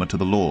pleasing aroma to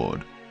the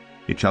Lord.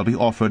 It shall be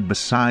offered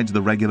besides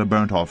the regular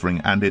burnt offering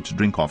and its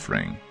drink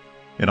offering.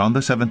 And on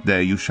the 7th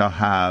day you shall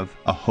have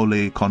a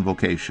holy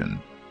convocation.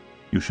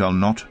 You shall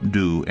not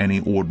do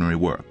any ordinary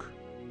work.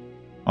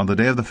 On the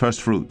day of the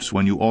first fruits,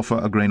 when you offer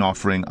a grain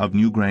offering of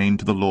new grain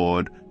to the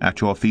Lord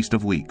at your Feast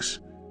of Weeks,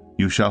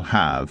 you shall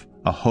have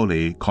a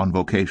holy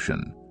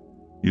convocation.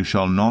 You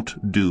shall not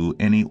do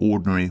any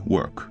ordinary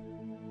work,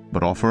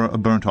 but offer a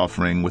burnt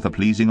offering with a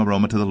pleasing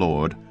aroma to the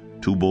Lord,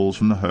 2 bulls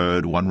from the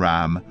herd, 1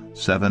 ram,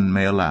 7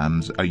 male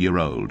lambs a year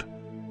old.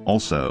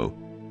 Also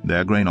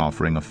their grain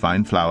offering of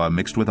fine flour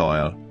mixed with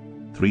oil,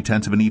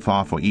 3/10 of an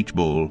ephah for each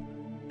bull,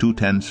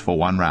 2/10 for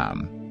 1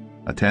 ram,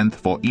 1/10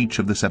 for each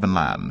of the 7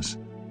 lambs,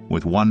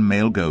 with 1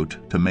 male goat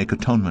to make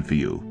atonement for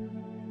you.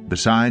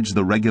 Besides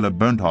the regular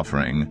burnt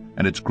offering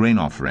and its grain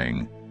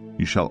offering,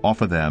 you shall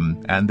offer them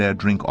and their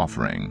drink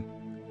offering.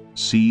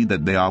 See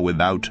that they are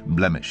without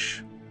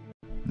blemish.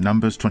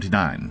 Numbers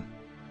 29.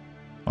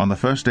 On the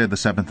first day of the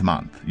 7th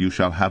month you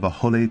shall have a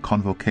holy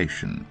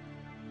convocation.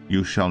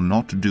 You shall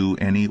not do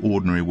any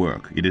ordinary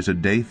work. It is a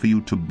day for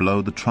you to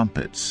blow the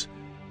trumpets,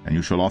 and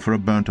you shall offer a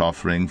burnt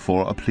offering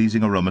for a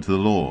pleasing aroma to the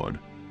Lord.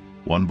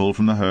 1 bull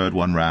from the herd,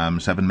 1 ram,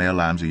 7 male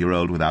lambs a year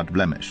old without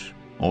blemish.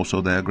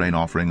 Also their grain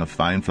offering of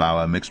fine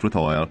flour mixed with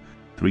oil,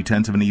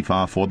 3/10 of an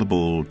ephah for the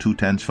bull,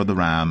 2/10 for the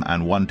ram,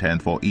 and 1/10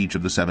 for each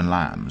of the 7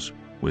 lambs,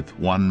 with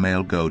 1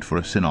 male goat for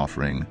a sin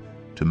offering,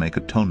 to make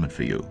atonement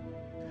for you.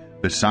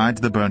 Besides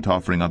the burnt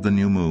offering of the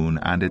new moon,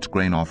 and its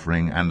grain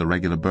offering, and the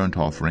regular burnt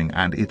offering,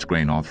 and its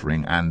grain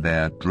offering, and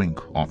their drink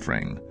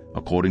offering,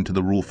 according to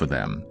the rule for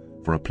them,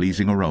 for a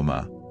pleasing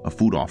aroma, a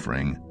food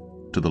offering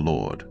to the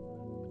Lord.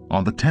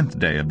 On the 10th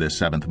day of this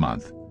 7th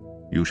month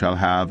You shall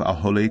have a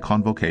holy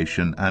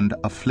convocation, and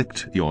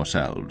afflict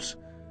yourselves.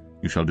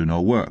 You shall do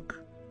no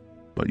work,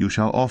 but you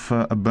shall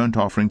offer a burnt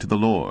offering to the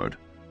Lord,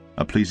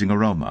 a pleasing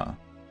aroma,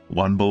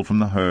 1 bull from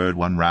the herd,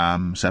 1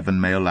 ram,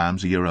 7 male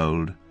lambs a year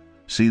old.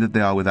 See that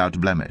they are without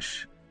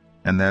blemish.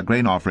 And their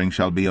grain offering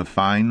shall be of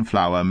fine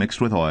flour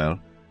mixed with oil,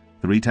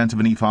 3/10 of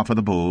an ephah for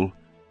the bull,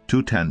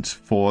 2/10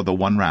 for the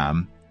 1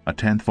 ram,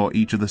 1/10 for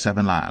each of the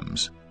 7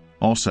 lambs.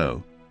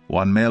 Also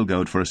 1 male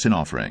goat for a sin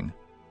offering,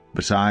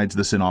 besides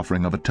the sin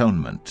offering of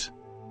atonement,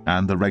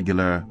 and the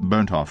regular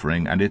burnt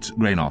offering and its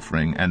grain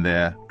offering and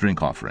their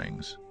drink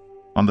offerings.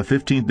 On the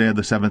 15th day of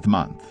the 7th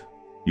month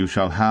you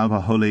shall have a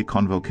holy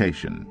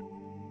convocation.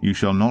 You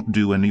shall not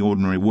do any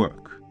ordinary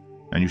work,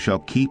 and you shall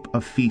keep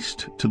a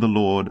feast to the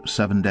Lord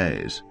 7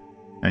 days.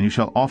 And you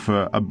shall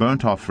offer a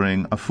burnt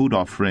offering, a food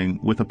offering,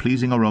 with a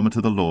pleasing aroma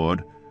to the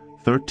Lord,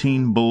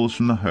 13 bulls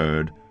from the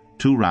herd,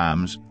 2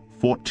 rams,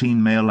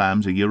 14 male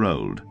lambs a year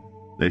old.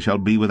 They shall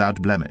be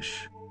without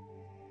blemish.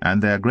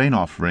 And their grain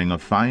offering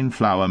of fine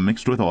flour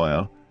mixed with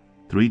oil,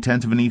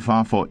 3/10 of an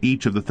ephah for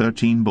each of the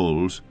 13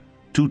 bulls,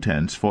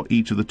 2/10 for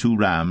each of the 2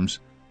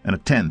 rams, and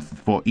 1/10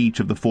 for each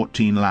of the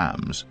 14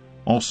 lambs.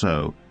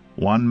 Also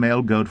 1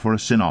 male goat for a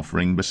sin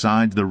offering,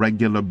 besides the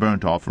regular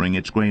burnt offering,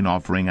 its grain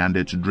offering, and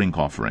its drink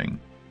offering.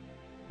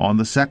 On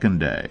the 2nd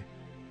day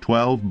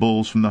 12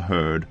 bulls from the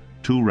herd,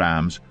 2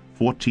 rams,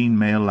 14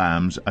 male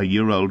lambs a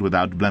year old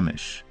without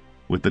blemish,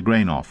 with the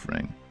grain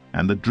offering,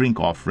 and the drink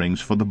offerings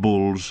for the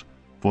bulls,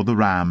 for the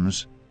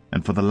rams,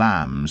 and for the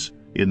lambs,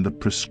 in the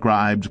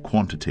prescribed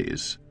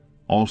quantities.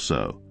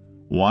 Also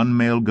 1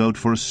 male goat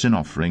for a sin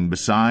offering,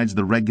 besides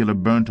the regular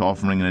burnt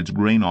offering and its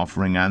grain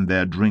offering and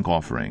their drink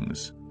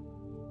offerings.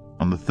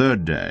 On the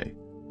 3rd day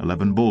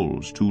 11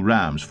 bulls, 2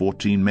 rams,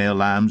 14 male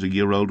lambs a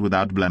year old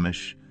without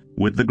blemish,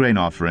 with the grain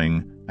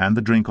offering and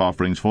the drink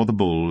offerings for the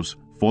bulls,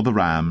 for the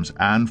rams,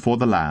 and for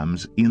the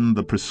lambs, in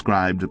the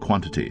prescribed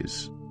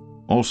quantities.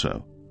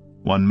 Also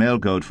 1 male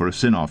goat for a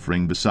sin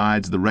offering,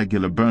 besides the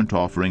regular burnt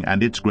offering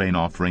and its grain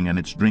offering and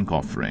its drink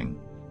offering.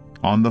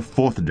 On the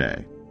 4th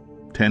day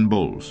 10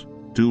 bulls,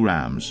 2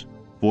 rams,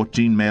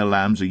 14 male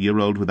lambs a year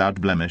old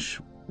without blemish,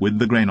 with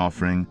the grain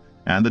offering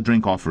and the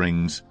drink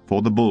offerings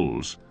for the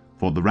bulls,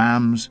 for the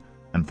rams,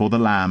 and for the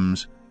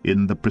lambs,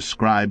 in the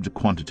prescribed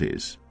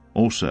quantities.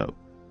 Also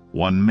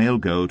 1 male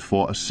goat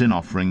for a sin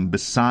offering,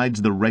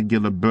 besides the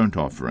regular burnt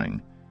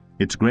offering,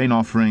 its grain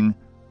offering,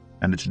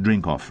 and its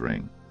drink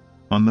offering.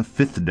 On the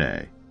 5th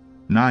day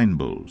 9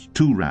 bulls,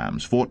 2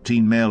 rams,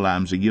 14 male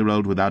lambs a year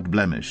old without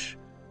blemish,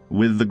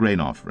 with the grain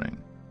offering,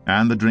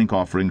 and the drink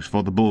offerings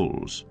for the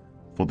bulls,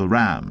 for the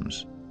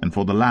rams, and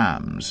for the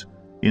lambs,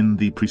 in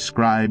the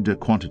prescribed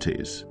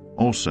quantities.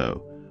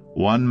 Also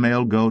 1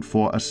 male goat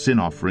for a sin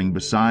offering,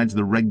 besides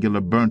the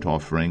regular burnt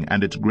offering,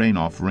 and its grain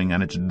offering,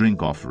 and its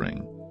drink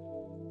offering.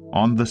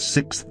 On the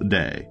 6th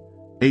day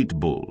 8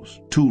 bulls,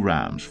 2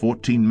 rams,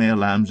 14 male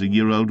lambs a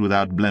year old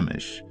without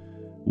blemish,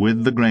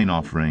 with the grain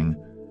offering,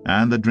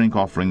 and the drink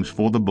offerings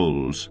for the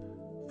bulls,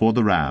 for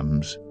the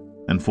rams,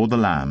 and for the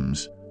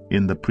lambs,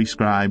 in the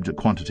prescribed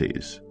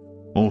quantities.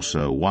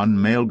 Also 1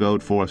 male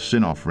goat for a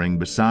sin offering,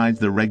 besides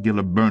the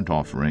regular burnt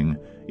offering,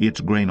 its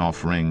grain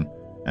offering,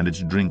 and its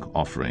drink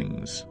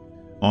offerings.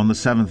 On the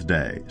 7th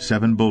day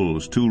 7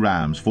 bulls, 2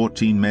 rams,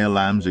 14 male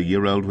lambs a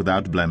year old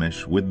without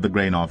blemish, with the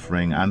grain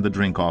offering and the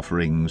drink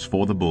offerings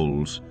for the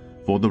bulls,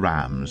 for the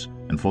rams,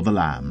 and for the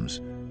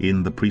lambs,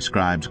 in the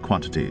prescribed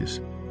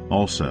quantities.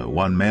 Also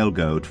 1 male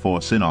goat for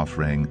a sin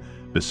offering,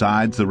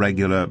 besides the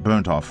regular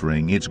burnt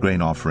offering, its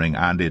grain offering,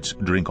 and its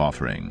drink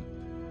offering.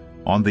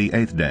 On the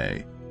 8th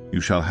day you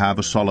shall have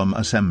a solemn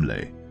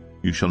assembly.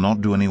 You shall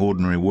not do any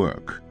ordinary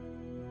work,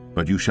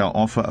 but you shall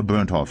offer a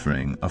burnt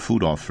offering, a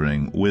food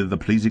offering, with a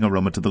pleasing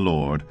aroma to the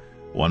Lord,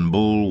 1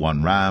 bull,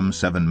 1 ram,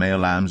 7 male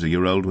lambs a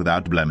year old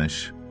without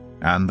blemish,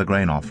 and the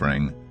grain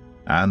offering,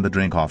 and the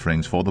drink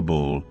offerings for the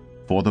bull,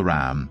 for the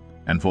ram,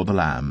 and for the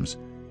lambs,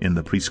 in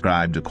the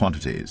prescribed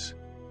quantities.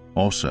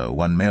 Also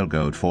 1 male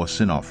goat for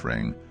sin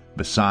offering,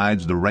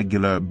 besides the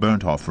regular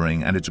burnt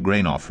offering and its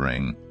grain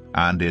offering,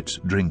 and its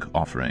drink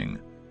offering.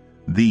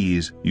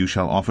 These you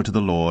shall offer to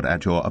the Lord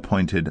at your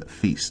appointed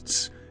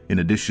feasts, in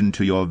addition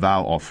to your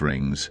vow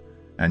offerings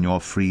and your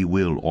free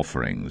will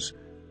offerings,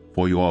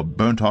 for your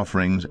burnt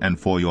offerings, and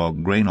for your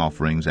grain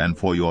offerings, and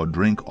for your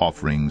drink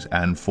offerings,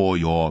 and for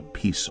your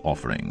peace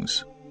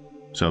offerings.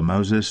 So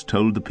Moses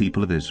told the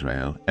people of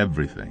Israel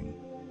everything,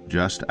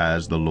 just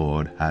as the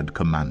Lord had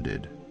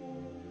commanded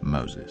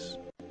Moses.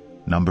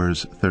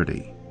 Numbers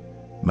 30.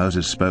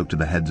 Moses spoke to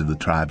the heads of the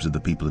tribes of the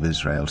people of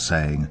Israel,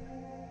 saying,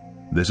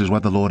 This is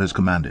what the Lord has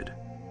commanded.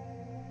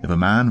 If a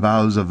man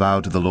vows a vow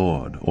to the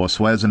Lord, or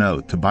swears an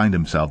oath to bind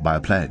himself by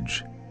a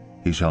pledge,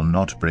 he shall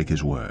not break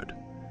his word.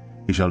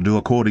 He shall do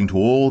according to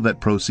all that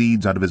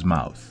proceeds out of his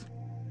mouth.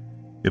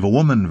 If a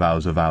woman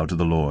vows a vow to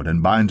the Lord,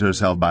 and binds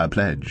herself by a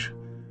pledge,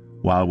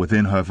 while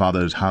within her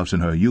father's house in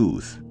her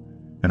youth,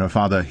 and her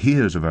father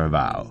hears of her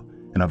vow,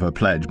 and of her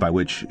pledge by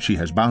which she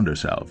has bound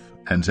herself,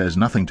 and says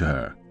nothing to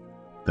her,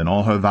 then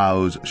all her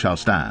vows shall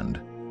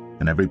stand,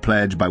 and every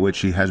pledge by which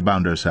she has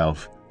bound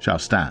herself shall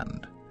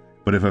stand.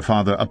 But if her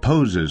father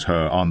opposes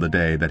her on the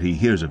day that he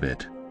hears of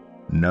it,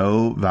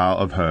 no vow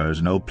of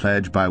hers, no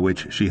pledge by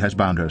which she has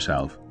bound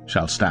herself,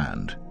 shall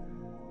stand,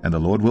 and the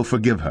Lord will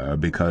forgive her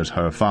because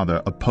her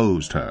father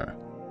opposed her.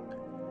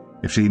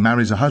 If she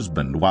marries a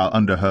husband while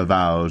under her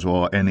vows,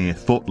 or any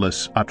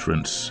thoughtless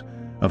utterance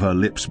of her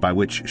lips by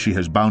which she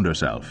has bound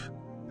herself,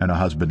 and her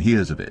husband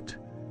hears of it,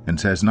 and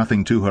says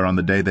nothing to her on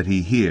the day that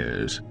he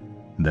hears,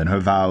 then her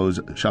vows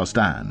shall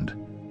stand,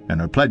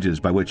 and her pledges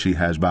by which she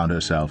has bound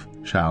herself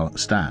shall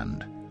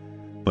stand.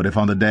 But if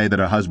on the day that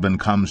her husband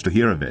comes to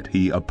hear of it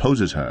he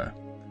opposes her,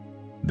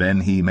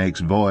 then he makes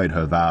void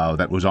her vow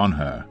that was on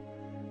her,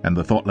 and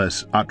the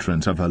thoughtless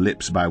utterance of her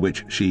lips by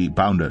which she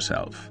bound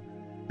herself,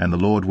 and the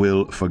Lord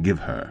will forgive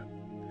her.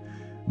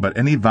 But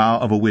any vow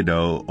of a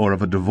widow or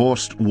of a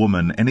divorced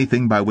woman,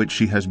 anything by which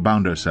she has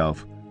bound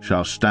herself,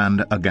 shall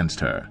stand against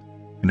her.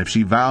 And if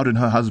she vowed in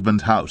her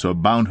husband's house, or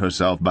bound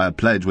herself by a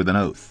pledge with an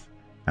oath,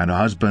 and her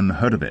husband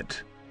heard of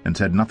it, and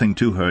said nothing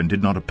to her, and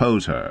did not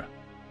oppose her,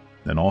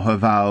 then all her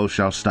vows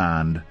shall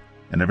stand,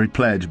 and every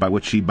pledge by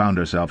which she bound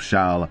herself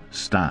shall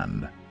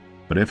stand.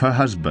 But if her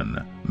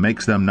husband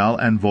makes them null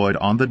and void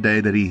on the day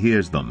that he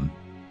hears them,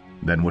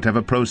 then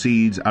whatever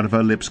proceeds out of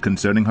her lips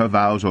concerning her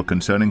vows or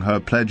concerning her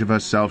pledge of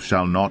herself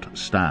shall not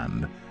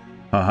stand.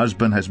 Her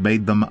husband has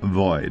made them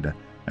void,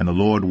 and the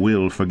Lord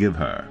will forgive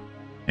her.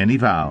 Any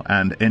vow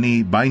and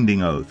any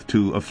binding oath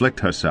to afflict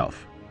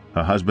herself,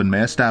 her husband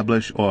may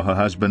establish, or her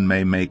husband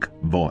may make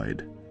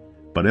void.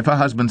 But if her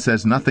husband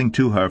says nothing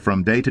to her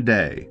from day to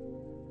day,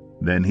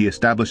 then he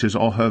establishes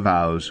all her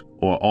vows,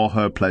 or all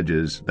her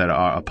pledges that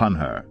are upon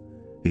her.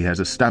 He has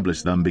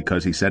established them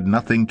because he said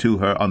nothing to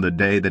her on the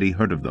day that he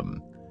heard of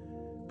them.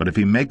 But if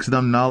he makes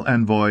them null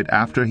and void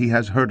after he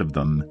has heard of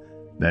them,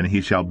 then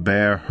he shall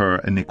bear her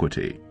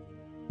iniquity.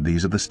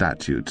 These are the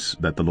statutes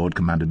that the Lord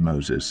commanded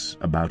Moses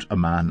about a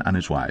man and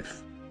his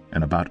wife,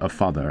 and about a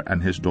father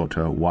and his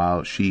daughter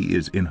while she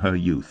is in her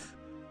youth,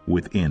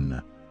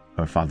 within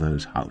her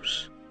father's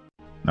house.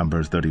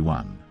 Numbers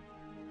 31.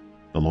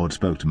 The Lord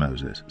spoke to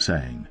Moses,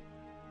 saying,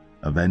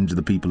 Avenge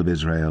the people of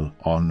Israel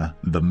on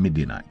the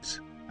Midianites.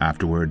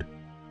 Afterward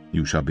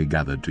you shall be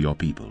gathered to your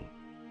people.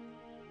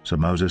 So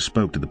Moses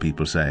spoke to the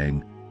people,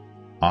 saying,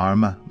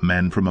 Arm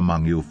men from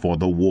among you for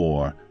the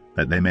war,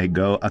 that they may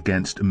go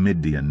against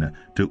Midian,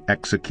 to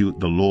execute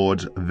the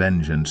Lord's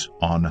vengeance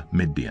on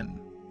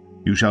Midian.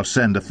 You shall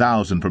send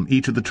 1,000 from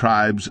each of the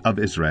tribes of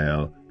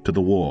Israel to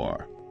the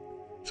war.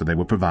 So they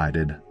were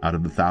provided, out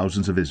of the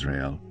thousands of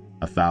Israel,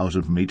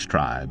 1,000 from each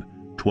tribe,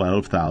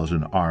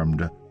 12,000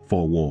 armed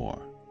for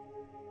war.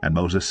 And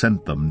Moses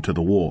sent them to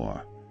the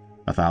war,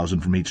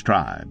 1,000 from each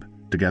tribe,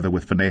 together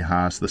with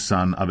Phinehas the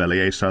son of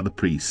Eleazar the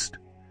priest,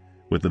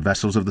 with the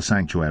vessels of the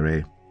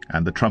sanctuary,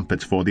 and the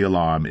trumpets for the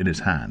alarm in his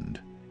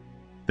hand.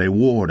 They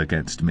warred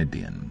against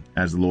Midian,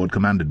 as the Lord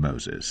commanded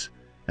Moses,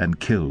 and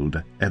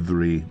killed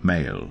every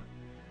male.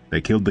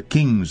 They killed the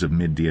kings of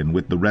Midian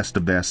with the rest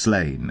of their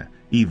slain,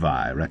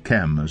 Evi,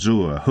 Rechem,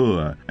 Zur,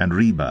 Hur, and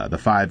Reba, the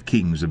 5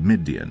 kings of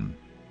Midian.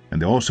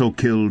 And they also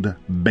killed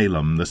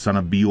Balaam the son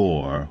of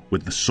Beor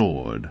with the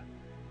sword.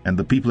 And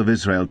the people of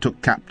Israel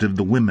took captive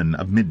the women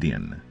of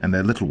Midian, and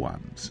their little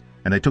ones.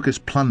 And they took as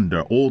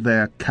plunder all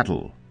their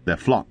cattle, their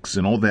flocks,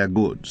 and all their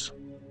goods,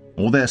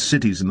 all their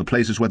cities and the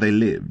places where they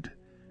lived,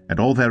 and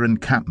all their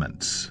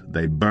encampments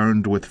they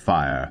burned with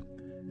fire,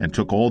 and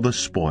took all the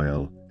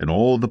spoil, and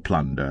all the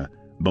plunder,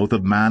 both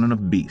of man and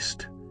of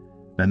beast.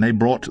 Then they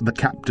brought the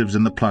captives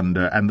and the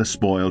plunder and the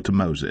spoil to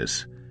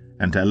Moses,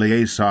 and to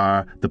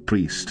Eleazar the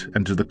priest,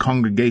 and to the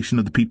congregation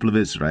of the people of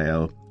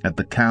Israel, at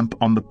the camp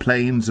on the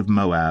plains of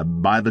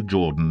Moab by the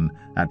Jordan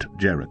at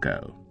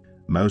Jericho.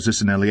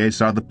 Moses and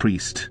Eleazar the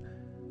priest,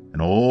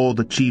 and all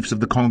the chiefs of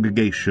the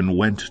congregation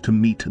went to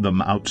meet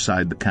them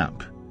outside the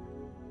camp.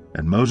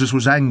 And Moses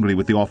was angry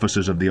with the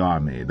officers of the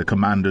army, the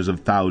commanders of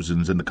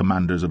thousands and the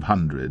commanders of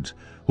hundreds,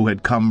 who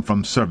had come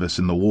from service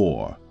in the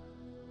war.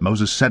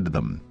 Moses said to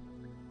them,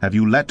 Have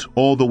you let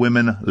all the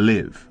women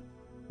live?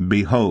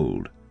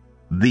 Behold,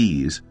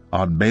 these,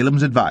 on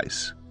Balaam's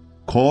advice,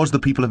 caused the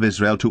people of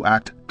Israel to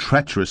act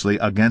treacherously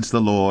against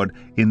the Lord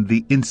in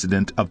the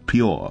incident of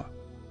Peor.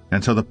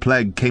 And so the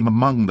plague came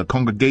among the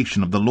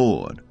congregation of the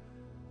Lord.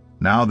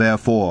 Now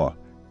therefore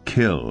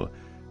kill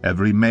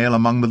every male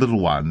among the little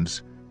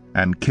ones,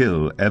 and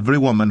kill every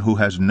woman who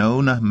has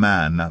known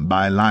man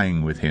by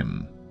lying with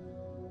him.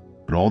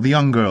 But all the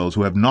young girls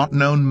who have not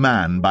known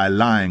man by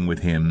lying with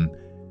him,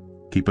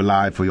 keep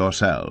alive for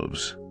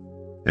yourselves.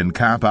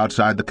 Encamp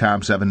outside the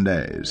camp 7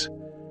 days.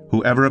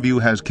 Whoever of you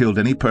has killed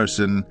any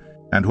person,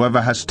 and whoever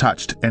has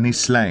touched any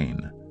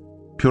slain,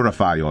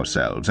 purify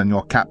yourselves and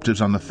your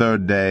captives on the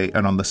 3rd day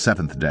and on the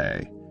 7th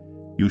day.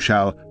 You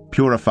shall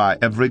purify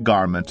every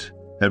garment,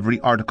 every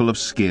article of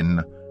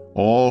skin,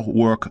 all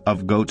work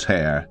of goat's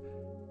hair,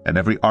 and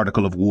every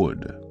article of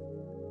wood.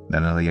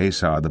 Then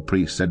Eleazar the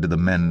priest said to the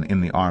men in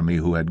the army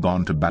who had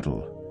gone to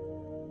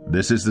battle,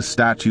 This is the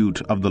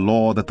statute of the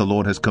law that the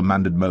Lord has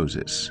commanded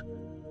Moses.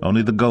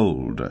 Only the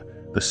gold,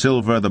 the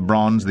silver, the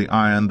bronze, the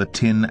iron, the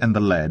tin, and the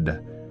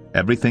lead,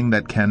 everything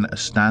that can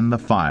stand the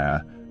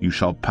fire, you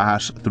shall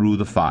pass through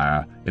the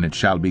fire, and it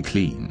shall be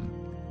clean.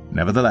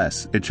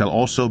 Nevertheless, it shall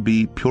also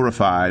be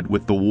purified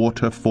with the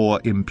water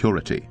for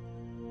impurity.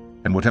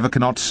 And whatever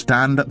cannot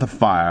stand the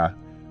fire,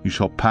 you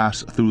shall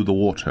pass through the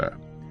water.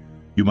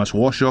 You must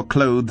wash your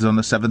clothes on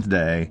the 7th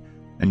day,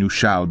 and you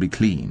shall be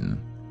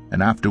clean.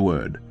 And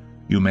afterward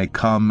you may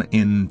come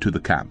into the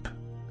camp.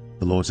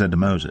 The Lord said to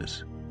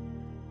Moses,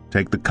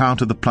 Take the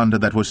count of the plunder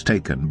that was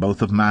taken,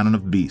 both of man and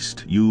of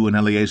beast, you and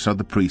Eleazar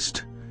the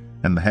priest,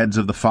 and the heads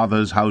of the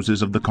fathers'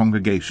 houses of the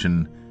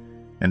congregation,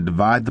 and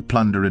divide the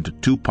plunder into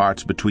 2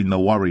 parts between the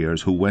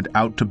warriors who went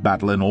out to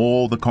battle in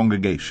all the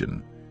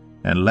congregation,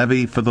 and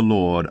levy for the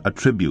Lord a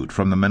tribute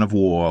from the men of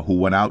war who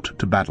went out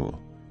to battle,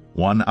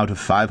 1 out of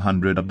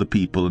 500 of the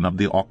people, and of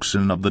the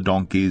oxen, of the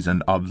donkeys,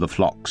 and of the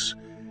flocks.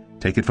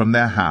 Take it from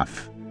their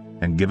half,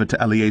 and give it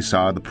to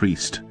Eleazar the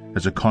priest,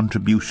 as a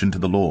contribution to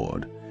the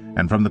Lord.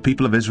 And from the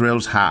people of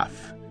Israel's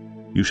half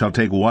you shall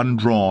take 1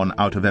 drawn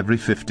out of every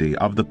 50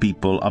 of the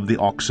people, of the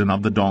oxen,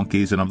 of the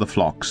donkeys, and of the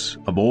flocks,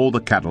 of all the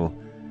cattle,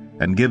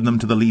 and give them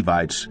to the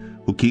Levites,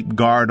 who keep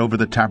guard over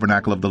the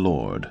tabernacle of the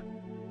Lord.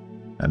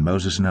 And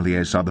Moses and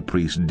Eleazar the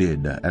priest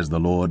did as the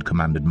Lord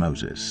commanded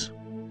Moses.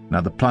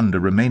 Now the plunder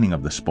remaining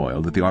of the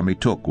spoil that the army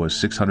took was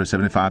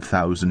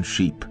 675,000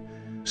 sheep,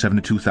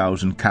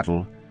 72,000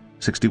 cattle,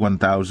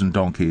 61,000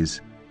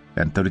 donkeys,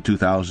 and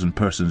 32,000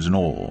 persons in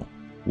all,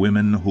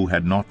 women who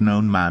had not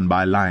known man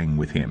by lying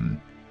with him.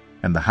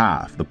 And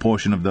the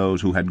portion of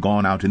those who had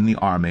gone out in the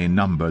army,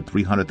 numbered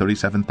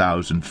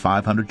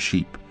 337,500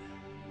 sheep,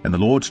 and the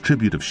Lord's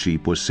tribute of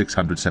sheep was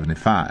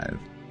 675.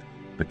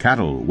 The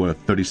cattle were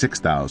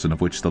 36,000,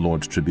 of which the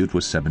Lord's tribute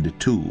was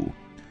 72.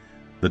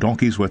 The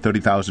donkeys were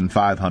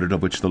 30,500,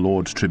 of which the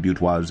Lord's tribute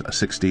was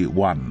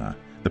 61.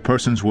 The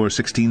persons were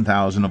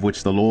 16,000, of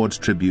which the Lord's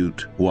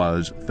tribute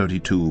was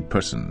 32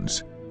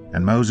 persons.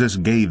 And Moses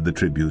gave the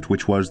tribute,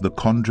 which was the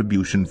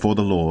contribution for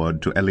the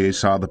Lord, to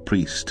Eleazar the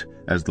priest,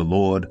 as the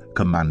Lord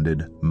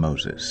commanded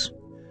Moses.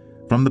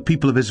 From the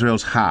people of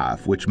Israel's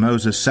half, which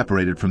Moses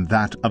separated from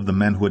that of the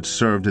men who had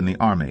served in the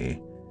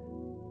army.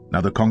 Now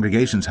the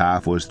congregation's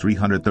half was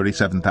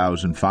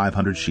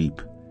 337,500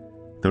 sheep,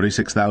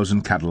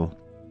 36,000 cattle,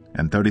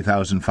 and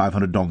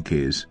 30,500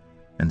 donkeys,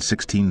 and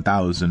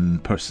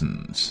 16,000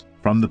 persons.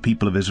 From the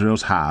people of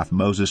Israel's half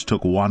Moses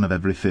took 1 of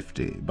every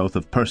 50, both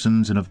of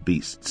persons and of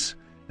beasts,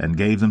 and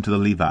gave them to the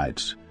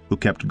Levites, who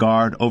kept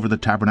guard over the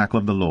tabernacle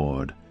of the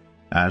Lord,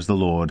 as the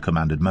Lord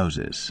commanded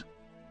Moses.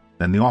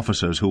 Then the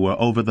officers who were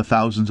over the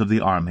thousands of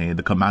the army,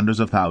 the commanders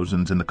of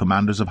thousands and the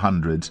commanders of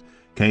hundreds,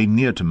 came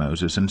near to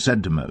Moses and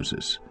said to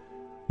Moses,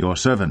 Your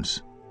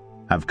servants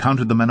have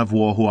counted the men of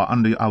war who are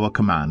under our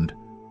command,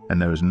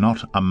 and there is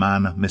not a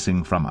man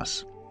missing from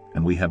us,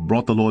 and we have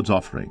brought the Lord's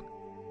offering.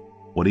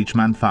 What each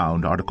man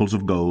found, articles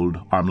of gold,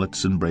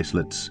 armlets and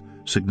bracelets,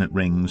 signet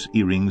rings,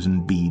 earrings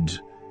and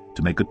beads,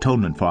 to make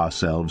atonement for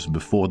ourselves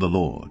before the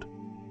Lord.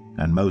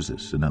 And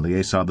Moses and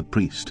Eleazar the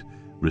priest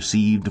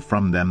received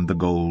from them the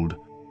gold,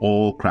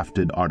 all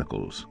crafted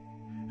articles,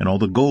 and all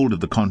the gold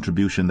of the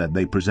contribution that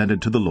they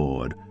presented to the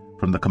Lord,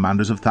 from the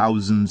commanders of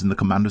thousands and the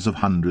commanders of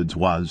hundreds,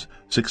 was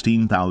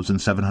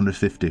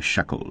 16,750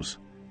 shekels.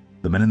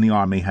 The men in the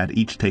army had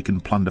each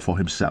taken plunder for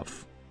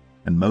himself.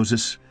 And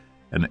Moses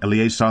and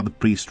Eleazar the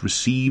priest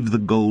received the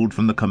gold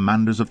from the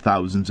commanders of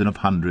thousands and of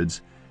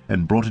hundreds,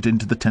 and brought it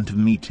into the tent of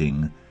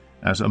meeting,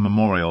 as a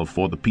memorial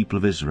for the people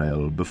of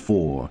Israel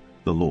before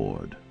the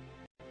Lord.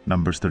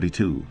 Numbers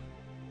 32.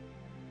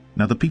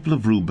 Now the people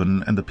of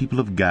Reuben and the people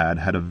of Gad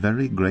had a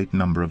very great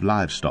number of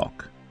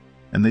livestock.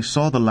 And they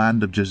saw the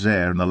land of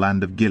Jazer and the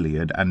land of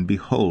Gilead, and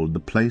behold, the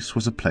place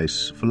was a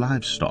place for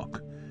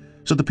livestock.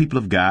 So the people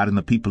of Gad and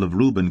the people of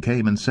Reuben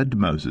came and said to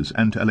Moses,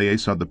 and to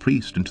Eleazar the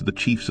priest, and to the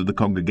chiefs of the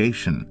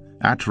congregation,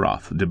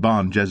 Atroth,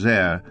 Dibon,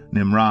 Jazer,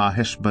 Nimrah,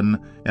 Heshbon,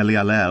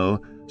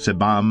 Elealel,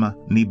 Sebam,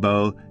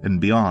 Nebo, and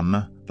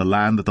Beon, the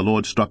land that the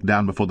Lord struck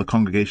down before the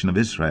congregation of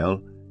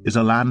Israel, is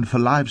a land for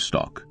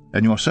livestock,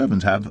 and your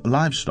servants have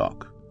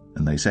livestock.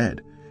 And they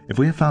said, If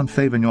we have found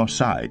favor in your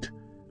sight,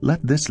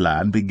 let this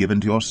land be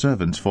given to your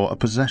servants for a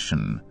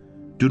possession.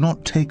 Do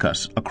not take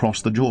us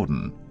across the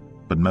Jordan.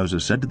 But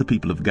Moses said to the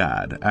people of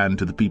Gad and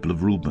to the people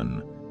of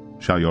Reuben,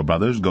 Shall your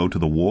brothers go to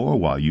the war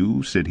while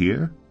you sit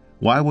here?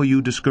 Why will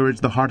you discourage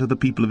the heart of the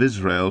people of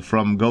Israel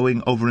from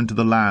going over into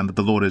the land that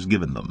the Lord has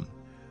given them?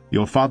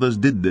 Your fathers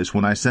did this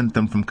when I sent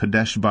them from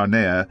Kadesh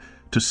Barnea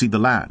to see the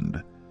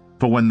land.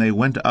 For when they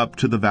went up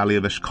to the valley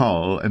of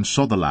Eshcol and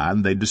saw the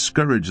land, they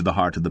discouraged the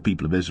heart of the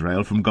people of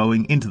Israel from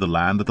going into the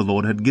land that the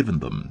Lord had given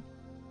them.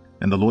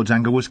 And the Lord's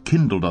anger was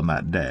kindled on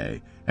that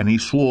day, and he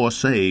swore,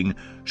 saying,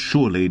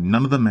 Surely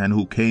none of the men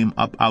who came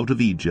up out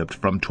of Egypt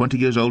from 20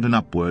 years old and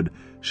upward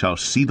shall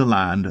see the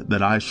land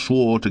that I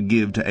swore to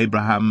give to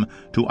Abraham,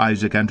 to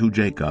Isaac, and to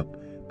Jacob,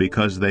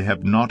 because they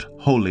have not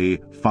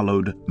wholly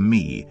followed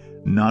me,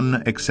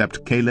 none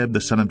except Caleb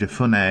the son of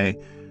Jephunneh,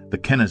 the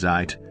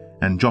Kenizzite,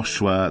 and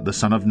Joshua the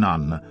son of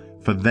Nun,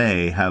 for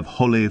they have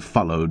wholly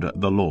followed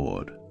the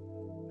Lord.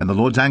 And the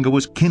Lord's anger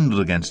was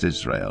kindled against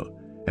Israel,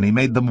 And he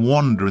made them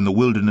wander in the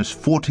wilderness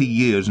 40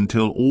 years,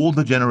 until all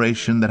the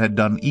generation that had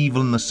done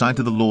evil in the sight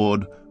of the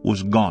Lord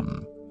was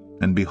gone.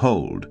 And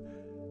behold,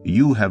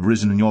 you have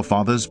risen in your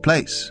father's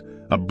place,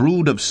 a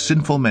brood of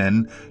sinful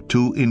men,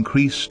 to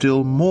increase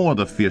still more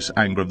the fierce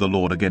anger of the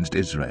Lord against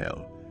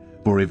Israel.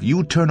 For if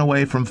you turn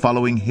away from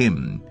following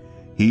him,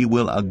 he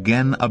will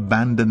again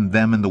abandon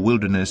them in the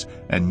wilderness,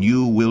 and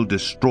you will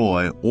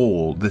destroy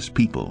all this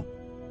people.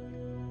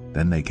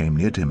 Then they came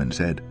near to him and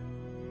said,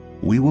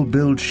 We will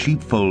build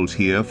sheepfolds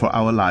here for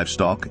our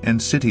livestock,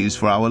 and cities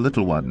for our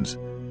little ones.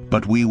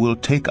 But we will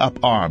take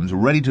up arms,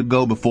 ready to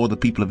go before the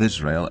people of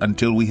Israel,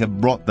 until we have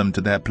brought them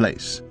to their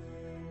place.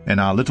 And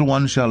our little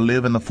ones shall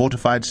live in the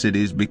fortified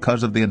cities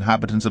because of the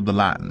inhabitants of the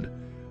land.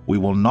 We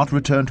will not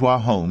return to our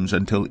homes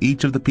until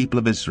each of the people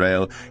of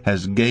Israel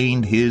has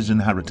gained his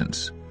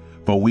inheritance.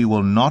 For we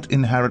will not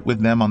inherit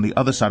with them on the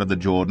other side of the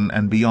Jordan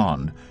and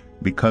beyond,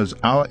 because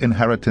our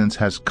inheritance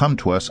has come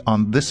to us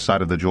on this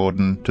side of the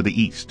Jordan to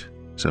the east.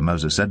 So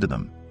Moses said to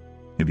them,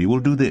 If you will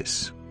do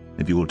this,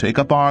 if you will take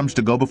up arms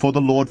to go before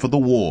the Lord for the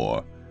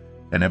war,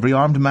 and every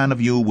armed man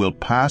of you will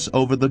pass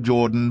over the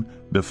Jordan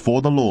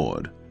before the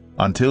Lord,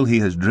 until he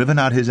has driven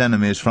out his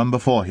enemies from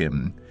before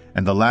him,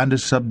 and the land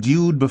is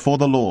subdued before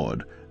the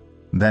Lord,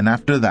 then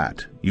after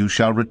that you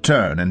shall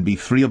return and be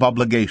free of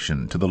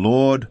obligation to the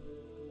Lord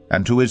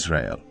and to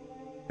Israel,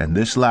 and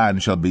this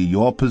land shall be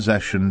your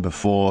possession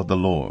before the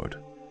Lord.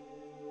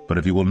 But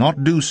if you will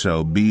not do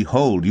so,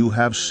 behold, you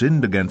have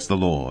sinned against the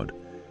Lord,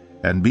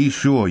 and be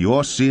sure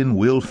your sin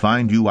will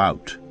find you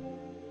out.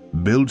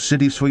 Build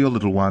cities for your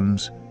little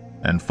ones,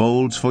 and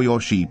folds for your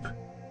sheep,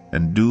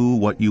 and do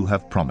what you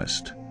have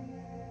promised.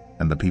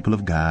 And the people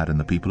of Gad and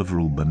the people of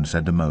Reuben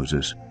said to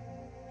Moses,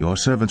 Your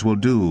servants will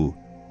do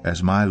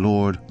as my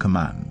Lord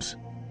commands.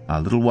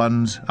 Our little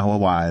ones, our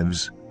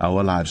wives,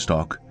 our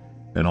livestock,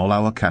 and all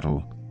our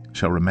cattle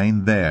shall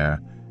remain there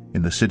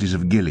in the cities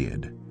of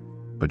Gilead.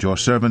 But your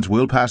servants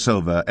will pass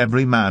over,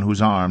 every man who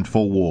is armed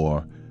for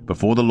war,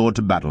 before the Lord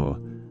to battle,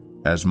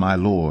 as my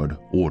Lord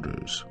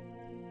orders.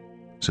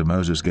 So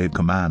Moses gave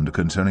command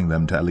concerning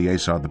them to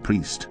Eleazar the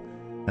priest,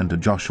 and to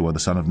Joshua the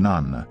son of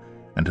Nun,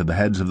 and to the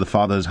heads of the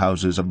fathers'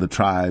 houses of the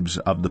tribes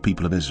of the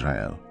people of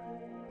Israel.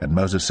 And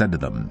Moses said to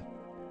them,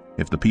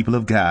 If the people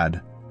of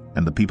Gad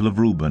and the people of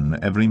Reuben,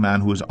 every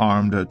man who is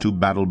armed to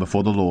battle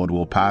before the Lord,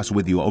 will pass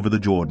with you over the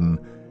Jordan,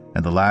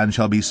 and the land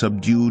shall be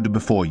subdued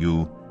before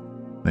you,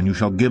 then you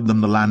shall give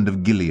them the land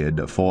of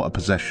Gilead for a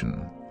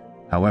possession.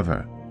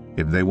 However,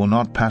 if they will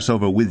not pass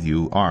over with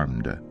you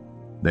armed,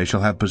 they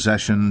shall have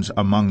possessions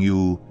among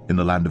you in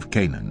the land of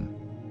Canaan.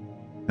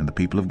 And the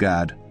people of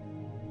Gad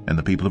and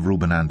the people of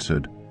Reuben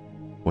answered,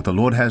 What the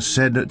Lord has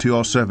said to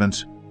your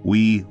servants,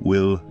 we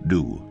will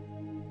do.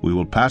 We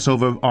will pass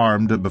over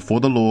armed before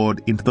the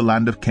Lord into the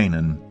land of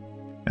Canaan,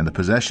 and the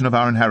possession of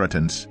our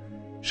inheritance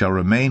shall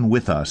remain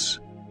with us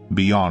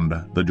beyond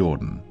the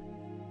Jordan.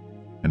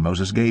 And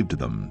Moses gave to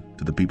them,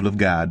 to the people of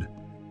Gad,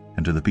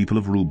 and to the people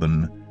of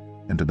Reuben,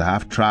 and to the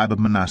half-tribe of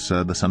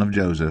Manasseh the son of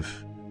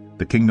Joseph,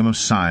 the kingdom of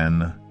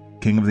Sihon,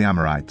 king of the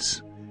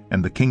Amorites,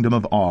 and the kingdom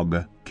of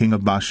Og, king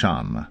of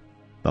Bashan,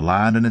 the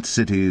land and its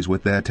cities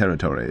with their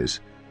territories,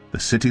 the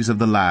cities of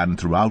the land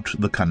throughout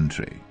the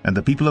country. And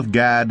the people of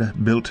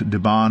Gad built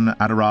Dibon,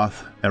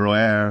 Adaroth,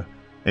 Aroer,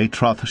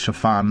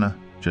 Atroth-Shaphan,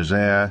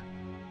 Jazer,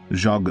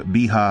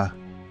 Jogbeha,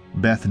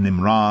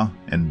 Beth-Nimrah,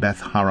 and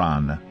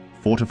Beth-Haran,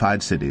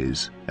 fortified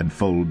cities, and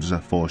folds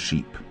for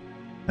sheep.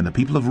 And the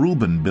people of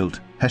Reuben built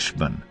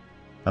Heshbon,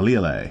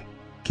 Elealeh,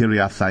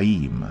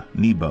 Kiriathaim,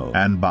 Nebo,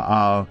 and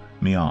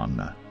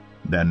Baal-Meon.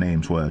 Their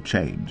names were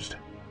changed,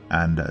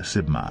 and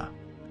Sibmah.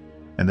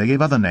 And they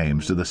gave other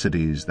names to the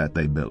cities that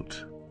they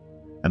built.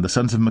 And the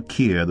sons of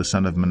Machir, the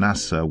son of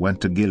Manasseh,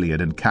 went to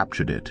Gilead and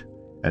captured it,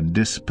 and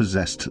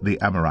dispossessed the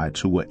Amorites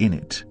who were in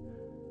it.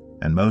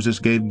 And Moses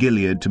gave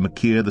Gilead to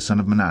Machir the son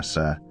of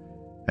Manasseh,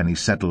 and he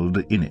settled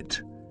in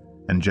it.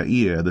 And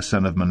Jair the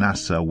son of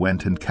Manasseh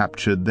went and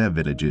captured their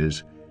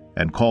villages,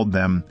 and called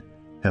them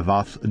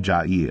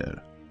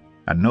Hevoth-Jair.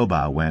 And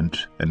Nobah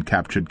went and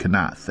captured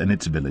Kenath and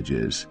its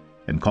villages,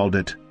 and called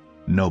it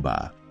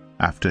Nobah,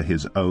 after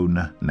his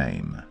own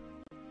name.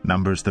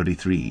 Numbers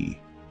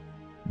 33.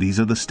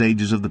 These are the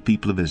stages of the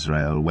people of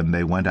Israel when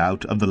they went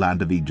out of the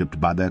land of Egypt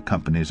by their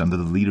companies under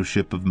the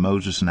leadership of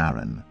Moses and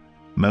Aaron.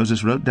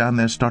 Moses wrote down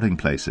their starting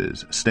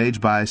places, stage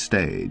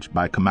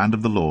by command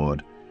of the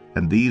Lord,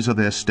 and these are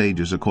their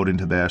stages according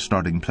to their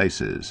starting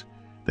places.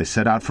 They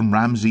set out from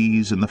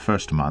Ramses in the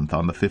 1st month,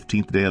 on the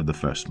 15th day of the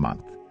 1st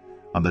month.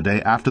 On the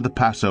day after the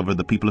Passover,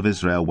 the people of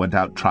Israel went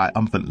out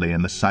triumphantly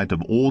in the sight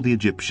of all the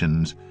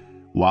Egyptians,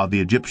 while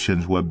the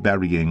Egyptians were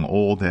burying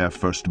all their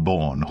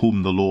firstborn,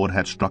 whom the Lord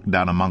had struck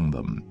down among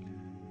them.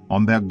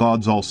 On their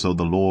gods also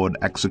the Lord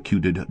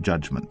executed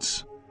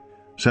judgments.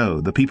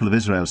 So the people of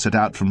Israel set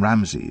out from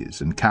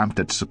Ramses, and camped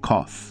at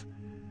Succoth.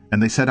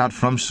 And they set out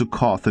from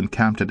Succoth, and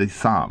camped at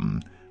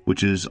Etham,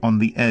 which is on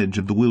the edge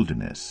of the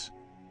wilderness.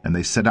 And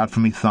they set out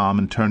from Etham,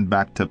 and turned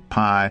back to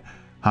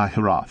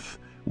Pi-Hahiroth,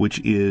 which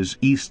is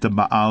east of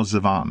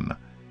Baal-Zephon,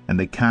 and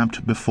they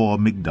camped before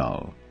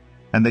Migdol.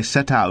 And they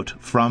set out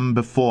from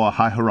before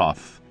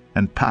Hiheroth,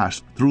 and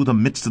passed through the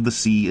midst of the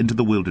sea into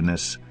the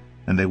wilderness,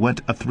 and they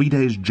went a 3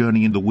 days'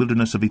 journey in the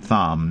wilderness of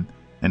Etham,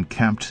 and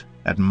camped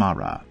at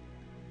Marah.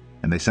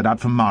 And they set out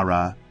from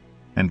Marah,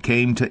 and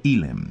came to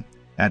Elim.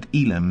 At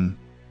Elim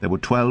there were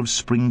 12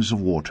 springs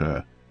of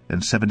water,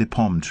 and 70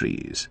 palm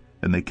trees,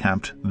 and they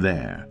camped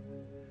there.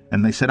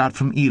 And they set out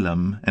from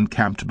Elim, and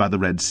camped by the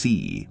Red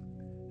Sea.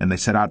 And they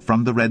set out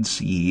from the Red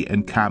Sea,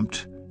 and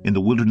camped in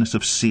the wilderness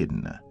of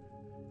Sin.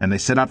 And they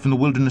set out from the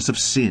wilderness of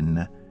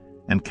Sin,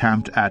 and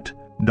camped at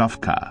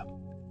Dophkah.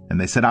 And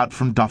they set out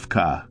from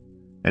Dophkah,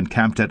 and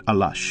camped at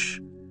Alush.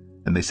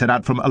 And they set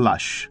out from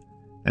Alush,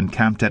 and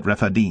camped at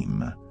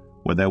Rephidim,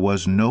 where there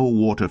was no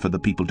water for the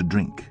people to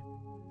drink.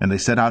 And they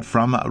set out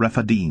from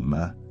Rephidim,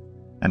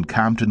 and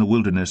camped in the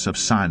wilderness of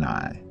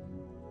Sinai.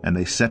 And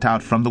they set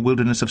out from the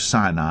wilderness of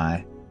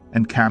Sinai,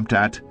 and camped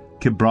at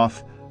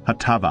Kibroth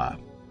Hattava.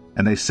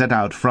 And they set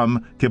out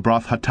from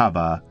Kibroth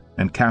Hattava,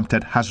 and camped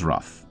at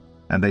Hazroth.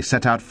 And they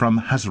set out from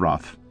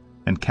Hazroth,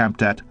 and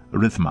camped at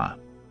Rithmah.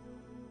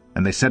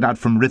 And they set out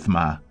from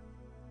Rithmah,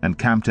 and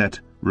camped at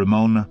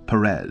Rimmon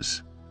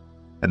Perez.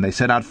 And they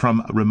set out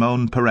from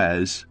Rimmon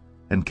Perez,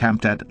 and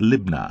camped at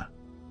Libnah.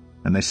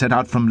 And they set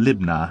out from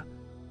Libnah,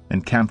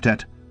 and camped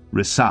at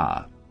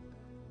Rissah.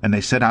 And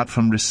they set out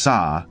from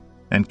Rissah,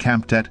 and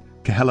camped at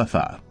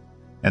Kehelatha.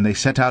 And they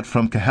set out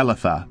from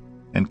Kehelatha,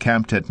 and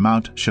camped at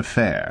Mount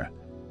Shepher.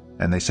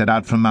 And they set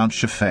out from Mount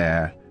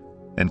Shepher,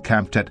 and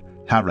camped at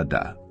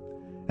Haradah.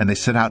 And they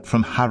set out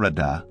from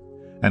Haradah,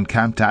 and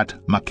camped at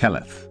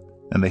Makheleth.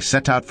 And they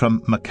set out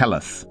from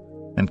Makheleth,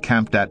 and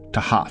camped at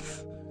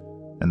Tahath.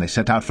 And they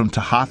set out from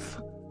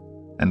Tahath,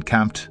 and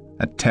camped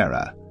at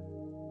Terah.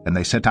 And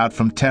they set out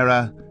from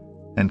Terah,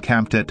 and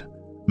camped at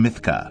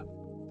Mithkah.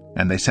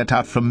 And they set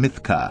out from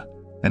Mithkah,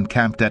 and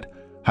camped at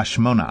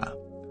Hashmonah.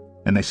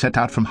 And they set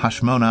out from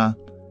Hashmonah,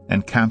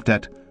 and camped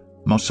at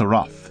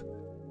Moseroth.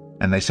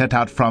 And they set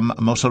out from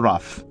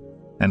Moseroth,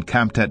 and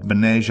camped at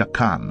Bnei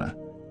Jakan.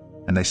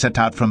 And they set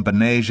out from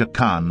Bnei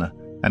Jakan,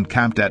 and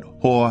camped at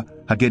Hor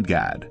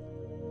Haggidgad.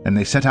 And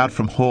they set out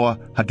from Hor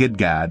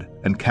Haggidgad,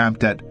 and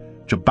camped at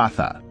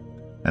Jobatha.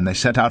 And they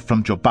set out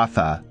from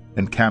Jobatha,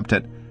 and camped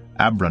at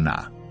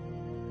Abranah.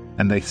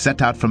 And they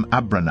set out from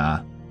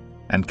Abranah,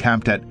 and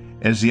camped at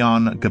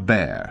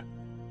Ezion-Geber.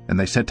 And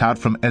they set out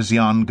from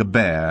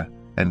Ezion-Geber,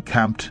 and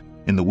camped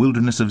in the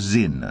wilderness of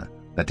Zin,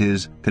 that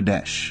is,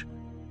 Kadesh.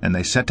 And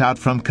they set out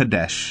from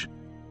Kadesh,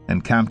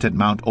 and camped at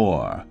Mount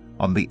Or,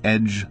 on the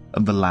edge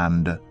of the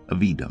land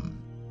of Edom.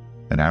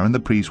 And Aaron the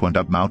priest went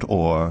up Mount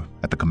Or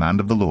at the command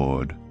of the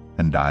Lord,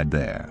 and died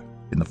there,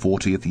 in the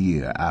 40th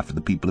year after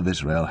the people of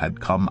Israel had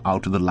come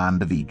out of the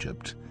land of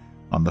Egypt,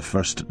 on the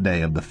 1st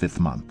day of the 5th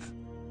month.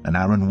 And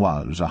Aaron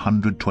was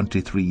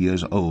 123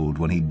 years old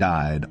when he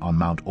died on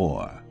Mount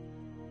Or.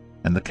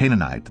 And the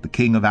Canaanite, the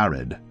king of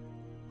Arad,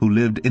 who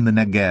lived in the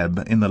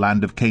Negeb in the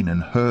land of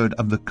Canaan, heard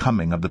of the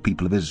coming of the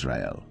people of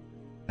Israel.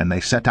 And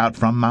they set out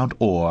from Mount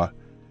Or,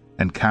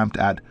 and camped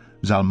at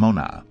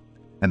Zalmonah.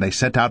 And they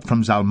set out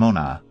from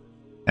Zalmonah,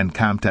 and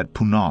camped at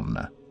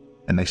Punon.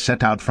 And they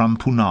set out from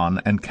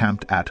Punon, and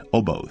camped at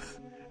Oboth.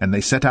 And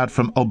they set out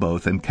from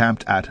Oboth, and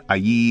camped at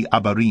Ayi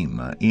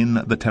Abarim, in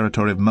the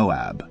territory of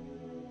Moab.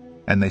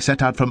 And they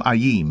set out from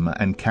Ayim,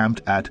 and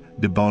camped at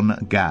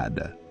Dibon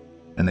Gad.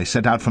 And they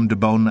set out from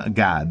Dibon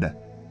Gad,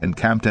 and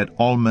camped at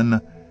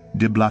Almon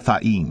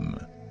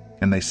Diblathaim.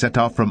 And they set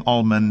off from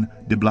Almon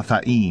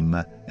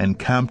Diblathaim, and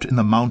camped in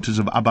the mountains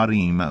of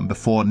Abarim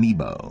before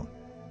Nebo.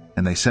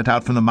 And they set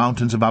out from the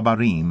mountains of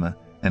Abarim,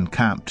 and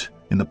camped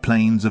in the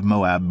plains of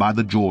Moab by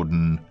the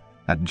Jordan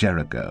at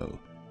Jericho.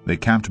 They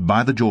camped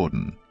by the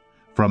Jordan,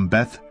 from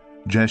Beth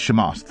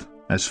Jeshimoth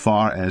as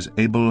far as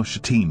Abel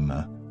Shittim,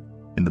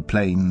 in the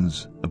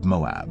plains of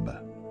Moab.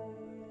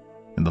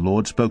 And the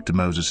Lord spoke to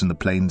Moses in the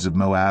plains of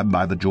Moab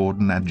by the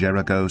Jordan at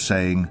Jericho,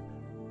 saying,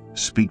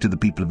 Speak to the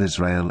people of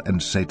Israel,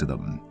 and say to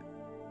them,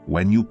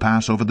 When you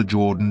pass over the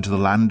Jordan to the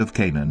land of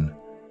Canaan,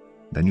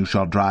 then you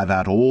shall drive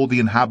out all the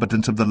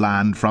inhabitants of the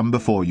land from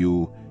before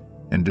you,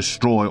 and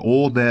destroy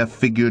all their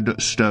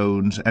figured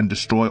stones, and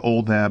destroy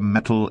all their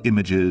metal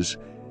images,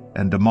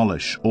 and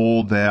demolish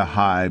all their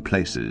high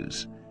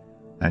places.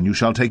 And you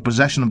shall take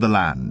possession of the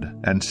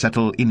land, and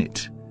settle in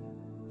it.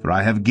 For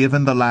I have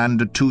given the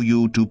land to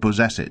you to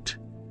possess it.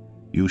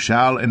 You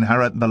shall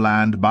inherit the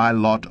land by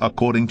lot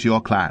according to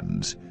your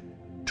clans.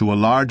 To a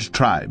large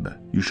tribe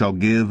you shall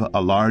give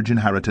a large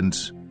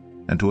inheritance,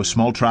 and to a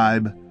small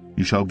tribe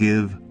you shall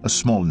give a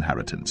small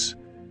inheritance.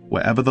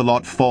 Wherever the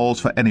lot falls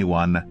for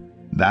anyone,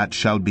 that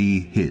shall be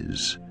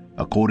his.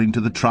 According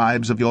to the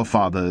tribes of your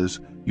fathers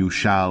you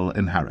shall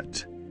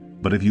inherit.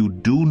 But if you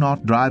do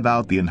not drive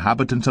out the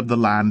inhabitants of the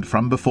land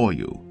from before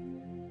you,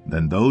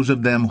 then those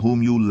of them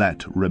whom you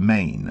let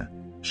remain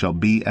shall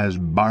be as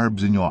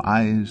barbs in your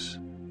eyes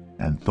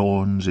and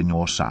thorns in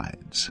your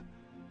sides.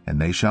 And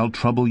they shall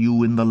trouble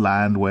you in the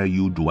land where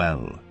you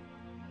dwell.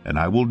 And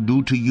I will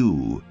do to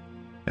you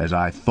as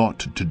I thought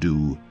to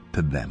do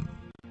to them.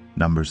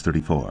 Numbers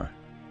 34.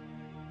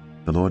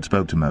 The Lord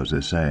spoke to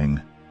Moses,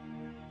 saying,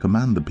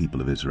 Command the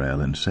people of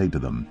Israel, and say to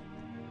them,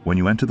 When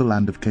you enter the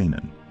land of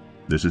Canaan,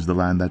 this is the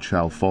land that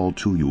shall fall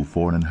to you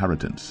for an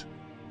inheritance,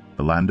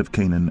 the land of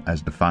Canaan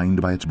as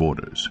defined by its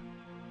borders.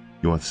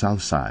 Your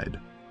south side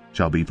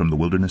shall be from the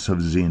wilderness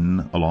of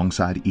Zin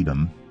alongside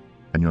Edom,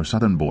 and your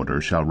southern border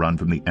shall run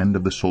from the end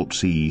of the salt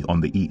sea on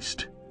the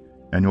east,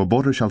 and your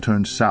border shall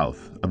turn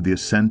south of the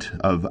ascent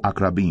of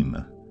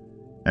Akrabim,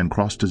 and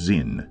cross to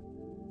Zin,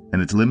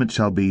 and its limit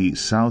shall be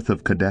south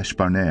of Kadesh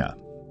Barnea.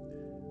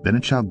 Then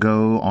it shall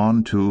go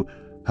on to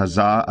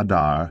Hazar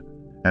Adar,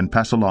 and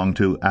pass along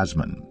to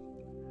Asmon.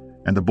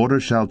 And the border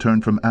shall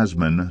turn from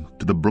Asmon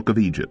to the brook of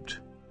Egypt,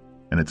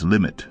 and its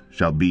limit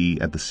shall be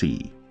at the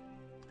sea.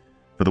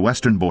 For the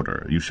western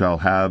border you shall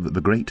have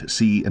the great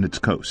sea and its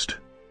coast.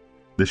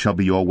 This shall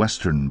be your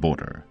western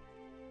border.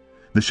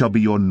 This shall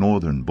be your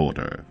northern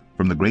border.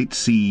 From the great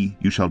sea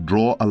you shall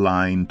draw a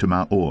line to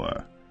Mount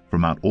Or.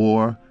 From Mount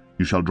Or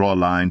you shall draw a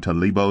line to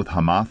Leboth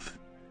Hamath,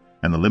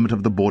 and the limit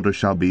of the border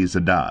shall be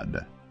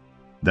Zedad.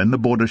 Then the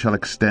border shall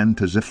extend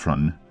to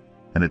Ziphron,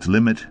 and its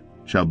limit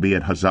shall be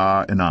at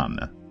Hazar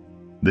Enan.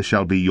 This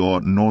shall be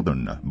your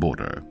northern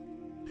border.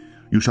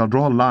 You shall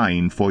draw a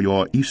line for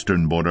your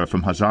eastern border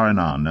from Hazar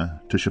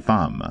Enan to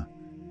Shepham,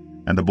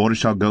 and the border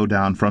shall go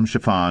down from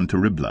Shephan to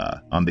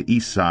Riblah on the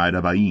east side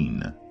of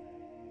Ain.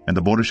 And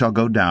the border shall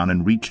go down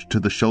and reach to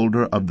the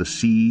shoulder of the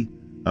sea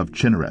of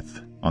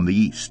Chinnereth on the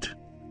east.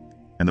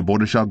 And the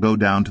border shall go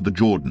down to the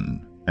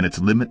Jordan, and its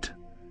limit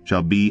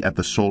shall be at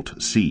the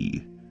salt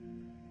sea.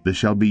 This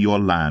shall be your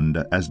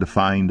land as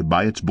defined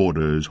by its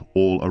borders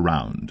all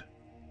around.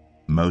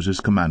 Moses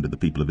commanded the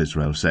people of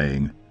Israel,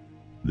 saying,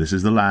 This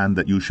is the land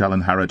that you shall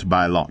inherit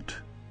by lot,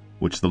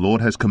 which the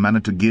Lord has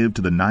commanded to give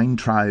to the 9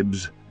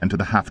 tribes and to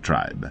the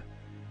half-tribe.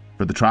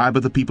 For the tribe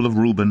of the people of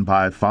Reuben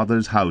by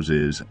fathers'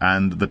 houses,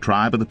 and the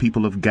tribe of the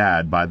people of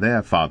Gad by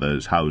their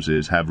fathers'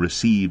 houses have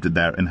received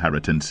their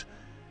inheritance,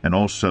 and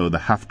also the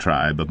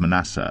half-tribe of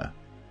Manasseh.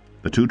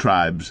 The 2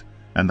 tribes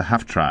and the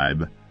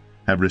half-tribe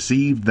have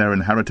received their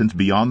inheritance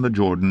beyond the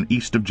Jordan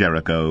east of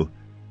Jericho,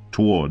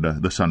 toward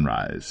the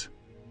sunrise.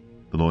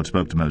 The Lord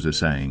spoke to Moses,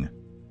 saying,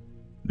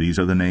 These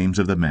are the names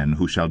of the men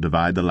who shall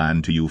divide the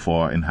land to you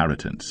for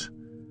inheritance: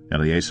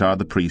 Eleazar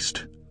the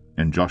priest,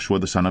 and Joshua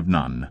the son of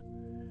Nun.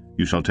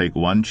 You shall take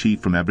 1 chief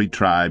from every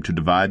tribe to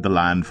divide the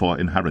land for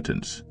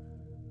inheritance.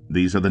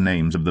 These are the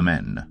names of the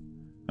men.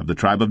 Of the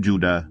tribe of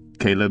Judah,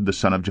 Caleb the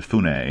son of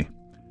Jephunneh.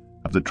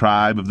 Of the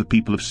tribe of the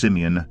people of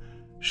Simeon,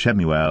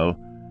 Shemuel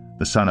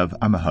the son of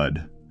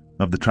Ammihud.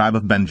 Of the tribe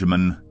of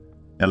Benjamin,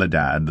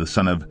 Eladad the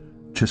son of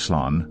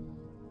Chislon.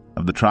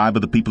 Of the tribe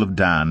of the people of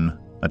Dan,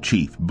 a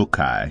chief,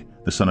 Bukai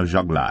the son of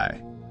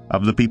Joglai.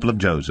 Of the people of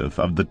Joseph,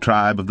 of the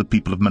tribe of the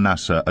people of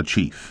Manasseh, a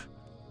chief,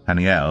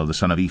 Haniel the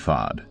son of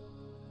Ephod.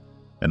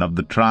 And of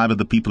the tribe of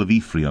the people of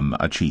Ephraim,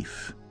 a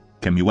chief,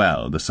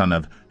 Kemuel the son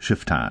of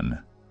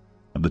Shiftan.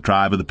 Of the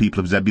tribe of the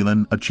people of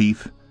Zebulun, a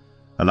chief,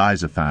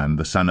 Elizaphan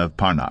the son of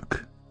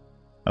Parnach.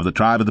 Of the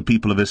tribe of the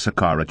people of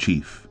Issachar, a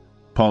chief,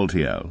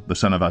 Paltiel the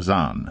son of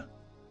Azan.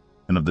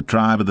 And of the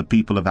tribe of the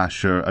people of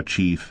Asher, a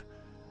chief,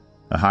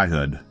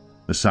 Ahihud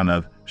the son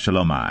of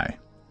Shalomai.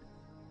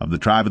 Of the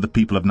tribe of the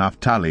people of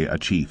Naphtali, a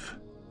chief,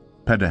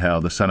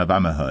 Pedahel the son of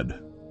Ammihud.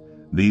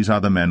 These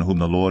are the men whom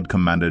the Lord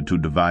commanded to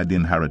divide the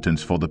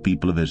inheritance for the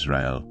people of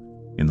Israel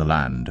in the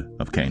land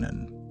of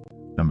Canaan.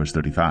 Numbers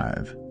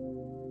 35.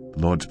 The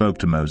Lord spoke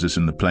to Moses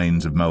in the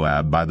plains of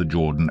Moab by the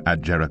Jordan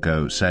at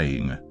Jericho,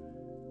 saying,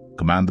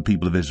 Command the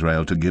people of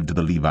Israel to give to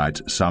the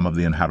Levites some of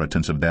the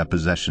inheritance of their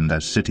possessions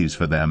as cities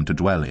for them to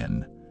dwell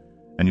in.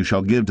 And you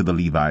shall give to the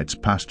Levites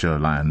pasture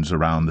lands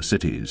around the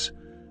cities.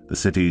 The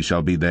cities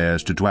shall be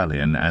theirs to dwell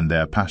in, and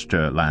their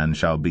pasture land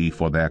shall be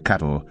for their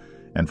cattle,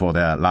 and for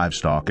their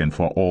livestock, and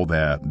for all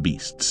their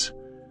beasts.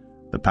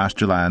 The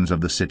pasture lands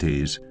of the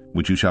cities,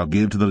 which you shall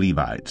give to the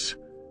Levites,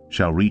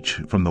 shall reach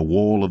from the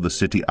wall of the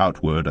city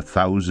outward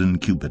 1,000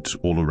 cubits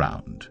all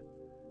around.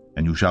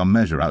 And you shall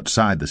measure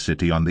outside the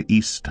city on the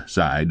east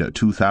side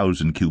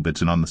 2,000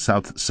 cubits, and on the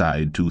south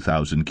side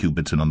 2,000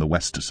 cubits, and on the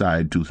west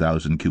side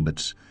 2,000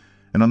 cubits,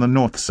 and on the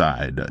north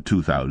side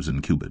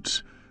 2,000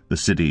 cubits, the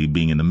city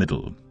being in the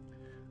middle.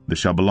 This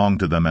shall belong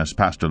to them as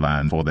pasture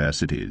land for their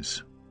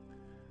cities.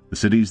 The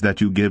cities that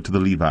you give to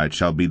the Levites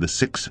shall be the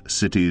 6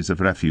 cities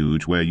of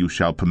refuge where you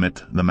shall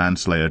permit the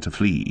manslayer to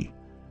flee.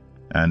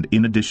 And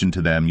in addition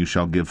to them you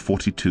shall give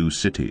 42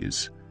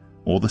 cities.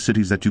 All the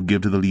cities that you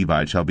give to the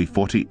Levites shall be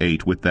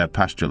 48 with their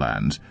pasture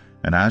lands.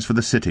 And as for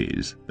the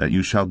cities that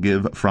you shall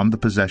give from the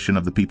possession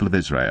of the people of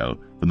Israel,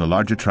 from the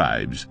larger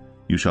tribes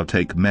you shall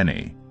take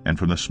many, and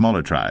from the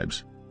smaller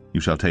tribes you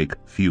shall take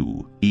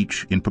few,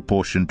 each in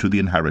proportion to the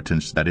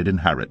inheritance that it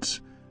inherits,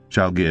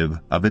 shall give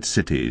of its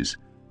cities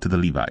to the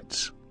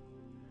Levites.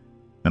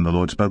 And the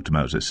Lord spoke to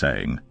Moses,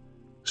 saying,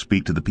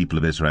 Speak to the people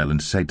of Israel,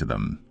 and say to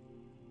them,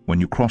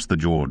 When you cross the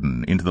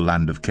Jordan into the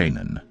land of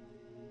Canaan,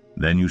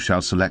 then you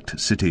shall select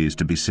cities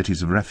to be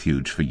cities of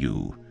refuge for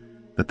you,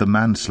 that the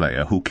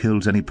manslayer who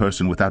kills any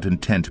person without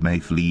intent may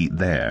flee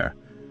there.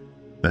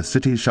 The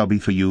cities shall be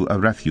for you a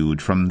refuge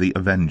from the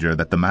avenger,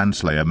 that the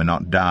manslayer may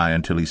not die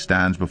until he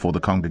stands before the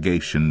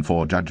congregation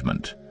for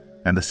judgment.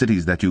 And the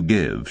cities that you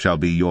give shall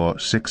be your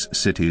 6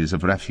 cities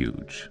of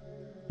refuge.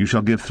 You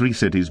shall give 3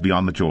 cities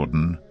beyond the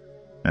Jordan,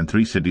 and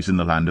 3 cities in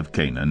the land of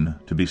Canaan,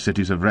 to be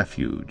cities of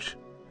refuge.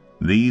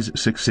 These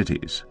 6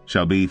 cities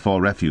shall be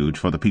for refuge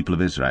for the people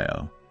of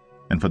Israel,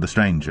 and for the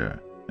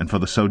stranger, and for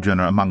the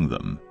sojourner among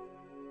them,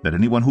 that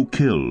anyone who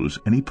kills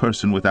any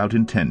person without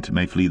intent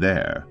may flee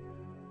there.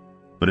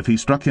 But if he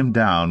struck him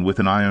down with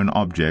an iron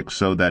object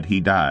so that he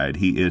died,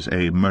 he is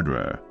a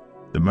murderer.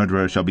 The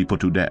murderer shall be put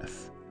to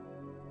death.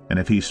 And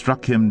if he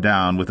struck him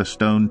down with a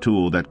stone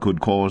tool that could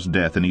cause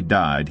death, and he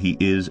died, he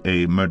is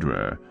a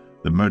murderer.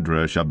 The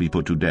murderer shall be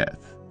put to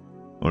death.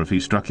 Or if he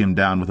struck him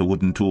down with a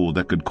wooden tool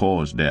that could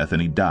cause death,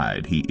 and he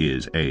died, he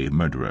is a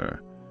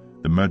murderer.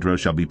 The murderer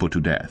shall be put to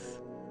death.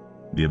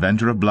 The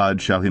avenger of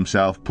blood shall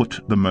himself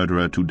put the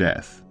murderer to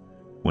death.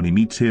 When he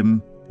meets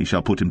him, he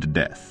shall put him to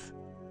death.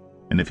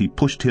 And if he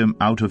pushed him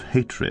out of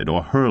hatred,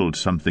 or hurled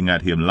something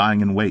at him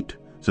lying in wait,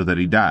 so that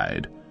he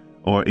died,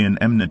 or in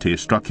enmity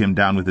struck him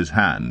down with his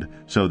hand,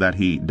 so that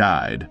he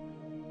died,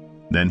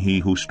 then he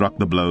who struck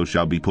the blow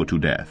shall be put to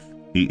death.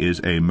 He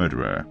is a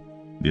murderer.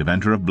 The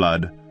avenger of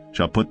blood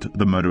shall put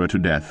the murderer to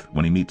death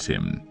when he meets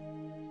him.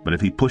 But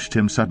if he pushed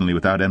him suddenly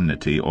without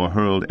enmity, or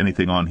hurled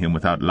anything on him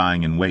without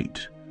lying in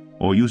wait,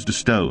 or used a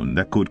stone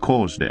that could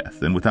cause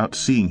death, and without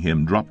seeing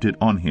him dropped it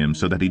on him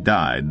so that he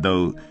died,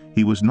 though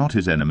he was not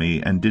his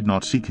enemy and did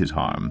not seek his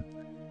harm,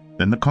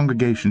 then the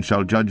congregation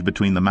shall judge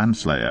between the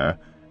manslayer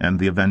and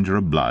the avenger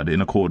of blood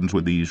in accordance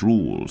with these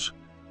rules.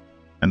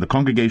 And the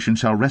congregation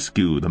shall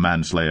rescue the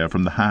manslayer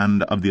from the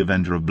hand of the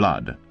avenger of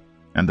blood,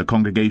 and the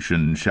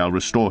congregation shall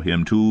restore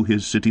him to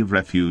his city of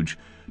refuge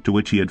to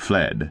which he had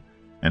fled,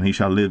 and he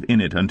shall live in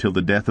it until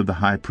the death of the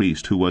high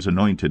priest who was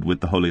anointed with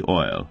the holy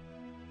oil.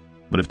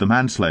 But if the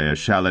manslayer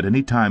shall at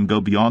any time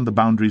go beyond the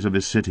boundaries of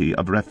his city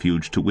of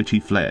refuge to which he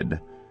fled,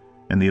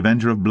 and the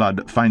avenger of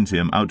blood finds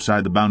him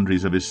outside the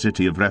boundaries of his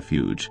city of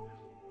refuge,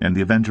 and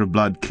the avenger of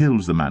blood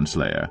kills the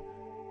manslayer,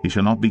 he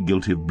shall not be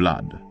guilty of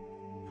blood,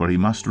 for he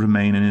must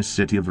remain in his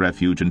city of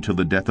refuge until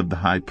the death of the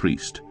high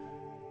priest.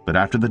 But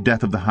after the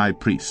death of the high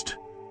priest,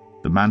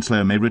 the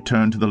manslayer may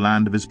return to the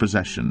land of his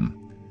possession.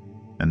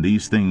 And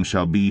these things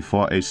shall be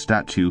for a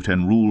statute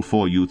and rule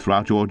for you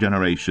throughout your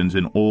generations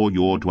in all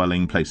your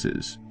dwelling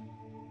places.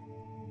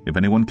 If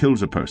anyone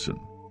kills a person,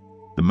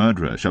 the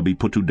murderer shall be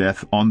put to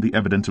death on the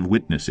evidence of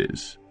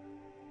witnesses.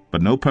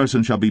 But no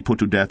person shall be put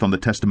to death on the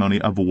testimony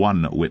of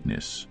one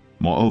witness.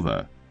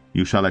 Moreover,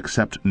 you shall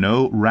accept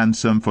no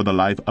ransom for the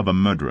life of a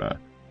murderer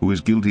who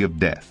is guilty of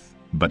death,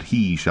 but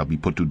he shall be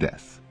put to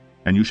death.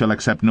 And you shall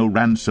accept no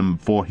ransom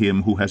for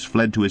him who has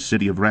fled to his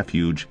city of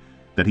refuge,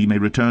 that he may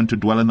return to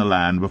dwell in the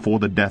land before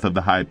the death of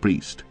the high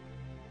priest.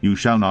 You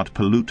shall not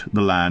pollute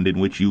the land in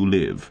which you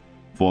live,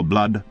 for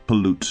blood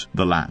pollutes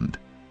the land.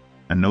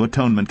 And no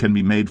atonement can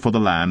be made for the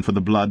land for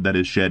the blood that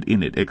is shed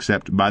in it,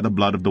 except by the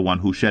blood of the one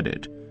who shed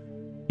it.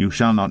 You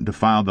shall not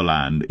defile the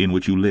land in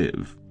which you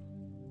live,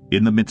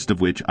 in the midst of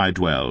which I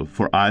dwell,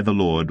 for I the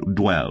Lord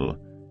dwell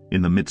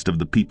in the midst of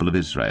the people of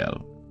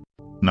Israel.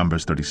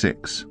 Numbers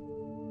 36.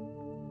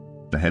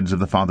 The heads of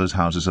the fathers'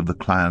 houses of the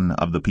clan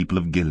of the people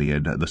of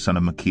Gilead, the son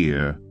of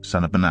Machir,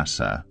 son of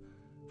Manasseh,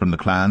 from the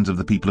clans of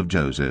the people of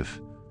Joseph,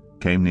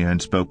 came near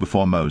and spoke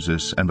before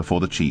Moses and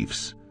before the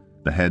chiefs,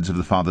 the heads of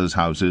the fathers'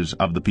 houses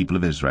of the people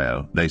of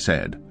Israel. They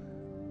said,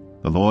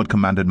 The Lord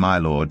commanded my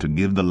Lord to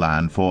give the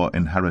land for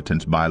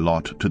inheritance by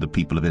lot to the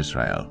people of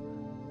Israel.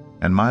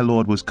 And my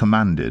Lord was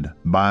commanded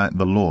by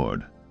the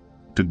Lord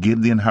to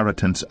give the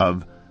inheritance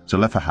of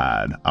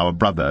Zelophehad our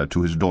brother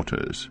to his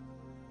daughters.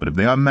 But if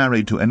they are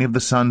married to any of the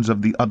sons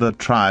of the other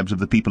tribes of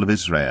the people of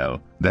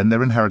Israel, then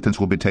their inheritance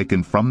will be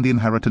taken from the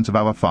inheritance of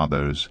our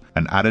fathers,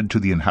 and added to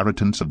the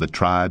inheritance of the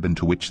tribe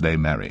into which they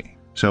marry.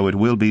 So it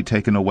will be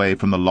taken away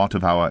from the lot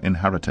of our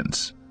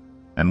inheritance.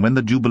 And when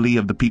the Jubilee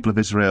of the people of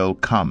Israel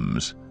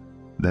comes,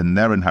 then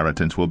their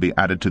inheritance will be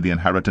added to the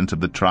inheritance of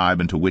the tribe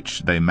into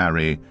which they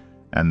marry,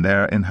 and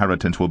their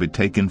inheritance will be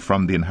taken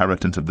from the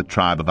inheritance of the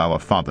tribe of our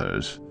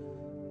fathers.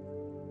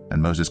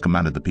 And Moses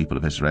commanded the people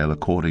of Israel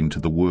according to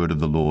the word of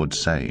the Lord,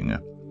 saying,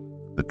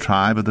 The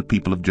tribe of the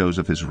people of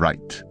Joseph is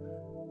right.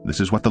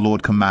 This is what the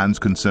Lord commands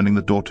concerning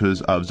the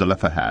daughters of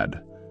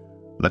Zelophehad.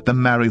 Let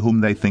them marry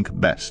whom they think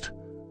best.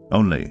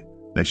 Only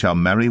they shall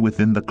marry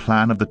within the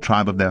clan of the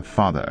tribe of their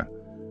father.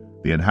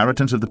 The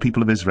inheritance of the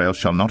people of Israel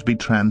shall not be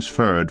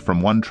transferred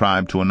from one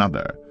tribe to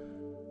another.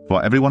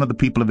 For every one of the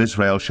people of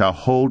Israel shall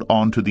hold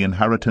on to the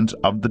inheritance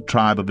of the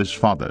tribe of his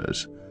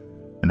fathers.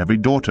 And every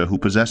daughter who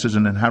possesses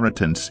an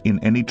inheritance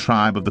in any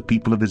tribe of the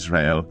people of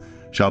Israel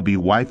shall be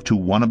wife to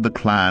one of the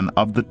clan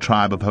of the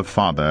tribe of her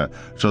father,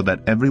 so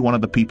that every one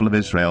of the people of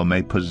Israel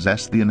may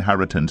possess the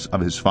inheritance of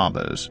his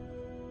fathers.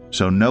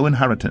 So no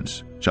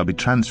inheritance shall be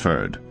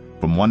transferred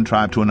from one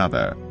tribe to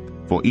another,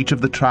 for each of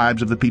the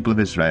tribes of the people of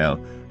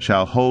Israel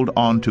shall hold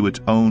on to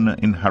its own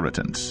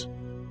inheritance.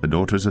 The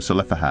daughters of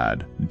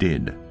Zelophehad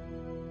did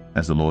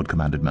as the Lord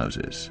commanded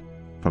Moses.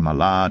 From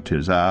Mahlah,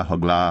 Tirzah,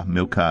 Hoglah,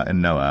 Milcah,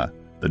 and Noah,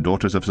 the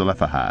daughters of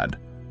Zelophehad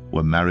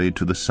were married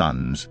to the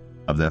sons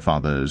of their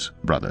fathers'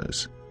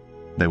 brothers.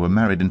 They were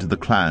married into the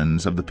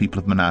clans of the people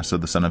of Manasseh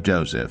the son of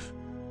Joseph,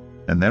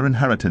 and their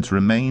inheritance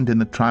remained in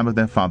the tribe of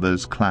their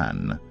father's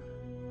clan.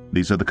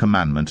 These are the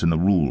commandments and the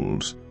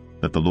rules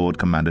that the Lord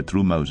commanded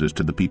through Moses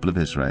to the people of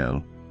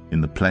Israel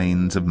in the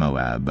plains of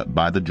Moab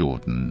by the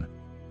Jordan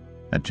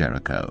at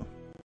Jericho.